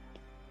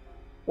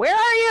 where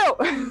are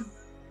you?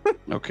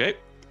 Okay.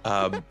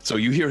 So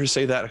you hear her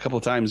say that a couple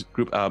of times,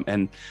 group,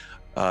 and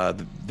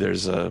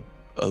there's a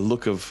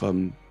look of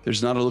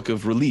there's not a look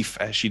of relief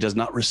as she does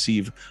not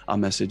receive a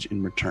message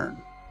in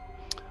return.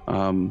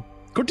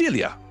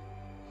 Cordelia,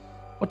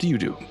 what do you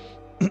do?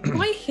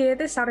 Do I hear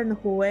this out in the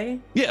hallway?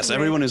 Yes,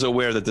 everyone is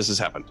aware that this has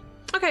happened.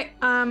 Okay.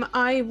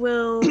 I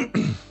will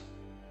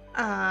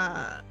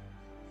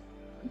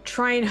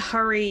try and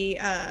hurry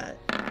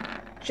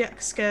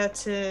Jexka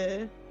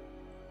to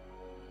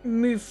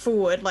move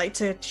forward,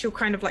 she'll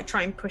kind of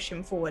try and push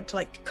him forward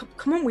to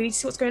come on, we need to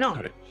see what's going on.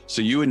 All right.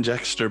 So you and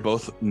Dexter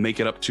both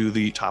make it up to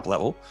the top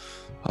level.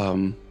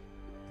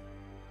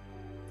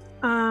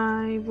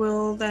 I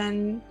will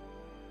then,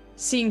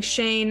 seeing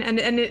Shane, and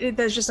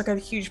there's just a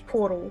huge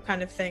portal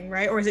kind of thing,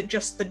 right? Or is it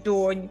just the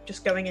door and you're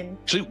just going in?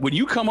 Actually, when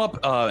you come up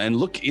and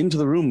look into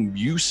the room,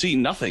 you see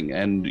nothing,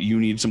 and you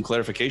need some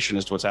clarification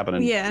as to what's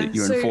happening. Yeah,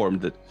 you're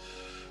informed that.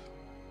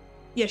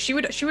 Yeah, she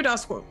would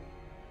ask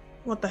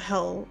what the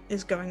hell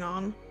is going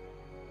on.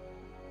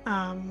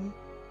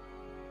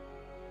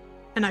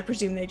 And I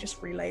presume they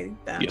just relay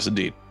that. Yes,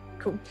 indeed.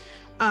 Cool.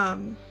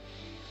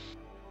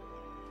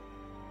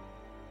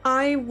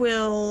 I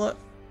will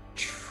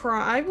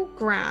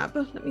grab,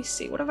 let me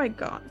see, what have I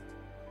got?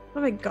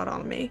 What have I got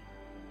on me?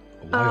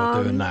 While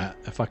you're doing that,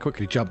 if I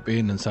quickly jump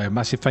in and say a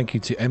massive thank you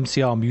to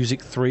MCR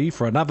Music 3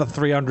 for another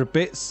 300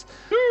 bits.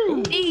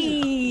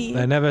 Eee.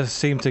 They never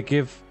seem to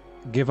give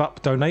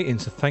up donating,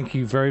 so thank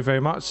you very, very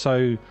much.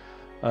 So,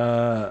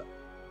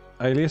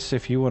 Alias,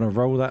 if you want to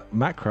roll that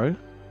macro.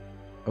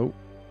 Oh,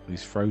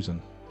 he's frozen.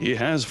 He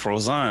has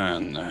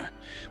frozen.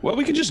 Well,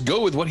 we can just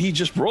go with what he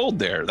just rolled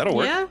there. That'll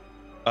work. Yeah.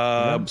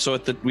 So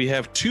we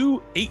have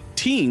 2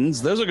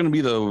 18s. Those are going to be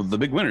the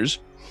big winners.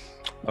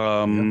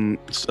 So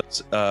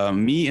that's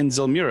me and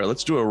Zelmira.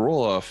 Let's do a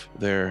roll off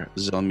there,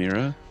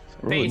 Zelmira.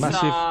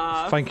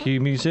 Massive thank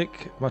you,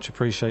 music. Much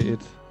appreciated.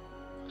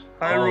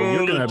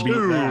 You're gonna beat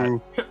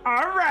that.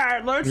 All right,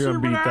 let's You're see gonna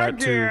beat what I that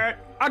too. get.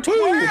 A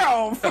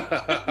 12.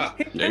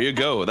 There you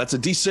go. That's a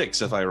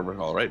D6, if I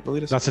recall, right,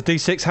 Belitas? That's a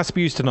D6. Has to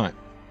be used tonight.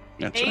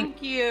 That's right.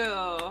 Thank you.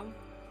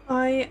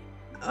 I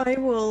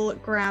will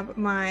grab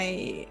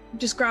a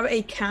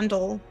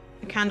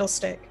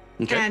candlestick,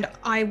 Okay. and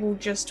I will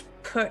just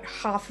put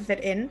half of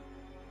it in,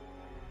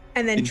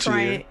 and then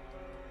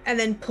and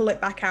then pull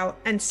it back out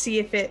and see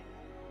if it.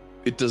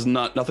 It does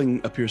not.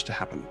 Nothing appears to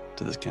happen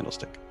to this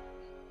candlestick.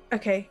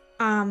 Okay.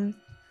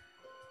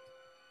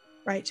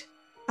 Right.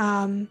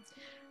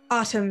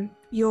 Artem,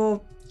 your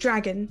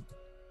dragon.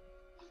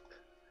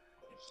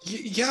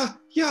 Yeah.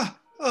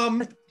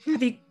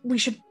 We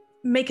should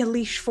make a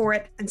leash for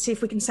it and see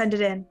if we can send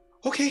it in.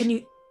 Okay. Can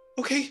you?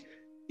 Okay.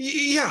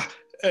 Yeah.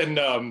 And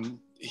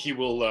he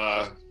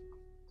will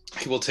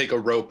take a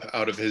rope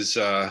out of his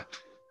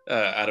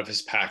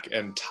pack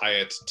and tie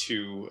it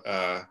to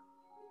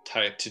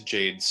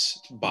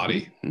Jade's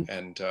body,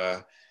 and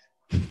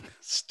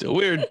Still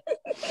weird.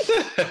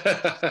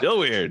 Still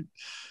weird.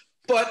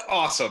 But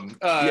awesome.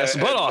 Yes,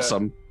 but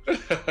awesome.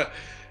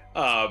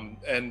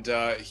 And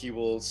he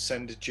will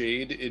send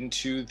Jade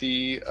into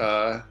the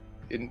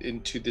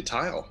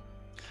tile.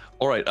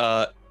 All right.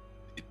 What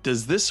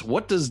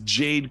does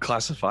Jade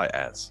classify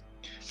as?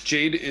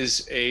 Jade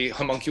is a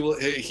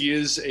homunculus. He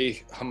is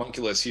a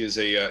homunculus. He's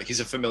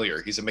a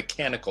familiar. He's a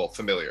mechanical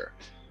familiar.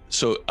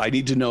 So I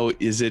need to know: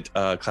 is it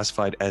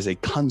classified as a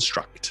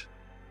construct?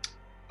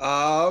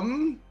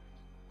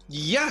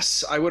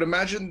 Yes, I would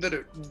imagine that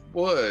it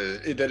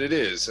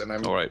is, and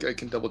All right. I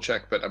can double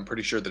check, but I'm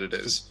pretty sure that it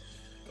is.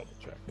 Double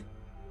check.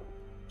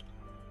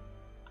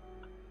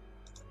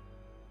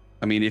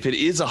 I mean, if it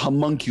is a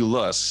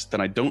homunculus,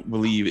 then I don't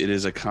believe it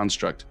is a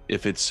construct.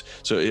 If it's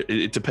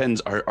it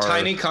depends.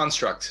 Tiny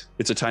construct.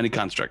 It's a tiny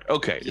construct.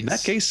 Okay, in that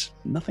Yes. case,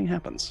 nothing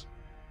happens.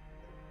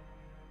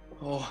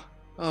 Oh,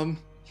 I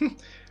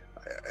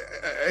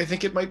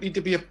think it might need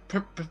to be a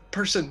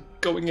person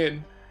going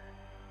in.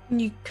 Can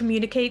you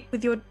communicate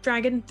with your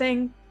dragon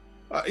thing?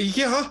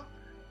 Yeah.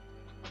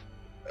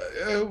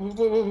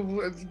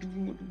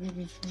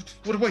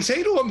 What do I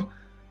say to him?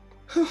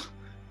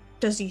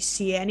 Does he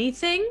see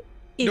anything?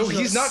 Is No,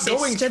 your he's not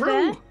going sister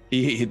through.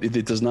 there?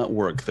 It does not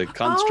work. The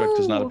construct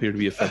does not Oh. appear to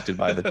be affected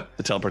by the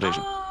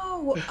teleportation.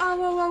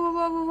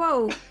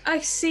 Whoa. I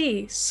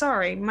see.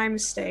 Sorry, my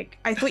mistake.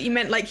 I thought you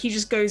meant he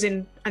just goes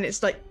in and it's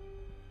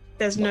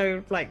there's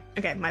no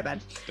okay, my bad.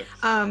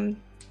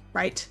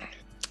 Right.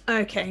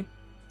 Okay.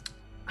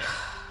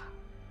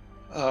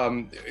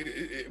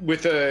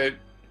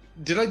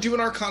 Did I do an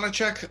Arcana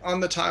check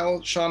on the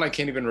tile, Sean? I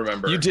can't even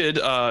remember. You did.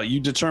 You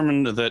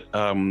determined that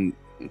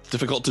it's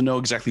difficult to know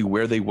exactly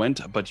where they went,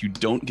 but you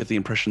don't get the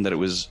impression that it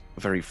was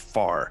very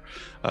far.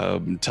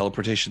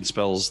 Teleportation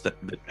spells that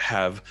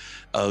have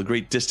a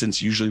great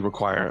distance usually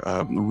require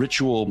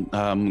ritual,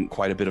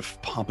 quite a bit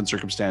of pomp and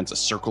circumstance, a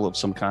circle of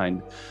some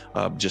kind,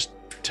 just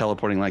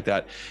teleporting like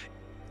that.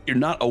 you're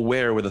not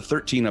aware with a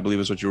 13, I believe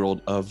is what you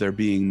rolled, of there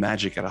being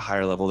magic at a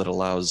higher level that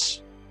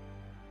allows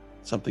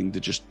something to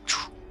just,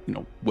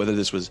 whether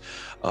this was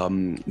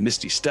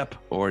Misty Step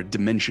or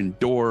Dimension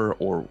Door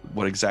or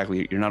what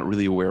exactly, you're not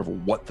really aware of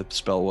what the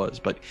spell was,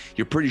 but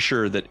you're pretty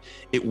sure that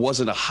it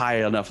wasn't a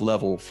high enough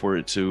level for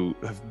it to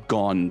have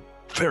gone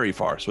very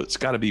far. So it's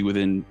got to be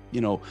within,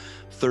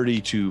 30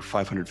 to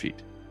 500 feet.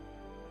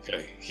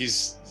 Okay,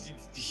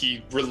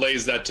 he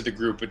relays that to the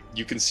group, but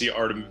you can see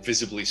Artem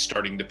visibly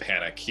starting to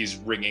panic. He's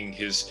wringing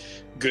his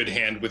good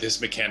hand with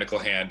his mechanical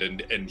hand,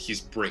 and he's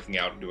breaking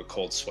out into a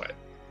cold sweat.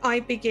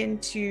 I begin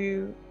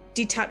to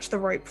detach the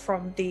rope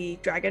from the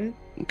dragon,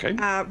 Okay.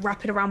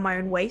 wrap it around my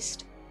own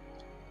waist,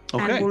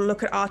 Okay. and we'll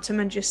look at Artem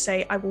and just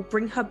say, I will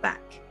bring her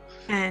back,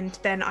 and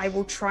then I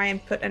will try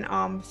and put an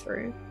arm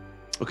through.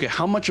 Okay,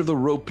 how much of the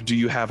rope do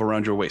you have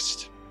around your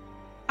waist?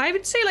 I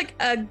would say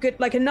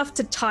enough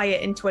to tie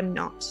it into a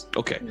knot.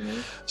 Okay,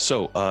 Mhm.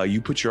 so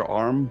you put your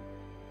arm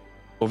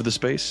over the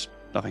space,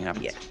 nothing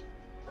happens.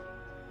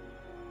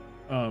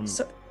 Yeah.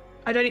 So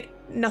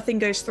nothing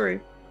goes through.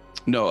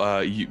 No,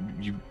 you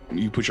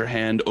put your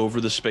hand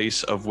over the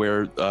space of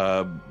where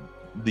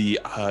the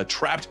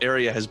trapped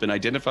area has been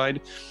identified.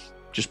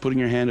 Just putting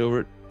your hand over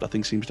it,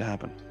 nothing seems to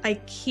happen. I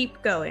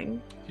keep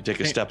going. You take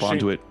a Hey, step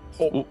onto it.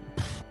 Oh,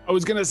 I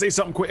was gonna say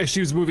something quick as she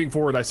was moving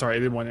forward. I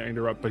didn't want to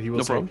interrupt, but he will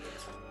No say,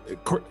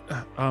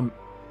 problem.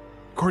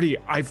 Cordy,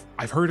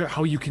 I've heard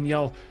how you can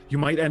yell. You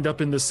might end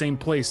up in the same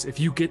place. If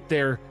you get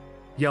there,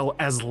 yell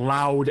as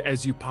loud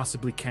as you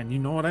possibly can. You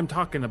know what I'm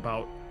talking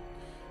about.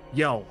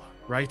 Yell,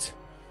 right?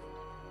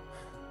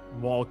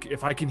 Well,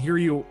 if I can hear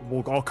you,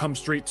 I'll come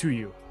straight to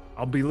you.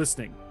 I'll be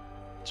listening.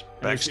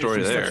 Backstory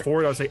if she there. steps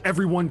forward, I'll say,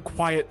 everyone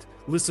quiet,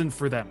 listen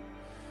for them.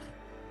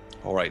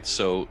 All right,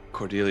 so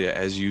Cordelia,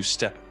 as you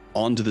step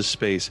onto the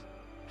space,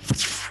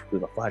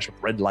 there's a flash of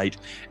red light,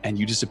 and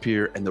you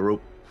disappear, and the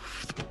rope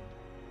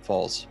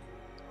falls,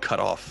 cut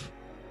off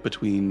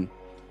between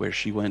where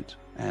she went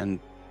and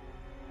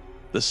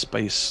the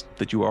space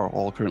that you are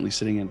all currently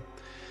sitting in.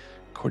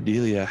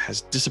 Cordelia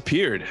has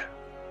disappeared.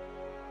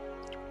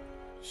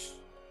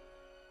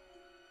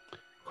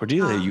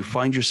 Cordelia, you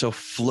find yourself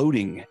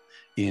floating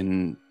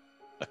in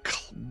a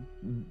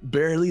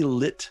barely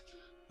lit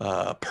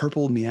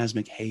purple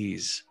miasmic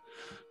haze.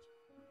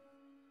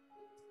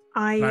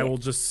 And I will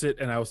just sit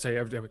and I will say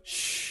every day,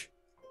 shh,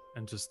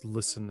 and just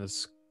listen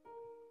as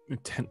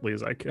intently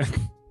as I can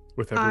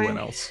with everyone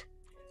else.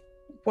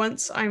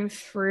 Once I'm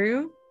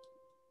through,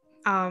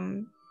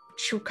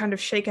 she'll kind of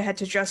shake her head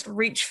to just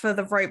reach for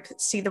the rope,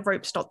 see the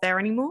rope's not there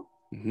anymore.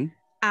 Mm-hmm.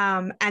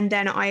 And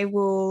then I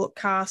will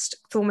cast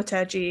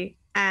Thaumaturgy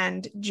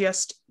and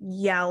just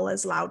yell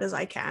as loud as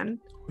I can.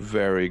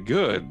 Very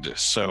good.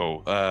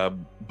 So,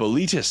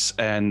 Boletus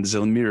and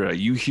Zelmira,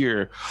 you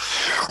hear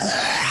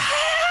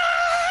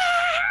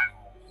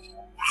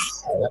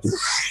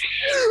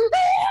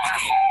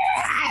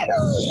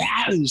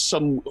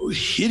some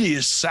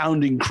hideous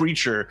sounding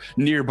creature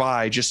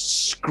nearby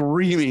just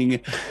screaming.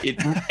 It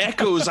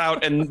echoes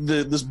out, and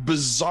this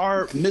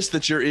bizarre mist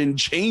that you're in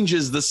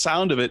changes the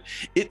sound of it.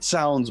 It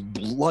sounds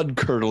blood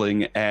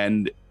curdling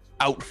and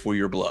out for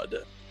your blood.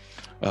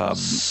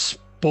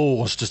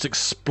 Spores just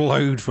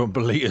explode from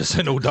Boletus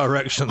in all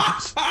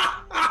directions.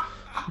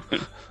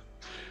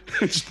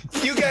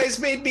 You guys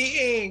made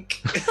me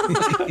ink.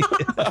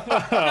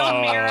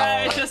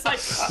 Mira is just like.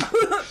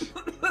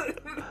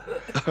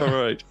 All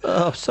right.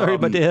 Oh, sorry,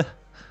 my dear.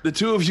 The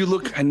two of you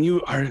look, and you're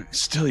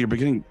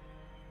beginning.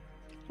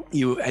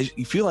 You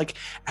feel like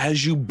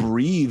as you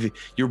breathe,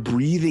 you're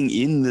breathing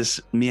in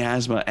this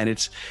miasma, and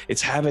it's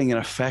having an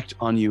effect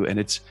on you,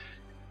 and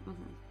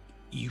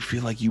you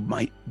feel like you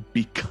might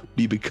be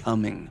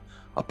becoming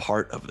a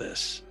part of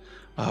this.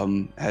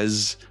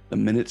 As the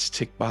minutes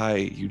tick by,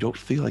 you don't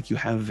feel like you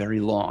have very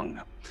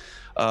long.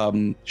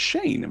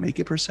 Shane, make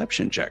a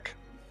perception check.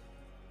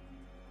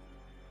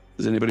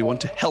 Does anybody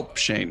want to help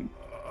Shane?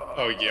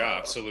 Oh yeah,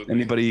 absolutely.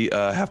 Anybody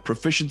have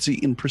proficiency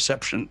in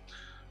perception?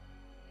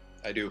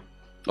 I do.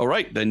 All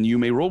right, then you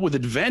may roll with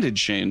advantage,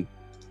 Shane.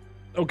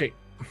 Okay.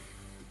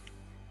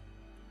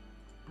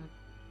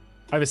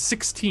 I have a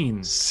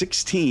 16.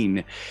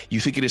 16. You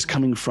think it is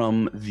coming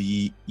from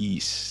the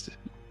east.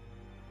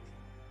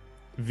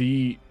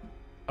 The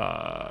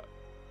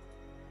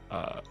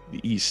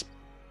east.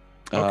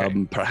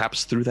 Okay.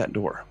 Perhaps through that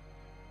door.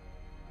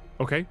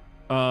 Okay.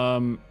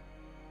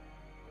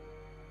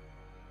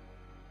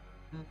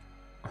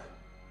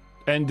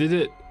 And did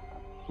it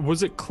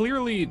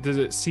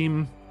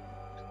seem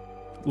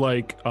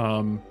like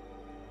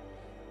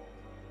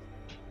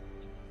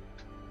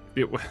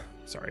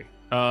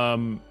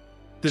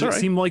did it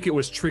seem like it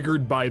was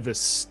triggered by the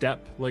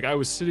step? Like I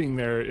was sitting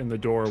there in the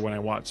door when I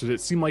watched. Did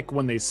it seem like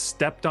when they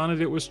stepped on it,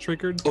 it was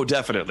triggered? Oh,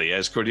 definitely.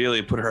 As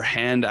Cordelia put her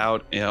hand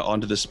out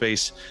onto the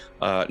space,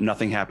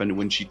 nothing happened.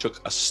 When she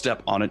took a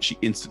step on it, she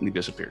instantly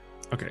disappeared.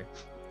 Okay.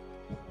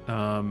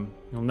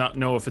 He'll not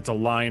know if it's a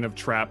line of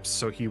traps,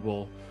 so he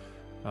will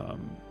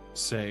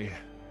say,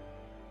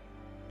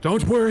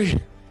 "Don't worry.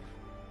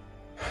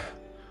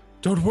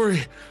 Don't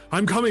worry,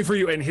 I'm coming for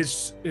you. And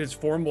his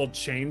form will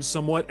change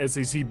somewhat as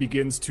he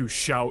begins to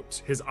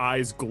shout. His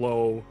eyes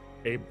glow.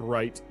 A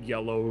bright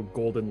yellow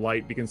golden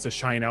light begins to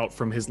shine out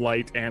from his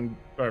light and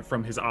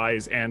from his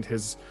eyes and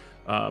his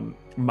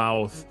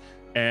mouth.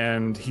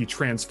 And he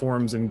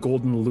transforms, and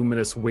golden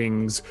luminous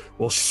wings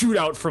will shoot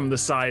out from the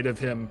side of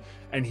him,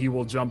 and he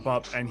will jump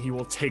up and he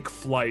will take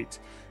flight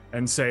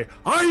and say,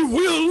 I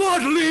will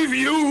not leave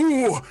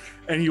you!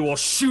 And he will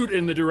shoot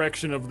in the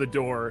direction of the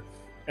door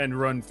and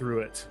run through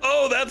it.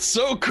 Oh, that's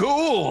so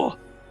cool!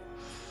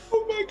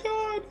 Oh my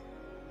god!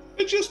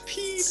 I just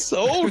peed.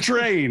 Soul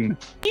Train!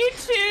 You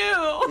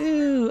too!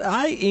 Ooh,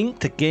 I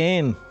inked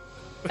again.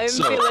 I'm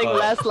feeling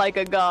less like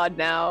a god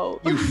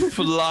now. You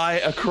fly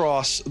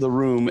across the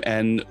room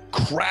and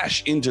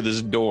crash into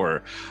this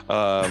door,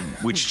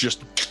 which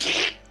just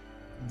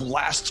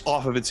blasts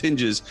off of its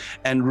hinges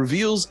and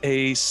reveals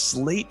a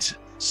slate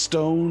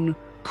stone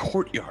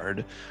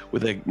courtyard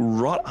with a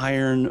wrought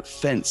iron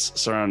fence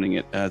surrounding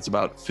it. It's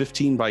about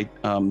 15 by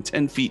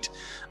 10 feet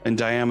in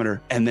diameter,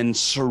 and then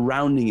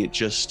surrounding it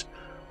just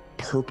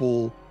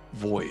purple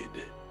void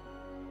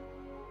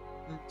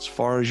as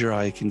far as your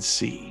eye can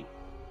see.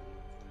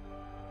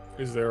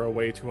 Is there a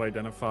way to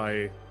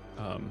identify,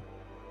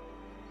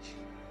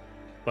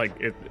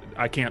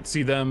 I can't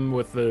see them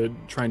with the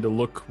trying to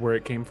look where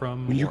it came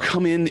from? When you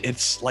come in,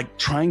 it's like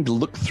trying to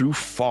look through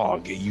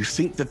fog. You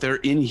think that they're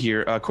in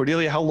here.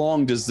 Cordelia, how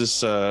long does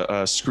this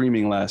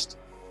screaming last?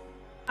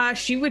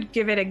 She would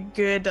give it a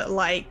good,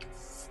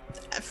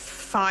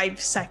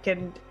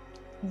 5-second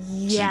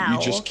yell. So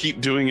you just keep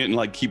doing it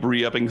and keep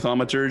re-upping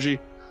thaumaturgy?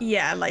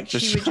 Yeah,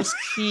 she would just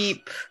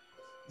keep...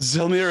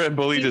 Zelmira and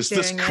Bolitas,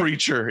 this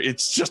creature,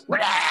 it's just...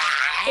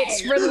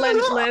 It's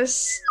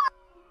relentless.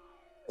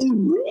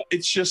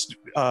 It's just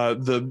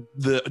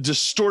the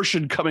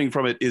distortion coming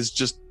from it is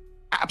just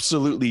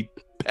absolutely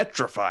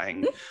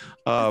petrifying. It's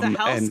a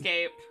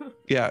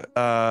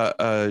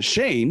hellscape.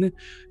 Shane,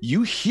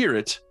 you hear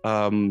it.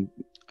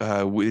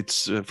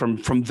 It's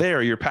from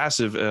there. Your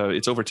passive.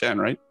 It's over 10,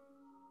 right?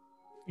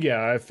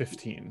 Yeah, I have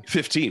 15.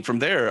 15. From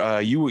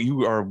there,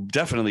 you are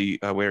definitely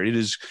aware. It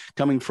is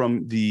coming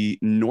from the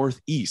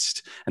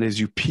northeast, and as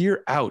you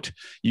peer out,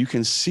 you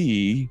can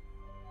see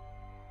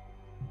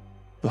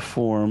the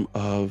form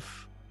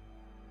of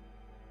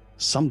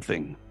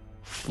something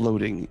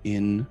floating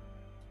in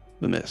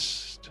the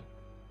mist.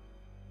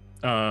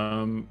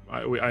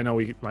 I know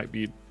we might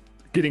be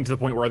getting to the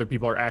point where other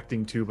people are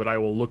acting too, but I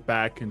will look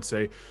back and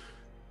say,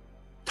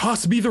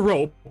 "Toss me the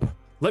rope.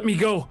 Let me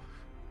go."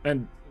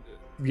 And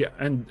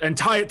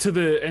tie it to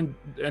the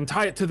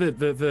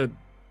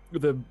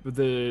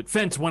the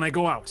fence when I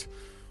go out.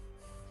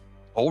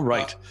 All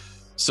right.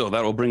 So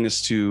that will bring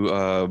us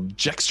to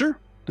Jexter.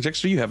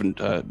 Jexter, you haven't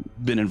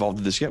been involved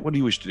in this yet. What do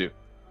you wish to do?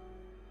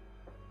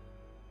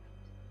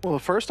 Well,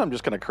 first I'm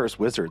just going to curse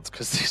wizards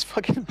because these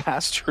fucking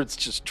bastards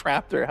just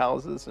trap their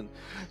houses and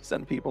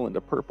send people into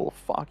purple,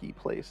 foggy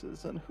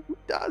places. And who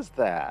does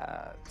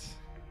that?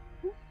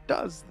 Who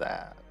does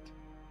that?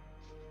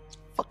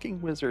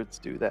 Fucking wizards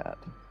do that.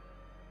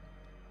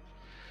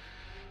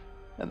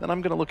 And then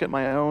I'm going to look at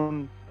my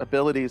own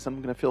abilities.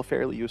 I'm going to feel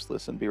fairly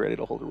useless and be ready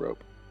to hold a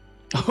rope.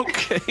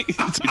 Okay.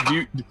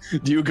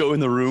 do you go in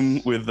the room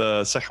with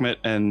Sekhmet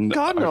and...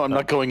 God, no, I'm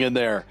not going in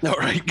there. All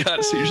right, got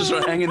it. So you're just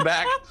sort of hanging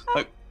back?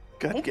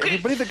 Okay.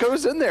 Everybody that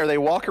goes in there, they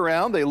walk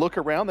around, they look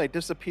around, they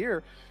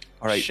disappear.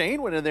 All right.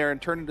 Shane went in there and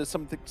turned into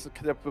some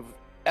kind of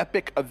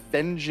epic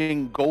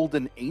avenging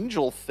golden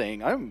angel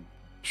thing.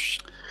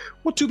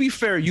 Well, to be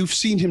fair, you've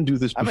seen him do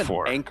this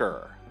before. I'm an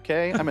anchor,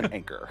 okay? I'm an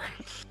anchor.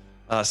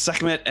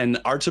 Sekhmet and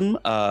Artem,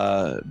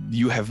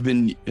 you have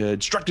been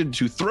instructed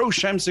to throw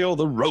Shamsiel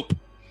the rope.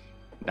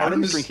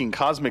 Artem is drinking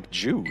cosmic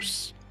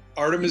juice.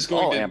 Artem is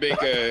going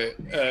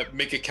to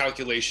make a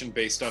calculation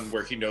based on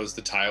where he knows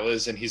the tile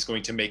is, and he's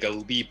going to make a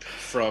leap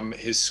from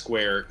his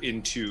square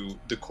into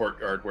the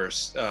courtyard where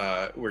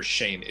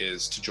Shane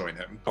is to join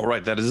him. All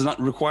right, that does not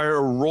require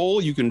a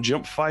roll. You can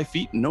jump 5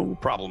 feet, no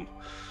problem.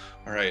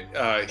 All right,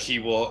 he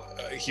will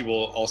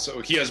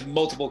also. He has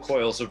multiple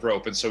coils of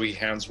rope, and so he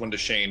hands one to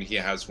Shane. He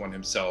has one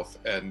himself,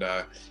 and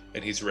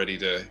he's ready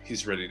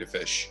to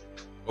fish.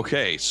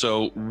 Okay,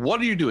 so what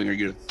are you doing? Are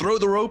you going to throw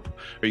the rope?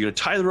 Are you going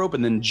to tie the rope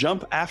and then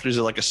jump after? Is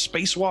it like a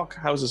spacewalk?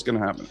 How is this going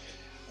to happen?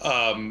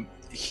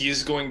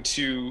 He's going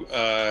to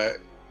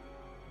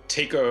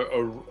take what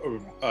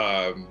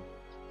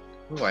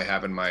do I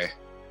have in my...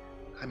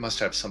 I must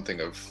have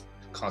something of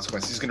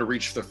consequence. He's going to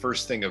reach for the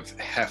first thing of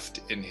heft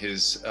in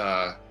his...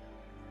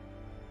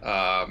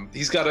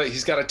 he's got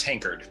a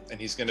tankard, and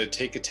he's going to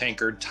take a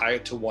tankard, tie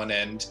it to one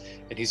end,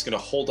 and he's going to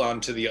hold on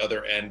to the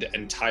other end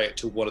and tie it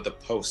to one of the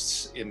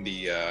posts in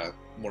the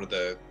one of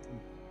the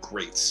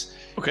grates.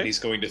 Okay. And he's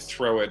going to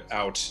throw it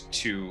out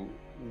to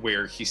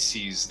where he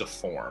sees the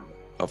form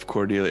of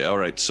Cordelia. All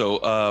right. So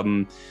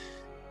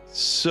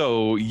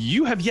so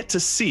you have yet to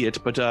see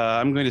it, but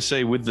I'm going to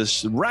say with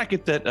this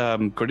racket that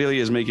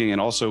Cordelia is making, and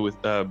also with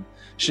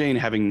Shane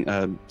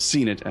having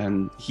seen it,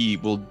 and he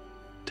will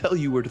tell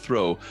you where to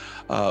throw.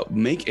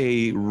 Make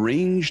a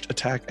ranged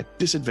attack at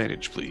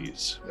disadvantage,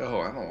 please. Oh,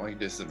 I don't like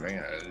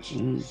disadvantage.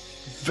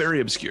 Very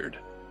obscured.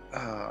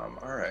 All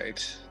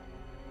right.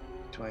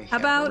 Do I How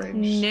have about a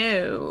range?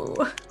 no?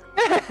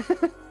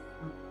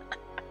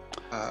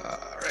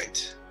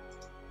 Right.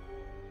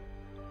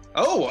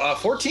 Oh,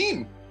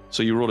 14.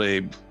 So you rolled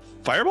a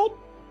firebolt?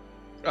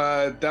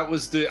 That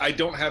was the. I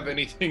don't have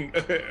anything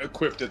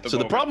equipped at the moment. So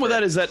the problem with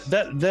that is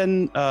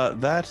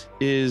that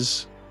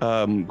is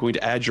going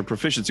to add your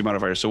proficiency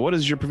modifier. So what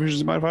is your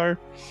proficiency modifier?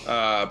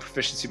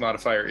 Proficiency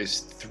modifier is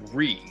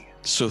 3.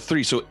 So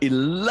 3. So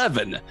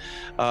 11.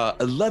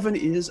 11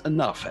 is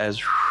enough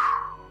as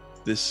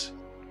this,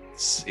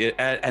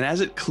 and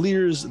as it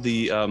clears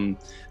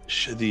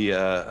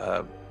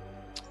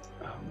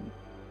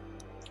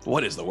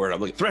what is the word?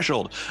 I'm like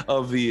threshold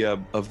of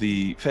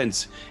the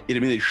fence. It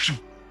immediately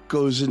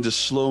goes into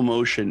slow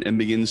motion and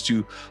begins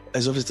to,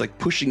 as if it's like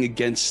pushing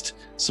against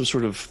some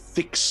sort of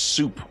thick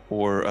soup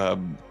or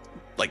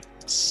like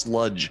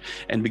sludge,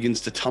 and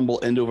begins to tumble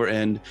end over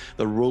end.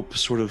 The rope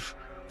sort of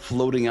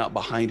floating out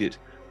behind it,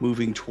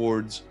 moving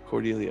towards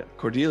Cordelia.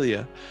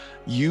 Cordelia,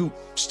 you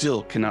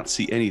still cannot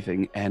see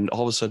anything, and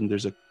all of a sudden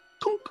there's a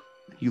clunk.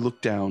 You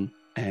look down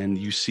and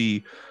you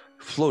see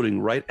floating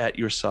right at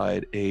your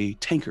side a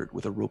tankard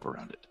with a rope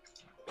around it.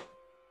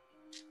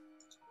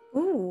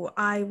 Ooh,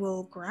 I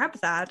will grab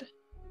that.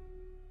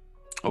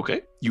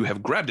 Okay, you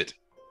have grabbed it.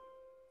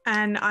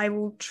 And I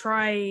will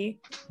try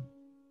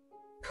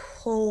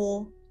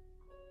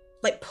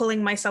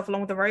pulling myself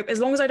along the rope. As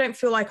long as I don't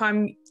feel like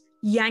I'm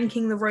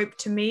yanking the rope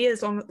to me,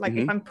 as long like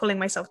if I'm pulling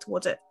myself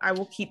towards it, I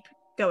will keep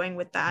going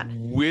with that.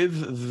 With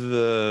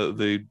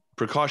the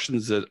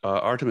precautions that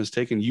Artem has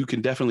taken, you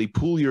can definitely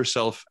pull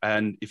yourself,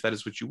 and if that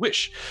is what you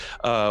wish,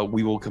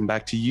 we will come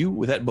back to you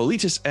with that.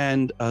 Boletus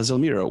and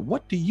Zelmira,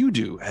 what do you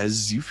do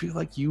as you feel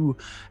like you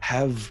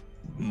have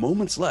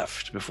moments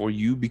left before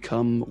you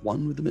become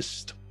one with the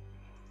mist?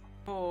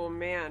 Oh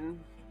man,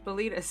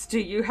 Boletus, do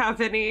you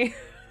have any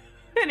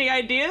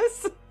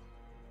ideas?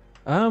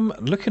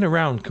 Looking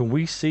around, can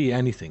we see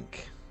anything?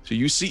 So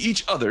you see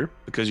each other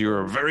because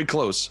you're very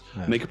close.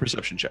 Yeah. Make a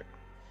perception check.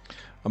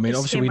 I mean,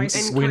 obviously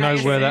we know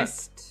where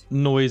that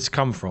noise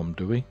come from,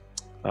 do we?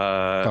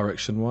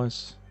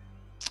 Direction-wise?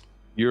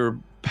 Your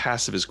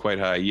passive is quite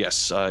high.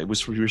 Yes, it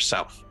was from your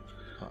south.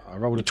 I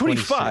rolled a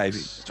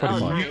 25.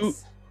 25. Oh,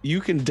 nice.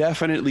 You can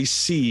definitely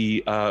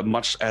see,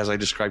 much as I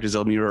described to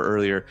Zelmira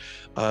earlier,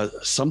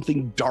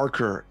 something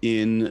darker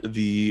in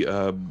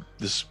the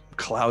this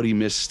cloudy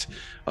mist.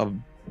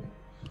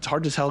 It's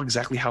hard to tell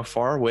exactly how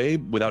far away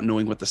without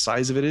knowing what the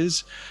size of it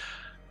is.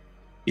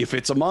 If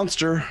it's a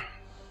monster,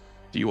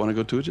 do you want to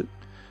go towards it?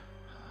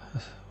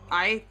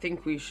 I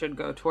think we should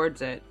go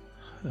towards it.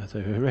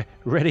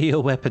 Ready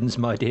your weapons,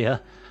 my dear.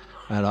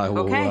 And I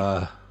will.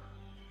 Okay.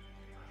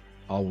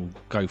 I'll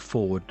go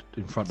forward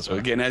in front of So her.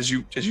 again, as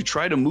you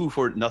try to move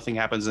forward, nothing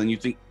happens, and you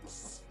think,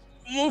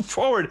 move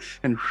forward,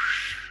 and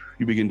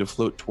you begin to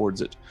float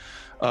towards it.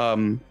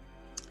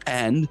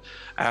 And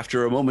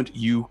after a moment,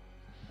 you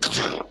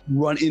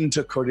run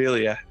into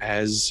Cordelia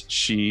as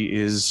she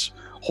is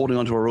holding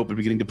onto a rope and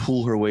beginning to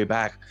pull her way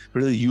back.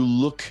 Really, you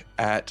look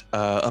at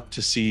up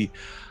to see,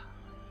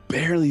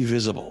 barely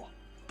visible,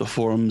 the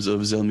forms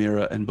of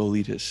Zelmira and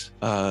Boletus,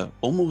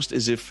 almost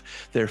as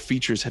if their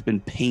features have been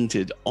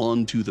painted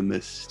onto the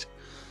mist.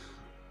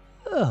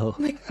 Oh,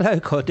 hello,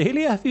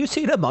 Cordelia. Have you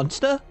seen a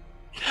monster?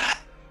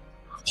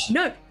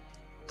 No,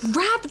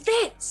 grab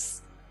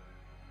this.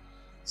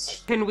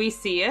 Can we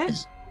see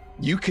it?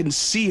 You can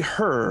see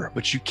her,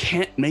 but you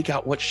can't make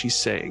out what she's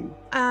saying.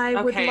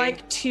 I would Okay.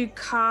 like to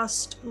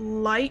cast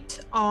light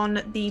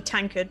on the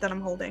tankard that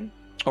I'm holding.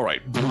 All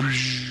right.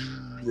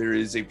 There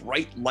is a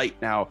bright light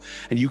now,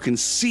 and you can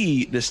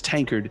see this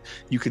tankard.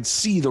 You can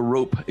see the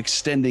rope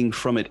extending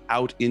from it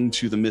out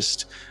into the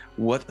mist.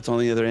 What's on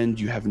the other end,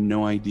 you have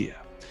no idea.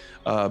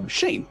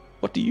 Shane,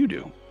 what do you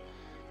do?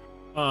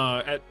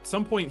 At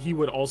some point, he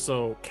would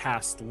also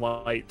cast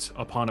light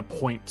upon a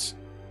point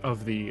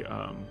of the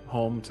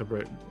home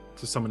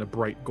to summon a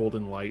bright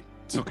golden light.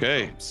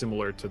 Okay.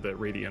 Similar to the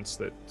radiance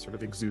that sort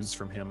of exudes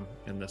from him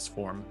in this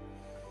form.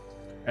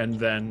 And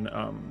then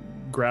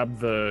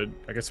grab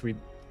I guess we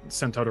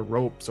sent out a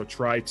rope, so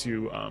try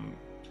to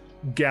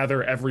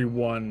gather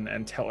everyone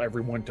and tell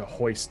everyone to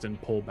hoist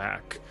and pull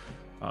back,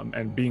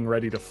 and being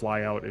ready to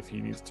fly out if he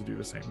needs to do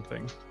the same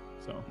thing.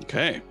 So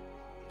Okay.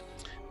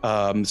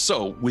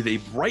 So with a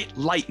bright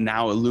light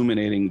now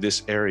illuminating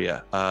this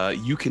area,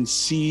 you can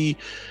see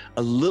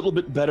a little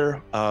bit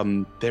better.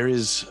 There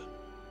is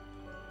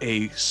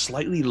a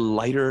slightly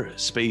lighter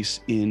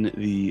space in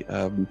the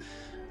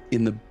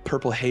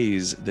purple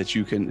haze that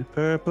you can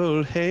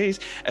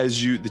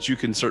that you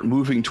can start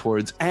moving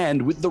towards,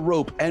 and with the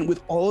rope and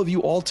with all of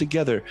you all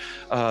together.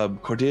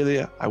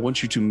 Cordelia, I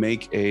want you to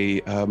make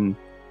a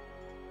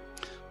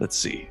let's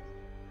see.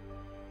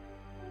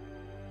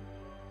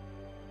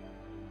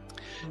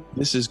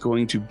 This is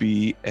going to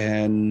be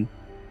an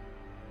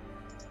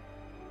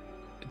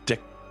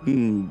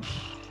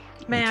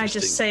May I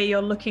just say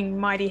you're looking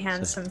mighty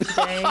handsome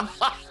today.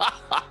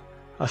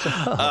 I said,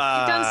 oh,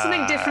 You've done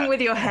something different with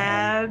your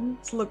hair.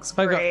 It looks Have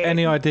I got great.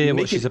 any idea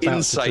what Make she's an about to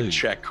insight do?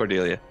 check,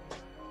 Cordelia.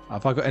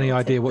 Have I got any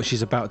idea what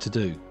she's about to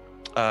do?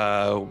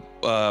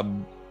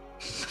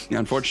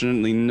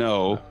 Unfortunately,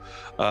 no.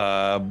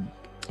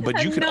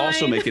 But you can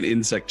also 9. make an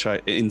insight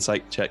check,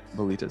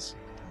 Velitas.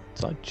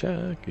 Insight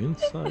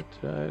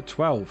check.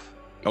 12.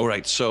 All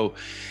right. So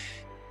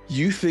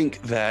you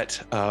think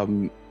that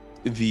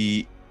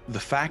the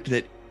fact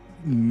that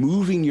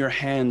moving your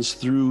hands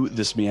through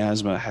this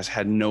miasma has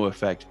had no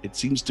effect. It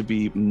seems to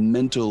be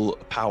mental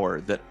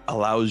power that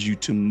allows you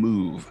to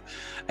move,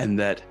 and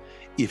that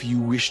if you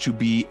wish to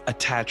be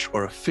attached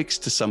or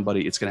affixed to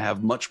somebody, it's going to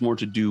have much more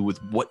to do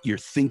with what you're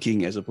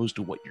thinking as opposed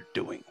to what you're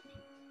doing.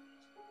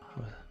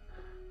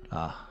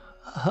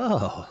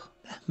 oh,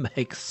 that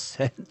makes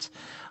sense.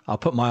 I'll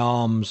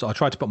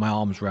try to put my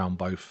arms around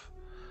both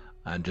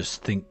and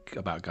just think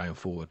about going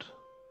forward.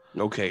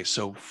 Okay,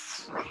 so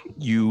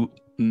you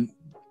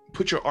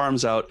put your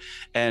arms out,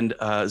 and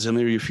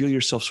Zelmira, you feel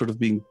yourself sort of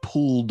being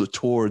pulled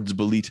towards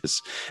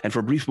Velitas. And for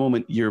a brief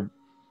moment, your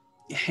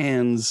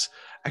hands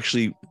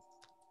actually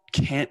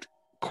can't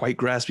quite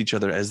grasp each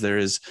other as there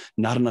is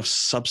not enough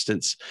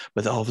substance,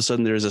 but all of a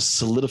sudden there is a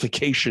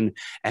solidification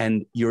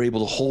and you're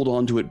able to hold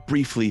on to it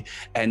briefly,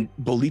 and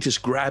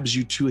Velitas grabs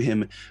you to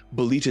him.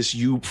 Velitas,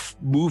 you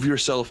move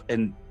yourself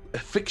and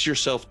affix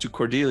yourself to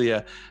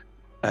Cordelia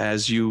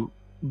as you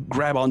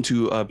grab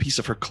onto a piece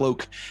of her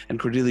cloak, and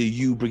Cordelia,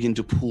 you begin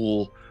to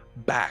pull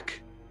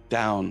back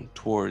down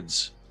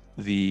towards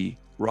the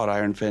wrought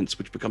iron fence,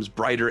 which becomes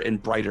brighter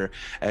and brighter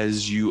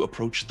as you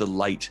approach the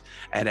light.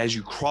 And as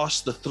you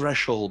cross the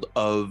threshold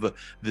of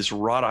this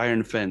wrought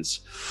iron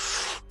fence,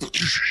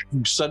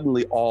 you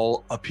suddenly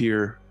all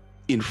appear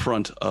in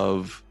front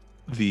of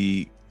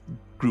the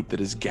group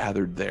that is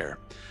gathered there.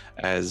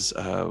 As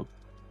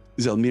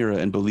Zelmira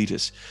and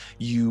Velitas,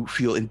 you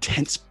feel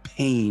intense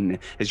pain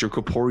as your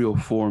corporeal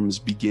forms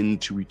begin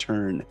to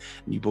return.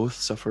 And you both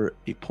suffer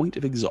a point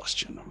of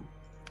exhaustion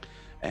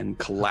and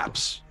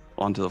collapse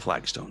onto the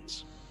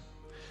flagstones.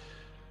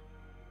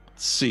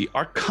 Let's see.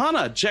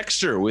 Arcana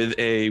Jexter with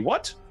a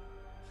what?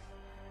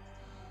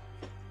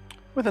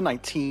 With a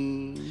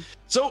 19.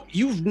 So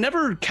you've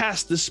never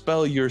cast this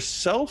spell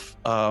yourself,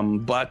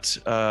 but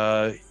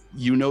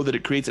you know that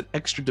it creates an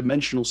extra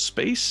dimensional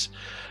space.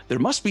 There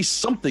must be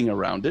something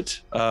around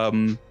it.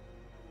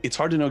 It's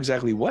hard to know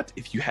exactly what.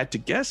 If you had to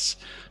guess,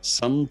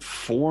 some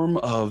form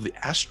of the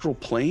astral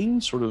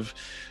plane sort of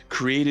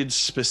created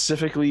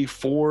specifically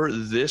for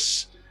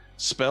this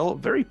spell.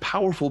 Very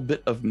powerful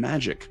bit of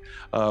magic.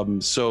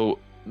 So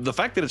the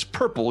fact that it's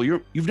purple,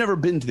 you've never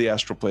been to the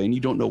astral plane. You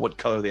don't know what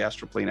color the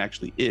astral plane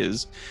actually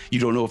is. You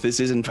don't know if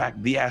this is in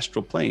fact the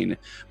astral plane,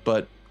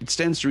 but it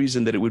stands to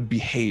reason that it would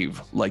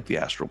behave like the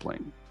astral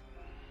plane.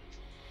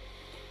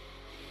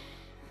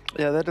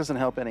 Yeah, that doesn't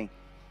help any.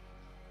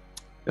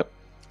 Yep.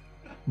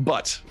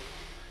 But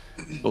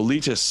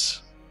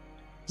Velitas,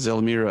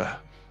 Zelmira,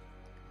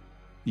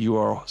 you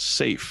are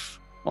safe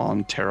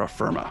on terra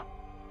firma.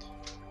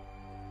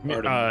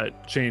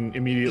 Jane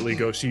immediately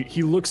goes.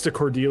 He looks to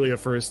Cordelia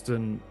first,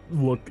 and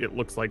it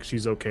looks like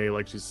she's okay,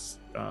 like she's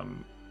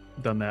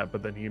done that.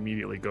 But then he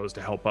immediately goes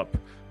to help up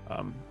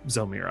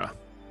Zelmira.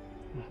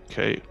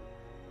 Okay.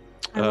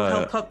 I will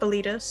help up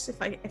Velitas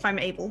if I'm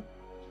able.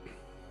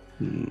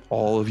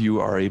 All of you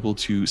are able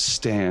to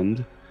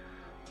stand,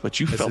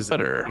 but you felt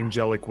better.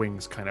 Angelic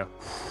wings kind of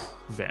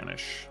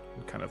vanish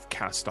and kind of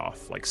cast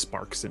off like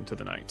sparks into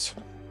the night.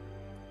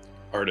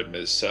 Artem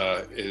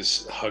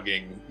is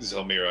hugging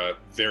Zelmira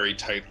very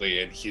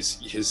tightly, and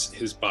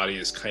his body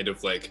is kind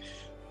of like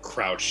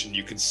crouched, and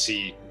you can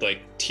see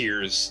like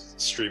tears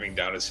streaming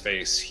down his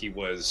face. He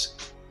was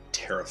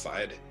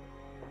terrified.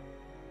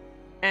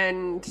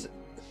 And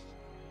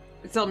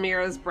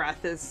Zelmira's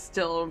breath is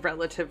still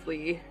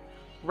relatively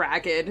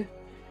ragged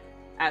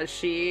as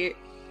she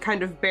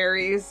kind of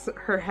buries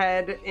her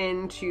head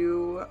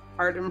into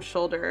Artem's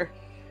shoulder,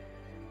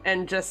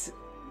 and just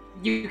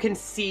you can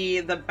see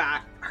the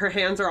back, her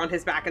hands are on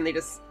his back and they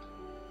just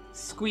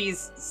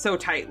squeeze so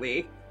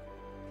tightly.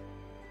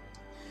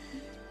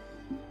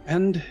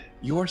 And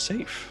you are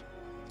safe.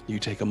 You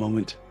take a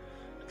moment,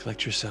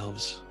 collect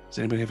yourselves. Does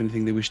anybody have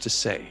anything they wish to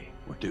say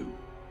or do?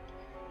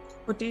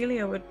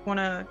 Cordelia would want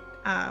to,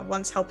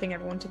 once helping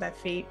everyone to their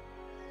feet,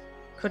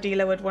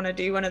 Cordelia would want to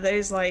do one of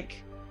those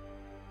like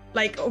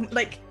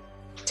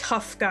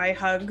tough guy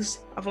hugs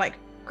of like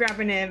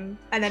grabbing him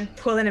and then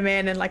pulling him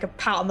in and like a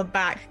pat on the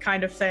back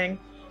kind of thing.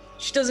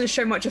 She doesn't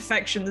show much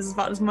affection. This is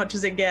about as much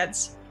as it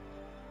gets.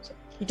 So,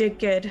 you did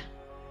good.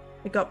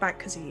 We got back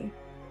because of you.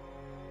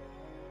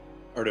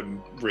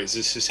 Artem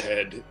raises his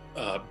head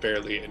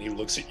barely, and he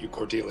looks at you,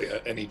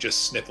 Cordelia, and he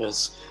just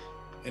sniffles,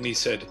 and he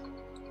said,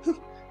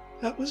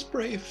 "That was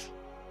brave.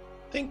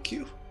 Thank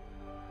you."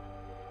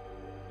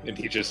 And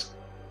he just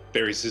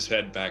buries his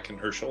head back in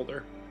her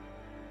shoulder.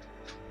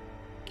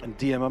 And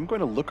DM, I'm going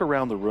to look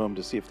around the room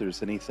to see if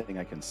there's anything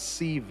I can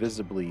see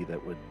visibly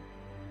that would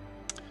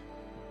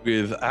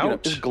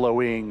Without is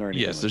glowing or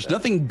anything. Yes, like there's that.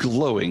 nothing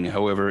glowing.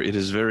 However, it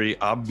is very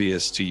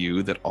obvious to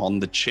you that on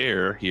the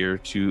chair here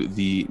to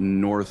the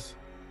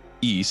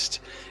northeast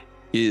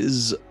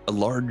is a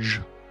large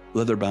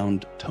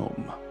leather-bound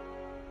tome.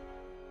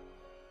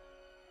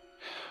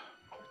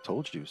 I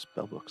told you,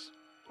 spell books.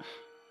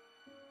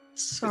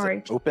 Sorry.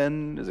 Is it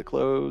open? Is it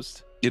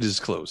closed? It is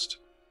closed.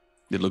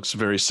 It looks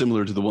very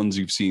similar to the ones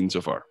you've seen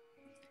so far.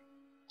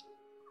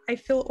 I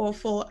feel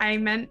awful. I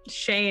meant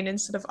Shane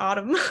instead of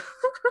Autumn.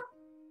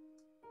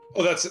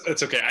 Oh, that's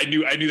okay. I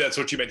knew that's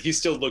what you meant. He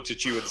still looked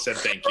at you and said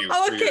thank you.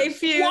 Oh, for okay, your-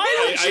 phew.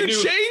 Why I would knew-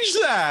 you change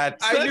that?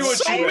 I knew what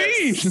so you meant.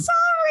 mean. Sorry.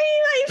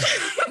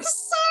 I'm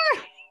sorry.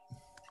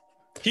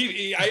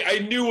 I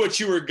knew what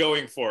you were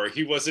going for.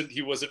 He wasn't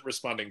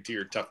responding to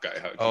your tough guy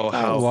hug. Oh,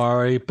 Don't how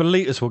worry.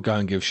 Belitas will go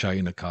and give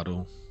Shane a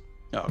cuddle.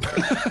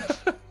 okay.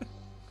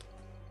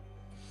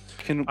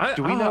 Do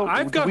we know?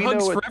 I've do got we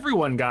hugs know for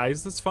everyone,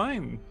 guys. That's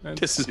fine.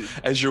 This is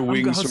as your I'm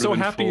wings sort so of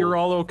happy unfold. you're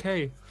all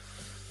okay.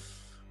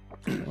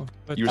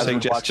 But, You were as saying,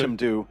 we watch Jessica? him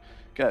do.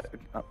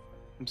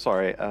 I'm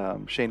sorry,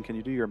 Shane. Can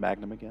you do your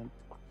magnum again?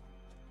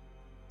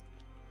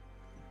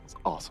 It's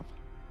awesome.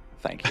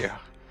 Thank you.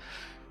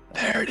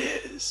 There it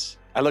is.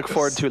 I look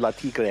forward to La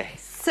Tigre.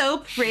 So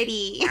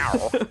pretty.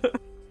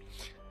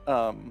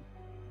 Now,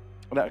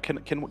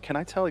 can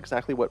I tell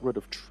exactly what would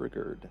have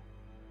triggered?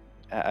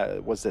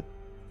 Was it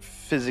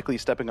physically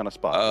stepping on a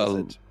spot? Was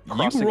it You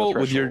crossing roll a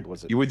with your threshold?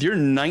 Was it... with your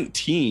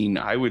 19.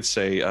 I would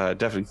say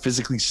definitely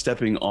physically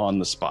stepping on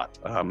the spot.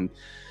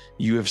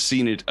 You have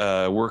seen it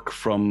work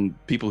from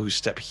people who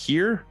step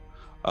here.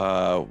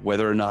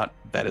 Whether or not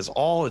that is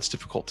all, it's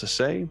difficult to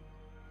say.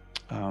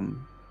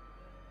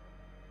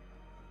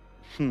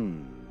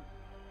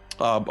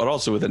 But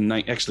also with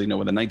a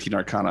with a 19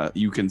 Arcana,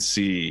 you can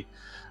see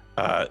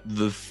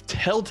the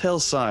telltale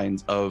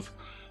signs of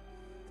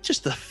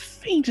just the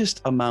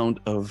faintest amount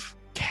of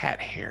cat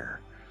hair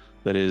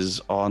that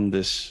is on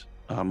this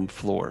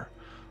floor.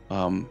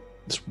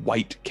 This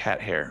white cat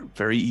hair,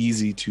 very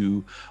easy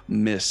to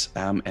miss,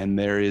 and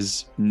there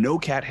is no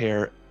cat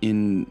hair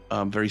in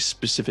very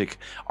specific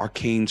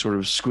arcane sort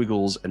of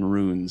squiggles and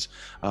runes,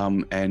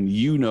 and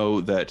you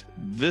know that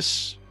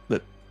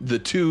the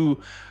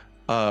two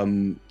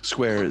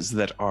squares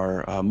that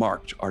are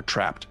marked are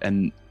trapped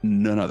and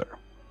none other.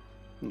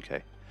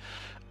 Okay.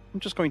 I'm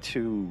just going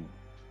to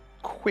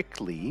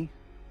quickly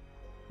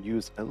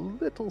use a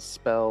little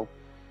spell,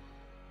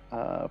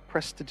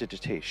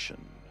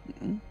 Prestidigitation.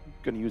 I'm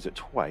going to use it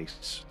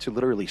twice to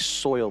literally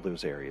soil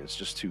those areas,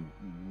 just to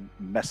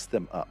mess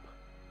them up,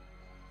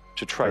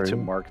 to try to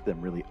mark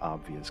them really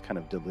obvious, kind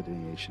of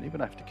delineation.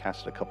 Even I have to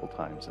cast it a couple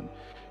times, and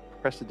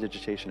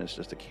Prestidigitation is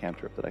just a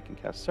cantrip that I can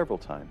cast several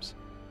times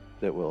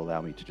that will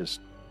allow me to just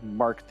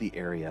mark the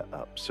area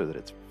up so that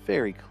it's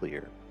very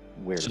clear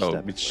where to So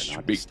step. it should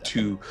not be to step.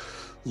 two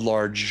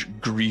large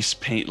grease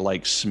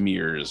paint-like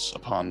smears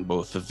upon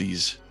both of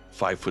these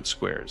 5-foot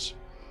squares.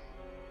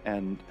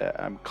 And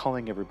I'm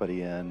calling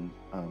everybody in.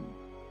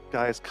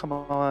 Guys, come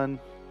on.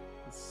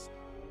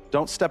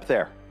 Don't step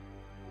there.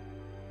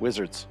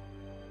 Wizards.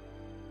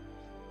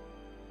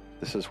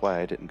 This is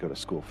why I didn't go to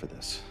school for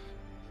this.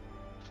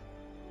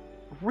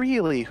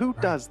 Really? Who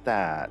does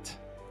that?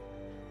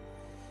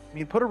 I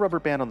mean, put a rubber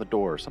band on the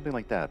door, something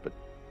like that, but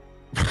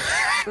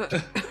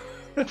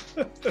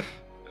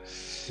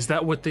is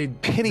that what they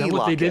Penny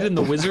what they did locket. in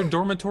the wizard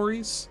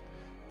dormitories?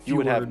 you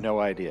would were- have no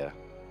idea.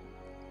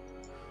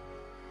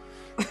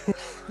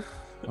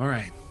 All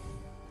right.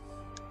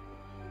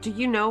 Do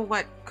you know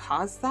what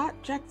caused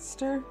that,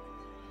 Jexter?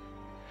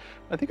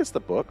 I think it's the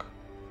book.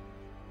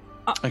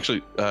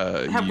 Actually,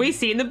 Have we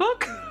seen the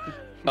book?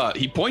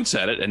 he points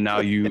at it, and now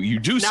you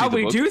do see Now the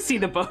we book. do see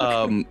the book.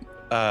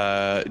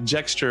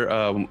 Jexter,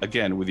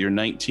 again, with your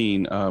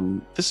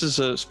 19, this is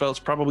a spell that's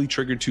probably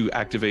triggered to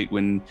activate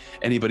when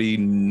anybody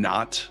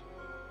not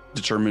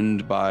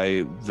determined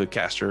by the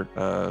caster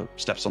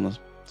steps on the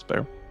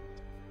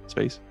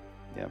space.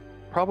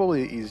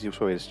 Probably the easiest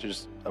way is to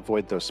just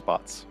avoid those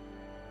spots.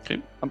 Okay.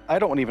 I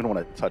don't even want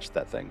to touch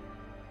that thing.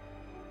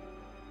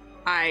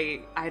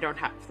 I don't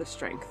have the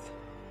strength.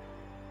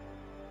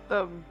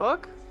 The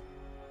book?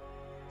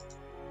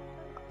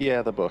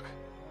 Yeah, the book.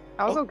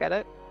 I'll go get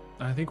it.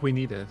 I think we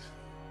need it.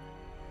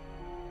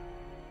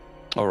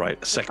 All right,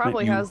 a It second.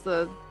 probably has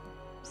the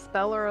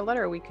spell or a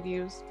letter we could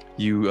use.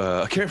 You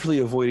carefully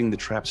avoiding the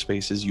trap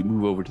spaces, you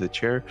move over to the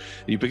chair,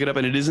 you pick it up,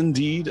 and it is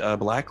indeed a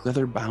black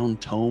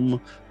leather-bound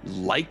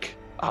tome-like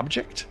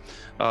object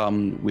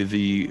with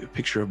the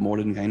picture of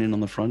Mordenkainen on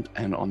the front,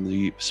 and on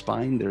the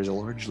spine there is a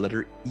large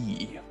letter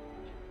E.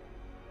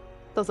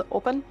 Does it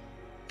open?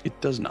 It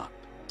does not.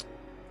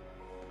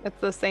 It's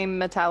the same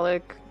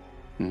metallic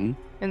Mhm.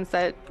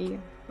 inset E.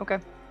 Okay.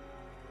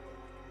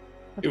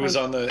 It was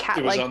on the chair.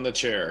 It was on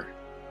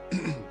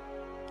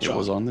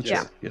the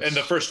chair. Yes. And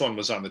the first one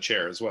was on the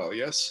chair as well,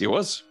 yes? It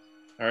was.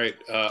 All right.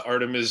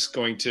 Artem is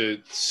going to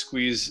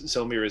squeeze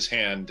Zelmira's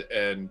hand,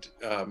 and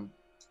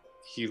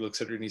he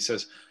looks at her and he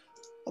says,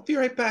 "I'll be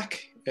right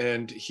back."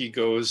 And he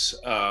goes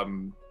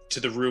to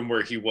the room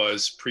where he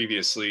was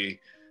previously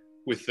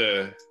with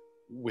the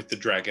with the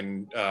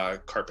dragon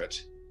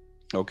carpet.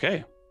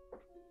 Okay.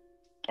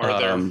 Are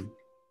there?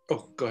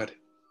 Oh, go ahead.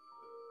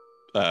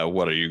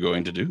 What are you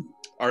going to do?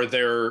 Are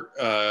there?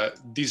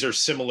 These are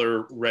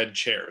similar red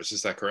chairs.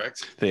 Is that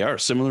correct? They are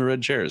similar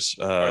red chairs.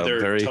 Are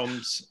there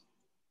tomes?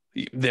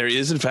 There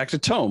is, in fact, a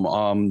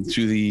tome.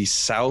 To the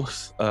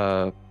south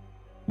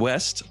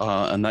west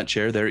on that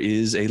chair, there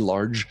is a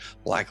large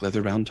black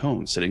leather-bound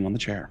tome sitting on the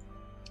chair.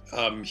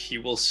 He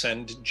will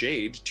send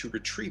Jade to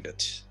retrieve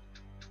it.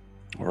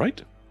 All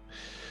right.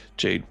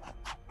 Jade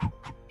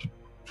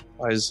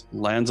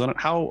lands on it.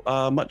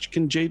 How much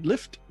can Jade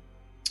lift?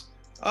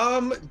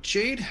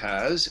 Jade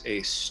has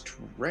a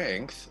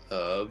strength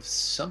of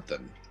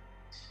something.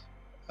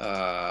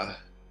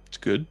 It's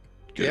good.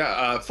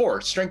 Yeah,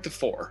 4. Strength of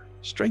 4.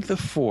 Strength of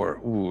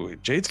 4. Ooh,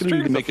 Jade's gonna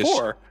need to make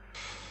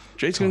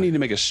Jade's gonna need to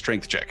make a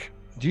strength check.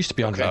 It used to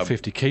be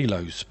 150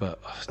 kilos, but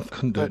I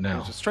couldn't do it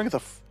now. Strength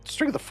of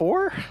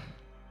 4?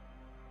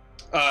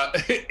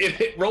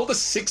 It rolled a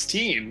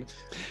 16.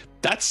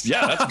 That's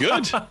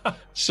good.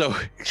 So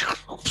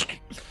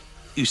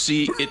you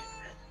see it,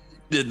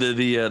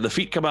 the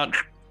feet come out.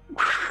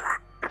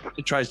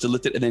 It tries to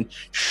lift it, and then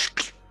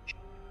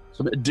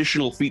some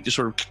additional feet just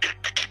sort of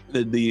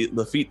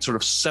the feet sort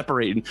of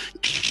separate and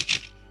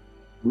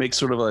make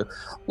sort of a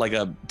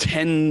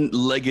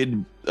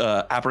 10-legged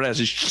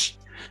apparatus,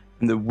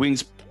 and the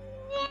wings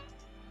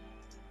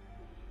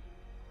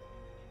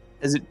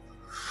as it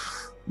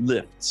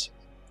lifts.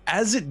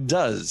 As it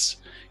does,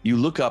 you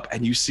look up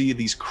and you see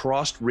these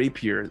crossed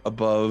rapier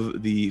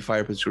above the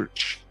fireplace sort of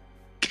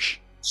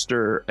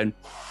stir and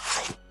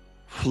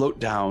float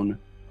down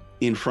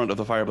in front of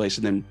the fireplace,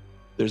 and then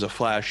there's a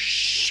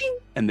flash,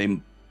 and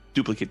they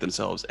duplicate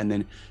themselves, and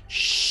then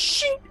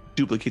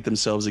duplicate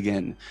themselves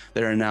again.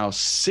 There are now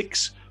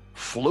 6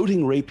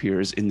 floating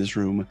rapiers in this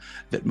room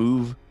that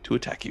move to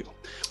attack you.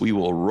 We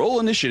will roll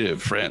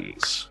initiative,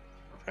 friends.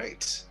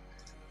 Right.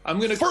 I'm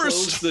going to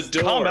close the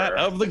door. Combat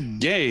of the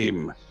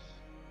game.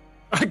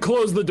 I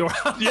closed the door.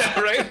 Yeah,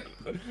 right?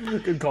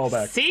 Good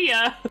callback. See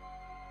ya.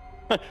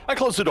 I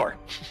closed the door.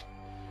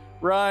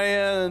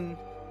 Ryan.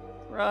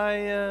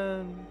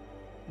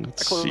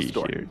 Let's I closed see the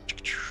door. here.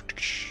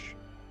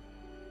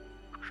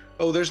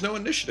 Oh, there's no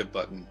initiative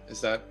button.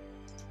 Is that?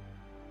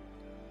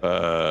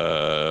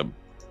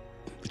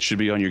 It should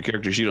be on your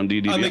character sheet on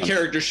D&D On the Beyond.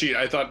 character sheet,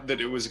 I thought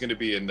that it was going to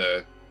be in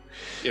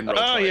Roll20.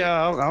 Oh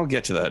yeah, I'll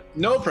get to that.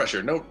 No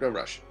pressure, no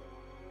rush.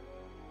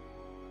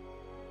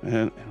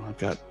 And I've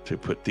got to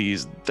put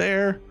these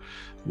there.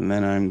 And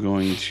then I'm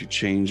going to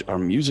change our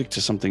music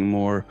to something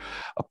more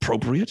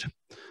appropriate.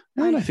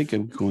 And I think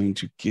I'm going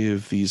to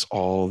give these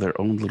all their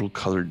own little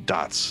colored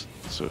dots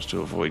so as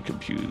to avoid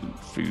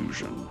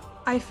confusion.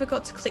 I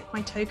forgot to click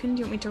my token. Do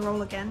you want me to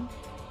roll again?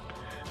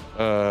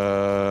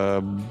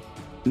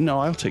 No,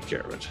 I'll take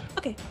care of it.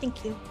 Okay,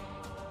 thank you.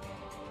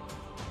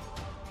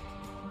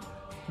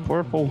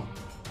 Purple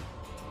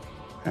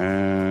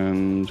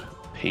and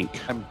pink.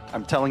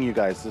 I'm telling you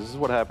guys, this is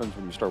what happens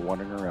when you start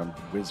wandering around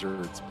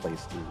wizards'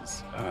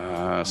 places.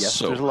 Yes,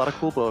 so there's a lot of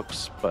cool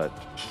books, but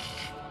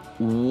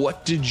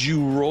what did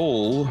you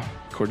roll,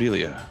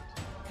 Cordelia?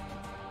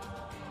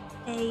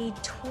 A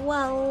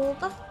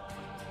 12.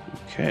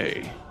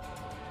 Okay.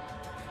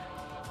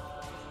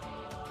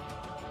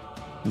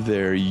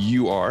 There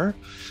you are.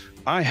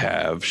 I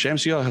have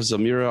Shamsiel, have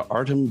Zamira,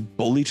 Artem,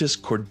 Boletus,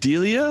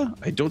 Cordelia.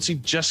 I don't see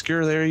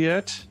Jesker there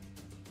yet.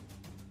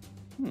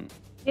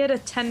 He had a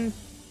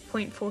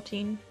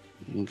 10.14.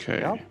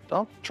 Okay.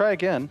 I'll try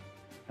again.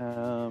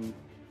 Were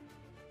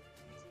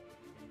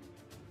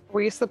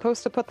you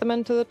supposed to put them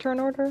into the turn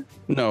order?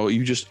 No,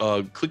 you just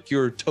click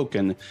your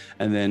token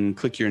and then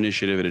click your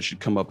initiative, and it should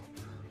come up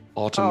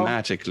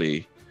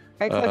automatically.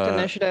 I clicked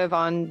initiative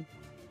on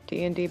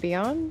D&D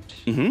Beyond.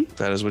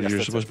 That is what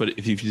you're supposed to. But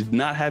if you did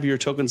not have your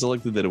token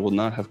selected, that it will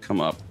not have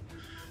come up.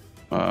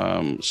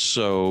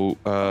 So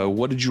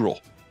what did you roll?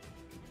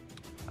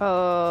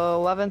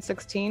 11,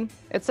 16.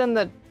 It's in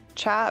the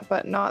chat,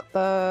 but not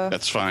the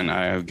That's fine.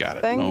 I've got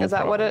it. thing. No Is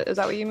that problem. is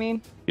that what you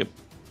mean? Yep.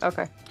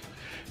 Okay.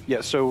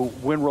 yeah, so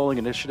when rolling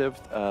initiative,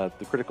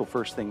 the critical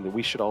first thing that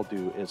we should all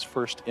do is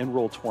first in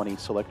Roll20,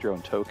 select your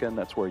own token.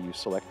 That's where you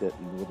select it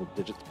and the little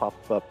digits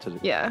pop up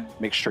to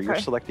make sure you're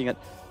selecting it.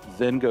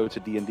 Then go to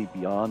D&D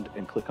Beyond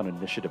and click on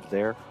initiative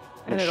there.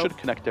 And it should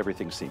connect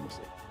everything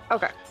seamlessly.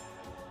 Okay.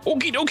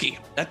 Okie dokie.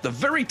 At the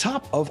very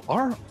top of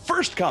our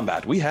first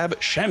combat, we have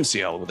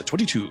Shamsiel with a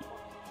 22.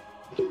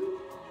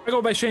 I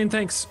go by Shane,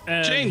 thanks.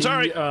 And Shane,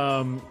 sorry.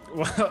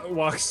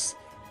 Walks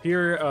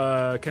here,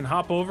 can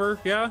hop over,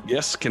 yeah?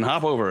 Yes, can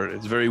hop over.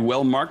 It's very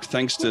well marked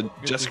thanks to Good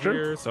to Jessica.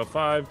 hear. So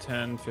 5,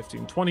 10,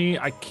 15, 20.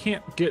 I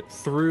can't get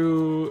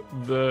through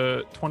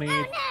the 20,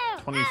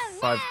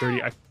 25,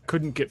 30. I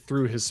couldn't get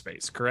through his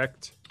space,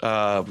 correct?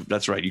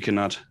 That's right. You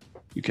cannot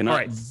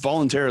right.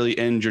 voluntarily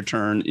end your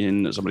turn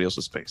in somebody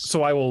else's space.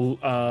 So I will,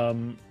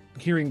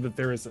 hearing that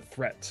there is a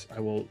threat, I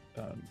will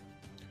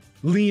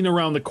lean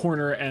around the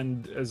corner,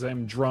 and as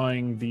I'm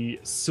drawing the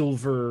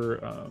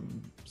silver,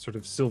 sort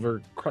of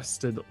silver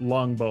crusted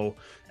longbow,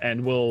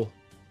 and will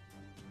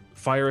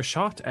fire a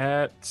shot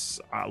at,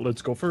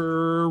 let's go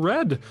for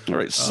red. All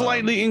right,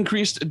 slightly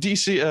increased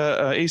DC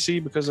AC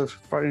because of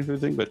fighting through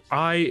the thing, but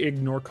I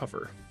ignore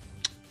cover.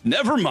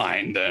 never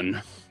mind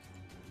then.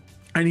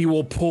 And he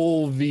will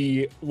pull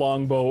the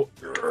longbow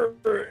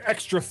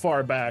extra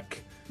far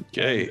back.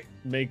 Okay.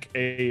 Make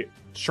a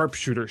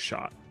sharpshooter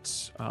shot.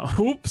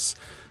 Oops.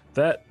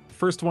 That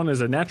first one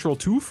is a natural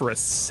 2 for a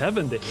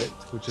 7 to hit,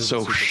 which is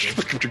So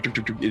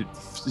it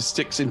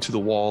sticks into the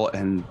wall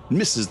and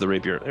misses the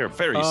rapier. They're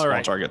very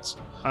small targets.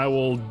 I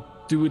will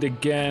do it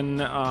again.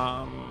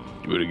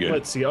 Do it again.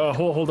 Let's see.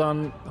 Hold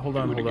on.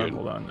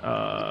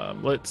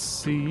 Let's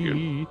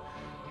see.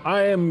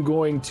 I am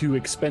going to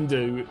expend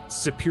a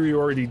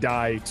superiority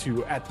die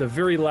to, at the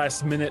very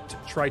last minute,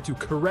 try to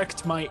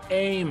correct my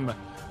aim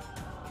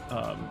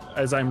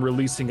as I'm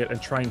releasing it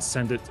and try and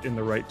send it in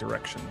the right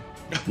direction.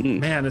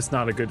 Man, it's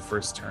not a good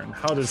first turn.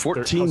 How does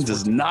 14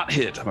 does not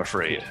hit, I'm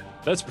afraid.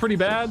 That's pretty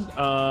bad,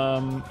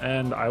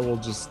 and I will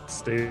just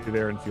stay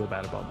there and feel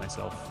bad about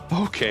myself.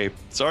 Okay.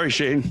 Sorry,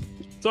 Shane.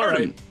 It's all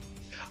right.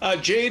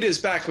 Jade is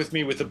back with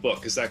me with the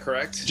book. Is that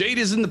correct? Jade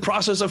is in the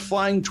process of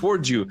flying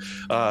towards you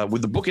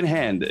with the book in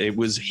hand. It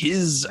was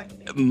his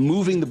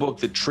moving the book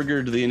that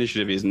triggered the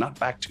initiative. He's not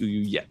back to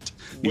you yet.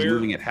 He's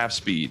moving at half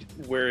speed.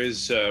 Where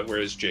is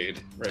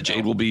Jade? Right Jade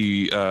now? will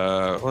be,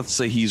 let's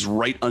say he's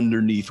right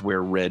underneath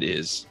where red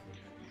is.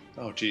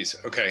 Oh, geez.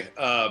 Okay.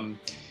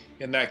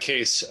 In that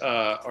case,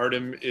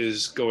 Artem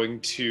is going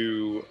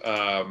to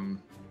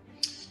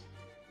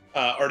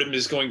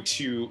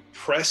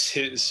press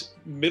his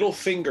middle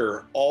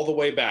finger all the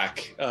way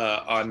back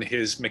on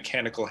his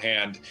mechanical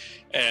hand,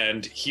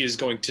 and he is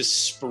going to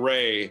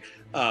spray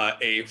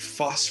a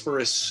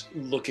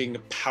phosphorus-looking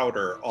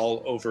powder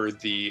all over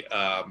the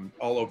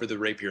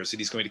rapiers, and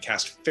he's going to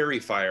cast Fairy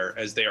Fire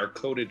as they are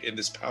coated in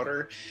this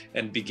powder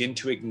and begin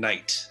to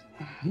ignite.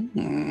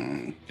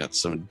 Got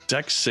some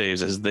dex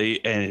saves as they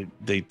can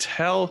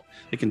tell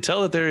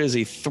that there is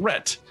a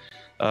threat.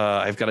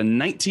 I've got a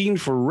 19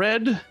 for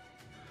red.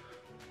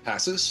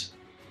 Passes.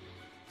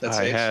 That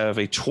I saves. have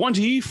a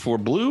 20 for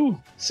blue.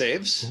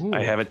 Saves. Ooh.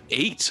 I have an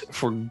 8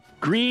 for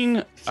green.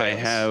 I Fails.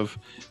 have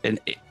an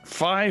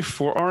 5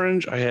 for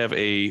orange. I have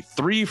a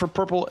 3 for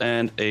purple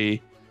and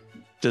a.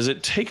 Does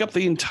it take up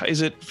the entire?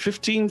 Is it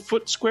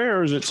 15-foot square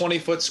or is it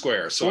 20-foot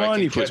square? So I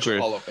 20 can foot catch square.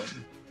 all of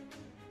them.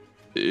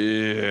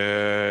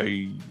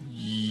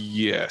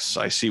 Yes,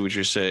 I see what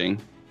you're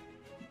saying.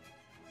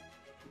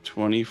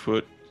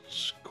 20-foot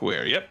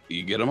square. Yep,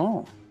 you get them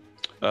all.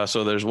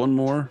 So there's one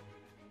more.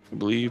 I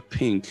believe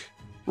pink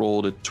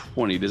rolled a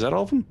 20. Is that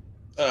all of them?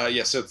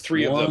 Yeah, so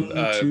 3 of them.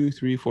 1, 2,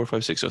 3, 4,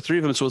 5, 6. So 3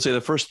 of them. So we'll say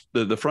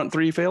the front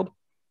 3 failed.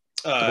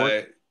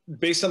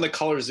 Based on the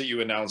colors that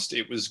you announced,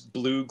 it was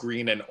blue,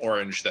 green, and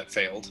orange that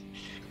failed.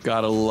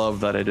 Gotta love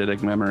that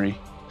eidetic memory.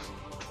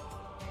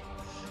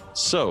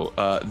 So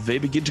they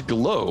begin to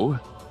glow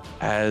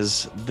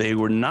as they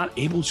were not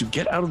able to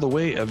get out of the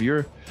way of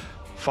your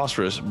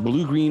phosphorus.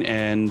 Blue, green,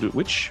 and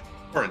which?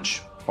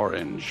 Orange.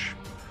 Orange.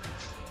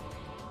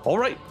 All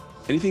right.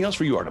 Anything else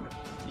for you, Artem?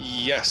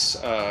 Yes,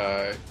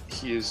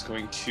 he is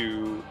going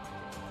to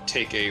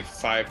take a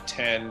 5,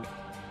 10,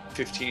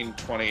 15,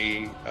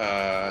 20,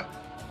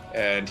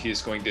 and he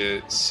is going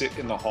to sit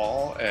in the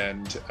hall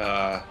and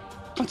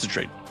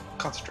Concentrate.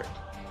 concentrate.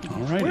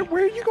 All right.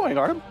 Where are you going,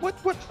 Artem? What?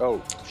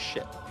 Oh,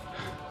 shit.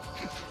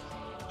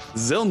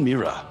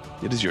 Zelmira,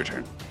 it is your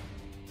turn.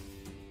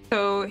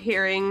 So,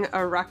 hearing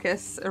a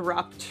ruckus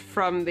erupt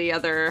from the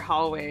other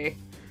hallway,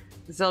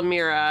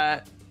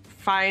 Zelmira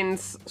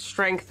finds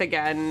strength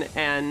again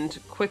and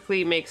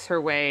quickly makes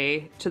her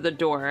way to the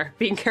door,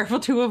 being careful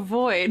to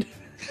avoid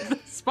the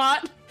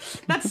spot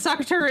that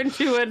sucked her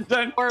into a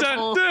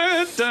horrible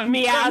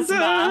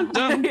miasma.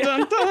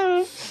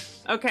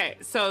 Okay,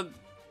 so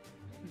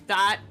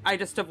that I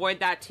just avoid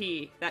that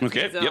T zone,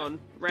 Yep,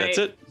 right? that's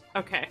it.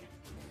 Okay.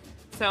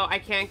 So I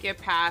can't get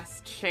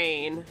past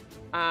Shane,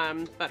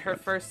 but her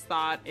first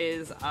thought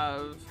is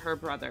of her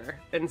brother.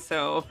 And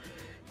so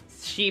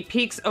she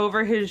peeks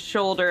over his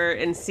shoulder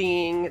and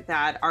seeing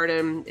that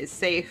Artem is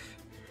safe,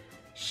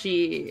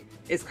 she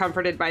is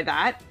comforted by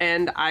that.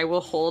 And I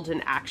will hold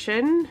an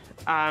action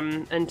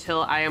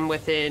until I am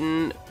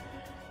within,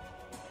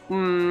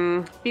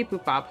 beep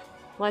boop bop.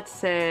 Let's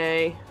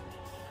say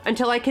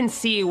until I can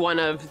see one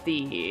of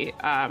the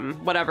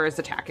whatever is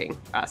attacking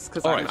us.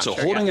 All right, so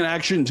holding an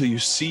action until you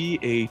see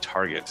a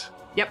target.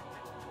 Yep.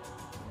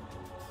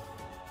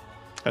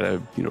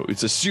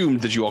 It's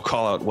assumed that you all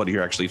call out what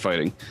you're actually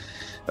fighting.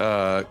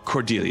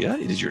 Cordelia,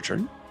 it is your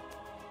turn.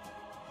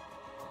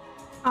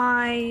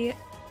 I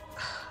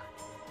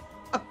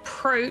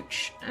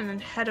approach and then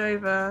head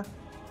over.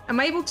 Am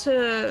I able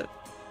to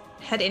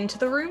head into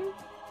the room?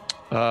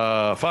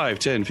 5,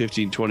 10,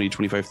 15, 20,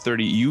 25,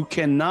 30. You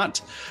cannot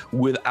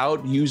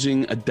without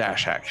using a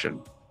dash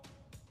action.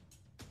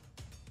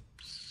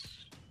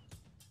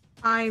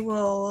 I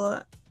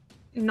will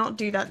not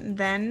do that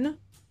then.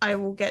 I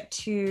will get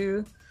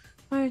to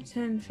 5,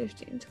 10,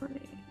 15,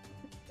 20.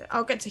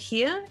 I'll get to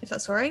here, if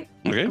that's all right.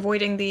 Okay.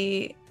 Avoiding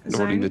the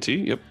zone. Avoiding the T,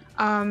 yep.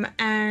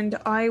 And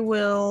I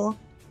will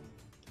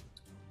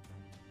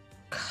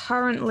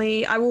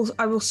currently, I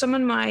will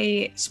summon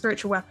my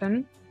spiritual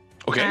weapon.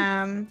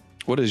 Okay.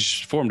 What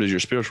form does your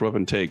spiritual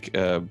weapon take?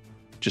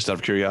 Just out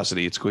of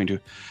curiosity, it's going to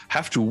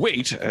have to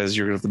wait, as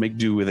you're going to have to make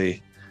do with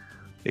a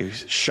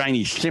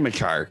shiny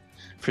scimitar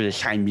for the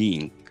time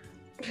being.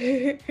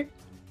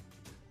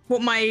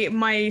 What,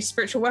 my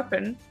spiritual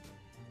weapon?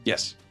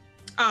 Yes.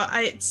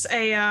 It's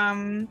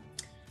a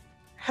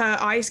her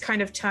eyes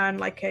kind of turn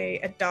like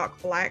a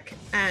dark black,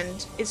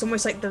 and it's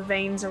almost like the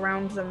veins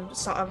around them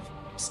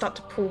start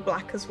to pull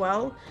black as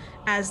well,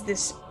 as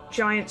this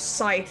giant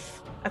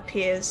scythe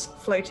appears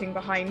floating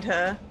behind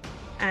her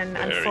and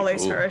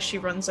follows her as she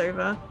runs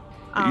over.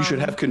 You should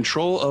have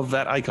control of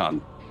that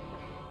icon.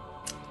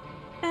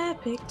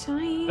 Epic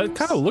times. It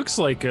kind of looks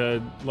like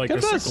a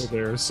sickle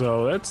there,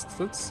 so that's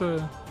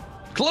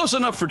close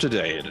enough for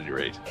today, at any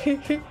rate.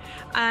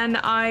 And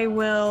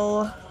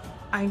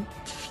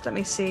let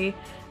me see.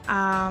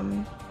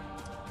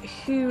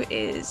 Who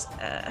is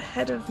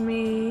ahead of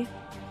me?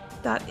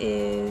 That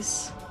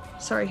is,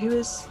 sorry, who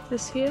is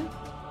this here?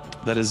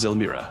 That is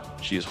Zelmira.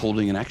 She is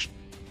holding an action.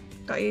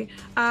 Got you.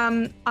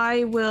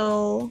 I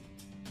will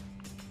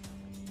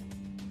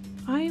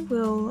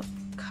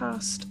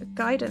cast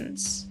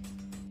guidance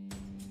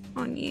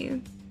on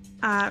you,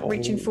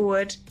 reaching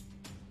forward,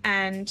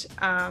 and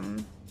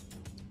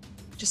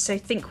just say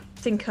think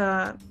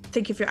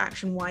of your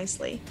action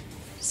wisely,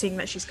 seeing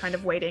that she's kind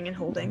of waiting and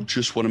holding.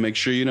 Just want to make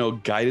sure you know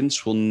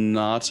guidance will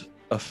not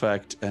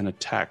affect an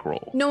attack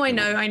roll. No, I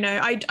know.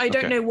 I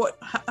don't know what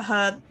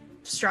her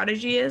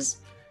strategy is.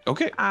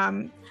 Okay.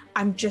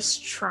 I'm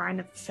just trying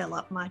to fill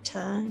up my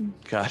turn.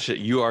 Gotcha.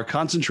 You are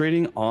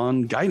concentrating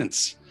on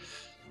guidance.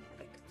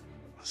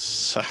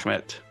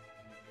 Sekhmet.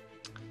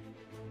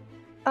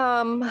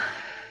 Can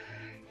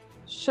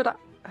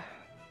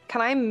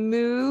I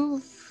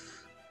move?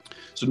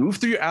 So move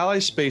through your ally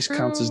space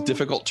counts as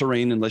difficult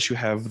terrain unless you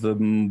have the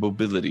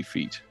mobility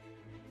feat.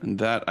 And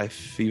that,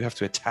 you have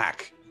to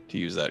attack to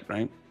use that,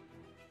 right?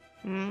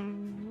 I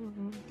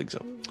think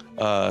so.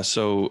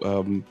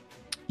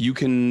 You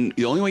can,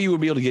 the only way you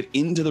would be able to get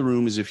into the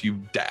room is if you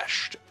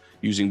dashed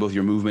using both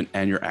your movement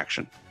and your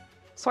action.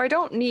 So I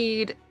don't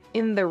need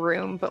in the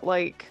room, but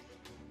like,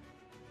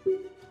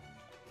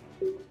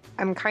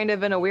 I'm kind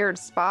of in a weird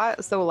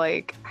spot. So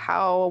like,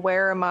 how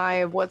aware am I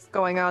of what's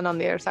going on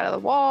the other side of the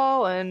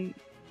wall? And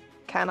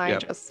can I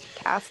just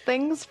cast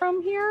things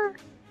from here?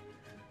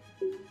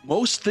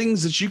 Most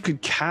things that you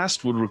could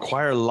cast would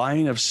require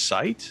line of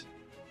sight.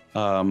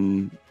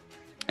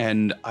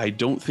 And I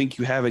don't think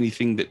you have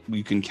anything that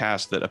you can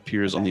cast that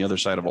appears on the other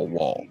side of a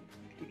wall.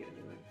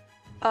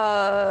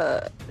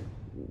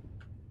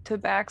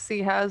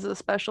 Tabaxi has a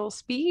special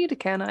speed.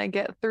 Can I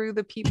get through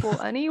the people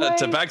anyway?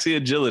 Tabaxi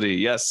agility,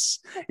 yes,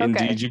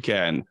 indeed you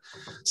can.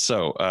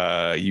 So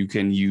you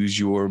can use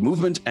your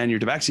movement and your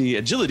Tabaxi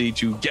agility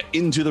to get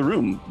into the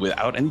room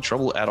without any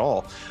trouble at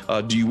all.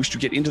 Do you wish to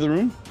get into the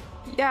room?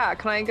 Yeah,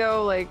 can I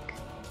go like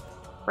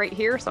right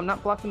here so I'm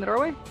not blocking the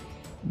doorway?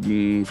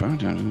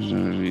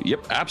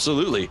 Yep,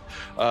 absolutely.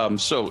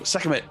 So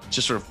Sekhmet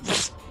just sort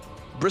of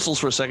bristles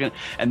for a second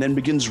and then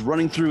begins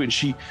running through, and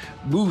she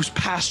moves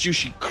past you.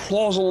 She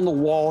claws along the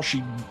wall.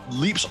 She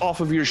leaps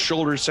off of your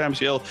shoulder,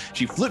 Samsiel.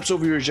 She flips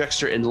over your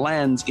ejector and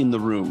lands in the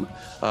room.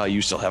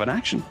 You still have an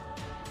action.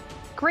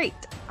 Great.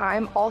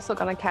 I'm also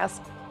gonna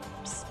cast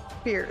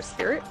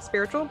spiritual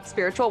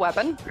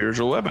weapon.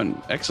 Spiritual weapon.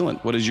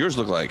 Excellent. What does yours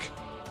look like?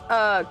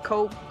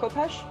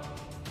 Kopesh.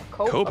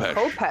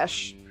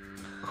 Kopesh.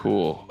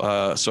 Cool.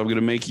 So I'm going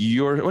to make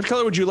what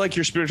color would you like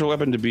your spiritual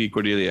weapon to be,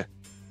 Cordelia?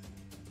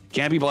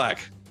 Can't be black.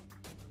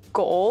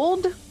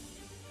 Gold. All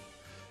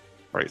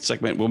right,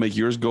 Sekhmet, we'll make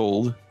yours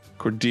gold.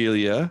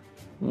 Cordelia,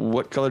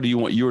 what color do you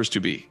want yours to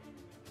be?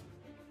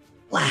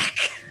 Black.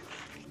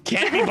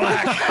 Can't be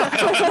black.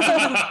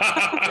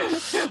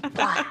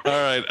 All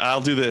right,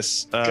 I'll do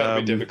this.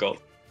 Gotta be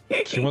difficult.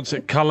 She wants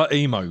it color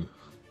emo.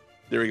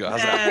 There we go.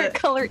 How's that?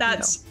 Color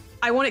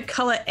I want it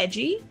color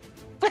edgy.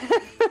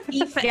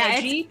 E for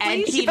edgy,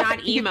 edgy,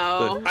 not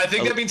emo. I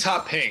think that means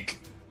hot pink.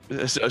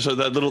 So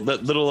that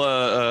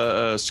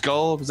little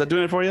skull, is that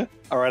doing it for you?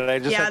 All right, I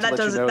just have to let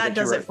you know that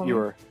does it for me. you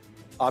are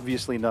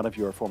obviously none of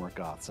you are former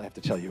goths. I have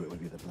to tell you, it would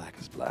be the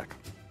blackest black.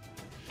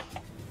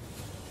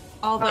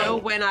 Although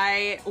when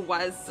I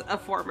was a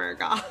former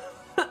goth,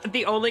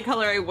 the only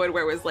color I would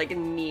wear was like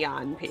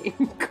neon pink,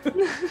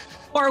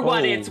 or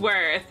what it's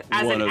worth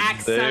as an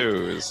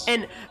accent.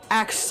 An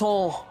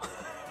accent.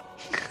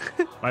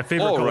 My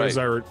favorite colors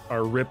are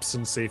rips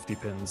and safety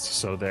pins.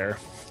 So there.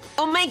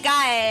 Oh my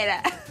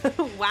god!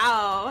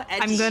 Wow.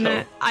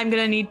 Edgy. I'm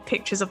gonna need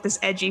pictures of this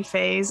edgy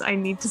phase. I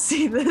need to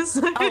see this.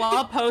 Oh,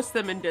 I'll post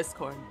them in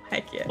Discord.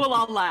 Heck yeah. We'll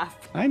all laugh.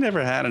 I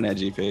never had an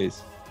edgy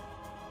phase.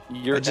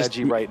 You're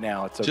edgy right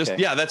now. It's okay.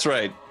 Yeah, that's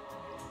right.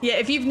 Yeah,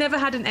 if you've never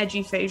had an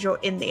edgy phase, you're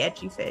in the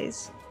edgy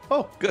phase.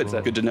 Oh, good.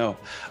 Good to know.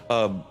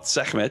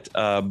 Sekhmet,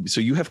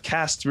 so you have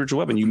cast spiritual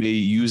weapon. You may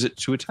use it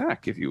to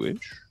attack if you wish.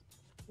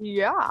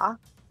 Yeah.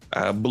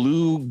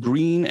 Blue,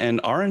 green,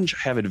 and orange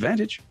have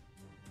advantage.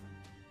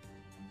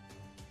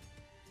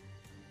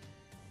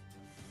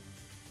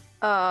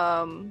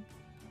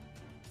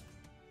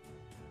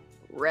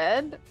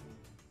 red?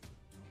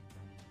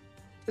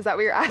 Is that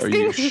what you're Are asking?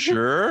 you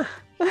sure?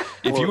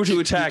 If you were to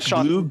attack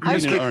Sean, blue,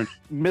 green, and orange.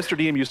 Mr.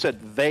 DM, you said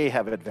they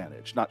have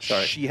advantage, not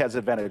Sorry. she has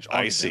advantage on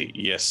I them. see.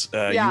 Yes.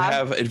 Yeah. You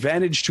have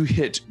advantage to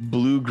hit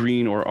blue,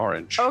 green, or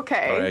orange.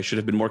 Okay. Sorry, I should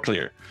have been more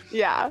clear.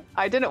 Yeah,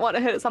 I didn't want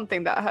to hit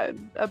something that had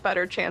a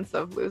better chance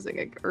of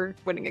losing or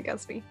winning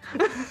against me.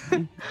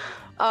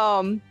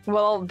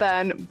 Well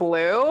then,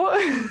 blue.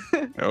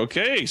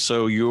 Okay,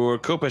 so your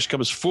Kopesh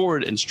comes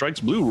forward and strikes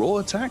blue. Roll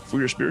attack for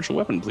your spiritual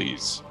weapon,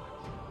 please.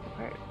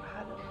 Alright,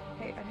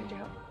 hey, I need your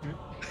help.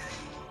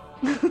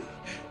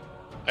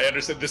 I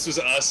understand this was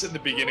us in the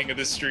beginning of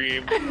the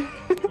stream.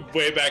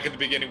 Way back in the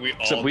beginning, we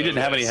all Except we know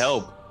didn't have any this.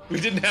 help. We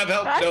didn't have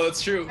help. No,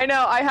 that's true. I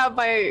know, I have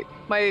my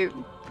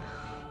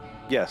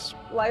Yes.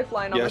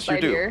 lifeline on Yes, the you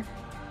side do. here.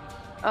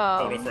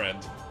 Phone a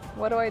friend.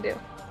 What do I do?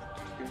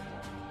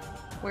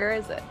 Where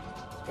is it?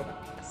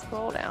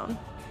 Scroll down.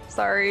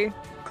 Sorry,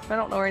 I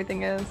don't know where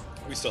anything is.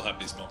 We still have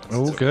these moments.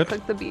 Oh, It's good.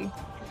 Click the B.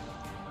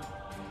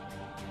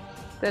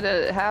 Did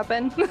it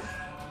happen?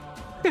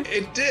 okay.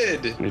 It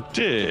did. It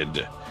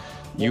did.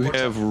 You more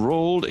have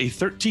rolled a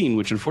 13,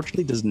 which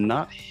unfortunately does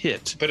not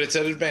hit. But it's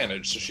at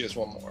advantage, so she has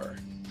one more.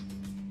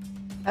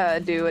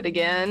 Do it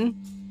again.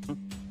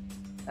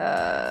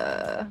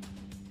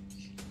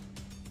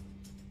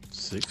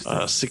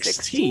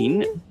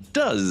 16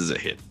 does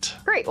hit.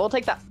 Great, we'll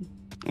take that.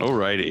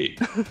 Alrighty.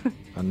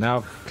 And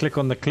now click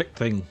on the click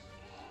thing.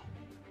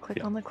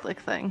 Click on the click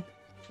thing.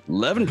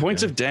 11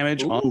 points of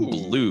damage on Ooh.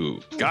 blue.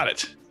 Got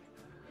it.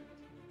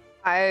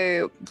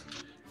 I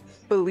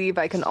believe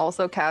I can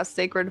also cast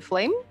Sacred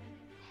Flame.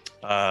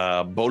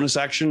 Bonus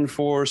action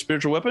for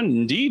spiritual weapon.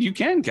 Indeed, you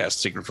can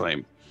cast Sacred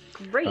Flame.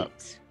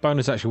 Great.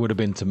 Bonus action would have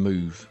been to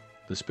move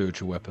the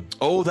spiritual weapon.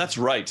 Oh, that's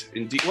right.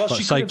 Indeed. Well, But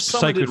she could have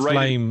summoned Sacred it right.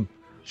 Flame.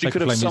 She Sacred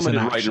could have Flame is summoned it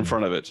an right in action.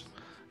 front of it.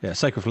 Yeah,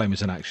 Sacred Flame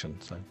is an action.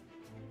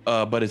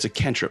 So But it's a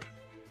cantrip,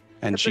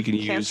 and It's she a can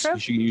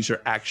use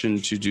her action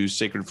to do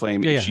Sacred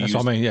Flame. yeah, if she that's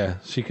what I mean. Yeah,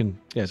 she can.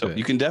 Yeah, So do it.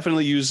 you can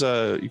definitely use.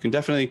 You can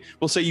definitely.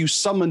 We'll say you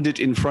summoned it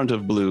in front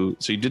of blue,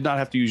 so you did not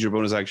have to use your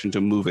bonus action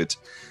to move it.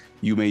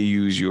 You may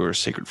use your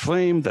Sacred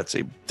Flame. That's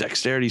a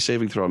dexterity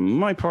saving throw on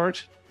my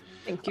part.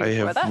 Thank you I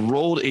for have that.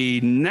 rolled a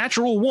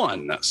natural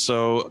 1,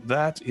 so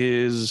that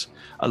is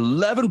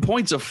 11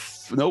 points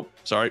of. Nope,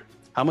 sorry.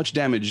 How much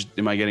damage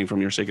am I getting from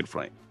your Sacred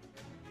Flame?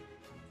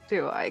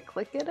 Do I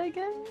click it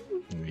again?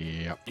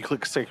 Yep. You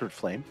click Sacred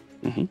Flame.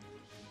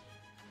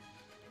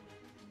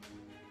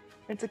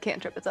 It's a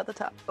cantrip. It's at the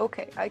top.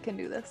 Okay, I can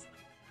do this.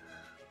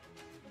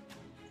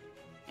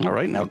 All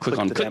right, now And click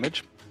on the click.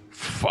 damage.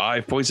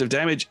 5 points of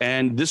damage,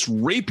 and this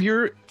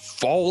rapier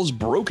falls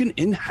broken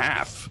in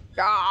half.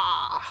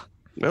 Ah!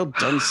 Well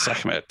done,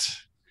 Sekhmet.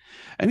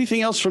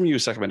 Anything else from you,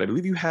 Sekhmet? I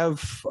believe you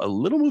have a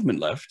little movement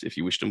left if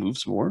you wish to move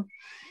some more.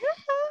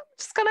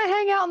 Just gonna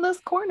hang out in this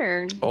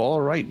corner,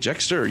 All right,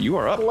 Jexter, you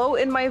are up.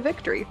 gloat in my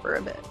victory for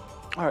a bit.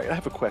 All right, I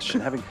have a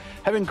question.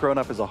 having grown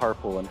up as a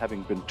Harple and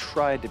having been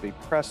tried to be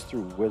pressed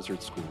through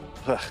wizard school,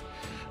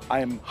 I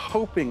am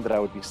hoping that I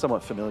would be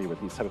somewhat familiar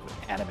with these type of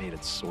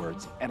animated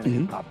swords,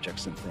 animated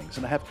objects and things.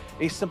 And I have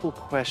a simple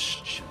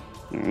question.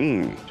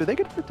 Do they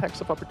get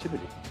attacks of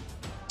opportunity?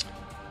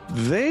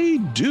 They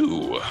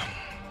do.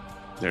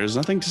 There's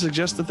nothing to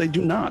suggest that they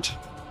do not.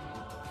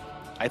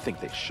 I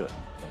think they should.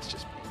 That's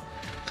just me.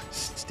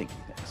 Stinky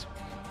things.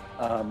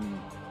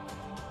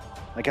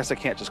 I guess I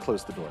can't just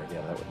close the door.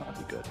 Yeah, that would not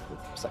be good with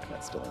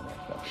Sekhmet still in there.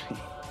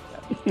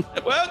 No.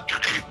 Well,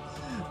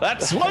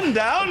 that's one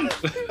down.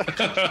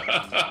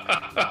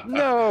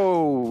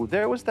 No,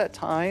 there was that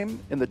time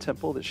in the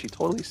temple that she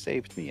totally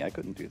saved me. I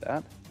couldn't do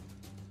that.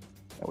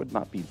 That would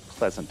not be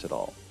pleasant at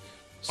all.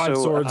 5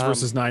 So, swords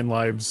versus 9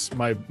 lives.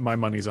 My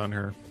money's on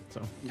her.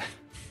 So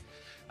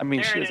I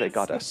mean, There she it is a is.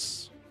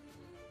 goddess.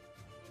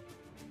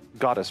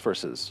 Goddess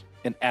versus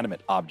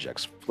inanimate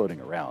objects floating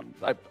around.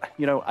 I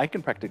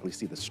can practically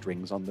see the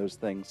strings on those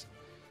things.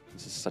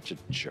 This is such a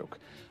joke.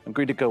 I'm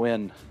going to go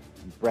in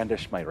and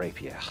brandish my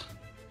rapier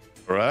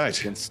Right.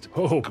 against.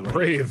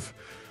 brave.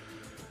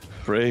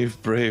 Brave.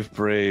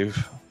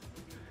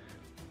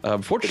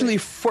 Fortunately,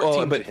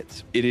 14 but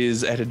hits. it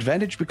is at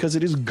advantage because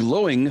it is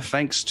glowing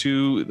thanks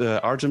to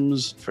the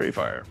Artem's Fairy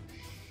Fire.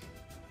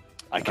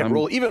 I can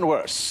roll even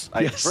worse.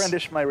 I Yes.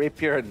 brandish my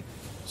rapier and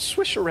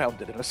swish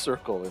around it in a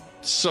circle, and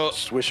So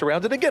swish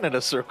around it again in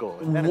a circle.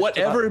 and manage to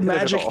whatever not hit it at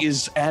magic all.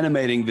 is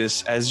animating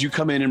this, as you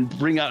come in and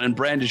bring out and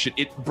brandish it,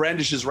 it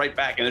brandishes right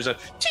back, and there's a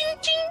ting,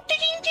 ting, ting,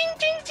 ting,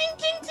 ting, ting,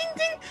 ting, ting,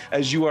 ting,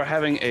 as you are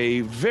having a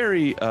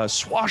very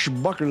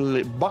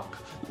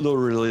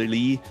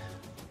swashbucklerly,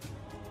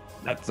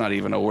 that's not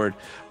even a word,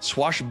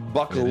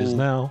 swashbuckle. It is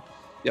now.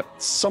 Yep,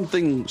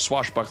 something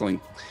swashbuckling.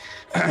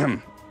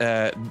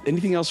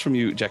 Anything else from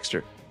you,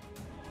 Jexter?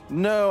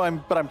 No,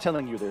 but I'm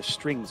telling you, there's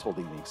strings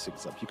holding these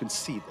things up. You can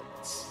see them.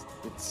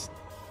 It's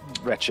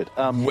wretched.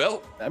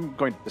 Well, I'm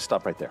going to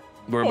stop right there.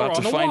 we're about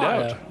to find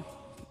out.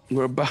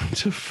 We're about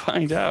to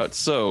find out.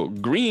 So,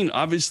 green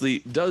obviously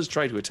does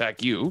try to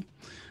attack you.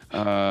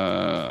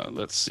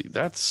 Let's see.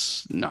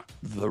 That's not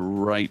the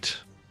right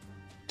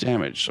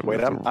damage. So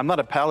Wait, I'm not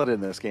a paladin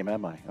in this game,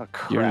 am I? Oh,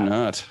 crap. You're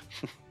not.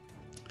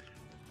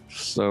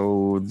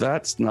 So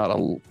it's not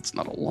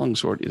a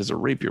longsword. It is a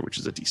rapier, which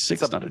is a D6,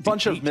 It's not a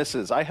bunch D8. of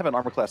misses. I have an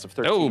armor class of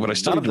 13. Oh, but I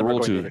still None need of to them are roll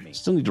going to hit me.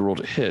 still need to roll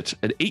to hit.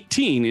 An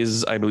 18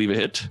 is, I believe, a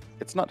hit.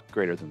 It's not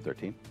greater than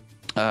 13.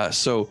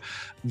 So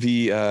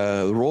the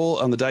roll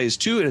on the die is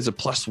 2. It is a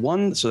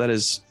 +1, so that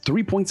is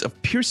 3 points of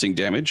piercing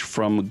damage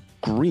from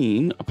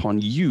green upon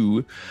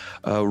you.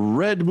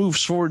 Red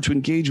moves forward to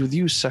engage with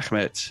you,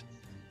 Sekhmet.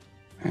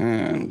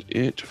 And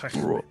it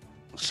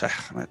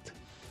Sekhmet.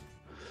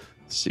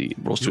 Let's see,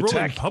 rolls to You're rolling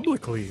attack.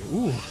 publicly.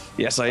 Ooh.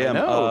 Yes, I am.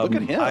 know, look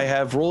at him. I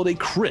have rolled a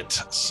crit,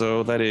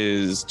 so that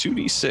is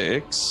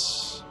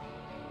 2d6.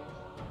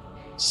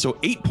 So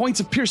 8 points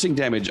of piercing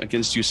damage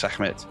against you,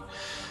 Sekhmet.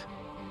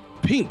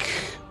 Pink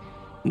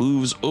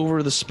moves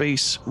over the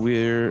space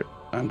where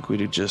I'm going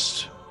to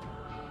just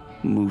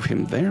move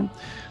him there.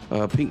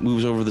 Pink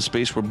moves over the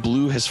space where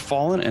blue has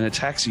fallen and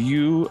attacks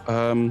you,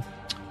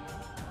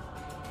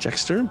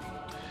 Dexter.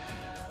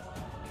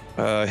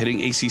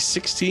 Hitting AC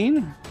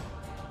 16.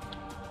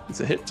 It's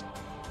a hit.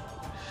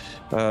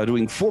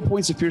 Doing 4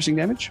 points of piercing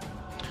damage.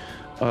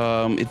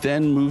 It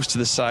then moves to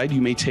the side.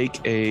 You may take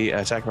a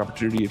attack of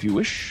opportunity if you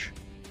wish.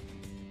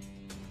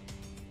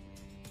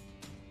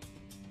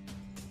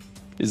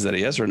 Is that a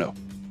yes or no?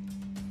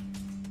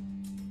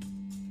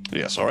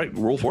 Yes. All right.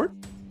 Roll for it.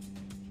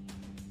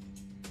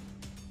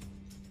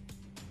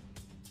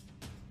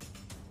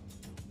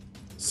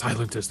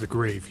 Silent as the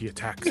grave, he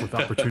attacks with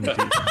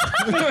opportunity.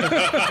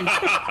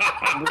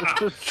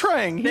 Just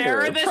trying here.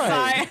 There are the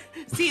trying.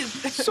 See,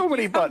 So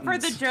many you come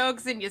buttons. for the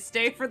jokes and you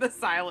stay for the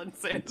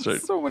silences.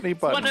 Right. So many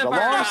buttons. of The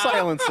our, long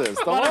silences.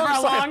 The One of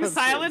our long silences.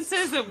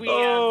 silences that we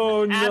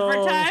Oh, no.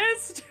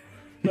 advertised.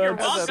 You're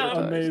That's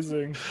welcome.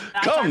 amazing.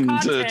 That's our Come to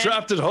content.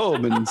 Trapped at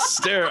Home and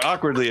stare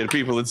awkwardly at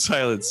people in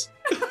silence.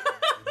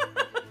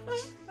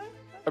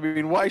 I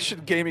mean, why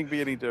should gaming be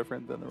any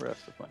different than the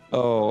rest of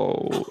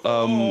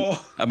mine?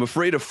 I'm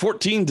afraid a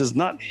 14 does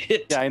not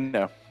hit. Yeah, I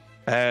know.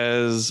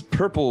 As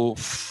purple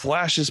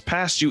flashes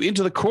past you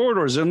into the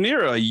corridor,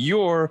 Zelmira,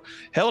 your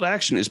held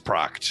action is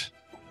procced.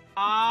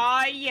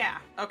 Yeah.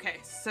 Okay,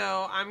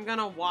 so I'm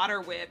gonna water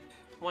whip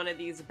one of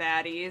these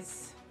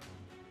baddies.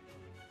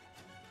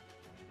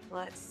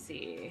 Let's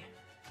see.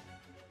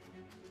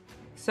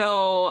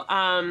 So,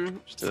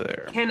 Just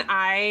there. can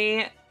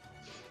I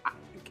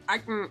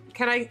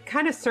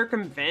kind of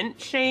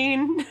circumvent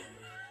Shane?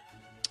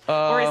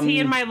 Or is he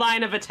in my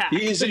line of attack?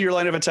 He's in your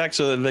line of attack,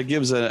 so that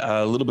gives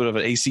a little bit of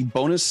an AC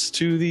bonus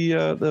to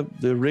the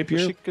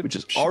rapier, which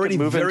is already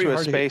move very into a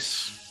hard to hit.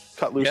 space,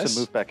 cut loose, Yes.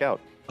 and move back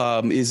out.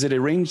 Is it a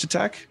ranged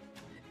attack?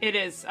 It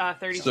is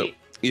 30 So feet.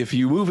 if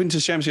you move into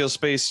Shamsiel's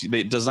space,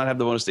 it does not have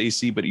the bonus to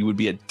AC, but you would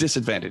be at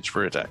disadvantage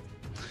for attack.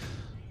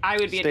 I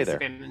would be stay at there.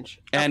 disadvantage.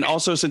 And Okay.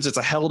 also, since it's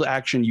a held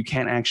action, you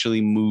can't actually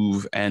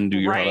move and do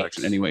your held Right.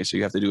 action anyway, so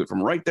you have to do it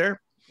from right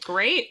there.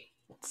 Great.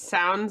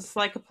 Sounds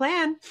like a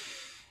plan.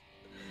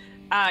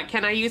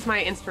 Can I use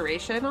my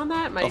inspiration on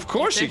that? Of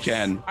course you D6?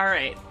 can. All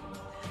right.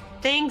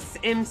 Thanks,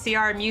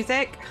 MCR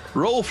Music.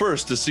 Roll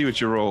first to see what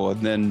you roll,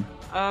 and then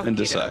Okay,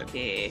 decide.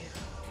 Okay.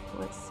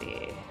 Let's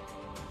see.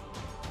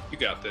 You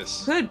got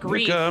this. Good here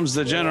grief. comes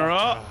the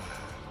general.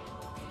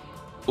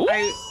 Ooh.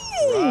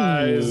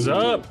 Rise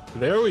up.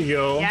 There we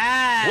go.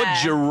 Yeah.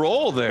 What'd you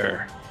roll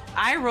there?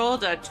 I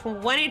rolled a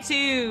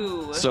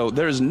 22. So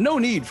there's no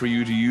need for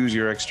you to use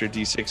your extra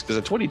d6 because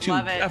a 22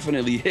 Love it.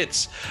 definitely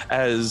hits.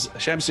 As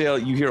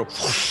Shamsiel, you hear a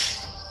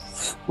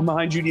from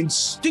behind you, you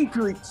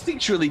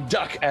instinctually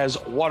duck as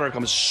water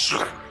comes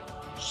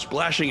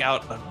splashing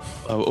out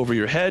over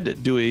your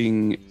head,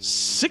 doing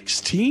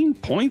 16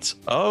 points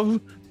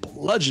of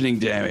bludgeoning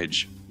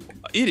damage.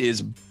 It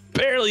is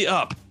barely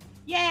up.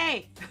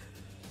 Yay.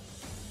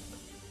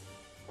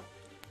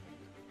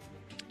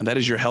 And that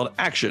is your held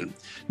action.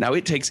 Now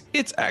it takes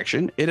its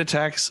action. It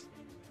attacks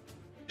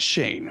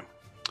Shane.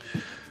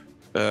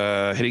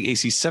 Hitting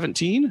AC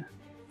 17.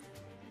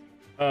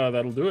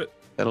 That'll do it.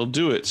 That'll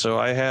do it. So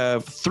I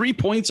have 3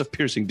 points of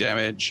piercing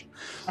damage.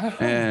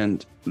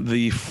 And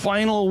the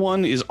final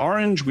one is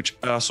orange, which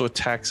also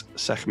attacks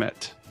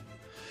Sekhmet.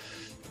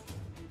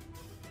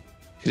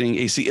 Hitting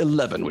AC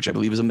 11, which I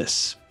believe is a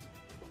miss.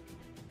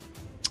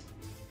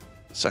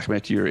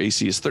 Sekhmet, your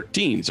AC is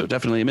 13, so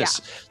definitely a miss.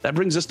 That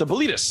brings us to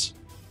Belitus.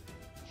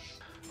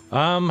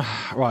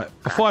 Right.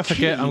 Before I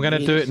forget, I'm going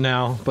to do it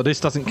now, but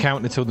this doesn't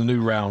count until the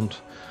new round.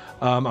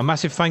 A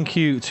massive thank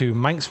you to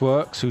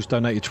Manxworks, who's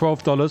donated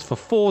 $12 for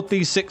 4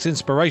 D6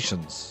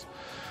 inspirations.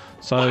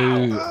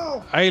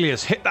 So,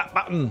 Alias, hit that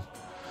button.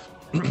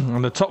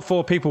 And the top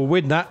 4 people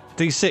win that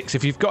D6.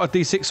 If you've got a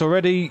D6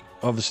 already,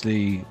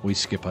 obviously we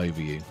skip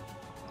over you.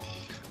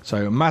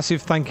 So,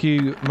 massive thank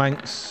you,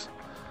 Manx.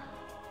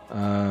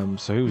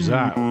 So who's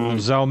that?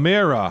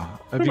 Zalmira.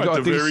 Have you got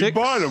a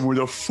D6? with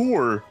a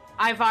 4.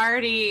 I've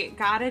already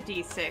got a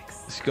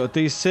D6. She's got a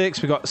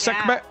D6. We got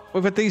Sekhmet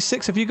with a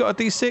D6. Have you got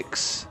a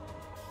D6?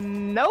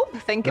 Nope.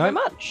 Thank you very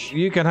much.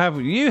 You have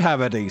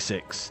a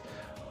D6.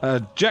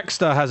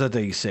 Jackster has a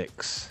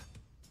D6.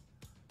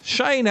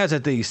 Shane has a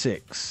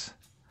D6.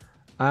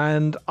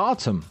 and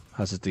Artem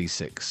has a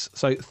D6.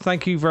 So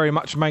thank you very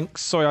much,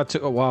 Manx. Sorry I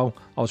took a while.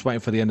 I was waiting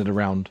for the end of the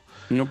round.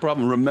 No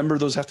problem. Remember,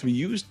 those have to be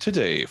used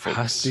today, folks.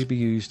 Has to be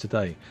used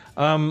today.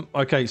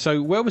 Okay,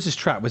 so where was this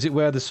trap? Was it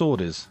where the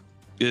sword is?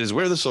 It is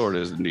where the sword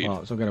is, indeed.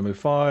 Right, so I'm going to move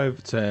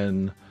 5,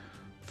 10,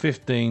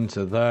 15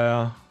 to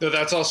there. No,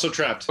 that's also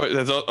trapped. But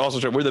that's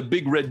also true. Where the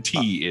big red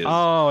T is.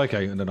 Oh,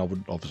 okay. And then I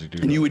would obviously do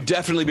that. And you would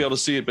definitely be able to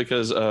see it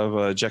because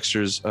of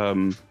Jexter's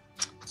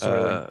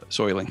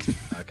soiling.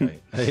 Okay.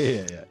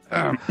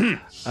 Yeah.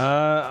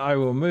 I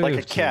will move Like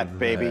a cat,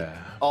 baby.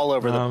 there. All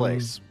over the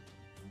place.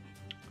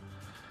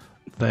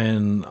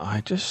 Then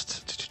I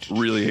just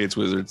Really hates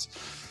wizards.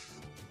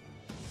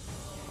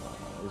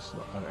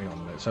 hang on a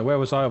minute. So where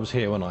was I? I was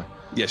here, wasn't I?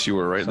 Yes, you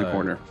were right in the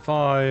corner.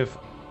 5,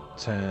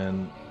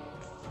 10.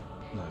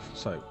 No,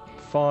 so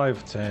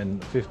 5, 10,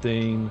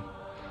 15,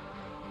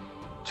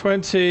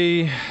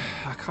 20.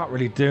 I can't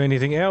really do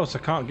anything else. I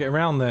can't get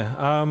around there.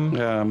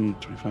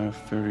 25,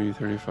 30,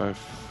 35.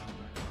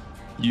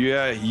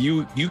 Yeah,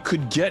 you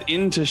could get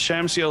into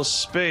Shamsiel's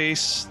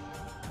space.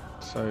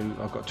 So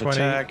I've got 20,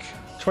 Attack.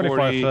 25,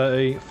 40,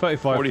 30, 35,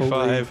 45.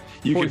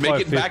 40, You could 45,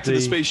 make it back to the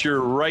 50. space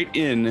you're right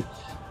in,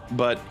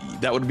 but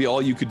that would be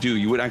all you could do.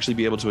 You wouldn't actually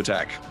be able to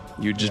attack.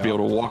 You'd just be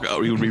able to walk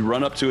out. You would be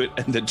run up to it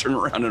and then turn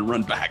around and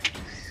run back.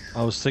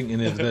 I was thinking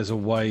if there's a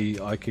way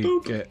I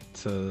could get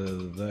to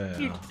there.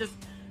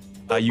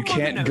 You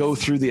can't go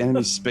through the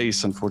enemy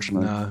space,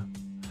 unfortunately. No.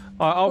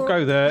 I'll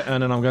go there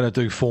and then I'm going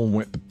to do Form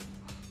Whip.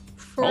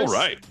 All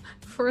right.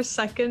 For a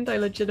second, I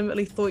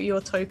legitimately thought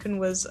your token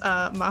was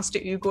Master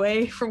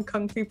Oogway from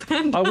Kung Fu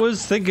Panda. I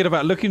was thinking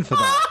about looking for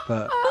that,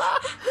 but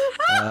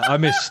I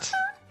missed.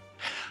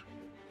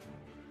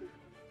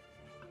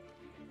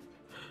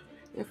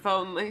 If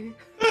only.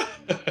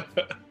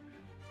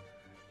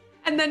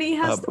 And then he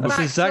has the that's backdrop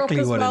exactly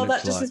as what it well.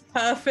 looks That just like. is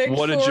perfect.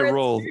 What did for you it.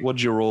 roll? What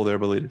did you roll there,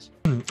 Belitis?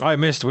 I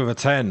missed with a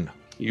 10.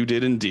 You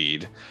did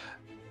indeed.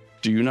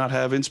 Do you not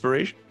have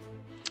inspiration?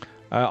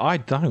 I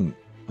don't.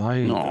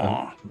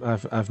 Aw.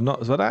 I've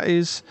not. So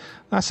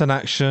that's an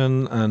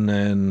action, and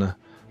then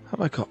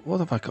what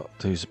have I got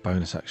to do as a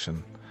bonus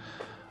action?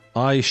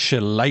 I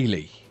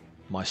shillelagh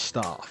my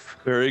staff.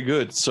 Very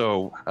good.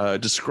 So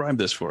describe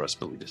this for us,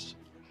 Belitis.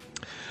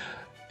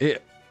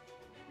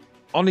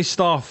 On his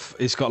staff,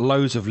 it's got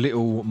loads of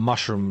little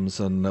mushrooms,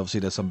 and obviously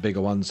there's some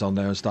bigger ones on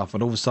there and stuff.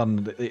 And all of a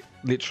sudden, it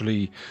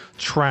literally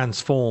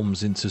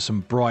transforms into some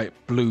bright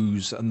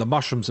blues, and the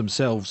mushrooms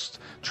themselves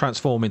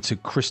transform into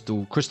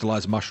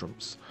crystallized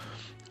mushrooms,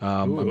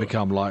 and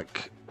become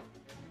like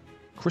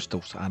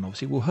crystals, and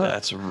obviously will hurt.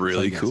 That's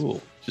really yes.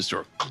 cool. Just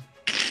sort of,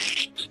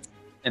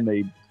 and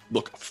they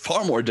look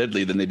far more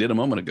deadly than they did a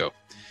moment ago,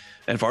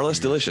 and far less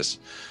delicious.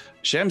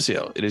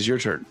 Shamsiel, it is your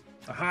turn.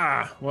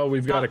 Aha! Well,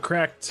 we've got a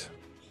cracked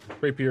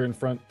rapier in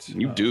front.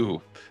 You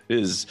do. It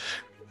is.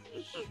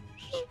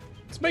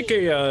 Let's make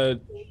a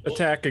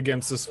attack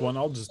against this one.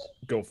 I'll just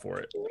go for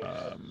it.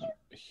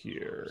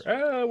 Here.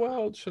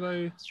 Well, should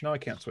I? No, I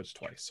can't switch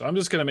twice. So I'm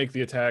just gonna make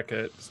the attack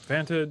at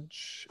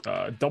disadvantage.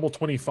 Double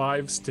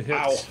 25s to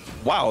hit.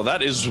 Wow,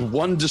 that is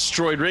one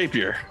destroyed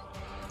rapier.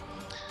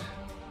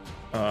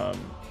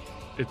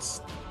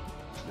 It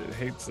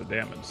hates the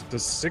damage.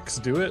 Does 6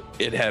 do it?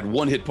 It had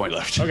 1 hit point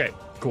left. Okay,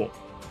 cool.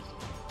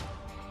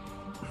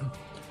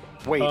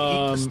 Wait,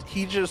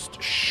 he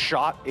just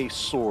shot a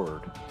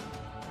sword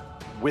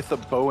with a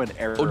bow and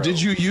arrow. Oh,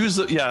 did you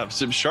use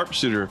some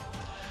sharpshooter?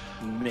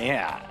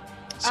 Man.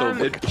 So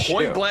at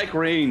point blank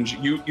range,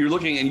 you're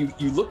looking and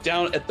you look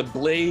down at the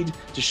blade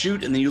to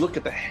shoot, and then you look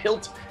at the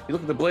hilt, you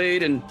look at the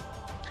blade, and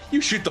you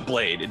shoot the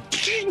blade, and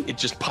it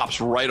just pops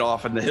right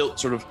off, and the hilt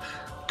sort of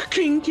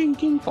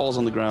falls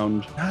on the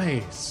ground.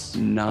 Nice.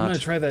 I'm gonna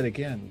try that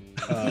again.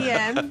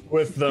 Yeah.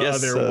 With the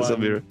other one.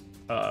 Samira.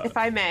 If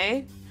I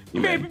may.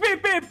 Yes.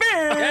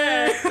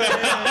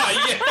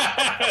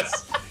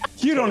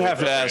 You don't have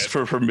to ask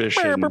for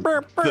permission.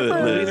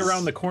 Lead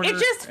around the corner. It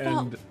just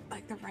felt and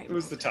like the right. It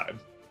was the time.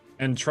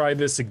 and try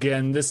this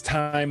again. This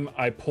time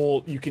I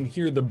pull, you can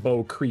hear the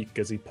bow creak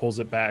as he pulls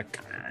it back,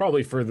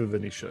 probably further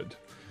than he should.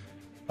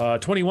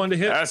 21 to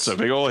hit. That's a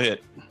big old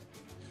hit.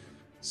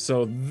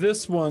 So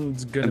this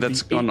one's gonna And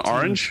that's be 18, on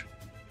orange?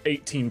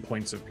 18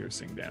 points of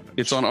piercing damage.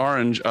 It's on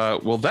orange.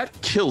 Well,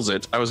 that kills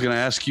it. I was going to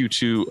ask you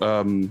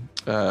to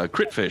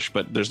crit fish,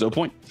 but there's no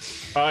point.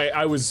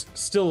 I was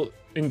still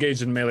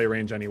engaged in melee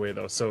range anyway,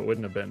 though, so it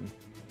wouldn't have been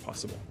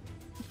possible.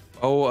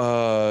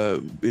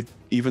 Oh,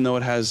 even though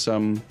it has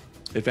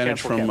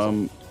advantage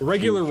from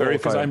regular roll,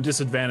 because verified. I'm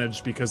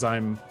disadvantaged because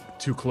I'm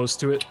too close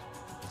to it.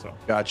 So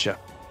Gotcha.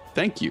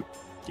 Thank you.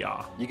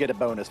 yeah. You get a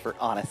bonus for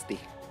honesty.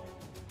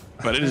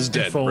 But it is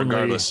dead If only.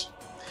 regardless.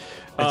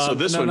 And so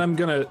this then one, I'm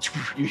gonna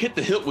you hit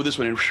the hilt with this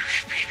one, and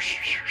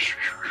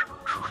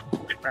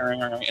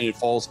it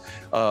falls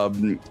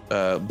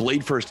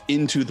blade first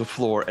into the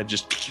floor and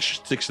just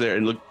sticks there,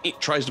 and it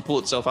tries to pull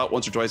itself out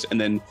once or twice,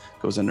 and then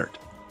goes inert.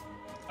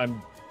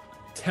 I'm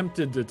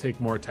tempted to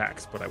take more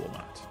attacks, but I will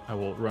not. I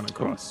will run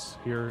across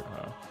here.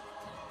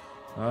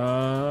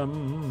 I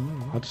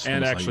just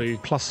And wanna say actually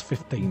plus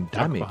 15 duck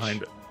damage.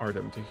 behind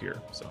Artem to here.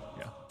 So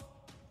yeah.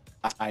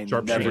 I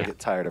Sharpshooter. never get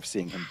tired of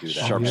seeing him do that.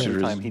 Sharpshooter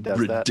Every time is he does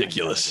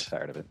ridiculous. that, I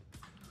never get tired of it.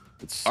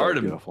 It's so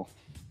Artem. beautiful.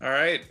 All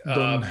right.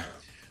 Done.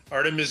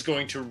 Artem is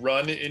going to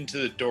run into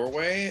the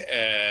doorway,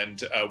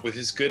 and with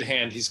his good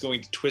hand, he's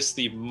going to twist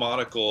the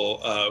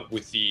monocle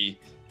with the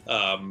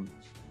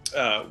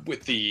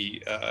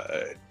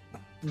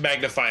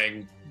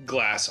magnifying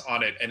glass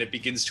on it, and it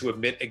begins to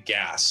emit a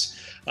gas.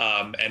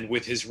 And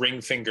with his ring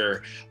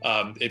finger,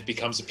 it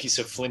becomes a piece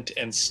of flint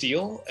and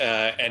steel,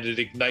 and it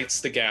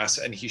ignites the gas,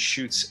 and he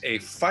shoots a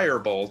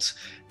firebolt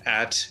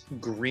at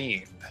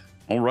Green.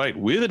 All right,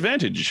 with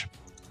advantage.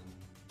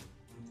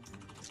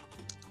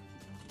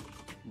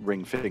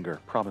 Ring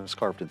finger, promise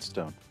carved in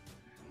stone.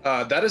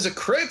 That is a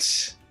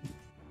crit.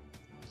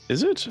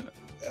 Is it?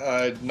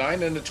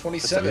 9 and a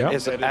 27. Yep.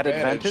 Is it at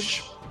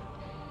advantage?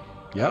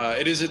 Yep.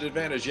 It is at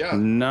advantage, yeah.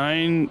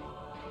 9.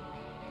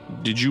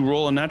 Did you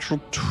roll a natural?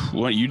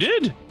 What you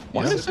did?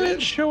 Why Yes, does I that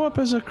did. show up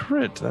as a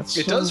crit? That's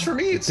It does for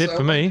me. It's Did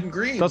for me.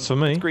 Green. That's for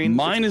me. Green.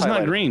 Mine it's is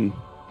not highlighted. green.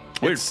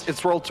 Weird.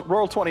 It's roll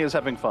 20 is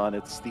having fun.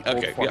 It's the old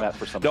Okay, format yeah.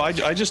 for something. No,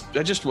 I just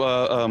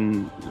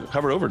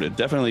hovered over it. It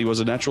definitely was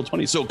a natural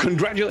 20. So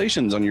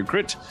congratulations on your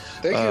crit.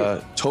 Thank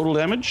you. Total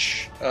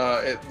damage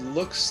It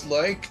looks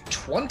like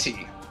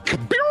 20.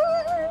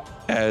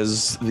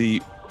 as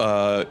the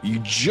you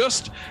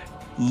just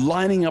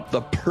lining up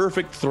the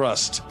perfect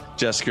thrust,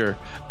 Jesker,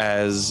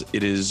 as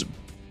it is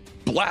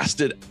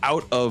blasted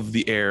out of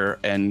the air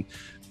and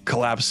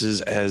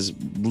collapses as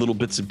little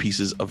bits and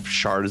pieces of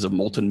shards of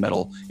molten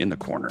metal in the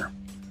corner.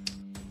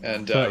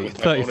 And 34,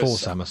 with my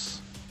bonus, Samus.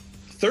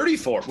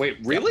 34. Wait,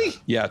 really?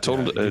 Yeah,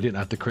 total. You didn't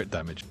have the crit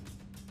damage.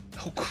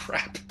 Oh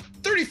crap.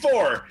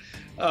 34.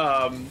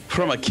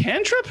 From a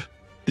cantrip?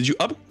 Did you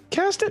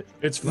upcast it?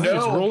 It's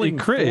No, rolling he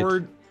critted.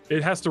 4.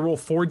 It has to roll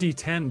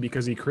 4d10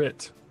 because he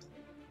crit,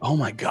 Oh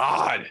my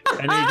god!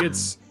 and he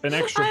gets an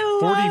extra I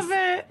love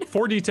it.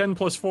 4d10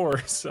 plus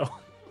 4. So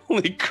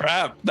Holy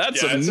crap!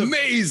 That's Yeah, it's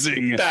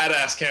amazing.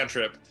 Badass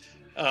cantrip.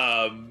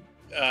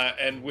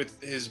 And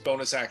with his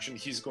bonus action,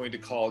 he's going to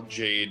call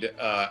Jade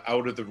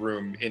out of the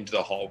room into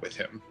the hall with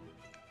him.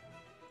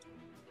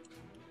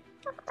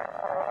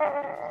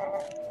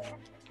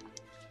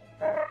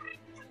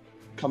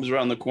 Comes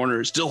around the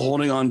corner, still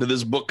holding on to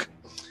this book,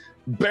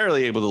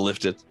 barely able to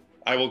lift it.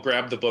 I will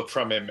grab the book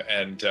from him,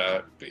 and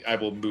I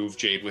will move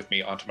Jade with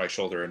me onto my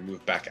shoulder and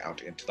move back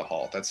out into the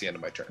hall. That's the end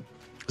of my turn.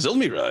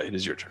 Zelmira, it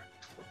is your turn.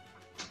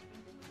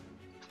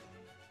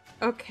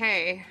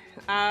 Okay,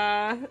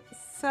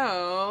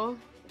 so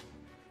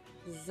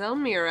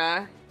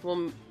Zelmira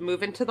will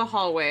move into the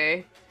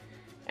hallway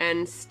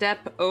and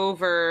step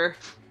over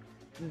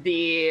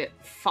the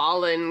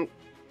fallen,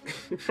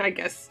 I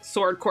guess,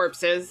 sword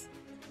corpses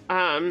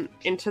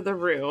into the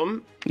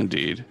room.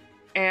 Indeed.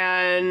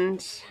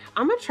 And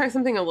I'm gonna try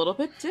something a little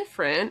bit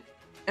different,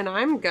 and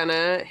I'm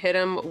gonna hit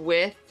him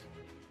with,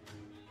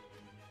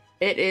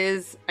 it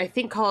is, I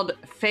think, called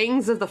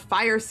Fangs of the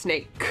Fire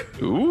Snake.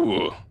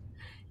 Ooh,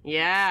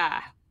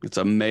 Yeah, it's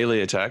a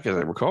melee attack, as I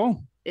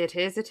recall. it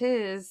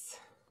is.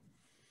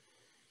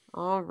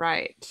 All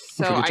right,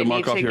 so Don't forget to I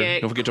mark need off to your.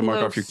 get Don't forget to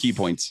mark off your key close.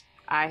 points.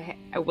 I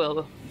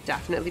will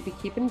definitely be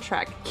keeping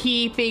track.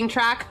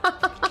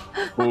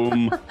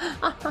 Boom.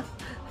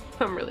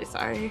 I'm really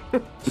sorry.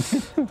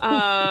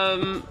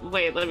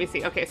 Wait, let me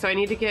see. Okay, so I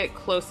need to get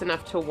close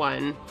enough to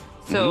 1.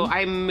 So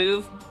I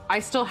move. I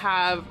still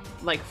have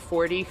like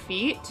 40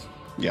 feet.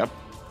 Yep.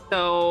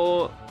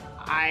 So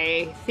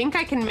I think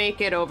I can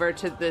make it over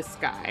to this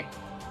guy.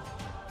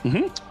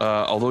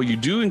 Although you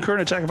do incur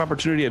an attack of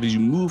opportunity as you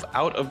move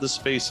out of the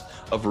space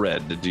of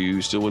red. Do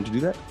you still want to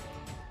do that?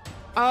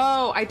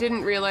 Oh, I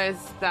didn't realize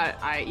that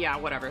yeah,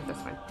 whatever,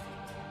 that's fine.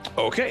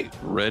 Okay.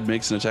 Red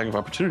makes an attack of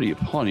opportunity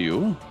upon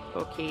you,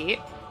 Okay.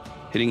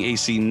 hitting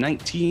AC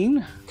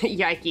 19.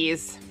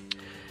 Yikes.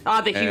 Ah,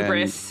 the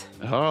hubris.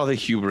 Oh, the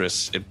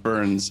hubris. It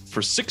burns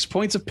for 6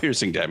 points of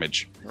piercing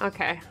damage.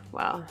 Okay,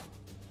 well,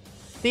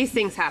 these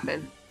things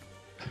happen.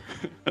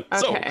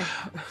 So, Okay.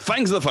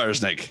 Fangs of the Fire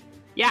Snake.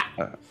 Yeah.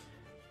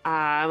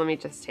 Let me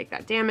just take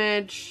that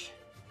damage,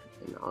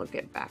 and I'll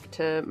get back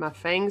to my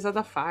Fangs of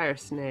the Fire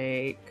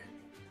Snake.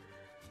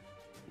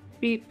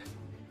 Beep.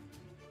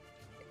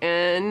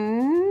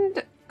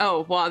 And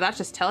oh, well, that's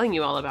just telling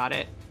you all about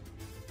it.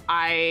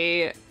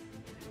 I'm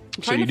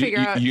trying to figure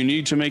out. You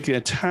need to make an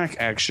attack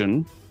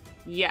action.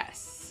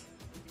 Yes.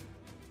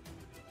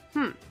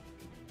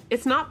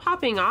 It's not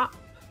popping up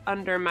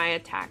under my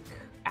attack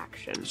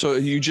action. So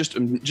you just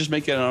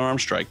make it an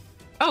unarmed strike.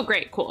 Oh,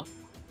 great, cool.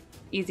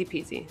 Easy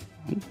peasy.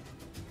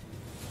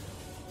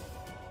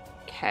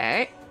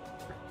 Okay.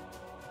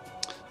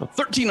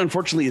 13,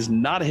 unfortunately, is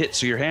not a hit,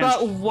 so your hands.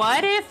 But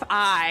what if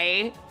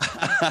I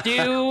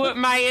do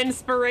my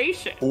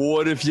inspiration?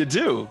 What if you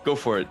do? Go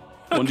for it.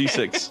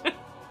 1d6.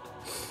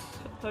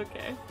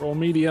 Okay. roll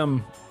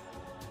medium.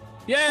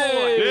 Yay!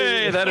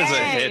 Yay, that is a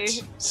Yay.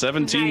 hit.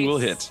 17 will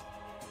Nice. hit.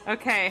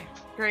 Okay,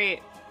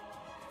 great.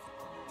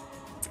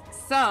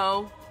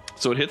 So,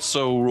 So it hits,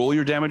 so roll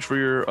your damage for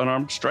your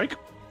unarmed strike.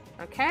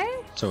 okay.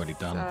 It's already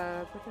done.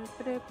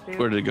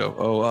 Where did it go?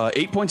 Oh,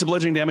 8 points of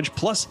bludgeoning damage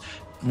plus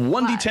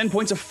 1d10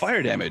 points of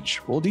fire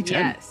damage. Roll d10.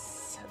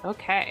 Yes.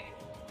 Okay.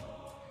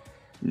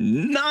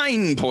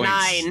 9 points.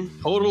 9.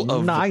 Total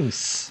of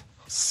Nice.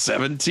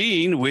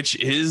 17, which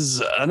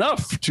is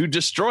enough to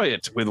destroy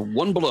it with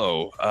one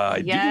blow. I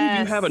do believe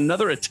you have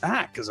another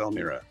attack,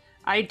 Zelmira.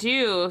 I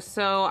do.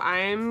 So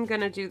I'm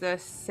going to do the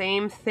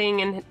same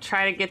thing and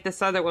try to get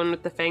this other one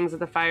with the fangs of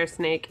the fire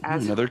snake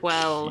as Another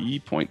well. key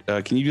point.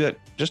 Can you do that?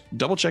 Just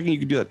double checking. You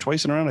can do that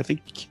twice in a round. I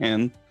think you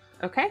can.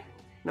 Okay.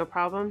 No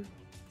problem.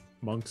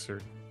 Monks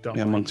are dumb.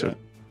 Yeah, like monks that. are.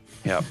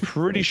 Yeah,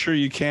 pretty sure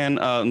you can.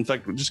 In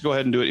fact, just go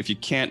ahead and do it. If you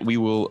can't, we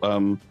will.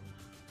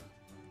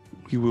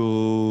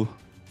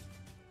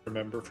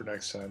 Remember for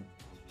next time.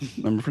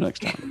 Remember for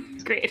next time.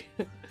 Great.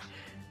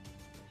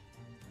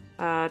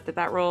 Did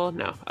that roll?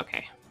 No.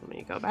 Okay. Let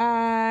me go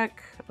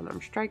back.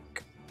 Unarmed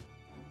strike.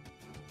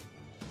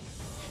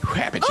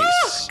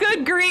 Oh,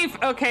 good grief.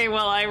 Okay,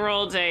 well, I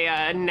rolled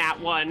a nat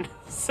 1.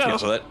 So, Yeah,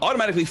 so that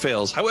automatically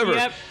fails. However,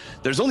 Yep.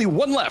 there's only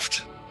one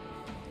left.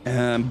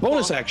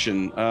 Bonus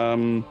action.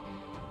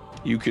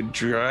 You could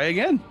try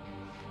again.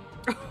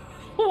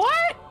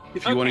 What?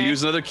 If you want to Okay.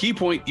 use another key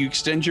point, you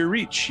extend your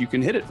reach. You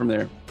can hit it from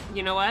there.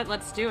 You know what?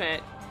 Let's do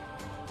it.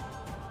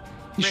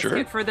 You Risk sure?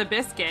 it for the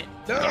biscuit.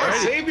 No,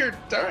 Alrighty. save your.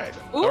 All right.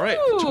 Ooh. All right,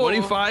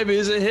 25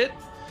 is a hit.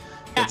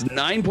 That's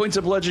 9 points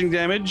of bludgeoning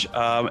damage,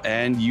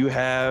 and you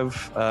have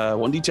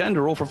 1d10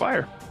 to roll for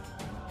fire.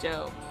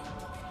 Dope.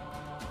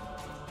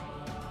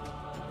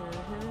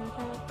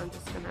 I'm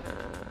just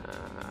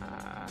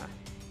gonna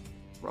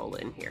roll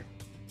in here.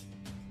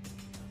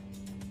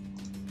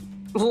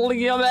 Look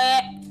at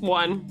that.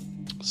 1.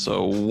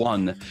 So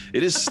 1.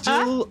 It is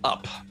still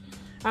up.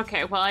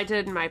 Okay, well, I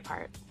did my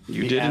part.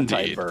 You The did indeed.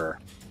 anti-burr.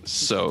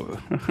 So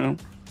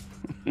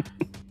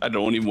I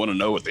don't even want to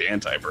know what the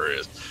anti-burr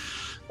is.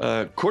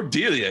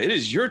 Cordelia, it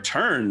is your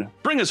turn.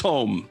 Bring us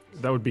home.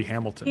 That would be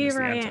Hamilton as Here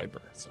the I am.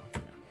 anti-bird. So, yeah.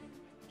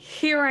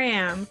 Here I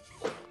am.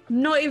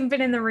 Not even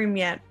been in the room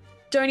yet.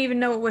 Don't even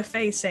know what we're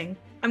facing.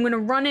 I'm going to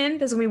run in.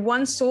 There's going to be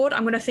one sword.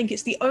 I'm going to think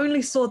it's the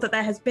only sword that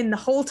there has been the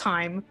whole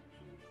time.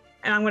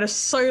 And I'm going to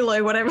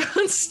solo what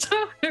everyone's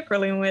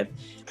struggling with.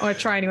 I'm going to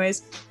try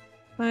anyways.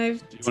 5,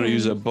 Do you want to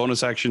use a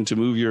bonus action to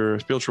move your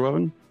spiritual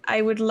weapon?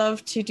 I would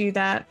love to do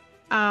that.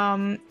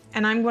 And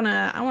I want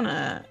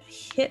to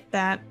hit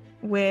that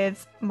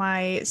with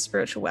my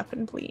spiritual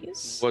weapon,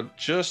 please. But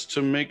just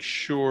to make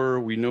sure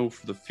we know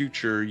for the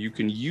future, you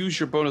can use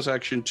your bonus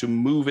action to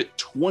move it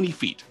 20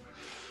 feet.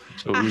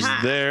 So it was Aha.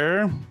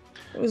 there.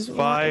 It was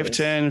 5,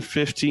 10,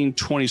 15,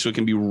 20. So it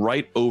can be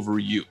right over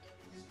you.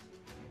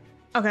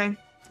 Okay.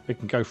 It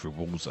can go through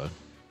walls though.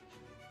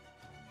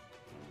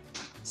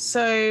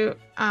 So,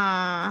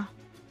 can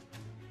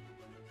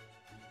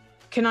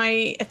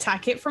I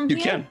attack it from You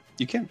here? can.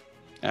 You can.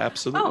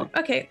 Absolutely. Oh,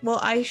 okay. Well,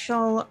 I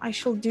shall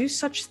do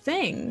such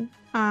thing.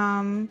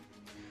 How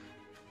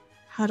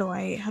do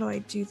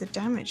I do the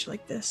damage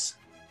like this?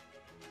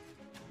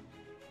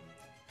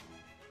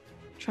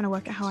 Trying to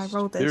work out how I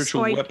roll this.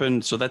 Spiritual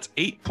weapon. So that's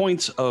 8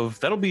 points of.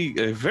 That'll be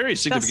a very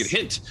significant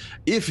hit.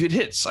 If it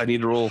hits, I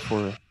need to roll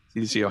for.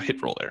 You see a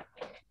hit roll there.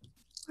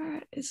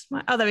 Where is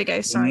my? Oh, there we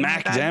go. Sorry.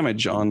 Max my bad.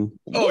 damage on.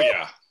 Oh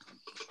yeah.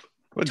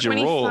 What'd you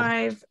roll?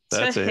 25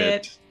 That's to a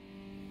hit. hit.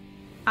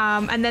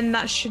 And then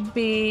that should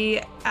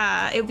be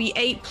it'll be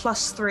 8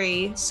 plus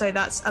 3, so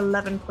that's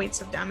 11 points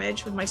of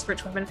damage with my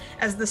spiritual weapon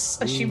as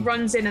she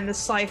runs in and the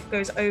scythe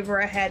goes over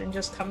her head and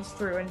just comes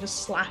through and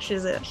just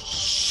slashes it.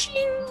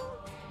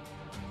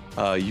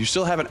 You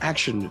still have an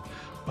action,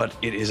 but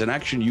it is an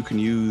action you can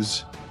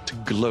use to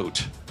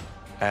gloat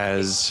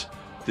as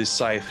this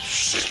scythe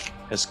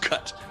has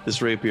cut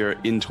this rapier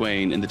in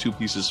twain and the two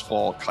pieces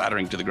fall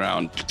clattering to the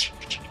ground.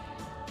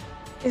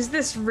 Is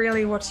this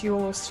really what you're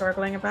all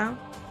struggling about?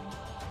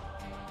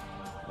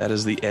 That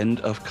is the end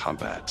of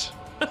combat.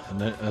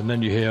 And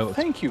then you hear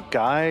Thank you,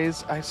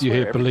 guys. I swear.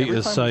 hear every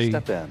Belita time say- we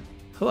step in.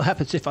 What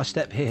happens if I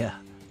step here?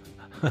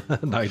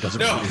 no, he doesn't.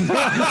 No.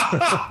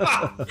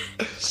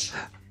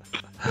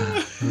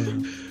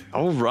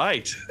 All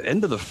right,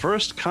 end of the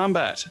first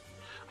combat.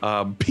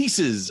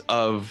 Pieces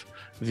of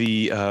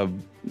the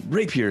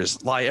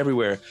rapiers lie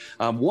everywhere.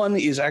 One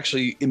is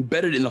actually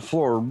embedded in the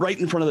floor right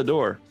in front of the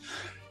door.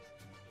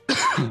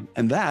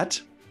 And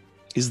that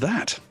is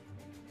that.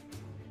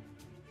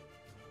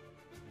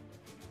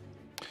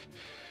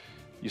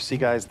 You see,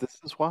 guys, this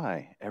is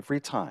why every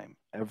time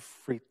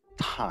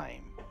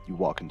you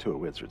walk into a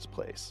wizard's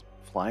place,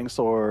 flying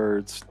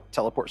swords,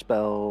 teleport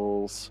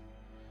spells,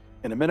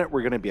 in a minute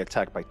we're going to be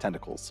attacked by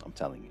tentacles, I'm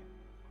telling you.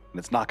 And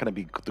it's not going to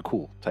be the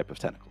cool type of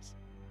tentacles.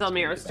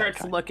 Zelmira That starts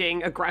kind.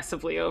 looking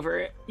aggressively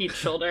over each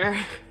shoulder.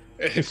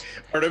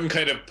 Artem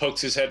kind of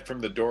pokes his head from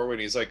the door when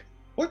he's like,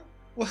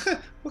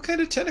 what kind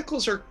of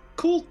tentacles are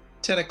cool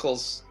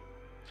tentacles?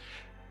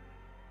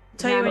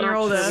 Tell you when you're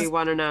older. We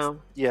want to know.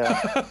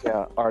 Yeah,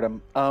 yeah,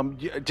 Artem.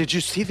 Did you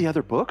see the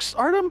other books,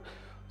 Artem?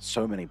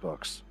 So many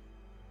books.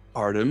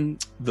 Artem,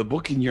 the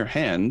book in your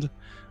hand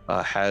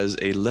has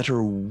a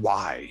letter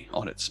Y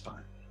on its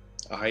spine.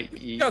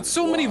 Got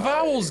so many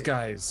vowels,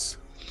 guys.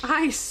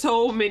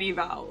 So many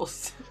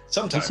vowels.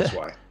 Sometimes It's a-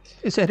 why?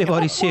 Is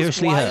anybody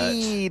seriously hurt?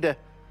 Wade.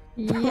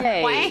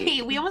 Yay.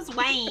 Wait, we almost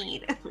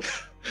wait.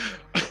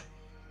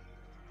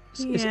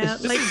 Yeah,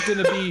 This like is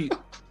gonna be.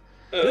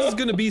 This is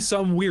gonna be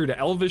some weird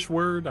Elvish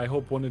word. I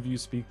hope one of you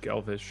speak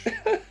Elvish.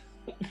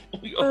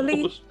 We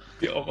Bully.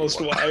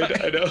 almost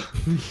wide. I know.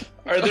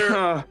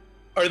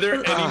 Are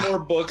there any more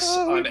books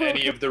on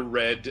any of the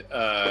red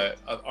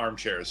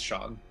armchairs,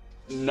 Sean?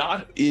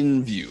 Not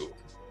in view.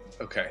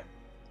 Okay.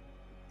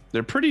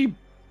 They're pretty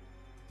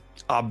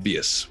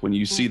obvious when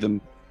you see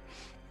them.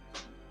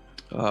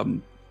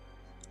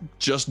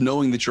 Just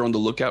knowing that you're on the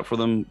lookout for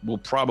them will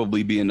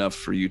probably be enough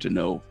for you to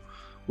know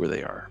where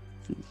they are.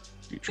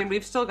 And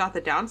we've still got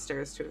the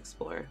downstairs to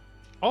explore.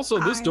 Also,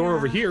 this door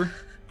over here.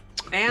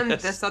 And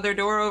this other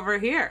door over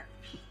here.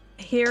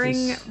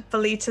 hearing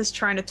Belita's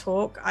trying to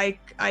talk, I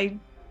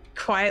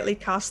quietly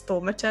cast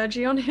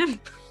Thaumaturgy on him.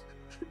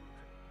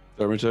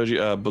 Thaumaturgy,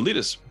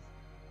 Belitas.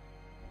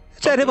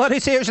 Is anybody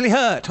seriously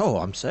hurt? Oh,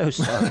 I'm so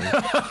sorry.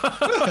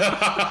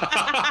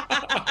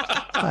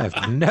 I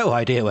have no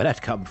idea where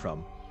that come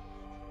from.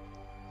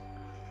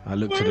 I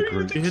looked at the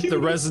group. You hit the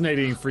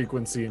resonating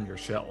frequency in your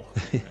shell.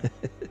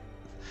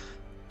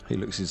 He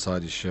looks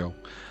inside his shell.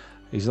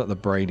 He's not the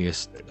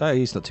brainiest. Oh,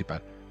 he's not too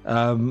bad.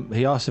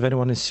 He asked if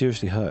anyone is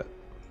seriously hurt.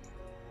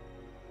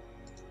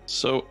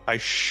 So I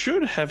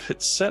should have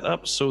it set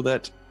up so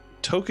that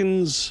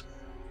tokens,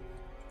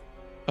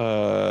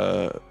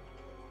 when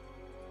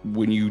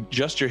you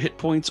adjust your hit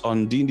points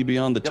on D&D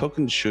Beyond, the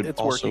tokens should It's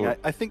also...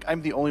 working. I think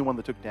I'm the only one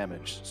that took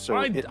damage. So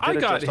I it did got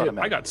adjust hit.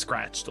 automatically. I got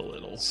scratched a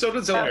little. So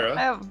did I Zelmira.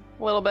 have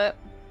a little bit.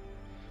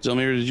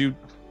 Zelmira, did you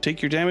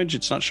take your damage?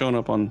 It's not showing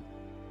up on...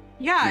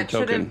 Yeah, Your it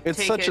should token. have It's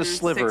taken such a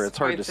sliver, 6 it's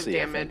hard to points of see,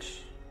 I think.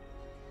 damage.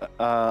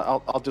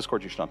 I'll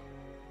Discord you, Sean.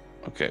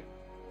 Okay.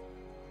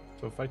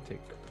 So if I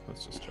take,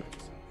 let's just check.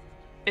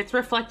 It's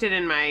reflected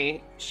in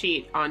my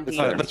sheet on D.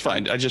 That's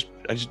fine. I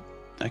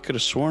could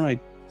have sworn I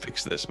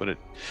fixed this, but it...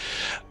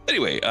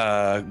 Anyway,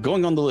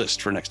 going on the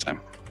list for next time.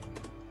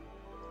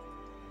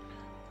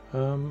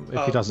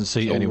 If he doesn't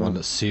see anyone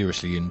that's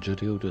seriously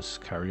injured, he'll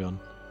just carry on.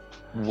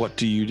 What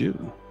do you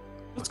do?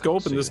 Let's go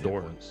open See this hit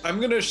door. points. I'm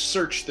going to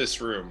search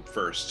this room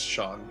first,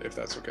 Sean, if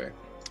that's okay.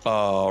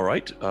 All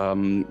right.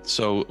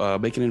 So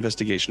make an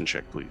investigation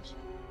check, please.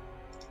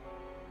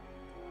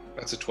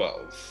 That's a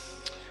 12.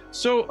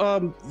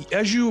 So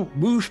as you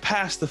move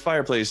past the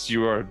fireplace,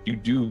 you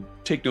do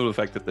take note of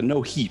the fact that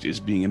no heat is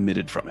being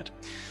emitted from it.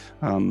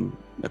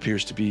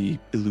 Appears to be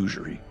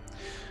illusory.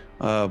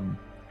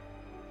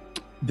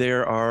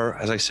 There are,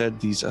 as I said,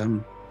 these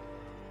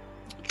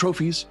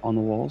trophies on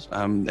the walls,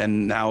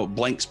 and now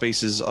blank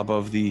spaces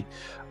above the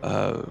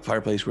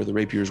fireplace where the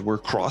rapiers were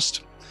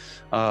crossed.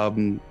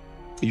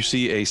 You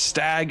see a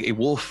stag, a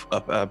wolf,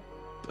 a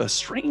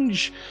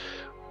strange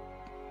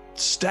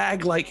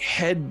stag-like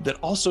head that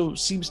also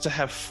seems to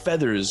have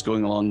feathers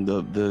going along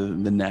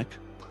the neck.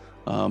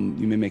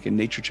 You may make a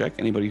nature check.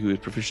 Anybody who is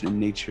proficient in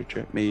nature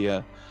check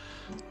may.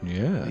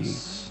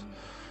 Yes.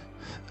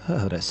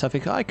 Oh, that's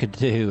something I could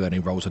do. And he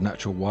rolls a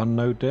natural 1,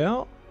 no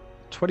doubt.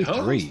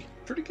 23.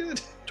 Pretty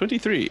good.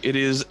 23. It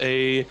is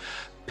a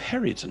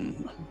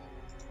periton,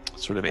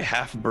 sort of a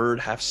half bird,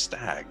 half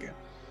stag.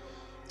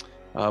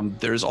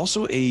 There's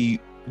also a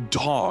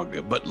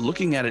dog, but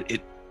looking at it,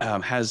 it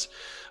has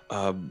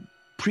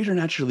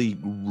preternaturally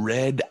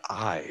red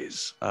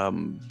eyes,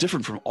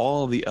 different from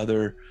all the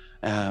other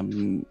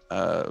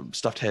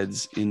stuffed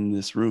heads in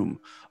this room,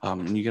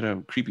 and you get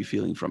a creepy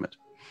feeling from it.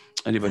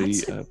 Anybody?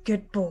 That's a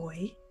good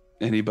boy.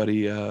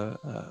 Anybody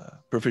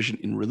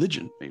proficient in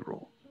religion may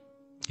roll.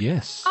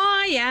 Yes.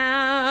 I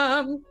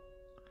am.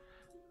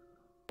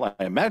 Well,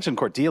 I imagine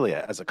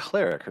Cordelia as a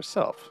cleric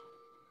herself,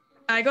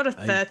 I got a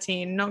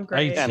 13, not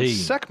great. 18. and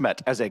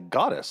Sekhmet as a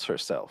goddess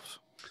herself.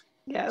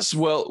 Yes.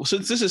 Well,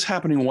 since this is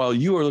happening while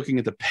you are looking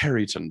at the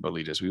periton,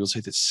 Belitas, we will say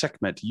that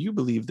Sekhmet, you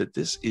believe that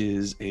this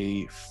is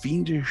a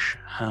fiendish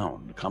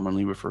hound,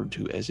 commonly referred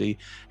to as a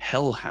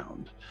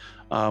hellhound.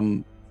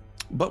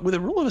 But with a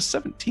roll of a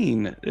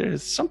 17,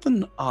 there's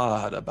something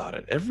odd about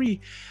it.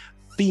 Every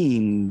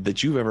fiend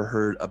that you've ever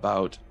heard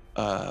about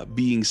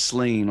being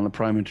slain on the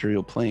prime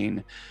material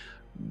plane,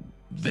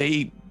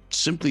 they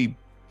simply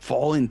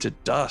fall into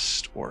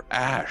dust or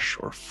ash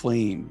or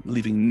flame,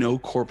 leaving no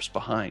corpse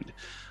behind.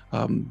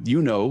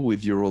 You know,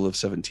 with your roll of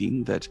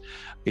 17, that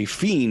a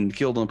fiend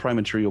killed on the prime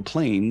material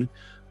plane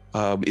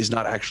is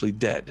not actually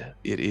dead.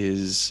 It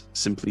is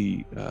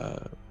simply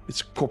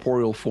its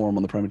corporeal form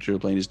on the prime material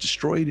plane is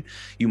destroyed.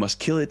 You must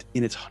kill it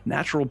in its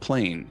natural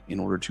plane in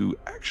order to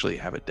actually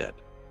have it dead.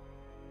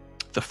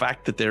 The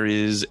fact that there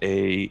is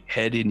a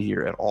head in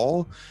here at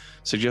all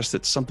suggests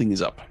that something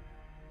is up.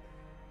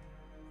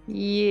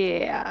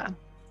 Yeah.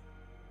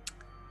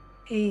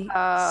 Hey,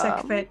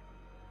 Sekhmet,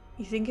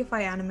 you think if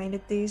I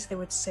animated these, they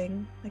would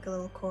sing like a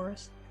little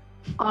chorus?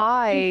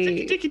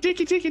 I Ticky,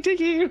 ticky, ticky,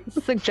 ticky.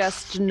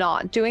 suggest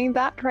not doing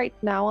that right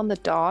now on the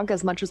dog,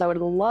 as much as I would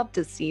love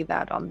to see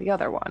that on the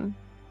other one.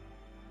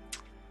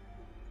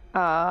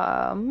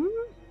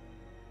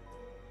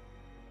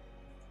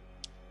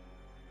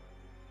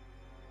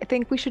 I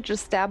think we should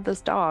just stab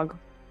this dog.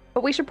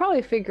 But we should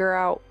probably figure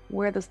out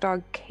where this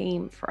dog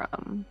came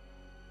from.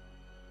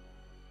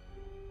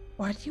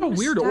 Why do you A wanna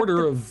weird stab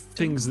order the of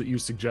things that you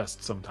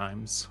suggest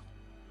sometimes.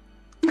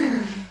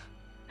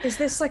 Is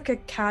this like a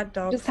cat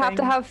dog Just have to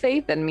thing? have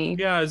faith in me.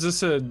 Yeah, is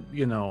this a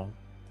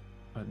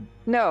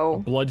No,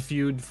 blood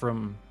feud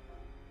from?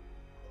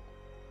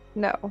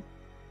 no.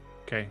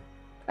 Okay.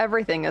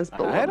 Everything is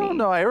below I don't me.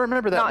 know. I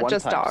remember that Not one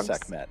just time dogs.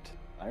 Sekhmet.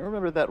 I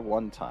remember that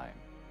one time.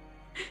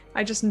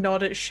 I just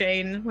nod at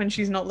Shane when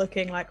she's not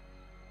looking like,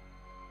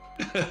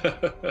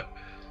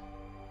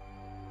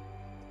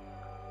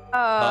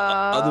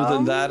 Other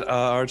than that,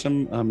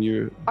 Artem,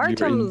 you're in-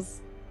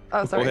 Artem's.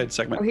 Oh, sorry. Go ahead,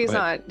 Sekhmet. Oh, he's Go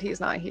ahead. not. He's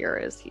not here,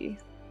 is he?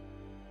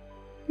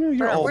 You're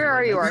Where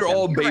are you, You're Artem?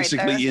 all You're right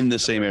basically there. in the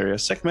same area.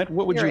 Sekhmet,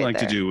 what would You're you right like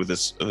to there. do with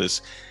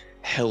this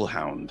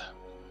hellhound?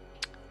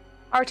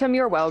 Artem,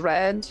 you're well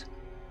read.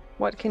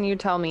 What can you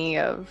tell me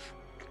of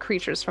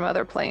creatures from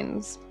other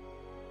planes?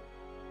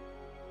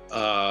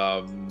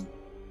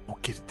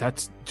 Okay,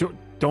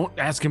 don't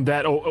ask him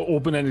that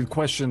open-ended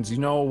questions. You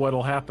know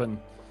what'll happen.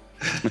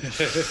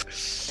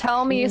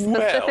 Tell me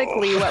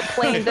specifically what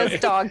plane this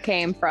dog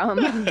came from.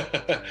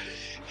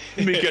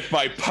 Let me get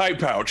my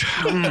pipe out.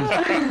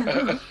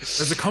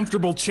 There's a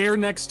comfortable chair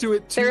next to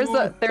it too.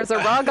 There's a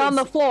rug on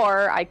the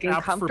floor. I can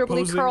Apt for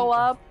comfortably posing. curl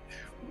up.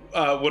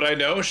 Would I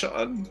know,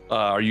 Sean?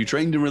 Are you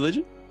trained in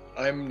religion?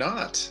 I'm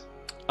not.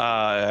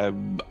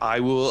 I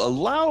will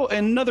allow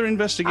another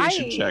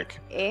investigation check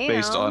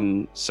based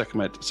on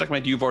Sekhmet.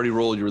 Sekhmet, you've already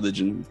rolled your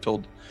religion. You've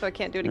told So I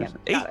can't do it again.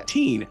 Got it.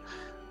 18.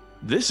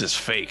 This is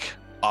fake.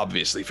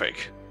 Obviously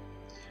fake.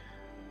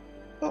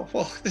 Oh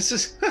well, this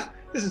is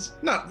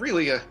not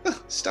really a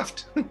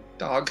stuffed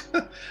dog.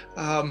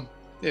 And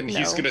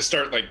he's No. gonna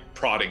start like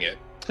prodding it.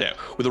 Yeah,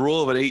 with a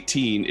roll of an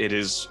 18, it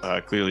is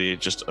clearly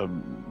just a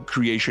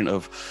creation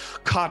of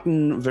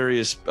cotton,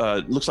 various,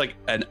 looks like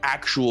an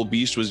actual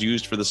beast was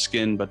used for the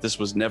skin, but this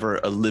was never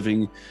a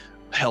living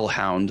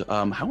hellhound.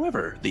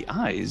 However, the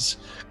eyes,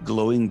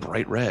 glowing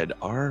bright red,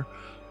 are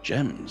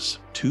gems,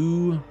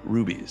 2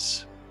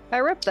 rubies. I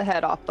ripped the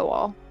head off the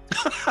wall.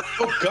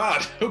 Oh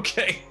God.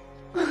 Okay.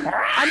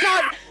 I'm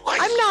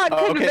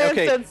not convinced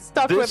okay. it's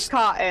stuck This- with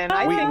cotton.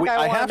 I think I I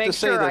want to have to make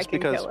say sure I this can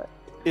because kill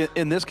it.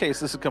 in this case,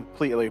 this is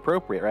completely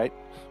appropriate, right?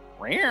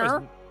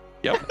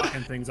 Yep.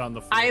 Fucking things on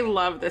the floor. I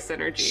love this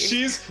energy.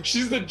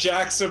 She's the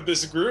Jax of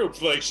this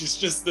group. Like she's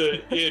just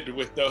the id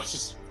with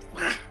those.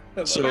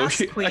 So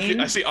Yes, queen.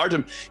 I see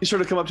Artem, you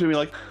sort of come up to me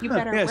like, You "Huh,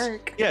 better yes,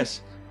 work."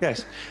 Yes,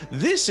 yes.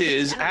 This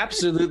is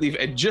absolutely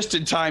just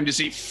in time to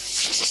see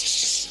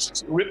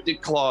ripped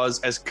it claws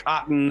as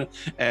cotton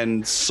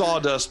and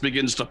sawdust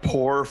begins to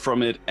pour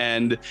from it,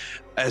 and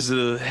as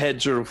the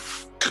head sort of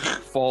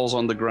falls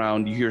on the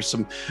ground, you hear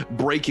some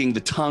breaking.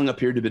 The tongue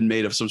appeared to have been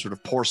made of some sort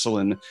of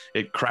porcelain.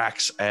 It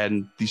cracks,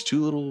 and these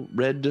 2 little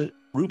red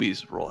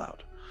rubies roll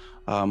out,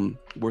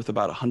 worth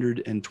about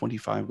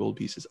 125 gold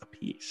pieces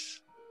apiece.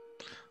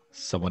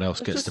 Someone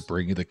else gets to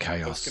bring you the I was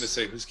chaos. gonna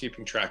say, who's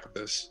keeping track of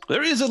this?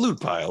 There is a loot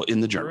pile in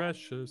the journal.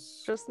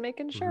 Precious Just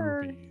making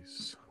sure.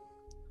 rubies.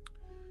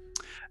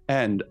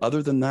 And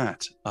other than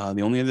that,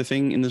 the only other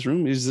thing in this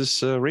room is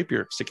this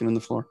rapier sticking in the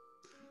floor.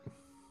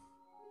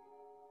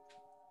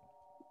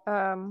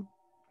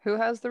 Who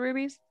has the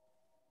rubies?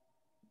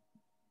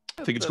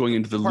 I think it's going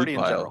into the loot party in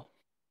pile. general.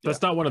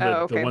 That's not one of the,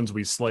 Oh, okay. the ones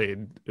we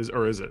slayed, is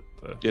it?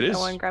 It is. No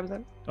one grabs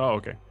it. Oh,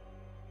 okay.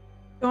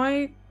 do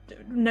I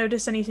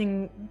notice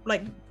anything,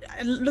 like,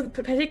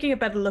 taking a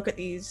better look at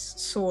these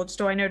swords,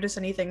 do I notice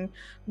anything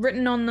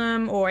written on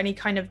them or any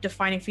kind of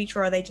defining feature,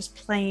 or are they just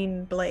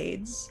plain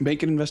blades?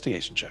 Make an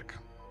investigation check.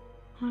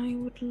 I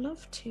would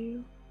love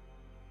to.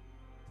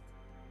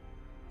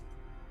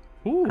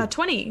 Ooh.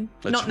 20,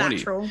 A not 20.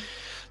 natural.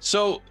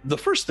 So the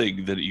first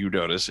thing that you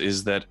notice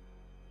is that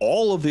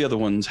all of the other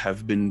ones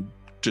have been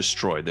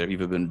destroyed. They've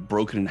either been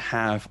broken in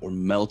half or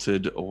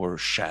melted or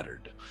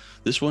shattered.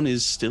 This one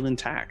is still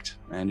intact,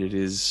 and it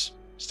is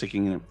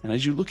sticking in. And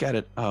as you look at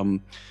it,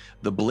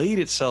 the blade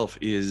itself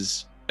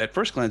is, at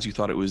first glance, you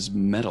thought it was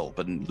metal,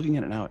 but in looking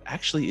at it now,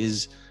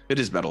 it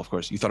is metal, of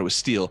course. You thought it was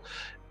steel.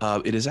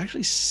 It is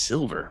actually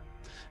silver.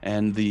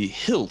 And the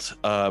hilt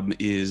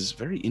is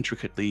very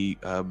intricately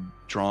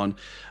drawn,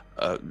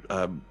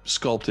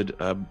 sculpted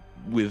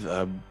with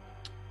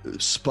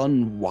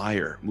spun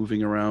wire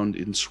moving around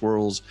in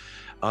swirls.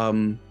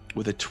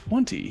 With a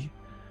 20,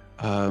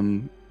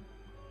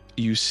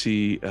 you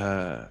see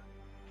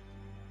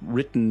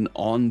written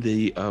on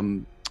the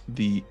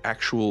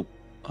actual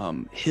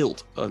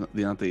hilt, not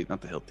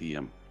the hilt.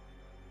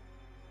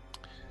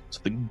 So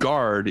the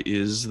guard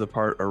is the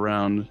part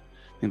around.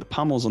 The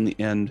pommel's on the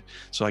end,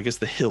 so I guess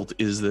the hilt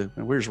is the.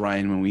 Where's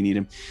Ryan when we need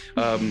him?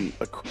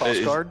 A cross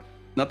guard?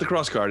 Not the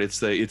cross guard. It's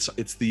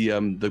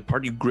the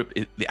part you grip.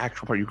 The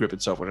actual part you grip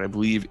itself, which I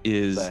believe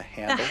is The The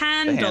handle.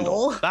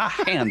 handle. The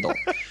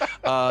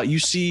handle. You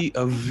see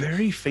a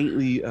very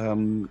faintly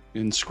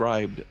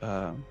inscribed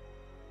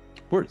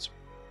words.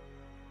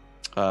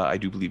 I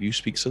do believe you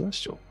speak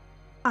Celestial.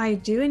 I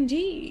do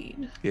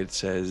indeed. It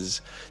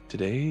says,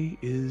 "Today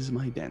is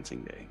my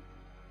dancing day."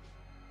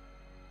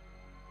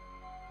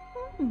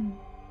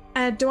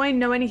 Do I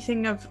know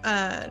anything of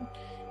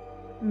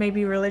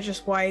maybe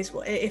religious-wise,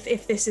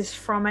 if this is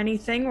from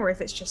anything, or if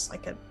it's just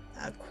like a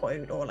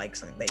quote or like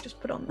something they just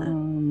put on there?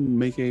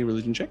 Make a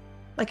religion check.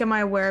 Like, am I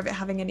aware of it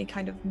having any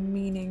kind of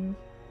meaning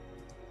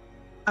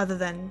other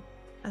than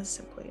as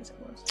simply as it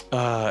was?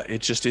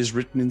 It just is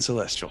written in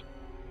Celestial.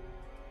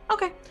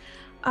 Okay.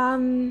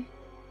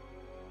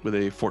 With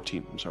a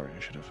 14. I'm sorry, I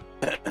should have.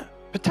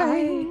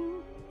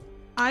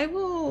 I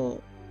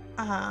will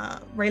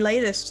relay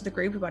this to the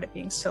group about it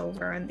being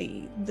silver and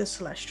the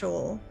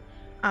celestial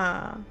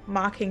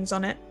markings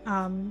on it.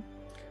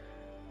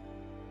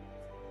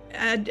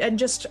 And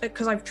just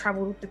because I've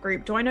traveled with the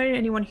group, do I know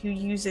anyone who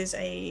uses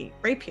a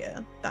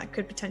rapier that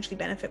could potentially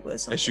benefit with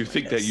something? As you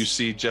think that, you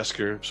see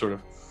Jesker sort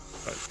of,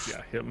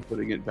 him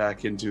putting it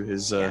back into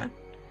his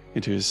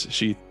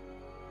sheath.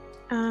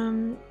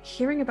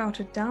 Hearing about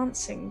a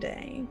dancing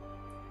day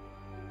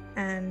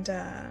and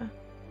a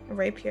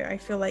rapier, I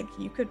feel like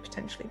you could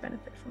potentially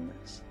benefit from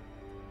this.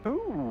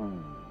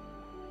 Ooh.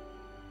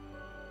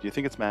 Do you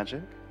think it's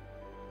magic?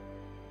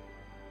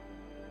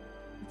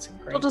 It's a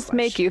great It'll just question.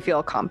 make you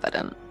feel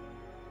confident.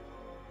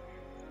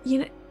 You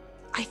know,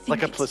 I think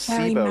Like a it's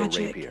very placebo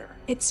magic. rapier.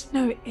 It's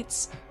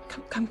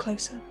come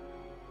closer.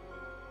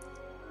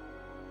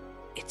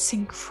 It's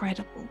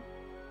incredibly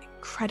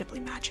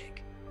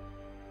magic.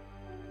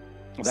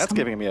 Well, that's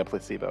giving me a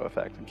placebo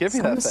effect. Give me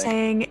Some that thing.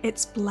 saying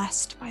it's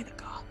blessed by the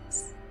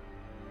gods.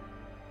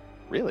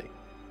 Really?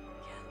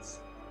 Yes.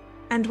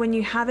 And when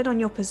you have it on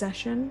your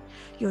possession,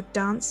 your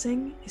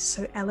dancing is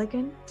so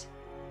elegant.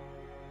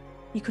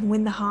 You can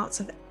win the hearts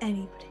of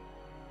anybody.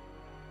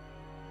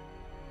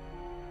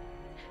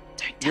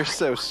 Don't tell You're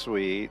so anyone.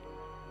 sweet.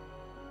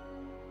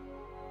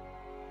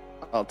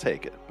 I'll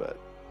take it, but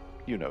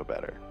you know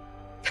better.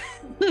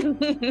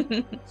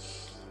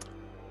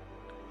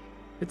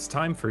 It's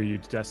time for you,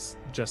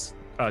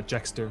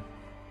 Jexter.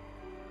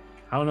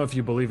 I don't know if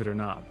you believe it or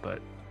not,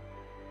 but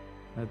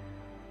that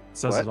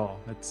says What? it all.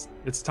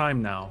 It's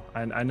time now.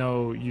 And I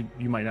know you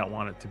might not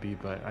want it to be,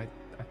 but I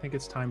think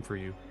it's time for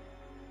you.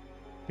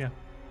 Yeah.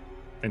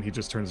 And he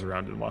just turns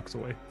around and walks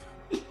away.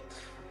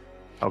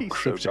 How He's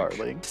cryptic. so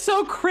darling.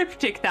 So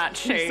cryptic, that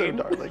He's so Shane.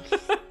 darling.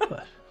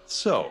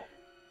 So,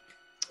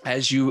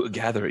 as you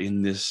gather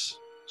in this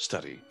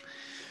study,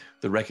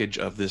 the wreckage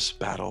of this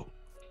battle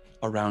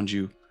around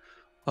you,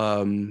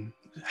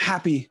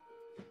 happy,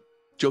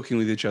 joking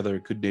with each other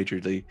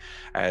good-naturedly,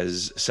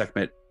 as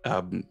Sekhmet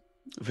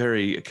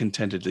very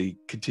contentedly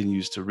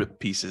continues to rip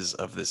pieces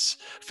of this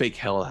fake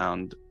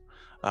hellhound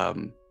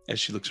as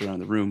she looks around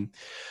the room.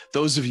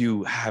 Those of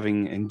you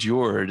having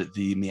endured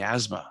the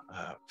miasma,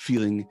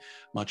 feeling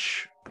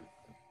much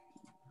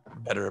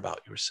better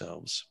about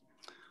yourselves,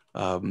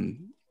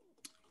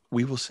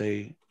 we will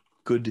say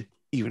good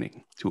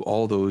evening to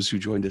all those who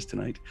joined us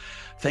tonight.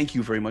 Thank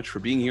you very much for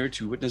being here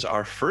to witness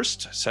our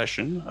first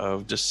session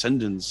of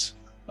Descendants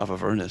of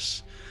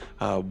Avernus.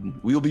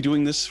 We will be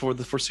doing this for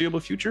the foreseeable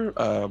future,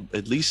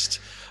 at least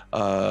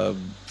 5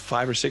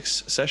 or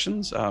 6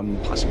 sessions,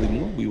 possibly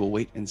more. We will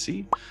wait and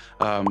see.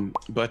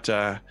 But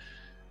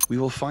we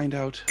will find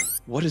out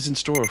what is in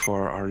store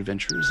for our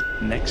adventures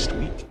next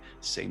week.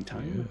 Same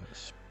time,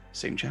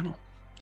 same channel.